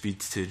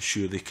speed to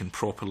ensure they can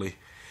properly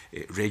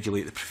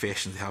regulate the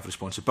professions they have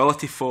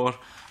responsibility for.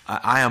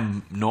 I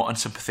am not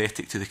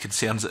unsympathetic to the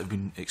concerns that have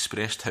been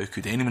expressed. How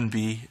could anyone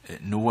be?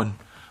 No one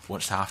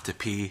wants to have to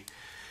pay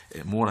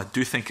more. I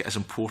do think it is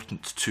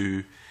important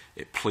to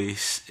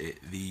place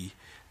the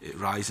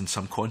rise in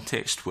some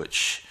context,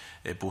 which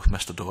both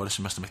Mr Doris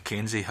and Mr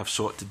Mackenzie have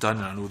sought to do.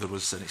 And I know there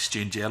was an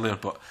exchange earlier,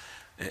 but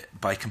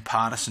by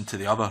comparison to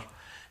the other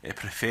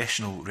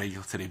professional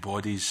regulatory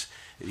bodies,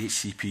 the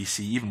HCPC,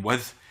 even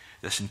with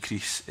this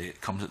increase,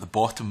 comes at the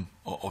bottom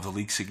of the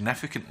league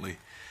significantly.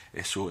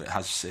 So it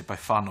has by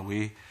far and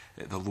away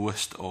the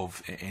lowest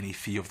of any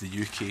fee of the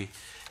UK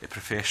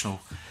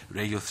professional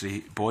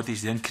regulatory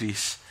bodies. The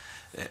increase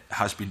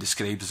has been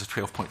described as a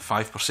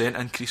 12.5%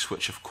 increase,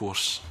 which of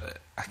course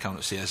I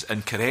cannot say is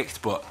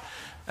incorrect, but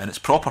in its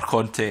proper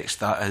context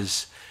that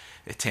is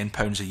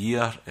 £10 a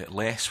year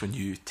less when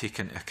you take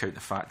into account the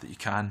fact that you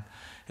can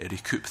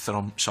recoup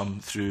some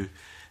through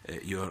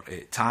your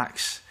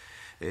tax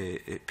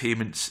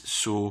payments.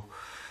 So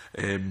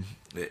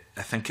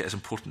I think it is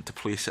important to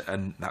place it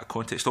in that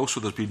context. Also,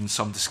 there's been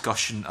some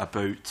discussion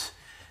about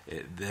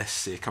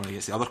this coming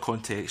against the other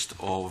context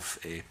of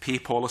pay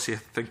policy. I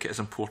think it is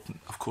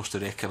important, of course, to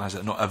recognise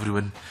that not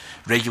everyone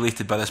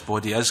regulated by this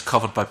body is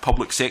covered by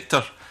public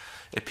sector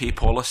pay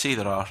policy.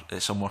 There are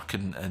some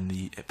working in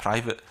the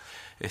private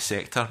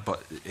sector,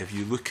 but if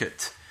you look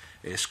at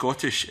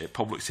Scottish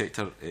public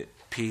sector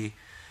pay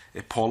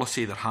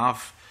policy, there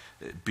have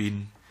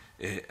been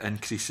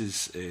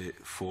increases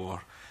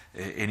for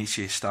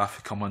NHS staff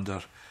who come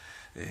under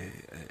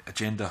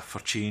agenda for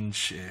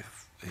change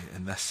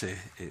in this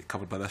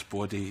covered by this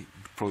body,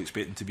 probably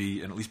expecting to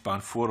be in at least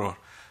band 4 or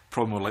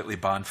probably more likely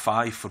band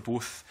 5 for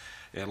both.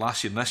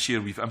 Last year and this year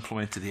we've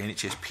implemented the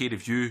NHS pay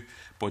review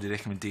body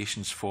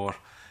recommendations for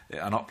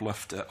an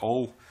uplift at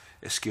all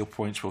scale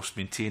points whilst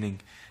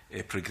maintaining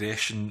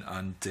progression,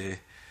 and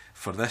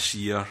for this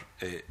year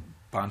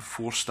band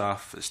 4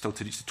 staff still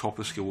to reach the top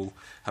of the scale will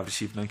have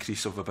received an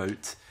increase of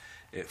about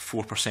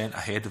 4%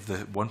 ahead of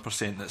the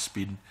 1% that's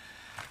been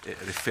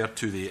referred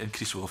to. The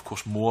increase will of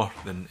course more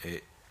than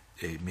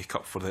make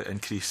up for the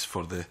increase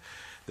for the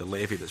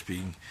levy that's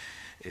being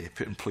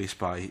put in place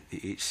by the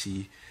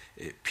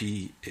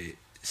HCPC.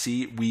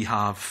 We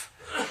have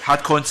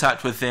had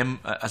contact with them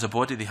as a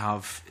body. They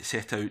have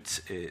set out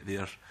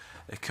their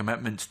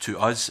commitment to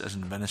us as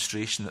an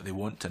administration that they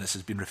want, and this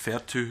has been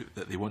referred to,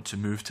 that they want to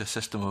move to a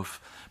system of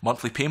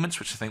monthly payments,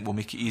 which I think will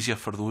make it easier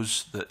for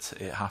those that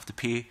have to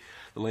pay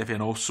the levy.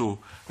 And also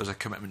there's a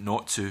commitment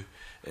not to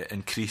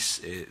increase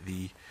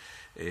the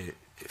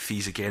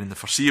fees again in the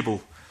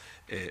foreseeable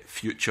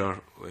future,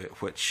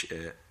 which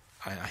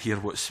I hear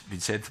what's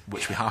been said,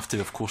 which we have to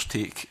of course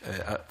take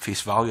at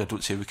face value. I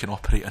don't say we can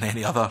operate on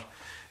any other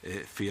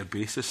fair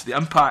basis. The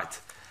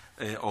impact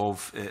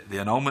of the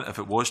annulment, if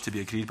it was to be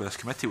agreed by this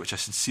committee, which I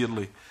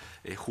sincerely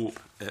hope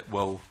it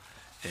will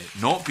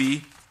not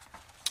be,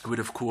 would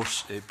of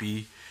course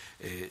be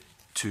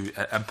to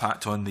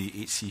impact on the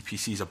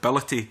HCPC's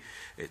ability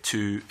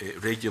to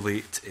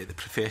regulate the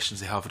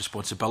professions they have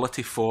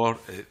responsibility for.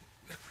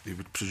 They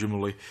would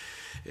presumably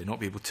not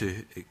be able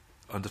to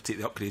undertake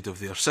the upgrade of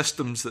their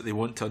systems that they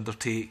want to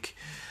undertake,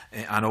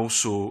 and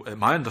also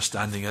my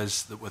understanding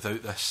is that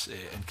without this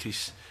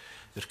increase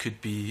there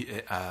could be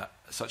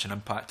such an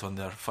impact on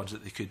their funds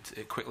that they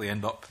could quickly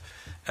end up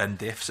in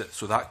deficit.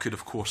 So that could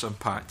of course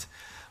impact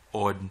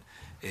on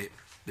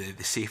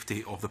the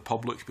safety of the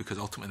public, because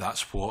ultimately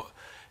that's what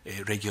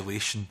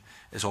regulation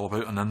is all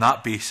about. And on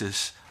that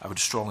basis I would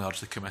strongly urge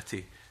the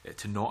committee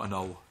to not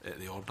annul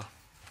the order.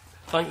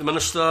 Thank the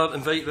Minister.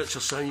 Invite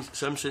Richard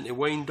Simpson to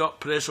wind up,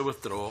 press or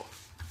withdraw.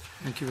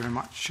 Thank you very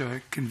much,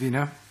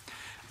 Convener.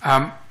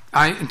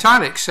 I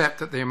entirely accept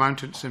that the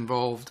amounts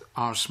involved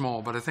are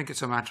small, but I think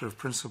it's a matter of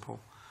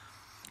principle.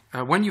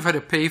 When you've had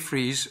a pay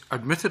freeze,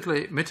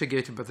 admittedly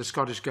mitigated by the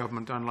Scottish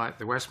Government, unlike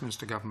the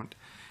Westminster Government,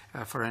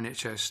 for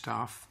NHS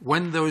staff,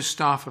 when those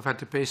staff have had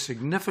to pay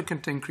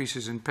significant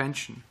increases in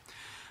pension,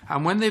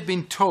 and when they've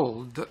been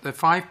told that the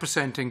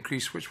 5%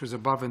 increase, which was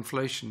above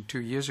inflation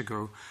 2 years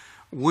ago,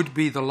 would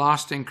be the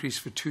last increase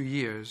for 2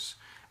 years,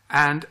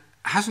 and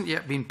hasn't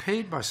yet been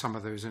paid by some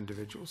of those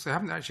individuals. They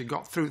haven't actually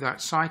got through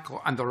that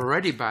cycle, and they're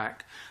already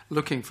back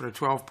looking for a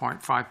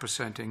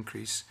 12.5%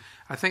 increase.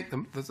 I think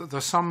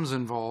the sums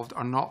involved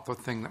are not the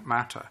thing that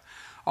matter.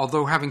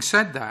 Although, having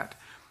said that,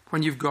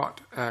 when you've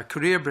got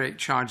career break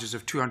charges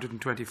of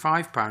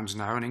 £225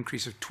 now, an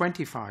increase of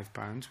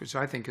 £25, which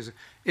I think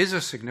is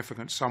a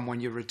significant sum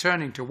when you're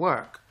returning to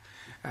work,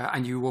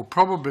 and you will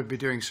probably be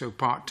doing so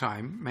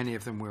part-time, many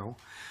of them will,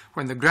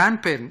 when the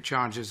grandparenting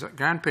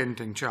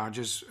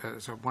charges,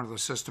 so one of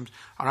those systems,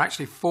 are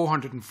actually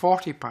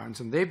 £440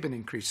 and they've been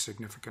increased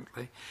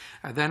significantly,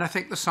 then I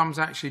think the sums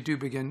actually do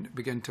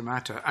begin to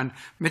matter. And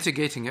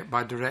mitigating it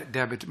by direct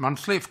debit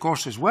monthly, of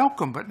course, is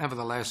welcome, but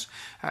nevertheless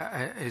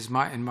is,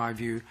 in my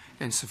view,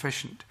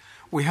 insufficient.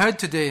 We heard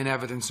today in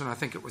evidence, and I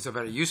think it was a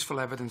very useful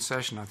evidence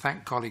session. I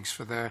thank colleagues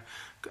for their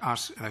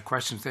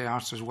questions they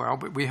asked as well,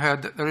 but we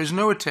heard that there is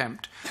no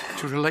attempt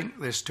to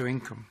relink this to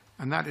income,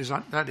 and that is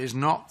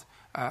not,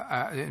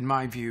 in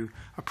my view,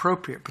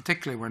 appropriate,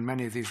 particularly when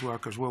many of these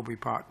workers will be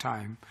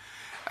part-time.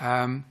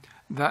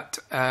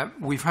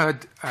 We've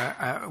heard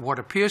what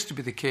appears to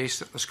be the case,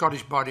 that the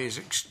Scottish body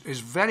is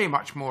very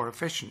much more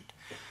efficient,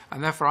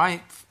 and therefore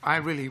I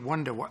really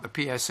wonder what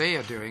the PSA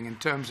are doing in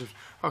terms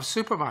of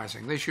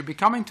supervising. They should be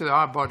coming to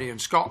our body in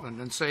Scotland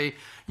and say,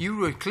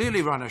 you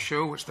clearly run a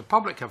show which the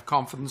public have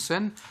confidence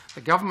in,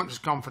 the government has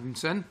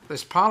confidence in,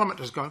 this Parliament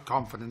has got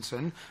confidence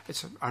in.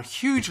 It's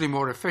hugely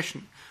more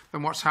efficient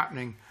than what's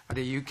happening at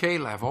a UK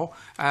level.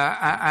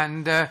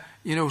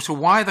 So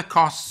why the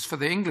costs for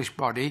the English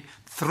body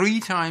 3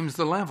 times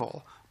the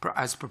level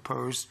as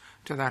proposed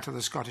to that of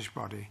the Scottish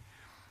body?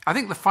 I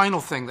think the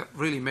final thing that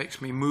really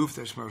makes me move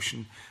this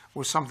motion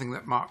was something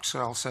that Mark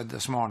Searle said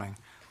this morning,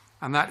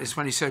 and that is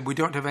when he said we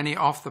don't have any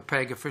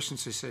off-the-peg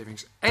efficiency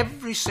savings.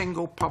 Every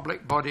single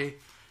public body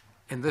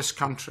in this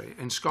country,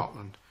 in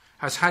Scotland,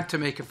 has had to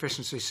make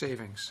efficiency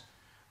savings.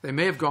 They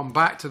may have gone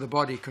back to the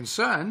body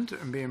concerned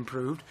and be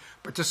improved,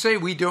 but to say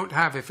we don't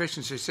have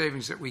efficiency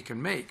savings that we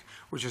can make,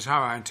 which is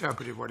how I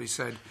interpreted what he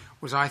said,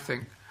 was, I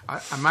think,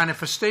 a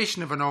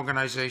manifestation of an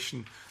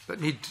organisation that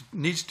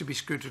needs to be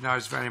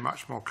scrutinised very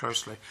much more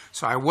closely.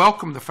 So I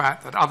welcome the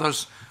fact that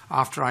others,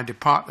 after I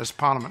depart this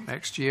Parliament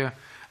next year,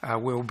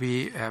 will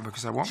be,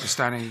 because I won't be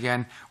standing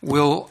again,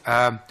 will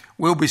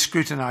be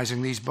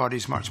scrutinising these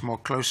bodies much more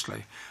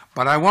closely.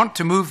 But I want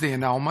to move the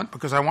annulment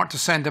because I want to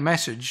send a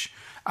message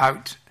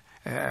out.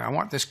 I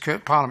want this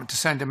Parliament to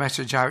send a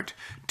message out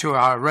to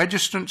our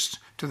registrants,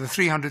 to the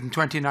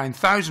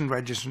 329,000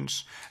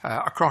 registrants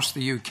across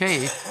the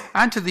UK,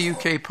 and to the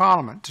UK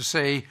Parliament to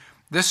say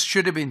this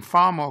should have been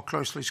far more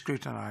closely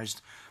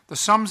scrutinised. The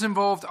sums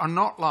involved are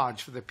not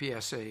large for the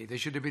PSA. They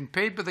should have been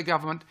paid by the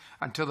government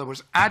until there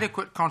was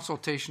adequate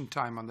consultation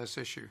time on this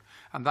issue.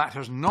 And that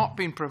has not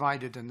been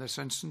provided in this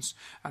instance,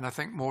 and I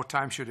think more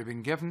time should have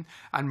been given,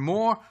 and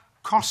more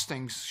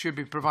costings should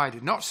be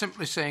provided, not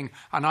simply saying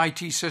an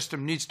IT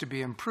system needs to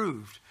be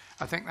improved.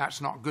 I think that's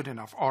not good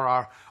enough, or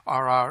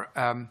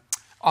our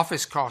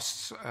office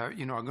costs are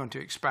going to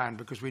expand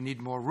because we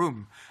need more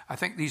room. I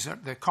think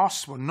the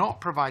costs were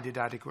not provided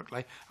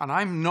adequately, and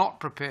I'm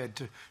not prepared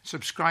to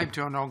subscribe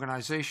to an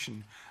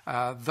organisation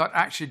that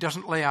actually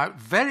doesn't lay out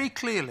very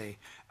clearly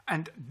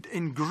and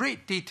in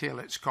great detail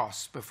its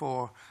costs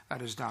before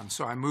that is done.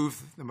 So I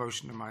move the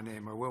motion in my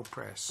name. I will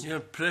press. Yeah,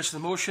 press the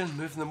motion,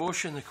 move the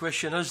motion. The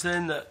question is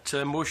then that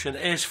motion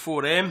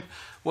S4M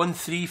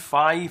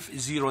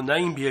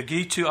 13509 be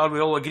agreed to. Are we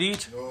all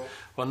agreed? No.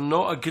 We're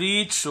not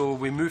agreed, so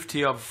we move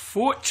to a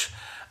vote.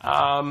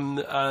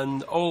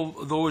 And all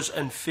those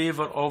in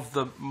favour of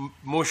the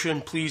motion,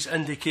 please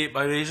indicate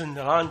by raising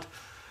their hand.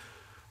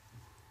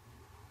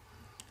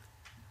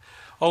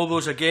 All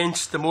those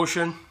against the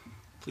motion,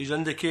 please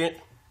indicate.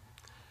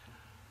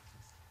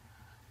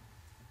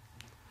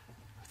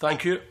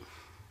 Thank you.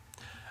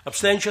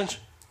 Abstentions?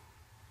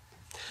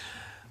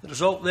 The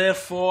result,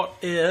 therefore,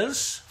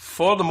 is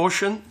for the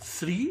motion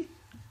 3,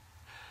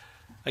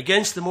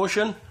 against the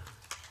motion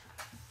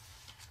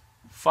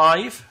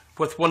 5,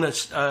 with one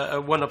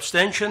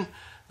abstention.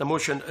 The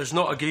motion is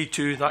not agreed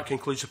to. That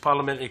concludes the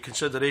parliamentary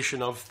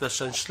consideration of this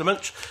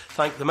instrument.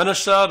 Thank the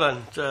Minister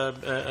and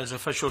his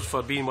officials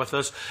for being with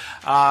us.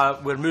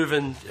 We're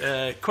moving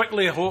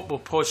quickly. I hope we'll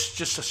pause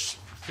just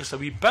a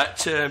wee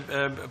bit,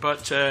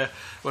 but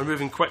we're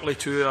moving quickly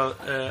to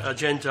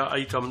agenda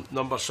item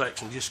number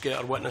 6 and just get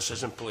our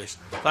witnesses in place.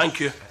 Thank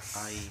you.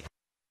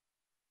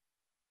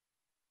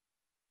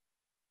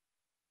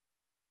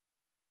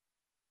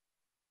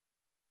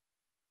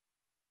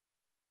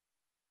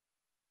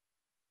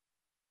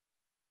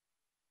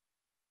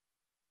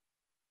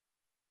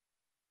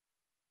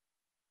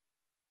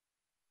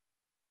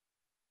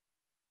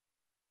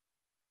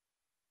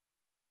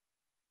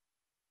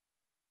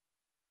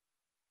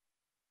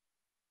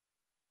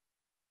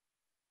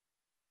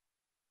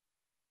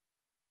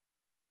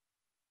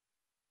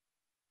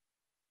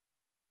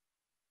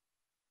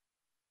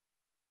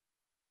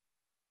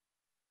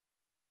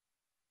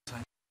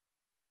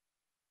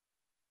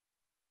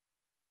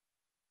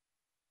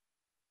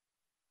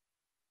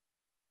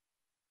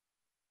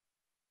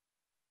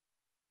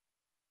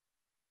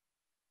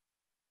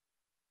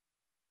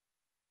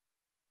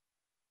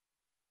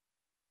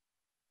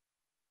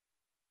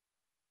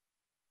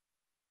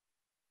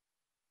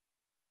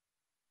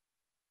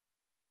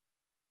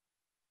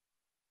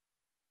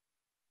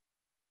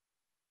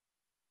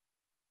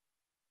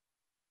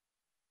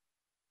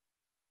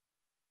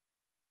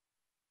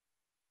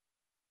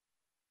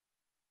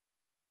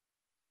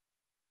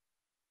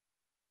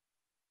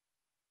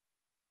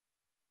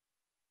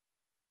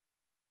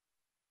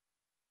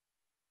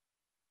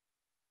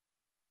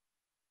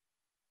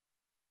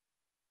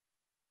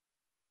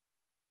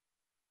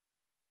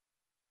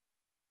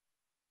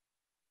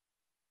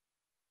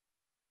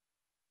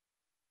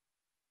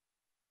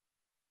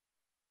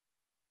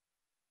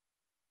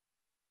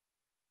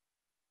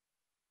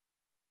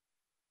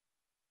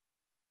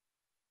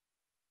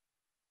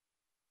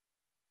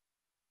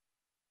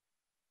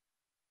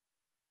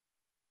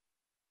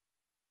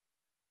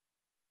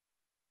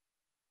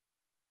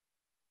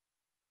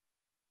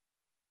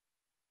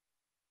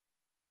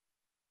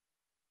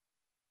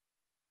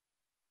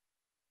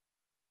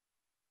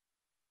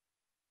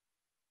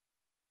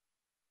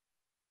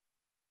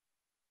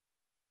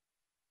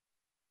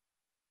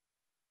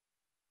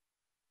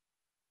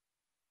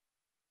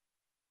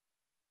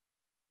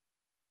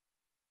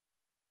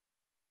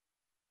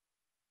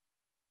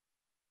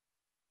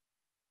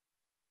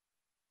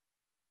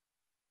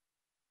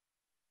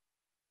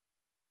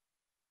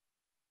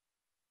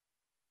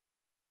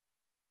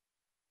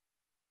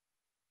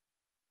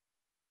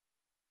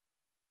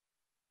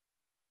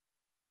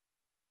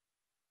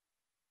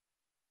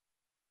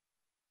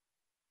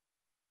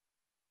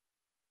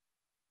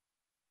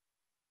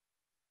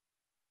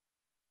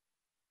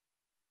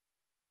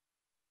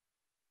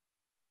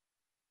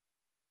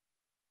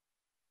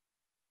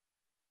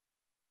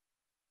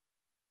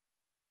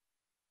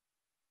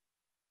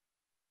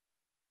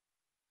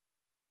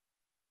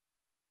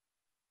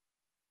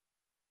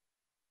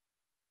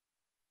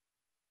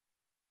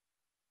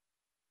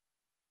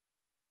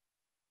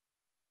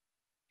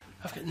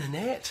 I've got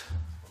Nanette.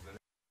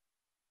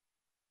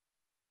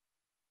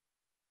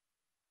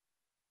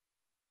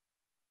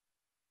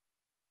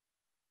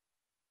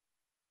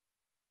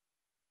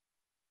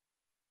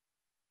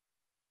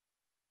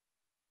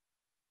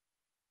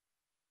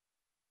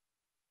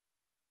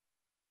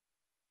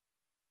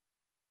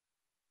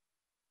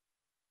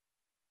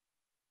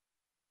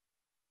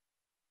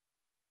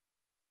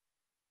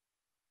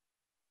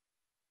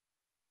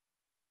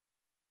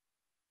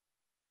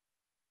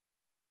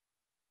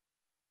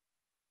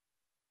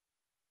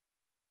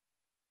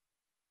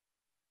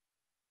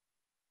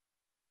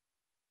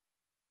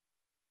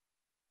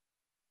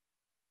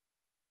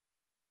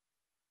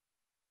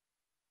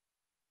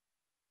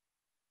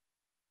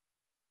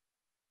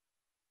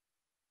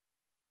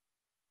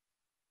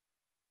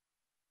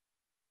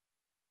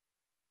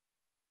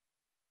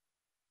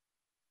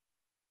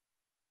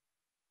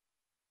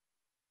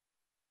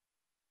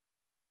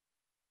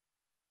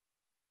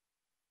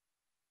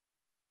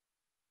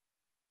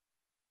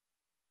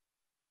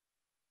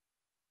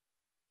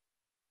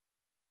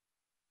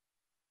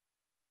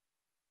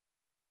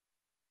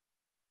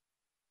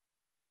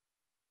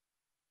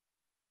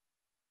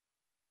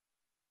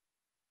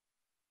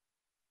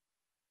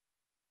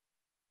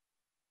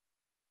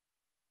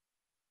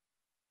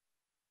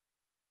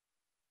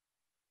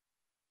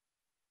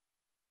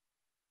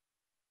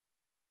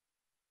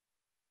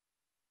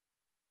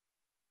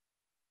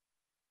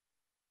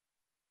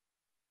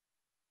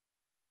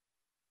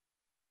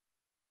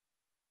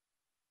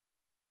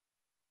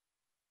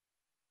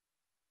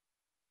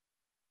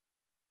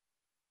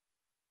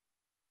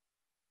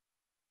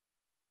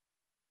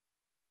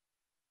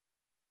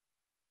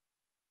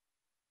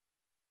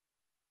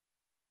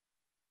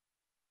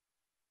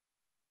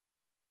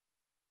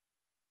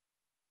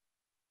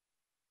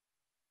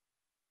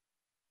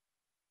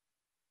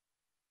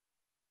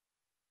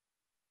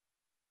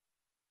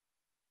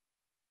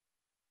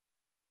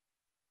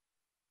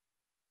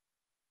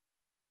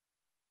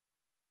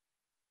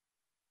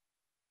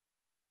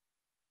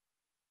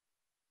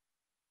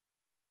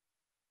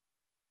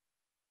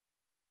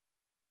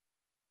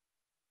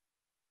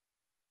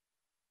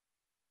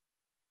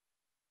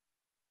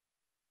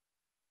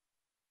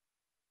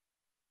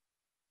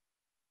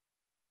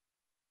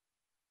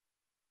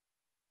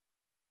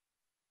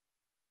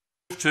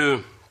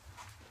 To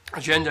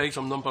agenda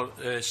item number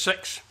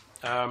 6,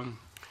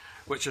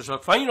 which is a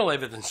final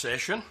evidence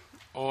session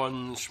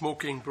on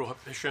smoking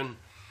prohibition,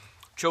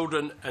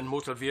 children in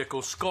motor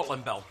vehicles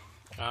Scotland Bill.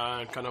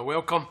 Can I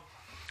welcome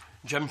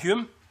Jim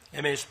Hume,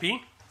 MSP,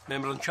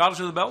 member in charge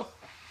of the bill,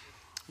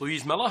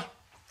 Louise Miller,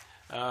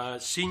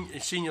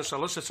 Senior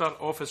Solicitor,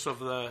 Office of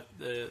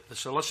the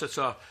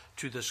Solicitor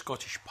to the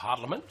Scottish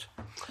Parliament,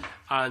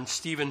 and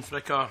Stephen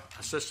Fricker,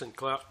 Assistant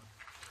Clerk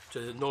to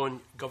the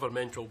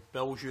Non-Governmental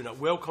Bills Unit.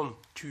 Welcome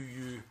to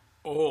you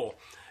all.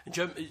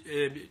 Jim,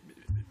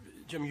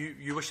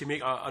 you wish to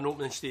make an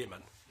opening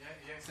statement?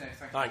 Yes,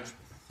 thanks.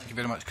 Thank you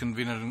very much,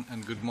 Convener,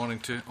 and good morning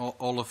to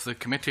all of the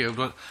committee. I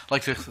would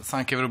like to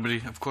thank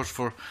everybody, of course,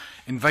 for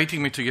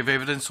inviting me to give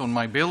evidence on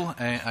my bill.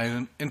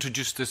 I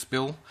introduced this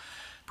bill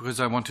because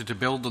I wanted to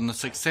build on the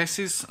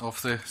successes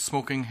of the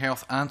Smoking,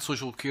 Health and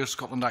Social Care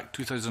Scotland Act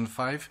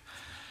 2005,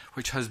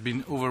 which has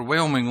been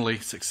overwhelmingly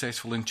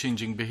successful in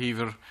changing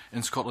behaviour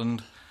in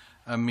Scotland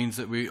and means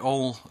that we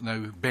all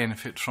now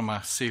benefit from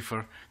a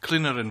safer,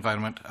 cleaner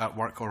environment at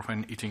work or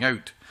when eating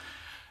out.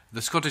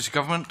 The Scottish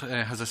Government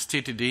has a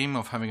stated aim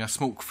of having a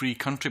smoke-free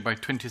country by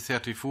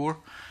 2034,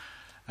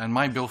 and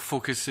my bill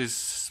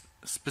focuses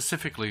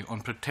specifically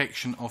on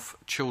protection of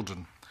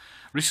children.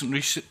 Recent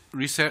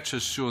research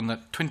has shown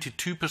that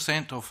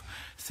 22% of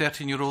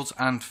 13-year-olds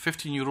and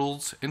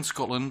 15-year-olds in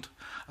Scotland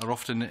are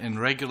often in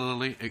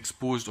regularly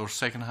exposed or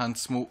second-hand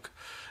smoke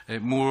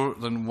more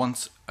than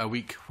once a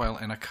week while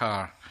in a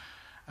car.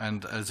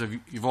 And as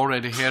you've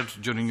already heard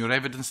during your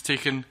evidence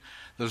taken,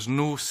 there's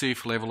no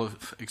safe level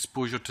of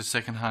exposure to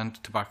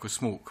second-hand tobacco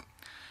smoke.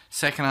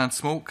 Second-hand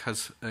smoke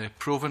has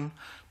proven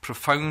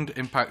profound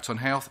impacts on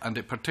health, and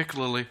it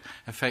particularly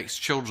affects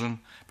children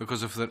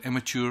because of their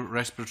immature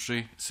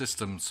respiratory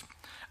systems.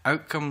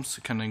 Outcomes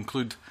can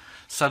include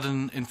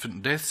sudden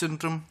infant death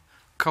syndrome,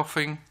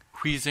 coughing,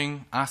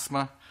 wheezing,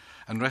 asthma,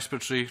 and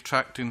respiratory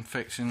tract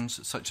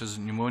infections such as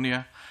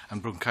pneumonia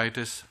and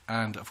bronchitis,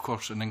 and of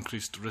course an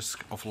increased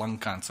risk of lung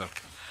cancer.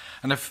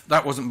 And if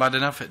that wasn't bad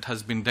enough, it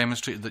has been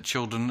demonstrated that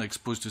children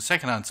exposed to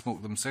second-hand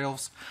smoke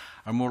themselves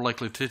are more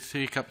likely to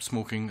take up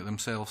smoking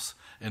themselves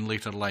in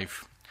later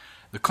life.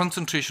 The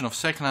concentration of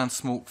second-hand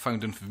smoke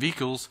found in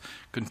vehicles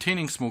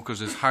containing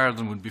smokers is higher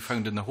than would be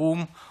found in the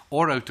home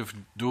or out of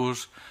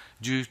doors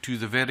due to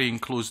the very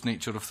enclosed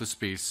nature of the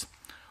space.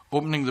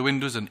 Opening the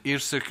windows and air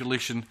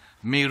circulation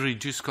may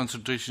reduce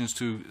concentrations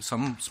to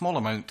some small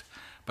amount,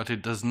 but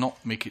it does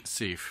not make it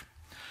safe.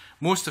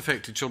 Most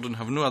affected children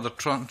have no other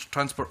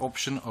transport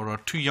option or are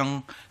too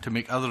young to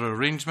make other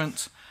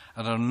arrangements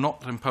and are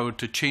not empowered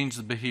to change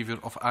the behaviour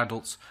of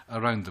adults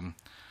around them.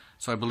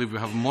 So I believe we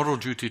have a moral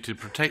duty to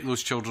protect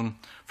those children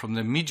from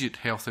the immediate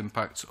health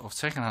impacts of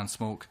second-hand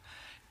smoke,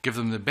 give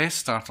them the best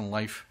start in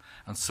life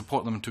and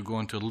support them to go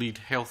on to lead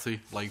healthy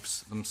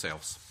lives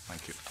themselves.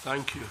 Thank you.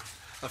 Thank you.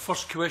 Our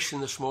first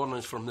question this morning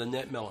is from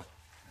Lynette Millen.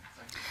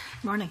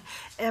 Morning.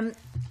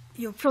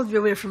 You'll probably be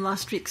aware from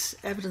last week's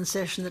evidence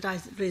session that I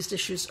raised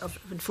issues of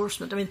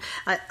enforcement. I mean,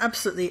 I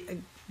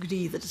absolutely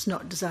agree that it's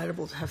not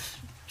desirable to have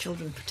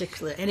children,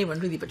 particularly anyone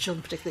really, but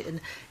children particularly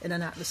in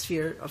an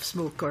atmosphere of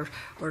smoke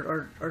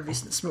or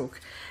recent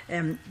smoke.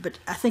 But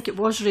I think it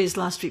was raised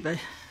last week by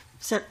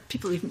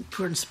people even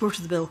who are in support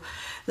of the bill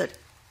that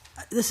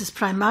this is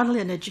primarily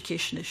an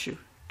education issue,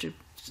 to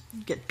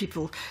get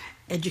people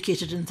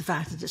educated in the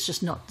fact that it's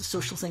just not the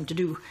social thing to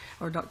do,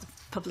 or not the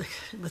public,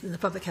 within the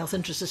public health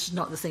interest, this is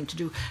not the thing to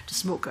do, to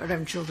smoke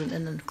around children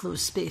in an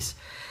enclosed space.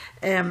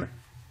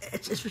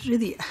 It's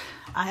really,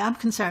 I am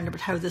concerned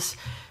about how this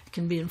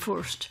can be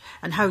enforced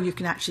and how you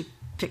can actually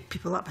pick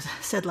people up. As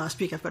I said last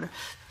week, I've got a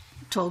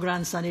tall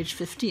grandson aged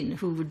 15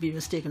 who would be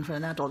mistaken for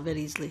an adult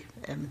very easily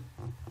in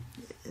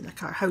a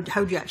car. How do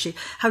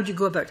you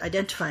go about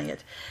identifying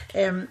it?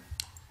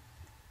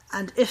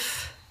 And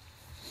if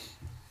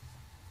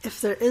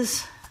there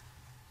is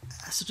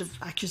a sort of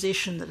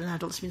accusation that an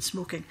adult's been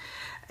smoking,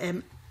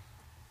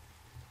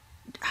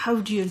 how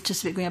do you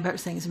anticipate going about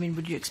things? I mean,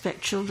 would you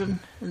expect children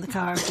in the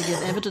car to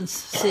give evidence,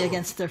 say,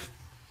 against their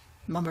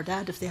mum or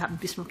dad if they happen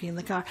to be smoking in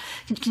the car?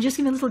 Can you just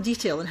give me a little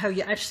detail on how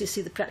you actually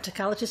see the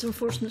practicalities of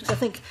enforcement? Because I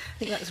think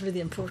that's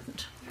really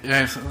important.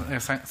 Yes,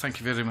 thank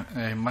you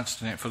very much,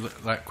 Jeanette, for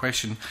that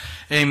question.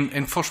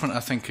 Enforcement,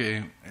 I think,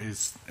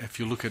 is, if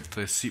you look at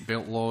the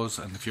seatbelt laws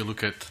and if you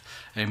look at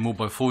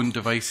mobile phone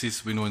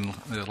devices, we know in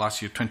the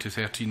last year,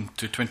 2013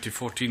 to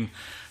 2014,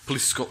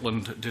 Police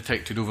Scotland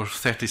detected over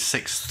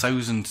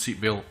 36,000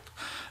 seatbelt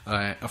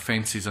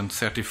offences and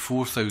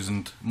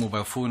 34,000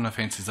 mobile phone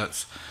offences.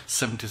 That's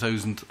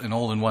 70,000 in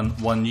all in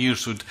one year.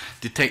 So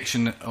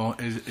detection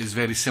is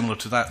very similar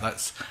to that.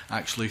 That's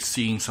actually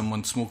seeing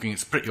someone smoking.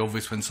 It's pretty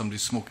obvious when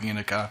somebody's smoking in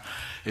a car.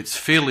 It's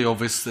fairly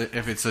obvious that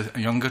if it's a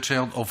younger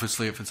child.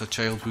 Obviously, if it's a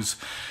child who's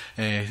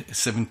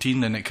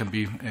 17, then it can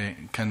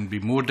be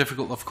more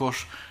difficult, of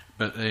course,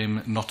 but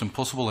not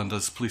impossible. And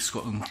as Police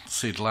Scotland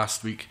said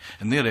last week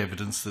in their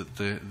evidence,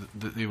 that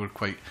they were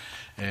quite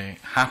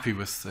happy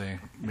with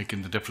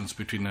making the difference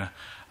between a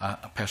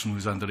person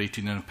who's under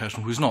 18 and a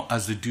person who's not,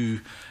 as they do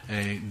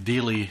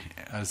daily,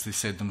 as they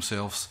said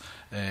themselves,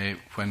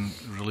 when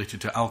related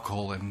to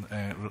alcohol and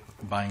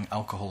buying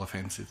alcohol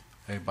offences,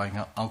 buying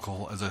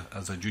alcohol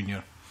as a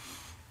junior.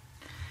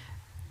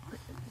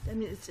 I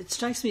mean, it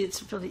strikes me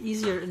it's probably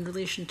easier in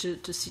relation to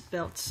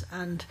seatbelts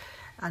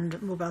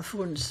and mobile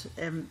phones.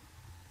 I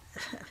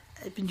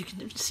mean, you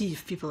can see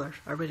if people are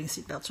wearing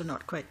seatbelts or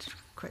not quite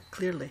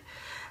clearly.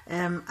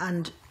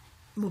 And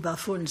mobile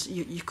phones,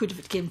 you could, if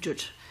it came to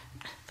it,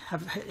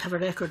 have a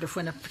record of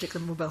when a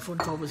particular mobile phone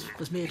call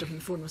was made or when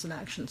the phone was in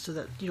action, so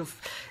that, you know,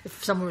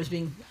 if someone was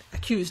being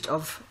accused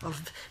of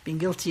being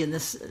guilty in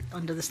this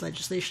under this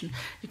legislation,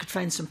 you could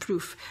find some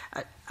proof.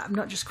 I'm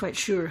not just quite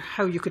sure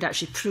how you could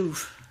actually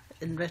prove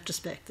in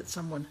retrospect that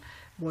someone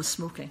was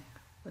smoking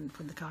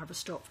when the car was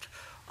stopped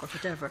or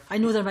whatever. I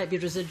know there might be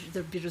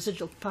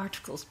residual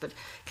particles, but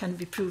can it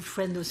be proved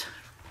when those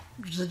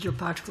residual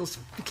particles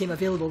became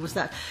available? Was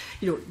that,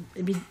 you know,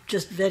 I mean,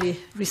 just very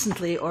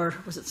recently, or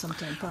was it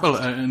sometime past?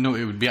 Well, no,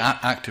 it would be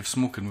active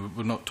smoking.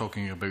 We're not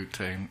talking about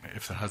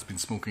if there has been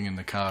smoking in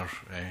the car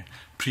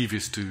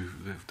previous to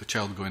the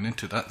child going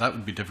into that. That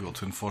would be difficult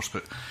to enforce,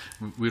 but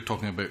we're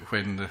talking about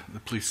when the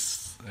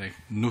police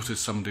notice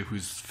somebody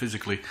who's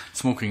physically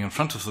smoking in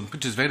front of them,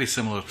 which is very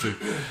similar to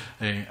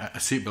a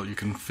seatbelt. You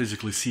can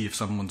physically see if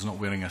someone's not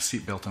wearing a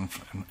seatbelt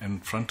in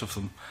front of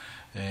them.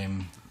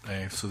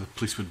 So the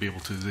police would be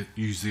able to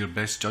use their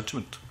best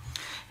judgment.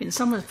 I mean,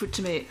 someone put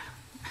to me,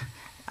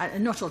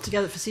 and not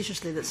altogether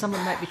facetiously, that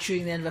someone might be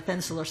chewing the end of a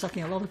pencil or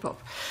sucking a lollipop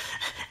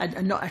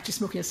and not actually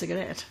smoking a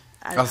cigarette.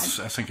 I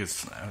think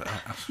it's.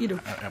 You know,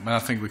 I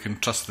think we can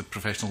trust the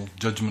professional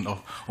judgment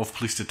of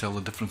police to tell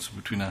the difference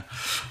between a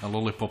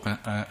lollipop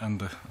and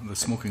the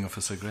smoking of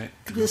a cigarette.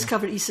 Could this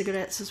cover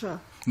e-cigarettes as well?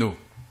 No.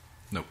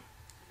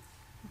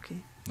 Okay.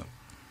 No.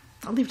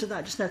 I'll leave it to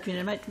that just now.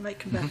 I might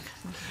come back.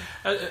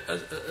 I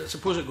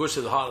suppose it goes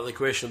to the heart of the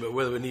question about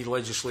whether we need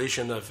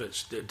legislation if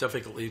it's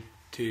difficult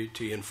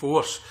to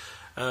enforce.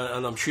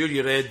 And I'm sure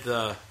you read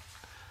the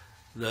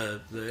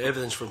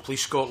evidence from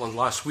Police Scotland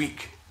last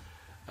week.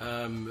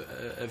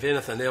 If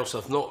anything else,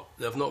 they've not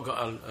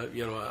got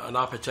an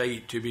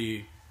appetite to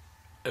be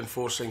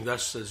enforcing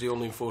this as the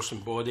only enforcing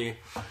body.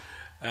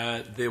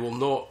 They will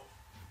not,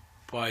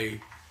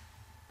 by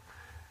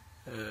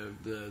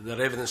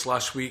their evidence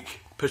last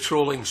week,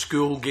 patrolling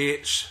school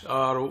gates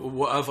or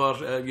whatever,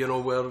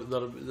 where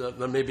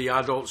there may be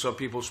adults or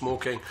people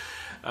smoking,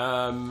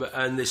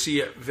 and they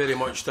see it very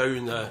much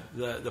down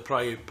the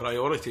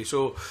priority.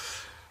 So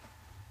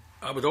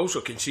I would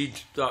also concede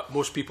that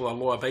most people are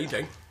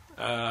law-abiding,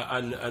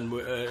 and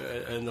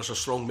there's a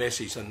strong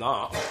message in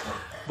that.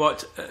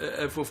 But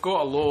if we've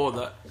got a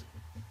law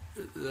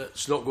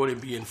that's not going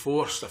to be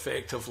enforced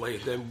effectively,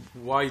 then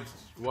why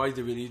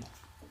do we need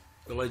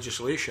the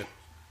legislation?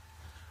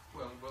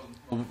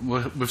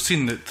 Well, we've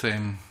seen that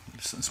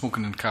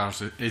smoking in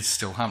cars is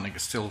still happening.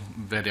 It's still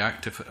very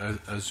active,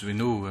 as we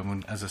know. I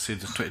mean, as I said,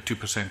 there's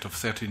 22% of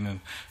 13 and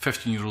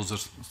 15-year-olds are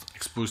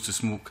exposed to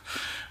smoke.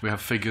 We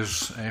have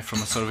figures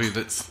from a survey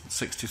that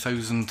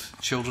 60,000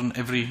 children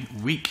every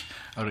week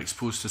are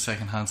exposed to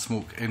second-hand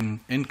smoke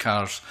in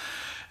cars.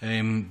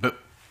 But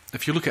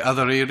if you look at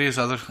other areas,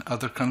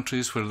 other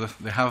countries where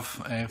they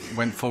have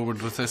went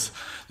forward with this,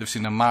 they've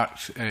seen a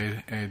marked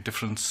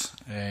difference.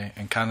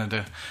 In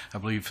Canada, I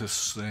believe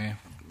this,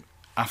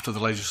 after the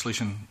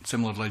legislation,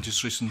 similar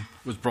legislation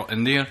was brought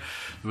in there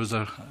was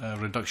a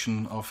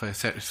reduction of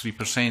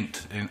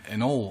 33%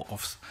 in all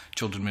of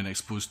children being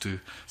exposed to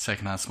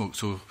second-hand smoke.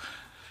 So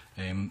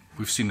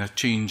we've seen a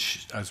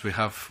change, as we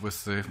have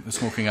with the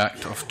Smoking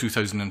Act of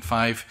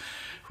 2005,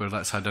 where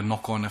that's had a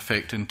knock-on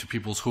effect into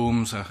people's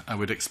homes. I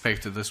would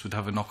expect that this would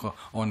have a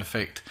knock-on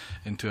effect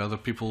into other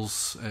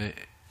people's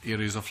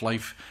areas of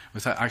life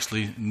without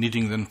actually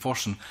needing the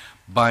enforcement.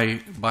 By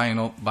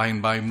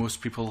and by,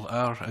 most people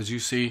are, as you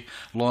say,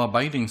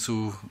 law-abiding,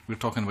 so we're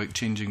talking about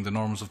changing the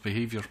norms of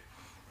behaviour.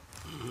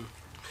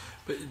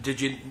 But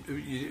have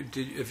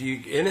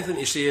you anything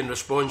to say in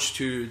response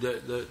to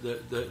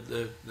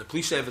the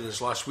police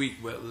evidence last week,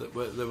 where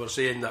they were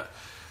saying that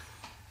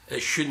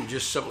it shouldn't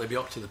just simply be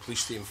up to the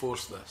police to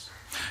enforce this?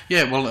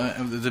 Yeah, well,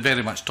 they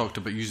very much talked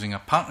about using a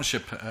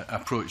partnership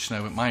approach.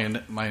 Now,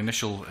 my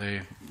initial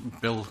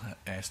bill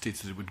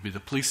stated it would be the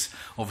police.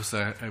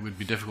 Obviously, it would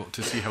be difficult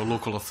to see how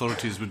local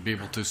authorities would be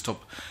able to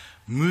stop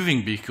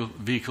moving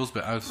vehicles,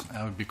 but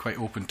I would be quite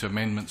open to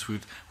amendments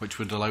which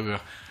would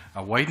allow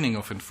a widening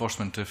of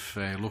enforcement if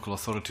local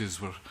authorities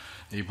were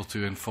able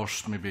to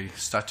enforce maybe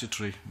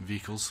statutory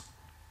vehicles.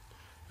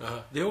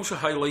 They also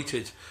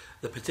highlighted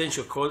the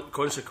potential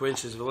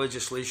consequences of the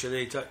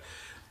legislation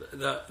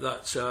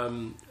that's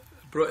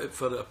brought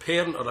for a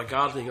parent or a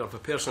guardian of a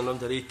person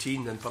under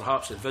 18 and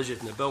perhaps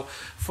envisaged in the bill.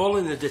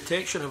 Following the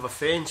detection of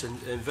offence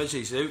and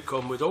envisaged the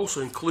outcome would also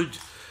include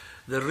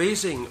the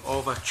raising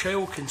of a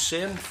child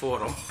concern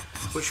forum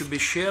which would be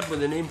shared with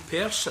the named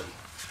person.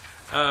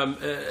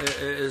 It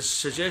is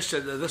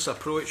suggested that this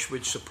approach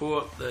would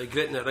support the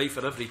Getting It Right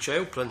for Every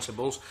Child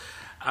principles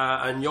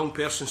and Young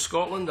Person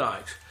Scotland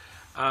Act.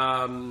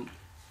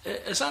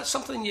 Is that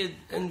something you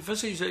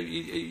envisage? Do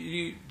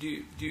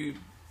you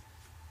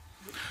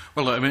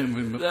well, I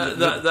mean,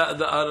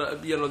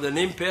 the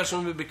named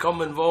person would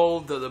become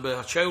involved. That there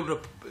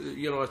would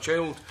be a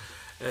child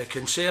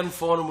concern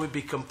forum would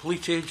be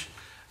completed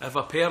if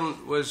a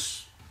parent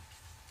was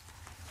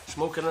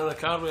smoking in a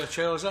car with a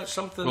child. Is that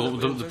something? Well,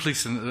 the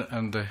police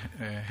and the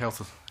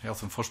health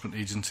enforcement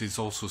agencies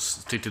also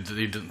stated that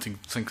they didn't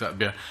think that would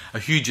be a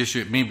huge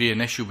issue. It may be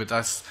an issue, but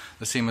that's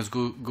the same as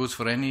goes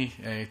for any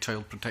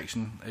child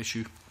protection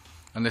issue.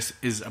 And this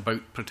is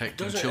about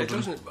protecting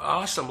children.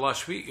 I asked them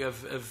last week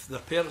if their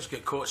parents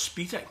get caught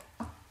speeding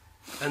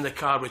in the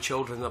car with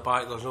children in the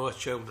back, there's no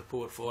child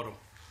report for them.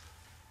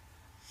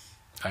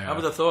 I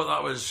would have thought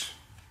that was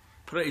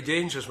pretty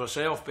dangerous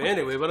myself, but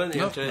anyway, we're in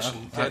the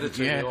interesting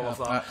territory and all of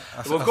that.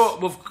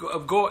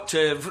 I've got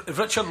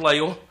Richard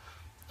Lyle,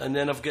 and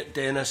then I've got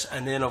Dennis,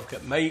 and then I've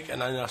got Mike,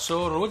 and then I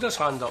saw Rhoda's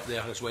hand up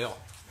there as well.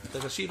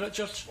 Did I see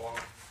Richard's?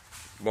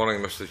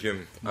 Morning, Mr.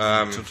 Hume.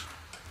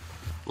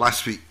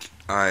 Last week,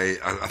 I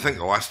think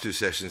the last two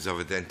sessions I've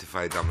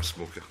identified I'm a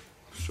smoker.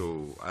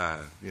 So, at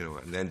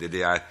the end of the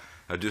day,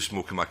 I do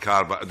smoke in my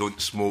car, but I don't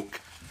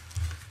smoke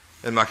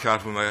in my car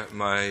when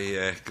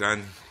my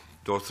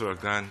granddaughter or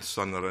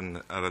grandson are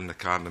in the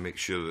car, and I make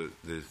sure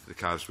that the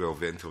car's well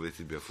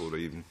ventilated before I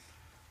even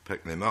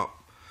pick them up.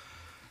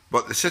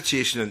 But the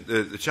situation,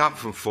 the chap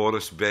from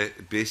Forest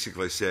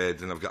basically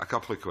said, and I've got a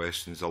couple of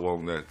questions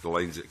along the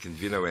lines that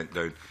Convener went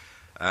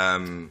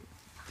down.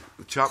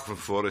 The chap from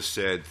Forest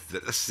said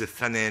that this is the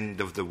thin end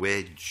of the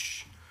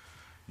wedge.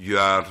 You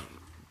are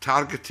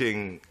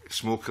targeting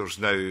smokers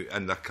now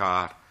in their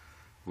car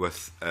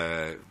with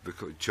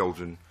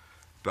children,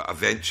 but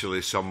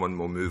eventually someone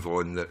will move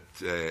on that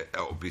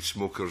it'll be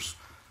smokers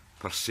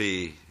per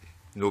se.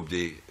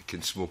 Nobody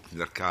can smoke in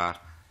their car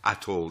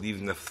at all,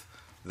 even if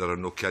there are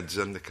no kids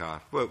in the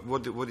car.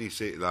 What do you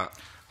say to that?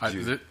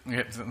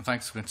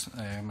 Thanks,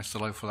 Mr.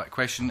 Lau, for that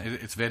question.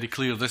 It's very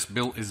clear this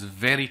bill is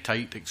very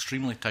tight,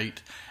 extremely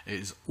tight.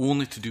 It is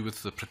only to do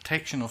with the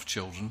protection of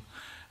children.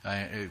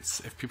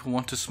 If people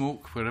want to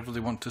smoke wherever they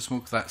want to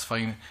smoke, that's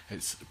fine.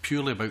 It's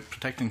purely about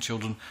protecting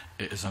children.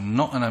 It is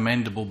not an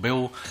amendable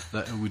bill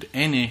that would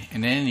in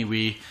any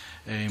way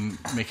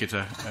make it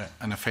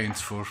an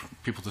offence for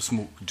people to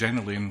smoke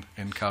generally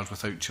in cars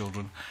without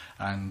children.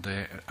 And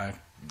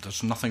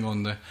there's nothing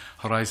on the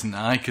horizon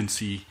that I can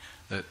see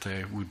that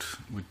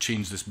would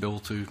change this bill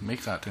to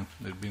make that. It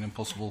would be an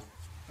impossible.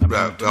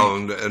 Well,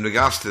 in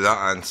regards to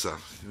that answer,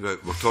 we're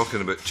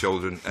talking about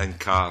children in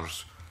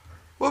cars.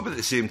 What about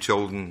the same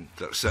children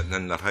that are sitting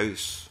in their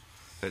house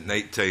at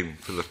night time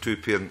for their two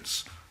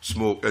parents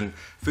smoke? And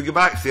if we go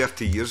back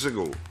 30 years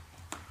ago,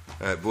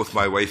 both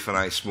my wife and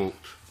I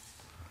smoked.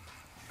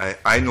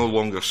 I no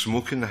longer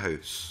smoke in the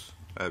house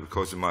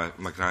because of my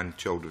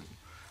grandchildren.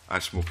 I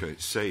smoke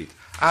outside.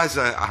 As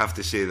I have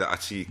to say that I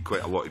see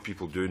quite a lot of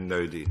people doing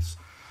nowadays.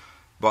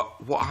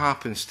 But what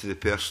happens to the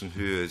person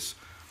who is,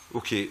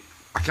 okay,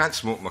 I can't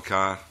smoke in my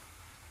car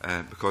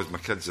because my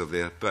kids are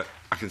there, but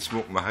I can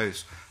smoke in my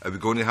house. Are we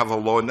going to have a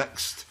law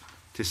next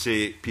to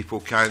say people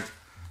can't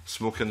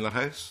smoke in their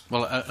house?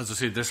 Well, as I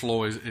say, this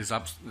law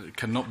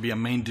cannot be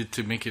amended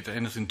to make it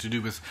anything to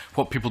do with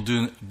what people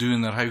do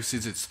in their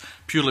houses. It's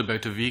purely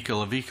about a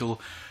vehicle. A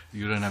vehicle,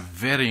 you're in a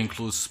very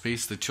enclosed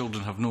space. The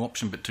children have no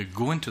option but to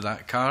go into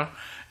that car,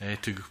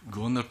 to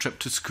go on their trip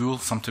to school,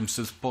 sometimes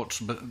to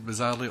sports,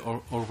 bizarrely,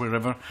 or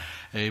wherever.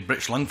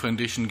 British Lung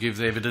Foundation gave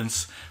the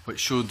evidence which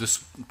showed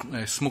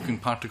the smoking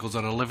particles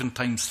are 11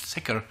 times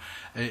thicker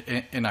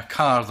in a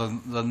car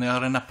than they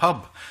are in a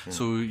pub. Yeah.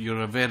 So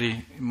you're a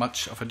very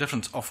much of a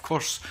difference. Of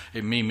course,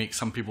 it may make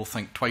some people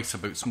think twice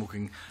about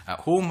smoking at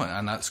home,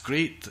 and that's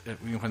great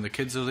when the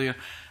kids are there.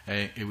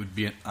 It would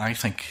be, I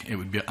think, it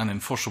would be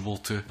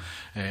unenforceable to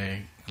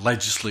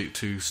legislate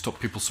to stop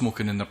people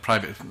smoking in their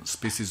private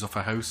spaces of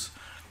a house.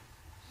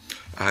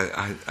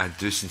 I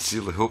do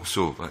sincerely hope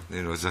so. But,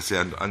 as I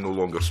say, I no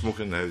longer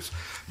smoke in the house.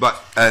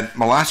 But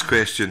my last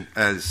question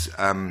is,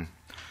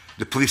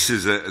 the police,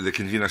 as the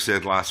convener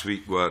said last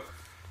week, were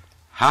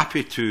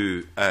happy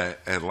to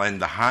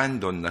lend a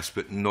hand on this,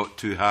 but not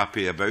too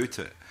happy about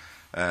it.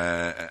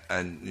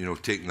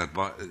 And taking their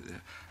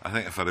I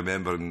think if I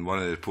remember in one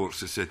of the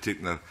reports, it said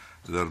taking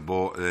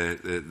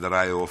their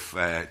eye off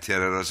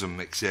terrorism,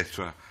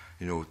 etc.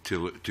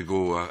 To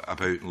go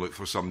about and look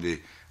for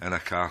somebody in a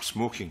car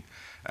smoking.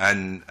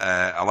 And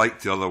I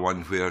liked the other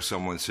one where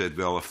someone said,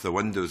 well, if the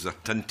windows are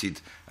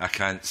tinted, I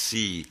can't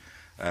see.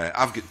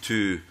 I've got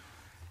 2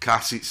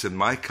 car seats in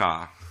my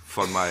car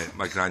for my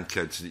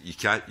grandkids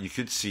that you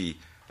could see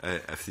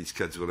if these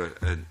kids were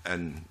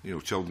in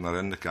children are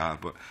in the car.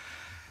 But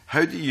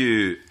how do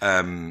you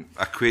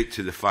equate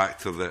to the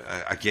factor that,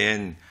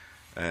 again,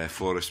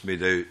 Forrest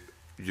made out,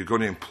 you're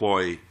going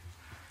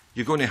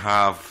to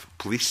have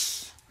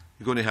police,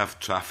 you're going to have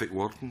traffic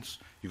wardens,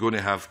 you're going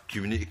to have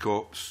community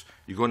cops,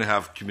 you're going to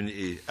have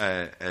community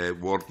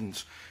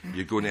wardens,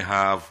 you're going to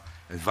have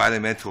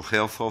environmental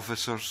health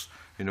officers.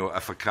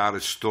 If a car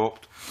is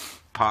stopped,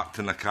 parked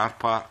in a car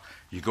park,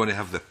 you're going to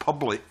have the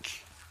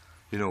public,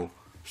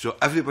 So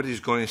everybody's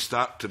going to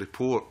start to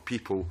report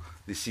people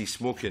they see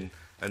smoking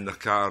in their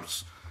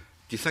cars.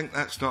 Do you think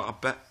that's not a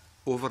bit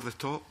over the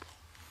top?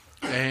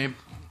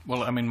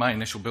 Well, I mean, my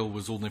initial bill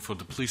was only for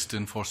the police to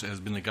enforce it. It has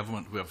been the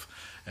government who have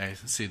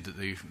said that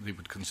they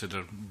would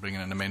consider bringing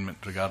an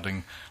amendment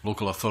regarding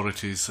local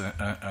authorities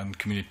and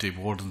community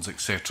wardens,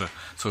 etc.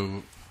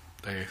 So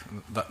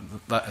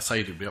that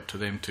aside, it would be up to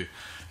them to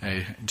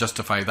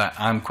justify that.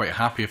 I'm quite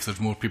happy if there's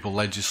more people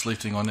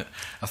legislating on it.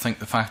 I think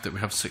the fact that we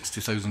have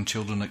 60,000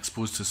 children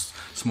exposed to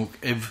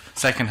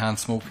second-hand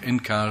smoke in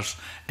cars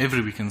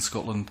every week in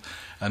Scotland,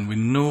 and we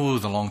know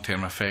the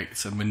long-term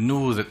effects, and we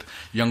know that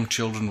young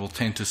children will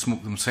tend to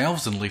smoke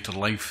themselves in later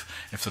life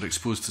if they're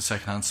exposed to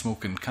second-hand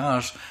smoke in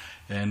cars.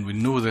 And we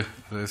know the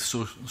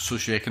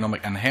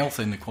socio-economic and health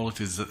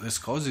inequalities that this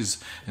causes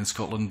in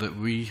Scotland, that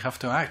we have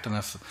to act.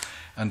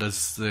 And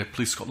as the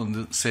Police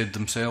Scotland said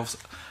themselves,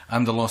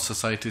 and the Law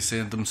Society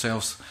said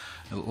themselves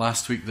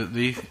last week, that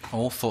they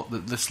all thought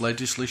that this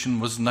legislation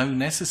was now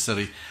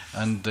necessary,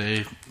 and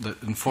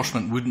that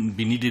enforcement wouldn't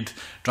be needed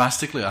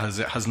drastically, as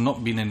it has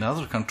not been in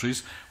other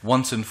countries.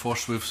 Once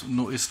enforced, we've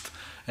noticed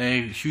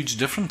huge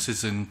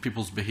differeces in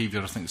people's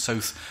behaviour. I think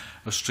South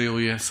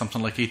Australia,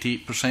 something like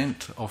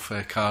 88%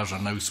 of cars are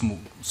now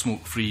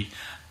smoke-free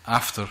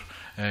after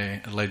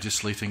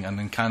legislating, and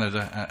in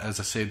Canada, as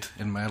I said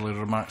in my earlier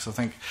remarks, I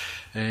think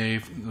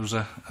there was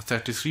a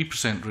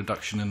 33%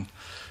 reduction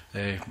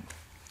in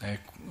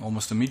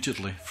almost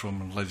immediately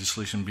from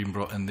legislation being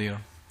brought in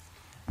there.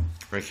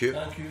 Thank you.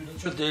 Thank you,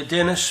 Richard.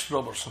 Dennis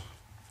Robertson.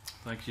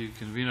 Thank you,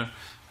 Convener,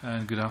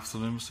 and good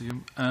afternoon, Mr.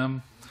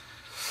 Hume.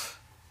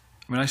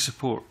 I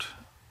support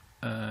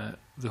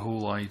the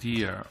whole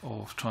idea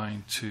of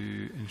trying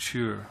to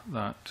ensure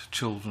that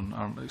children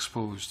aren't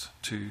exposed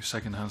to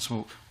second-hand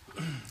smoke.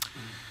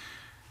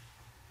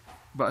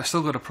 But I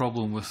still got a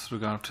problem with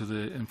regard to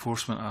the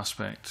enforcement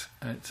aspect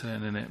that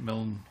Nanette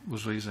Milne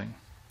was raising.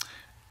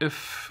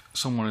 If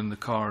someone in the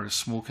car is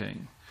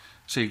smoking,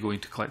 say going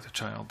to collect a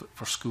child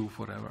for school,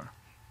 whatever,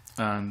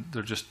 and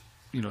they're just,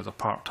 they're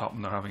parked up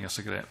and they're having a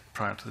cigarette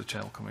prior to the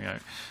child coming out,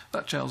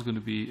 that child's going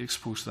to be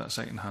exposed to that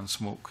second-hand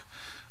smoke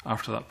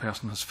after that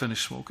person has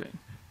finished smoking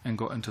and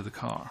got into the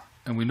car.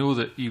 And we know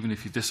that even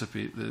if you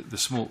dissipate the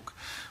smoke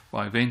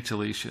by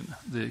ventilation,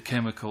 the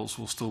chemicals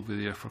will still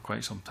be there for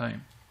quite some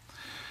time.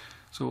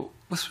 So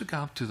with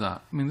regard to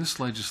that, this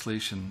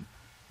legislation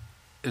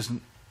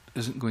isn't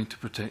going to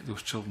protect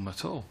those children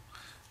at all.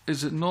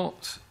 Is it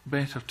not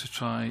better to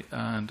try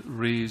and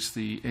raise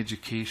the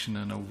education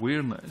and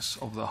awareness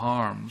of the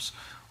harms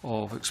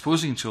of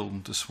exposing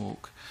children to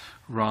smoke,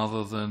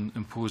 rather than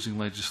imposing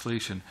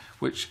legislation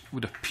which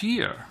would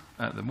appear,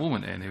 at the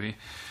moment anyway,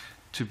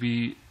 to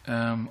be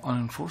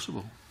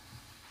unenforceable?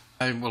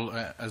 Well,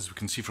 as we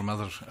can see from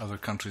other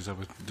countries, I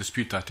would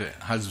dispute that it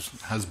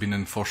has been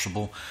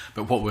enforceable.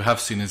 But what we have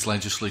seen is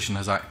legislation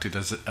has acted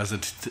as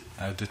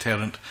a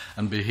deterrent,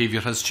 and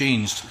behaviour has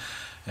changed.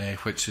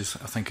 which is,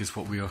 I think, is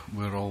what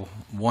we're all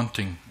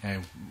wanting.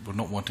 We're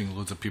not wanting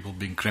loads of people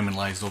being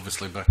criminalised,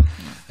 obviously,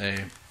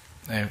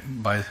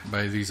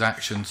 by these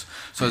actions.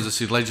 So, as I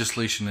said,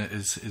 legislation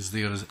is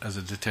there as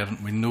a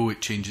deterrent. We know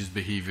it changes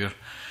behaviour.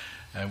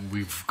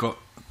 We've got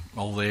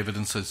all the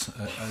evidence,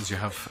 as you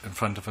have in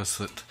front of us,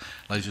 that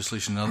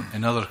legislation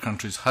in other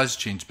countries has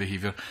changed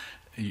behaviour.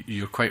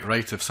 You're quite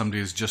right. If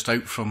somebody is just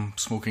out from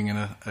smoking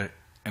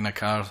in a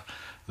car,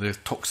 the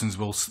toxins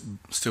will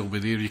still be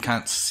there. You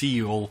can't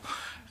see all.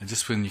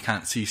 Just when you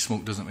can't see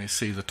smoke doesn't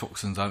say the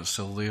toxins aren't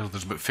still there.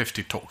 There's about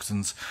 50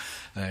 toxins,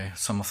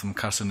 some of them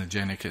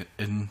carcinogenic,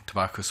 in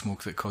tobacco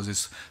smoke that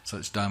causes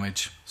such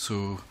damage.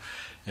 So,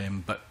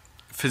 but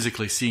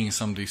physically seeing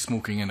somebody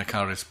smoking in a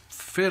car is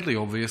fairly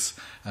obvious,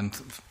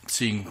 and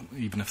seeing,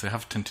 even if they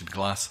have tinted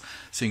glass,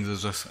 seeing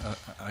there's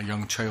a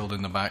young child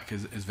in the back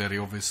is very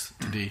obvious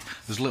today.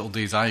 There's little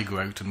days I go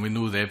out, and we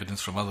know the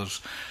evidence from others,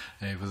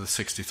 with the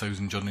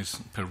 60,000 journeys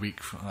per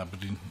week from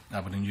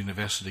Aberdeen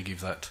University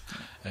gave that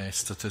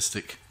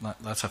statistic.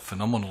 That's a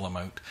phenomenal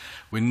amount.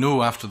 We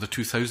know after the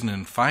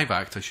 2005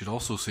 Act, I should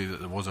also say, that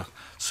there was a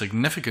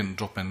significant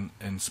drop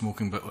in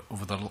smoking, but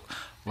over the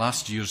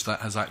last years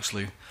that has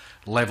actually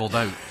levelled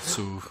out.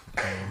 So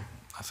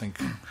I think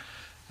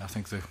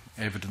the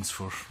evidence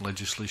for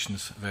legislation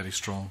is very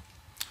strong.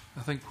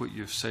 I think what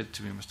you've said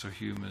to me, Mr.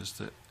 Hume, is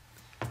that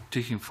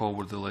taking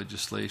forward the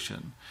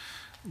legislation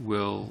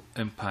will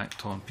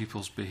impact on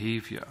people's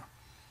behaviour,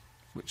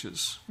 which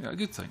is a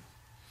good thing.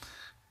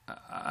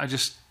 I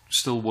just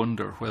still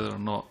wonder whether or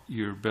not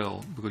your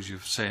bill, because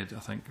you've said, I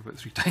think, about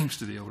 3 times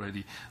today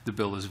already, the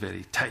bill is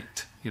very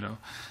tight,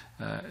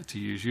 to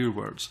use your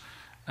words.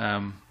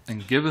 And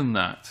given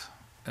that,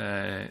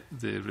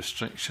 the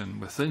restriction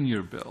within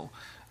your bill,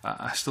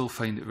 I still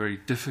find it very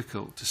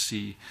difficult to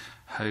see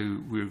how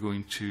we're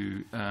going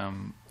to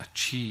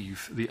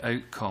achieve the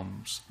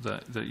outcomes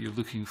that you're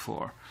looking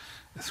for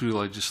through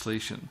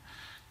legislation.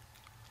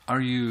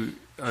 Are you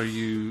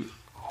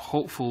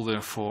hopeful,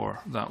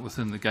 therefore, that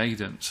within the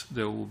guidance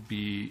there will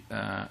be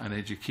an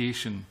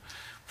education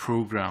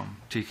programme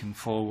taken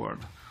forward,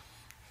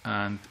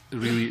 and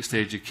really it's the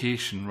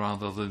education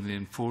rather than the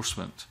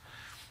enforcement?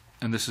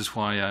 And this is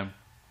why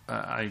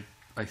I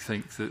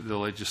think that the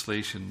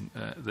legislation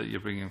that you're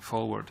bringing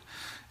forward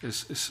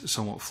is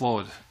somewhat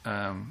flawed,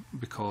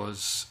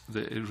 because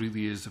it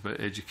really is about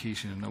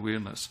education and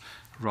awareness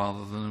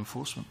rather than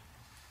enforcement.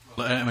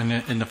 I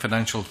mean, in the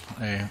financial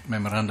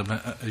memorandum,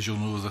 as you'll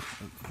know,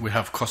 we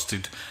have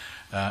costed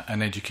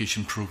an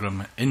education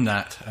programme in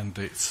that, and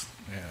it's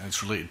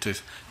related to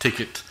Take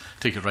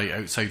It Right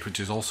Outside,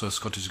 which is also a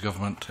Scottish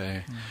Government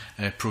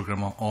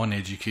programme on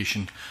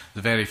education.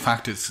 The very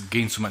fact it's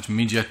gained so much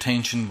media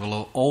attention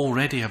will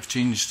already have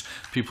changed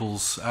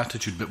people's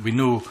attitude, but we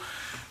know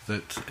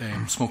that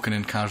smoking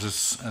in cars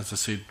is, as I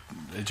said,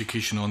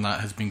 education on that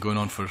has been going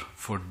on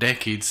for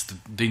decades. The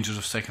dangers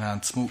of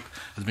second-hand smoke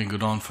has been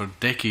going on for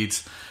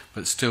decades,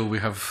 but still we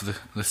have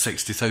the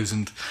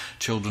 60,000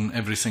 children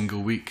every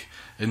single week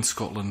in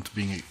Scotland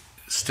being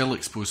still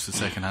exposed to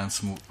second-hand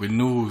smoke. We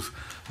know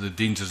the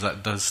dangers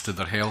that does to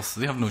their health.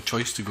 They have no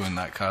choice to go in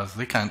that car.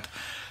 They can't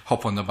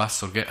hop on the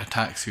bus or get a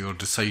taxi or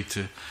decide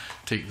to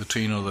take the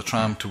train or the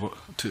tram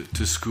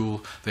to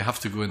school. They have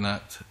to go in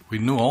that. We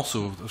know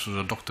also, this was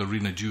a Dr.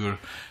 Rena Dewar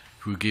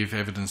who gave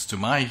evidence to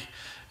my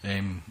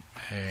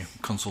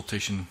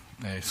consultation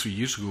 3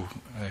 years ago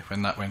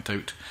when that went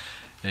out,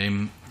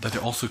 that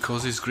it also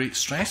causes great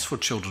stress for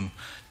children.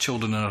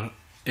 Children are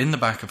in the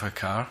back of a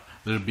car,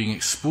 they're being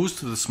exposed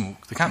to the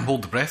smoke, they can't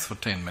hold the breath for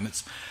 10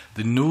 minutes,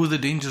 they know the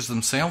dangers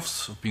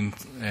themselves of being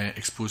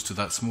exposed to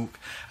that smoke,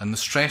 and the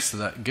stress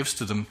that gives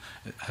to them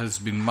has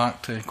been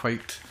marked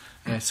quite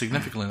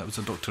significantly. That was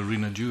a Dr.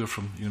 Rena Dewar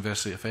from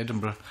University of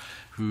Edinburgh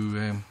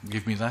who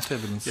gave me that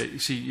evidence. Yeah, you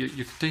see,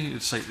 you continue to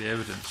cite the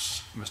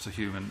evidence, Mr.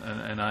 Hume,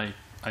 and I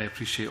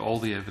appreciate all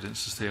the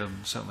evidence is there,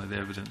 and certainly the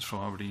evidence from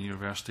Aberdeen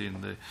University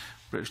and the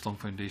British Lung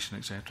Foundation,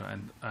 etc.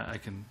 And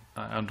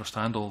I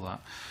understand all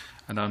that,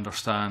 and I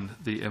understand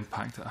the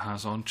impact it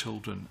has on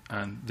children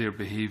and their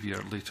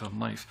behaviour later in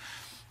life.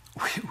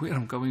 Where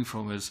I'm coming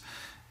from is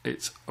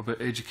it's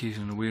about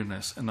education and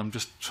awareness, and I'm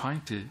just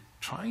trying to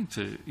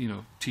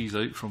tease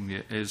out from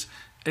you is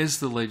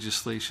the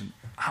legislation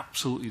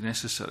absolutely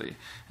necessary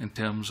in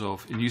terms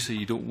of, and you say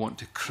you don't want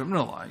to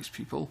criminalise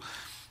people,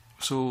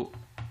 so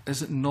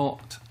is it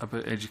not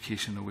about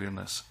education and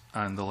awareness,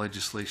 and the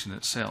legislation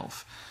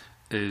itself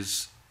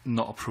is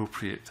not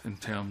appropriate in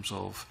terms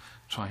of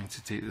trying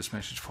to take this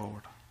message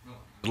forward?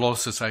 The Law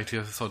Society,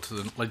 I thought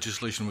the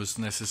legislation was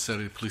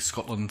necessary. Police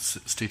Scotland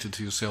stated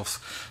to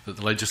yourself that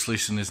the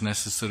legislation is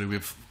necessary.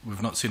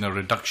 We've not seen a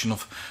reduction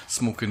of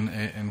smoking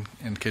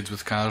in kids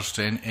with cars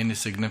to any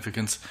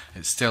significance.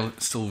 It's still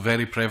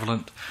very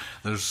prevalent.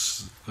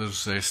 There's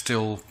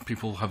still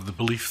people have the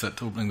belief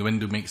that opening the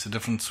window makes a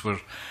difference.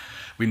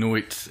 We We know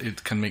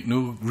it can make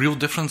no real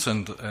difference,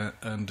 and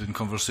in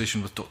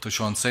conversation with Dr.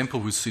 Sean Semple,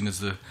 who's seen as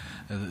the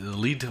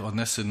lead on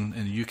this in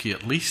the UK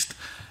at least,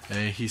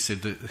 he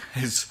said that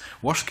his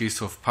worst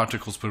case of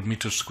particles per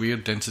metre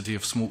squared density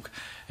of smoke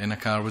in a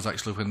car was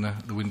actually when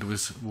the window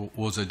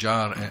was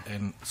ajar,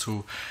 and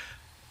so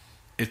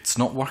it's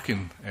not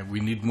working.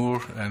 We need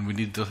more, and we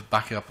need the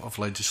backup of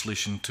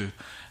legislation to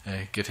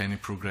get any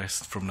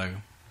progress from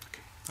now.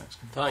 Okay,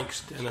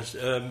 thanks, Dennis.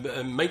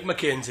 Mike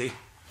Mackenzie.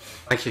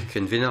 Thank you,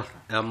 Convener.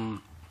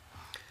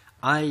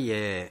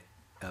 I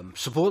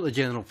support the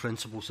general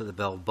principles of the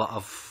bill, but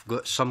I've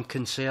got some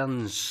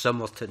concerns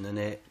similar to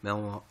Nanette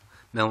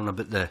Milne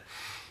about the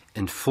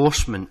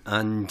enforcement,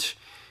 and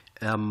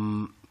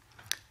my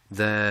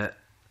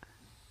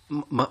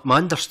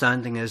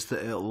understanding is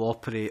that it will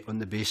operate on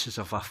the basis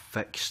of a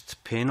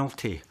fixed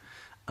penalty.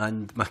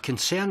 And my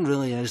concern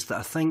really is that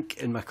I think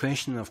in my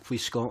question of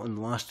Police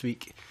Scotland last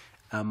week,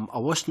 I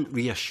wasn't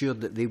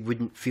reassured that they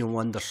wouldn't feel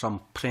under some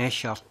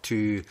pressure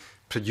to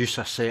produce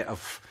a set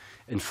of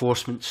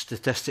enforcement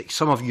statistics.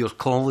 Some of your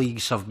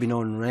colleagues have been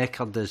on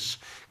record as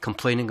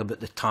complaining about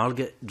the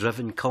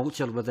target-driven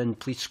culture within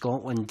Police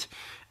Scotland,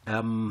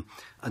 and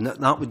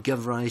that would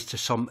give rise to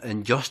some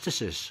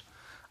injustices.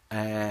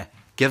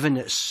 Given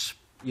it's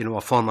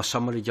a former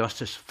summary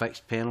justice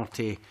fixed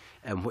penalty,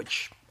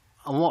 which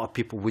a lot of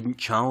people wouldn't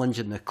challenge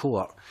in the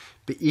court,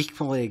 but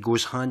equally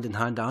goes hand in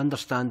hand. I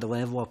understand the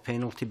level of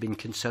penalty being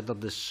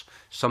considered as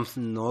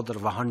something in the order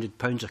of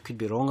 £100. I could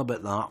be wrong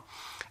about that.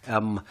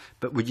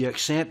 But would you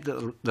accept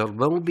that there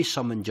will be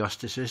some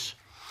injustices,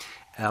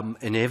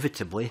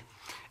 inevitably?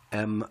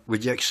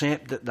 Would you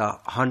accept that the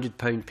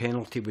 £100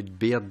 penalty would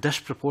bear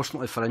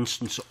disproportionately, for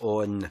instance,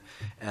 on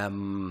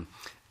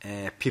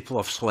people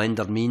of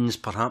slender means,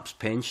 perhaps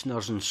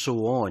pensioners and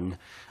so on?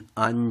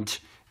 And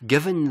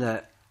given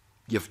that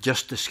you've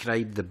just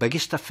described the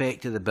biggest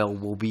effect of the bill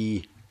will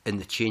be in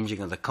the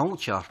changing of the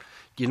culture,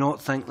 do you not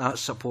think that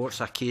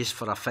supports a case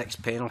for a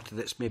fixed penalty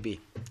that's maybe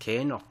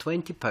 £10 or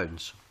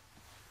 £20?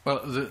 Well,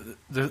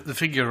 the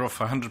figure of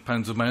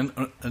 £100 of my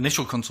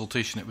initial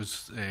consultation, it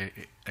was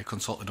I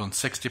consulted on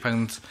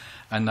 £60,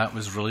 and that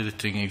was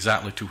relating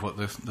exactly to what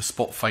the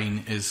spot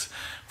fine is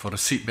for a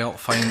seatbelt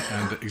fine,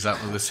 and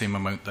exactly the same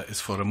amount that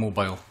is for a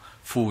mobile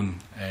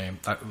phone.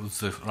 That was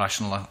the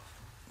rationale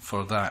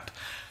for that.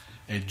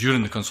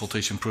 During the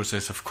consultation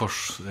process, of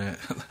course,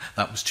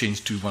 that was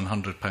changed to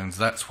 £100.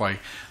 That's why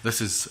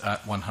this is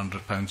at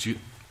 £100.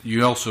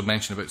 You also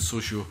mentioned about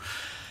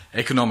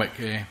socio-economic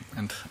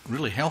and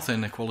really health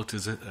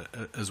inequalities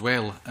as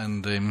well.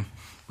 And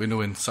we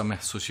know in some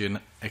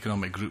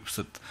socio-economic groups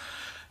that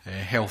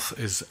health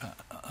is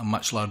a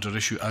much larger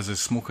issue, as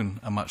is smoking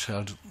a much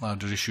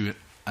larger issue.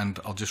 And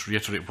I'll just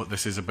reiterate what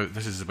this is about.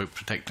 This is about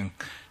protecting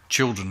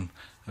children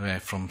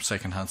from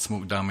second-hand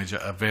smoke damage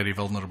at a very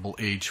vulnerable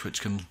age,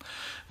 which can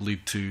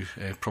lead to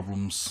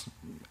problems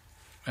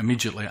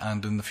immediately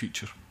and in the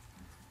future.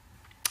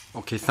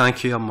 Okay,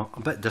 thank you. I'm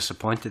a bit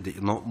disappointed that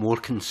you're not more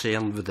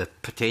concerned with the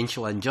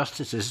potential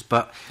injustices,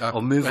 but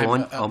I'll move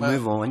on.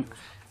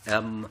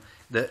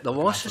 The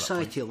Law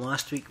Society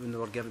last week, when they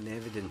were given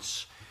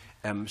evidence,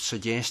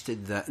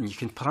 suggested that, and you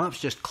can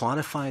perhaps just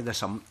clarify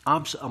this, I'm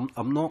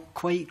not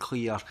quite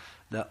clear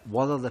that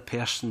whether the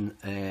person,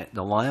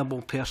 the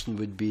liable person,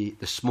 would be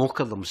the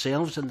smoker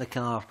themselves in the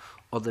car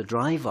or the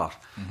driver.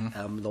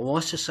 The Law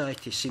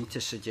Society seemed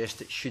to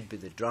suggest it should be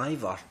the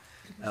driver.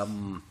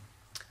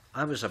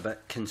 I was a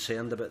bit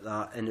concerned about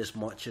that, in as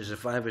much as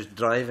if I was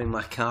driving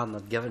my car and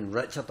I'd given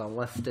Richard a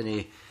lift and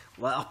he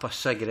lit up a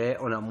cigarette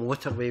on a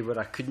motorway where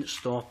I couldn't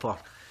stop, or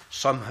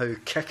somehow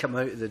kick him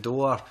out of the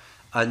door,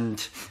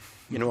 and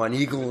an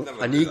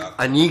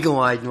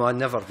eagle-eyed, no, I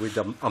never would.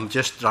 I'm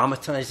just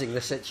dramatising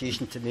the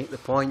situation to make the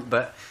point,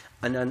 but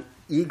an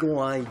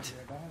eagle-eyed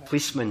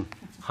policeman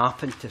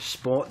happened to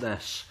spot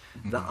this,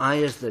 that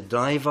I, as the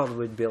driver,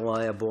 would be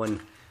liable, and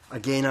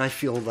again, I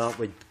feel that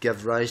would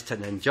give rise to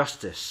an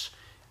injustice.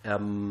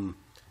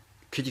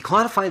 Could you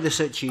clarify the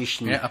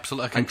situation? Yeah,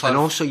 absolutely. And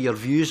also your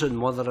views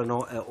on whether or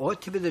not it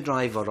ought to be the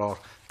driver, or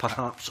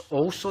perhaps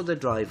also the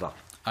driver?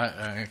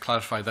 I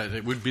clarify that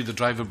it would be the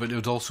driver, but it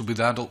would also be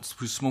the adults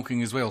who's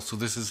smoking as well. So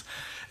this is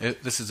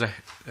a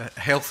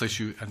health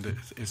issue, and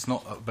it's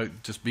not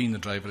about just being the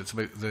driver. It's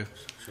about the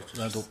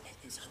adult.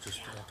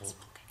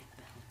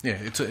 Yeah,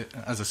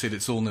 as I said,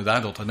 it's only the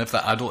adult, and if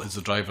that adult is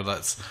the driver,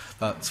 that's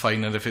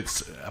fine. And if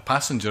it's a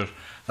passenger,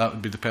 that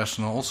would be the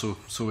person also.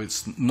 So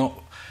it's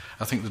not.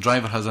 I think the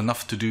driver has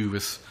enough to do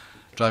with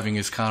driving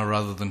his car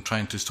rather than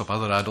trying to stop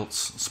other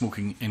adults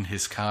smoking in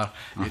his car.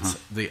 It's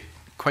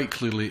quite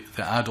clearly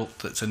the adult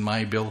that's in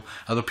my bill.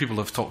 Other people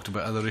have talked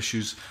about other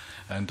issues,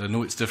 and I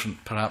know it's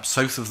different perhaps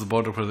south of the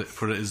border where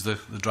it is the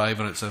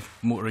driver, it's a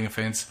motoring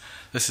offence.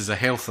 This is a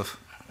health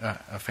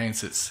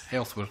offence, it's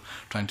health. We're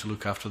trying to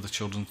look after the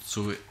children,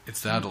 so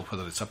it's the adult,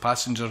 whether it's a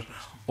passenger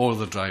or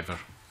the driver.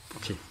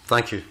 Okay,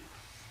 thank you.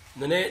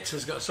 Nanette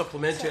has got a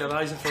supplementary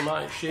arising from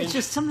that exchange. It's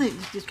just something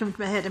that just come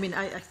to my head. I mean,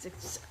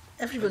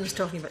 everyone's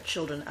talking about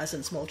children, as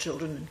in small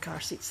children and car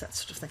seats, that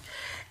sort of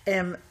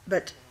thing.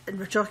 But and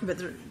we're talking about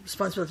the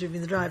responsibility of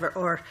being the driver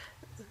or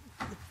the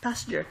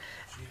passenger.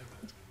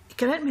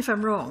 Correct me if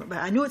I'm wrong, but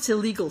I know it's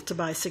illegal to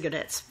buy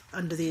cigarettes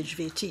under the age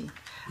of 18.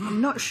 I'm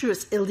not sure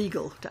it's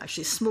illegal to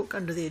actually smoke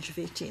under the age of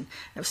 18.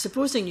 Now,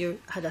 supposing you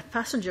had a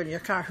passenger in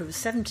your car who was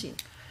 17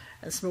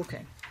 and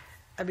smoking,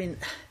 I mean,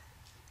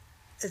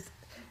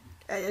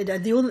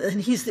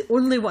 and he's the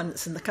only one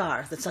that's in the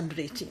car that's under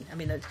 18. I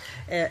mean,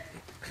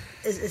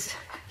 is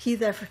he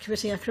therefore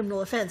committing a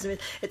criminal offence? I mean,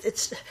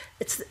 it's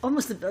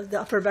almost the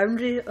upper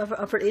boundary of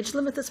upper age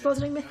limit that's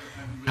bothering me.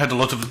 We had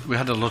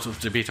a lot of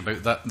debate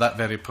about that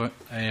very point.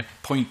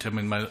 I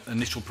mean, my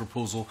initial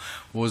proposal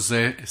was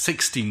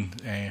 16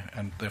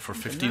 and therefore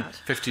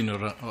 15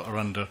 or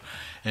under,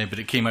 but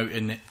it came out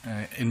in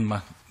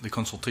the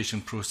consultation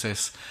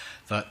process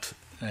that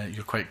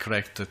you're quite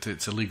correct that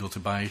it's illegal to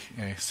buy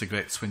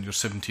cigarettes when you're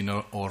 17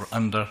 or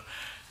under.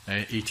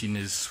 18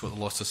 is what the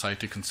Law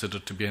Society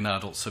considered to be an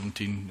adult,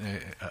 17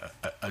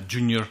 a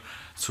junior,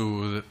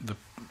 so the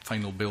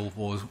final bill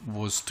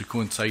was to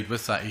coincide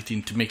with that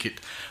 18 to make it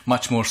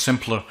much more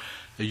simpler.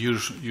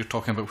 You're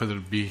talking about whether it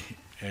would be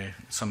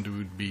somebody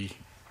would be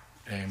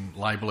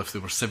liable if they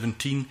were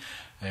 17.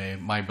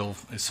 My bill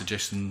is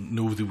suggesting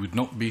no, they would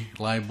not be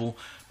liable,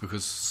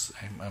 because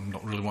I'm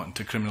not really wanting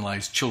to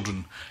criminalise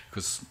children,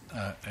 because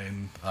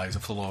in the eyes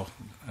of the law,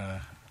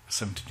 a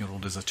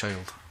 17-year-old is a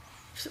child.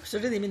 So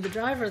really, I mean, the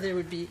driver there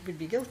would be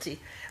guilty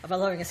of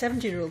allowing a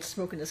 17-year-old to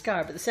smoke in his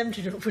car, but the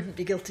 17-year-old wouldn't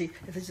be guilty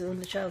if he's the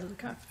only child in the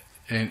car.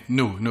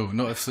 No,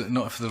 not if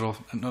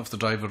the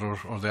driver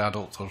or the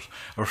adult or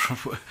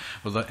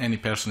that any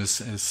person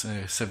is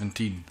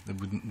 17, they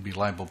wouldn't be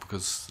liable,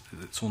 because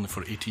it's only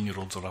for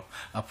 18-year-olds or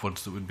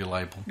upwards that would be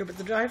liable. No, but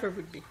the driver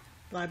would be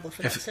liable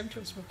for that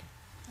 17-year-old smoking.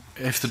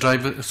 If the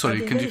driver, sorry, I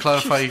mean, can you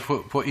clarify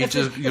what age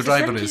your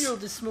driver is? If the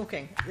 17-year-old is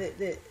smoking,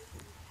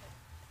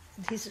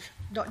 he's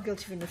not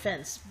guilty of an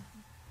offence.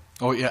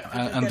 Oh yeah,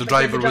 and the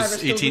driver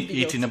was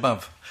 18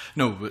 above.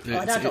 No, but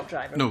an adult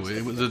driver. No,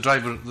 the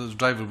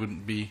driver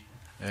wouldn't be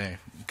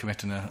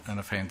committing an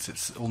offence.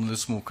 It's only the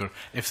smoker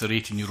if they're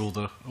 18-year-old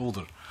or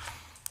older.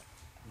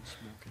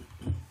 Okay,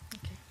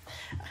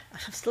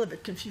 I'm still a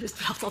bit confused,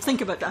 but I'll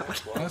think about that one.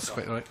 That's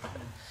quite right.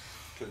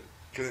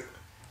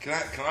 Can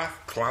I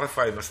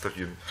clarify, Mr.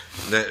 Hume?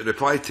 The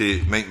reply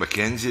to Mike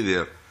McKenzie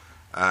there.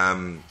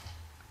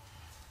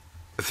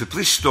 If the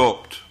police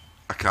stopped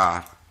a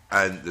car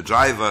and the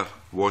driver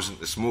wasn't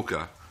the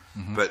smoker,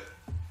 but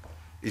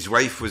his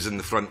wife was in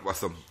the front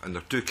with him and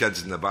there were two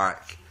kids in the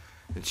back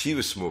and she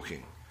was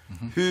smoking,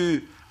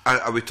 who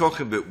are we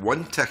talking about?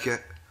 One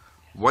ticket,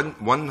 one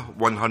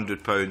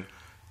 £100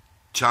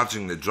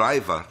 charging the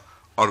driver,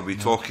 or are we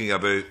talking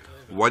about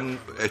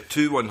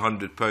two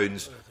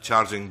 £100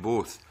 charging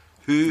both?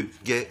 Who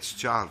gets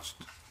charged?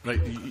 Right,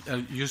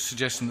 you're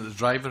suggesting that the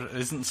driver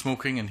isn't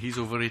smoking and he's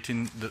over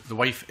 18, that the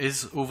wife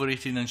is over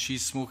 18 and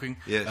she's smoking,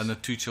 yes, and the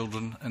two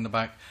children in the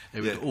back.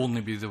 It would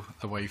only be the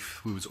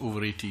wife who was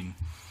over 18.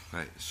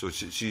 Right, so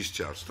she's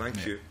charged.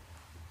 Thank you.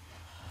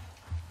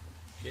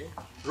 Okay.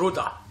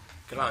 Rhoda,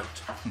 Grant.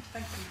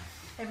 Thank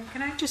you.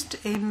 Can I just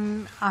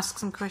ask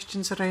some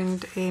questions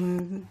around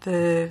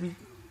the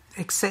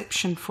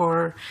exception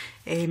for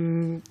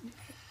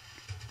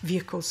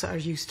vehicles that are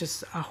used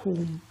as a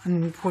home,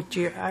 and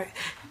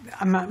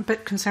I'm a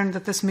bit concerned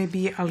that this may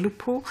be a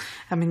loophole.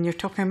 I mean, you're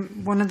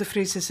talking, one of the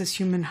phrases is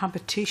human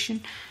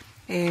habitation,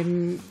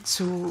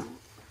 so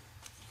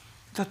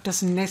that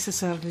doesn't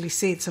necessarily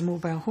say it's a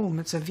mobile home.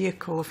 It's a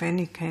vehicle of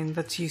any kind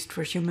that's used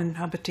for human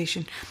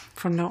habitation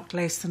for not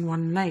less than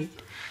one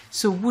night.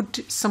 So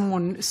would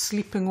someone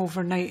sleeping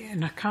overnight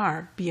in a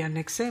car be an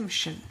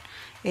exemption?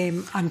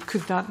 And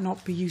could that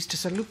not be used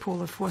as a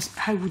loophole? If was,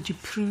 how would you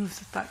prove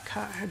that that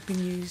car had been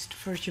used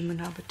for human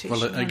habitation?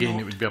 Well, again,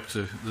 it would be up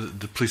to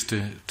the police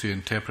to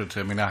interpret.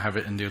 I mean, I have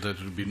it in there that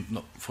it would be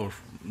not for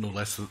no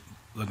less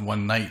than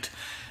one night.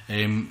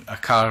 A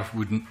car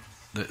wouldn't,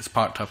 that's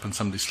parked up and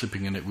somebody's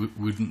sleeping in it,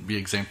 wouldn't be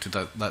exempted.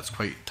 That's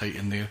quite tight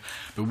in there.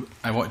 But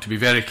I want to be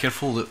very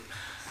careful that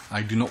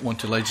I do not want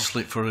to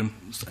legislate for in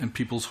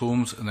people's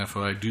homes, and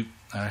therefore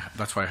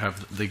that's why I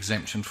have the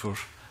exemption for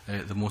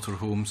the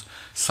motorhomes.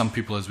 Some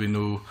people, as we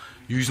know,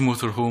 use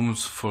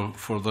motorhomes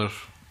for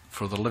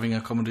their living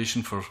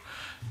accommodation, for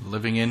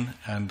living in,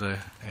 and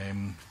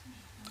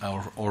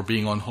or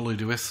being on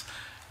holiday with,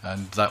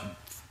 and that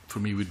for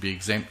me would be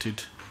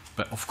exempted.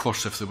 But of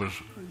course, if they were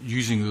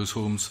using those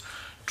homes,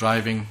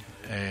 driving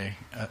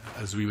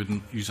as we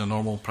wouldn't use a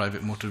normal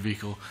private motor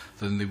vehicle,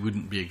 then they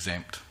wouldn't be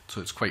exempt. So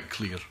it's quite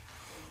clear.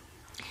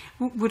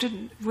 Would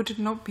it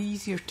not be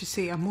easier to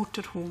say a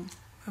motorhome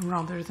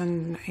rather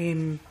than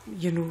a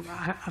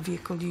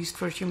vehicle used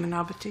for human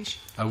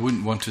habitation? I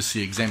wouldn't want to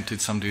see exempted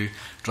somebody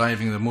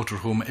driving the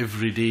motorhome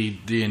every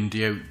day in,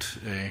 day out,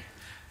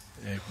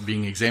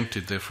 being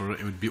exempted. Therefore,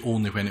 it would be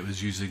only when it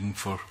was using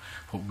for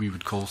what we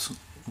would call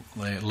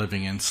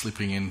living in,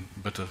 sleeping in,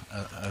 but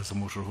as a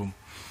motorhome.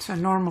 So a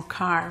normal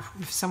car,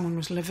 if someone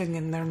was living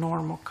in their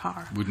normal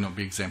car, would not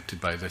be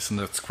exempted by this, and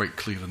that's quite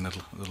clear in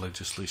the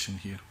legislation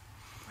here.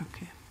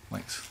 Okay.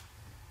 Thanks.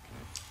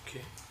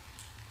 Okay.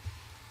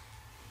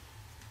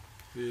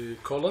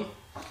 Colin?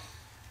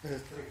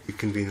 Thank you,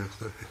 Convener.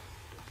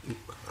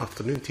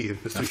 Afternoon to you,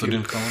 Mr.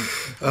 Afternoon,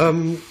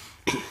 Colin.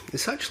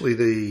 It's actually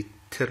the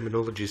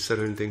terminology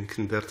surrounding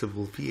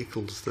convertible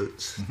vehicles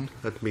that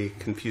had me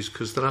confused,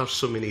 because there are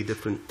so many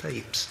different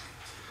types.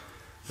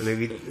 And I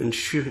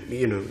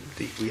mean,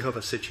 we have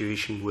a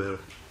situation where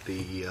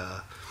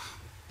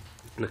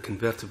in a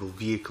convertible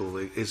vehicle,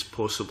 it is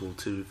possible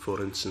to,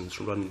 for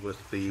instance, run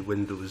with the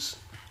windows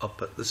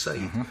up at the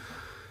side.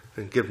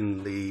 And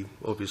given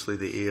obviously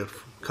the air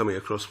coming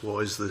across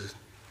what is the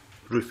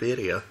roof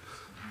area,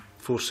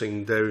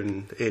 forcing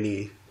down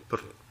any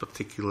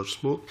particular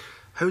smoke,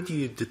 how do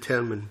you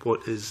determine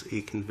what is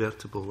a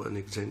convertible and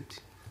exempt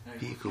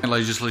vehicle?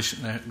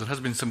 Legislation. There has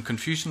been some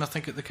confusion, I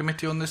think, at the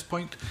committee on this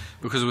point,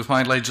 because with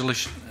my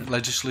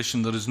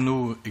legislation there is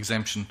no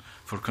exemption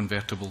for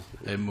convertible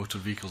motor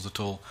vehicles at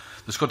all.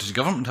 The Scottish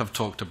Government have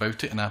talked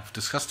about it, and I've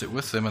discussed it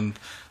with them, and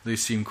they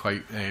seem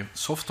quite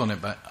soft on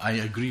it, but I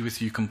agree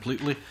with you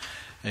completely.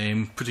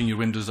 Putting your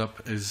windows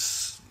up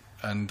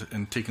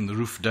and taking the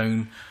roof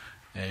down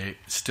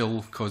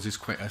still causes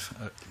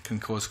can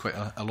cause quite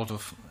a lot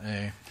of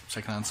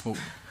second-hand smoke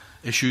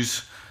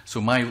issues.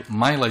 So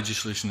my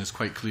legislation is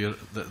quite clear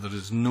that there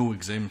is no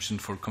exemption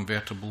for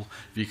convertible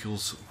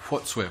vehicles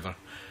whatsoever,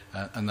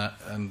 and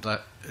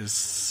that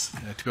is,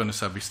 to be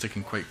honest, I'll be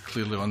sticking quite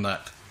clearly on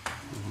that.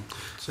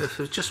 So if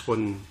there's just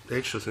one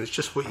extra thing, it's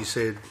just what you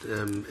said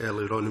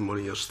earlier on in one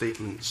of your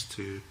statements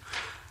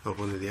or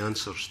one of the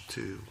answers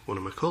to one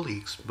of my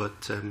colleagues,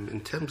 but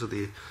in terms of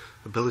the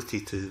ability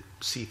to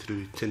see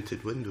through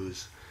tinted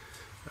windows,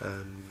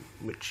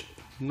 which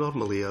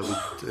normally I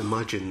would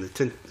imagine the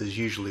tint is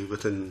usually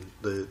within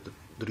the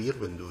rear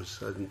windows,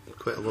 and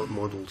quite a lot of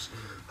models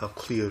have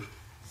clear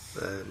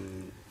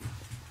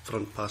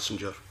front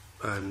passenger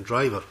and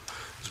driver,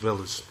 as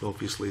well as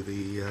obviously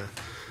the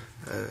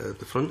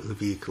front of the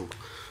vehicle.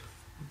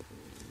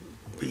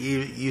 But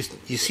you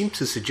seem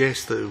to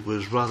suggest that it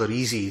was rather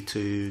easy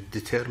to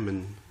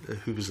determine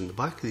who was in the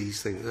back of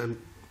these things.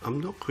 I'm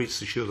not quite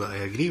so sure that I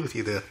agree with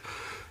you there.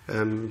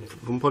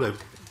 From what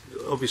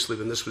obviously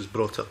when this was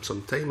brought up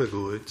some time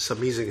ago, it's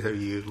amazing how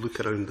you look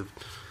around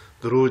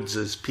the roads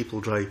as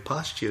people drive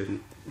past you,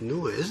 and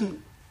no, it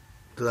isn't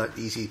that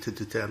easy to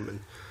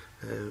determine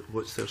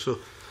what's there. So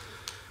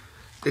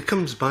it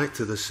comes back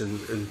to this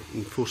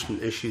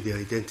enforcement issue, the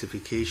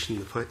identification,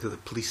 the fact that the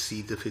police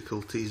see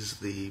difficulties,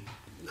 the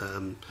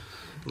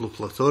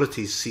local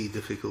authorities see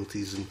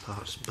difficulties in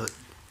parts, but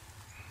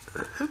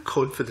how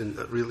confident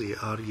really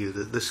are you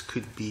that this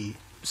could be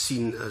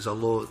seen as a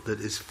law that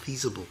is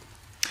feasible?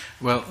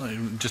 Well,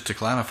 just to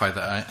clarify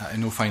that,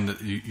 I find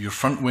that your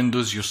front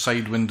windows, your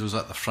side windows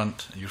at the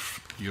front,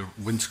 your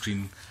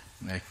windscreen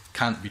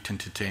can't be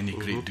tinted to any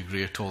great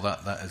degree at all.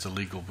 That is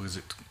illegal, because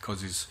it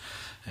causes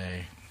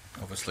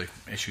obviously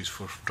issues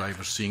for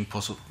drivers seeing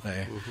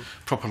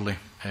properly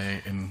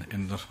in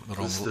the wrong light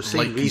conditions. The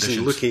same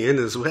reason looking in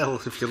as well,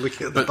 if you're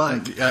looking at the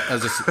back.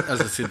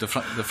 As I said,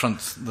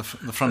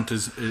 the front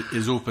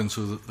is open,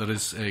 so that there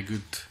is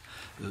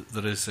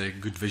a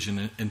good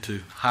vision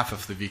into half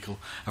of the vehicle.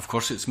 Of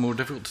course, it's more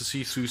difficult to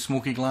see through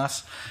smoky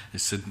glass.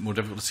 It's more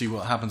difficult to see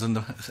what happens in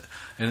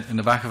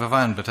the back of a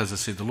van. But as I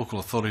said, the local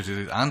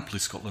authority and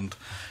Police Scotland,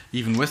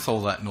 even with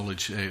all that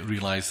knowledge,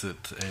 realise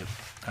that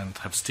and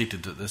have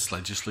stated that this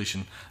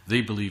legislation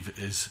they believe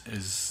is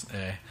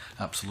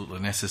absolutely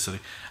necessary.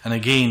 And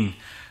again,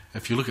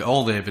 if you look at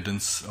all the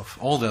evidence of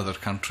all the other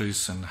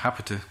countries, and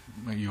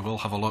you will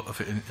have a lot of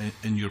it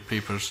in your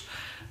papers,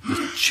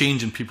 the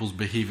change in people's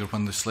behaviour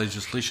when this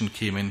legislation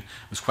came in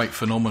was quite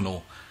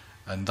phenomenal,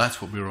 and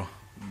that's what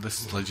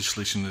this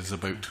legislation is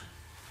about.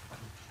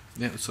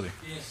 Yeah, sorry.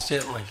 Yes,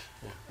 certainly.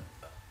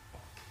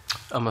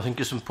 I think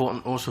it's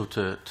important also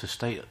to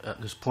state at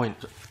this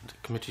point that the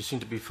committee seem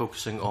to be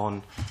focusing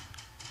on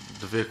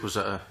the vehicles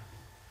that are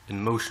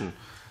in motion.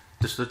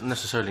 This doesn't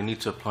necessarily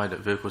need to apply to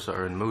vehicles that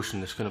are in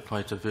motion. This can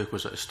apply to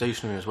vehicles that are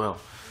stationary as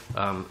well.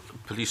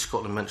 Police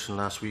Scotland mentioned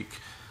last week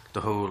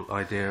the whole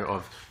idea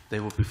of they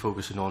will be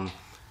focusing on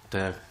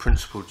their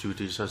principal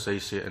duties, as they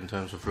see it, in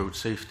terms of road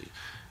safety.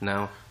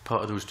 Now,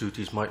 part of those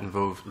duties might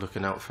involve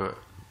looking out for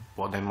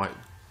what they might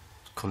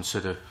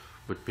consider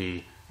would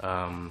be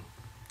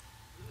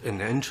in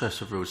the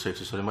interest of road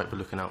safety, so they might be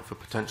looking out for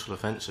potential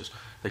offences.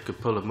 They could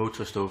pull a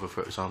motorist over,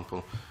 for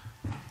example,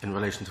 in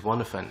relation to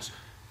one offence.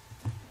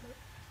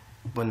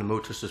 When the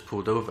motorist is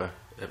pulled over,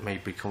 it may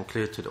become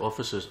clear to the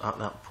officers at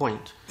that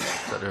point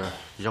that there are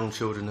young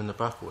children in the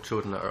back, or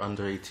children that are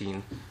under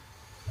 18,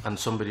 and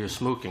somebody is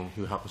smoking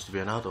who happens to be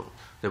an adult.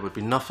 There would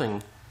be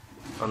nothing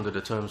under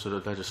the terms of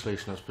the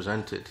legislation as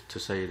presented to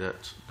say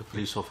that the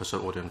police officer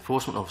or the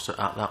enforcement officer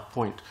at that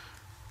point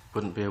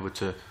wouldn't be able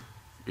to,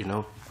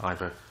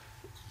 either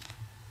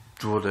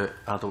draw the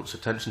adult's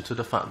attention to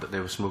the fact that they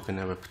were smoking,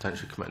 they were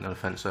potentially committing an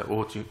offence,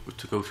 or to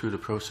go through the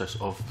process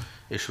of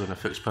issuing a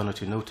fixed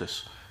penalty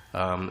notice.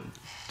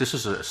 This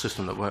is a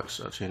system that works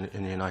actually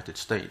in the United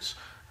States.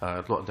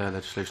 a lot of their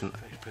legislation,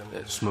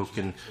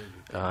 smoking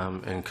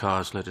in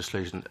cars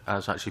legislation,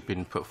 has actually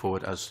been put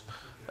forward as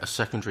a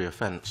secondary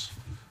offence.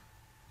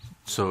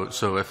 So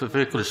if a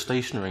vehicle is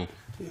stationary,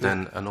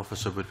 then an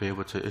officer would be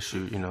able to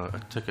issue, a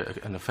ticket.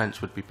 An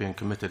offence would be being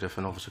committed if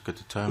an officer could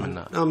determine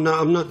that. I'm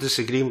not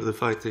disagreeing with the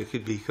fact that it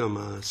could become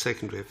a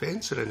secondary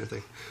offence or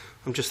anything.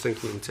 I'm just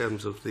thinking in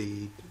terms of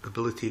the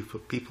ability for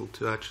people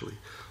to actually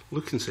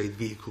look inside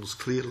vehicles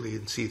clearly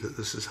and see that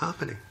this is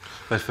happening.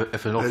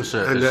 If an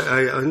officer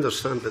I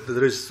understand that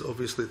there is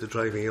obviously the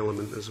driving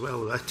element as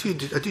well. I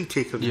do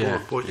take on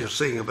board what you're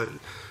saying about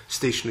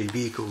stationary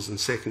vehicles and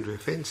secondary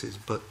offences,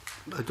 but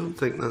I don't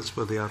think that's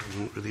where the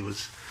argument really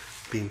was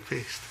being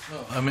faced.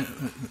 Well, I mean,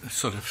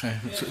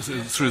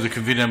 through the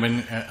convener, I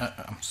mean,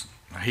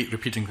 I hate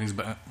repeating things,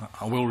 but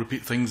I will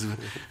repeat things.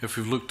 If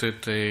we've looked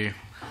at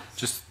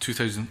just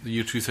the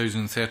year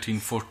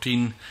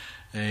 2013-14,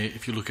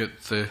 if you look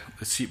at the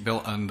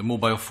seatbelt and the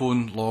mobile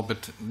phone law,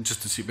 but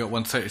just the seatbelt,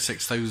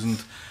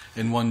 136,000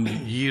 in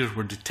 1 year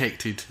were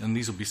detected, and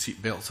these will be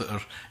seatbelts that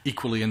are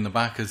equally in the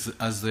back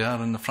as they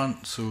are in the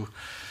front. So,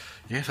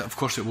 yes, of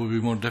course it will be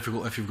more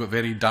difficult if you've got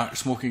very dark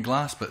smoky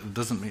glass, but it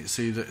doesn't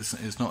say that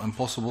it's not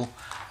impossible.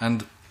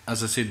 And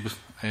as I said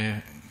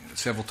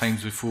several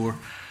times before,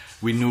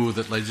 we know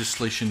that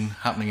legislation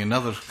happening in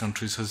other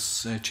countries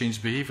has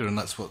changed behaviour, and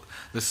that's what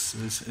this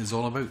is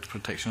all about,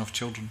 protection of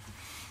children.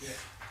 Yeah.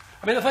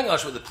 I mean, I think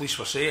that's what the police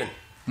were saying.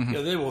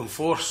 They will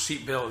enforce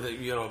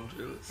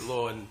seatbelt,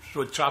 law and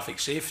road traffic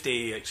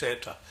safety,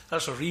 etc.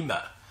 That's a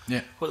remit.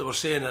 Yeah. What they were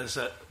saying is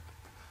that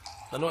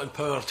they're not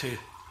empowered to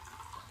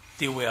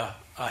deal with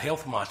a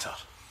health matter.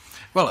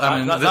 Well, I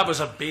mean, that was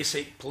a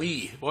basic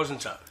plea,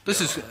 wasn't it? This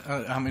is,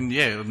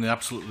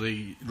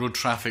 absolutely, road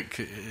traffic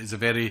is a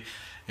very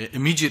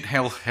immediate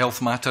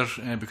health matter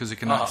because it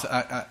can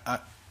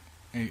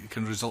it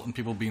can result in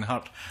people being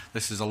hurt.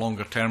 This is a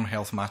longer term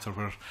health matter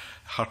where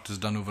hurt is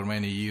done over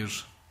many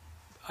years.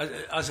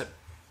 It's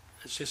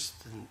just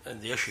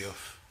in the issue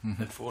of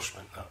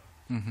enforcement.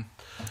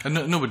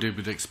 And nobody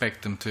would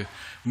expect them to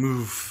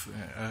move,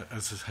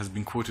 as has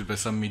been quoted by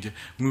some media,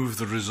 move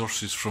the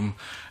resources from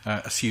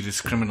a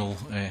serious criminal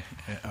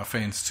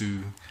offence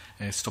to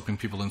stopping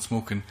people in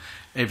smoking.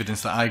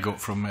 Evidence that I got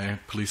from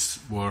police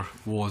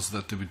was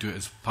that they would do it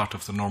as part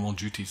of their normal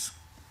duties.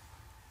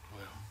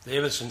 Well, the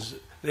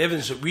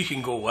evidence that we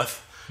can go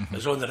with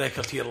is on the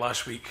record here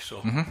last week,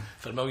 so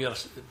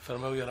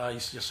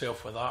familiarise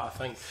yourself with that, I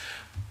think.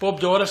 Bob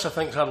Doris, I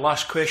think, is our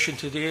last question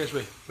today as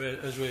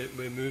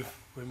we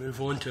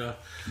move on to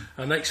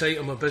our next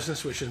item of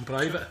business, which is in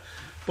private.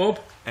 Bob?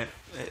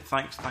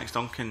 Thanks,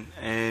 Duncan.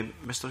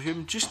 Mr.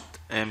 Hume, just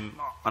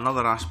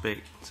another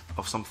aspect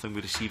of something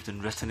we received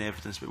in written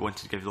evidence we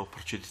wanted to give you the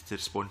opportunity to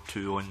respond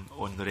to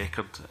on the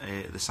record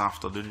this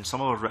afternoon.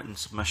 Some of our written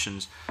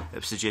submissions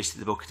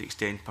suggested the bill could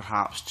extend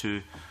perhaps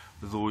to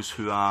those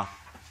who are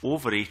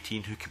over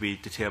 18 who could be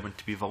determined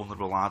to be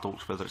vulnerable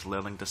adults, whether it's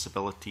learning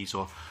disabilities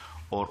or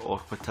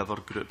whatever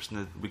groups.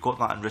 Now, we got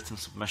that in written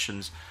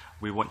submissions.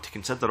 We want to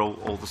consider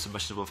all the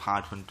submissions we've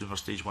had when doing our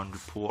Stage 1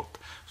 report,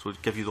 so we'll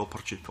give you the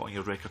opportunity to put on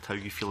your record how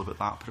you feel about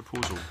that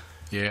proposal.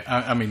 Yeah,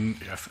 I mean,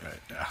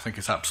 I think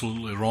it's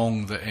absolutely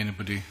wrong that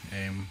anybody,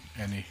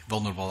 any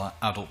vulnerable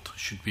adult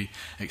should be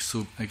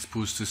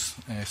exposed to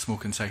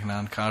smoking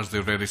second-hand cars.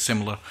 They're very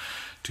similar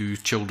to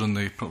children.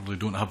 They probably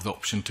don't have the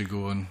option to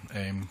go on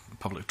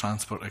public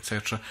transport,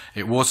 etc.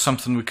 It was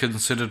something we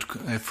considered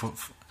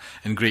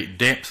in great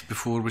depth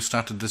before we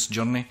started this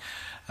journey,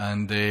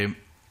 and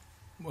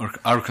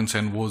our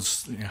concern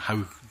was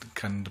how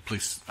can the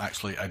police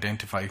actually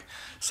identify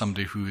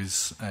somebody who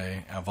is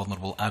a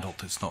vulnerable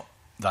adult. It's not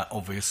that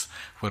obvious,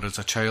 whereas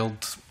a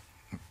child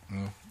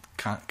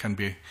can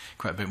be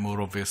quite a bit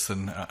more obvious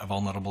than a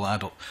vulnerable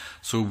adult.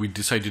 So we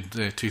decided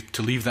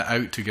to leave that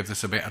out to give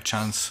this a better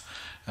chance,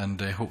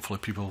 and hopefully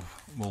people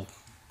will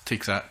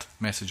take that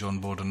message on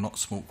board and not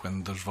smoke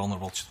when there's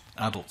vulnerable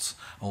adults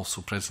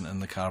also present in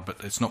the car.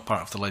 But it's not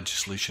part of the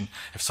legislation.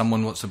 If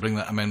someone wants to bring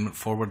that amendment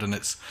forward and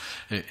it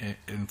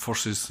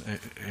enforces,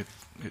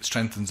 it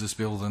strengthens this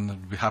bill, then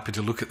I'd be happy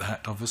to look at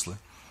that, obviously.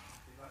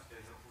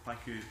 Thank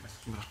you,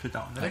 Mr. Chairman. Put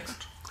that on the record.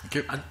 Thank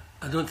you.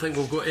 I don't think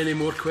we've got any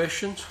more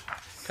questions.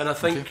 Can I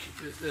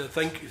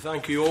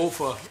thank you all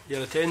for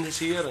your attendance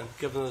here and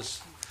giving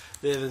us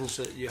the evidence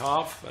that you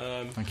have.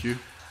 Thank you.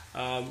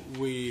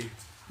 We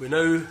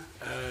now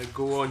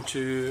go on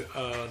to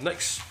our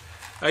next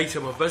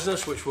item of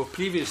business, which we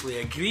previously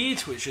agreed,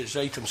 which is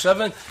item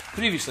 7.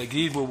 Previously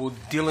agreed we will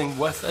be dealing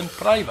with in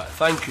private.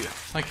 Thank you.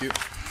 Thank you.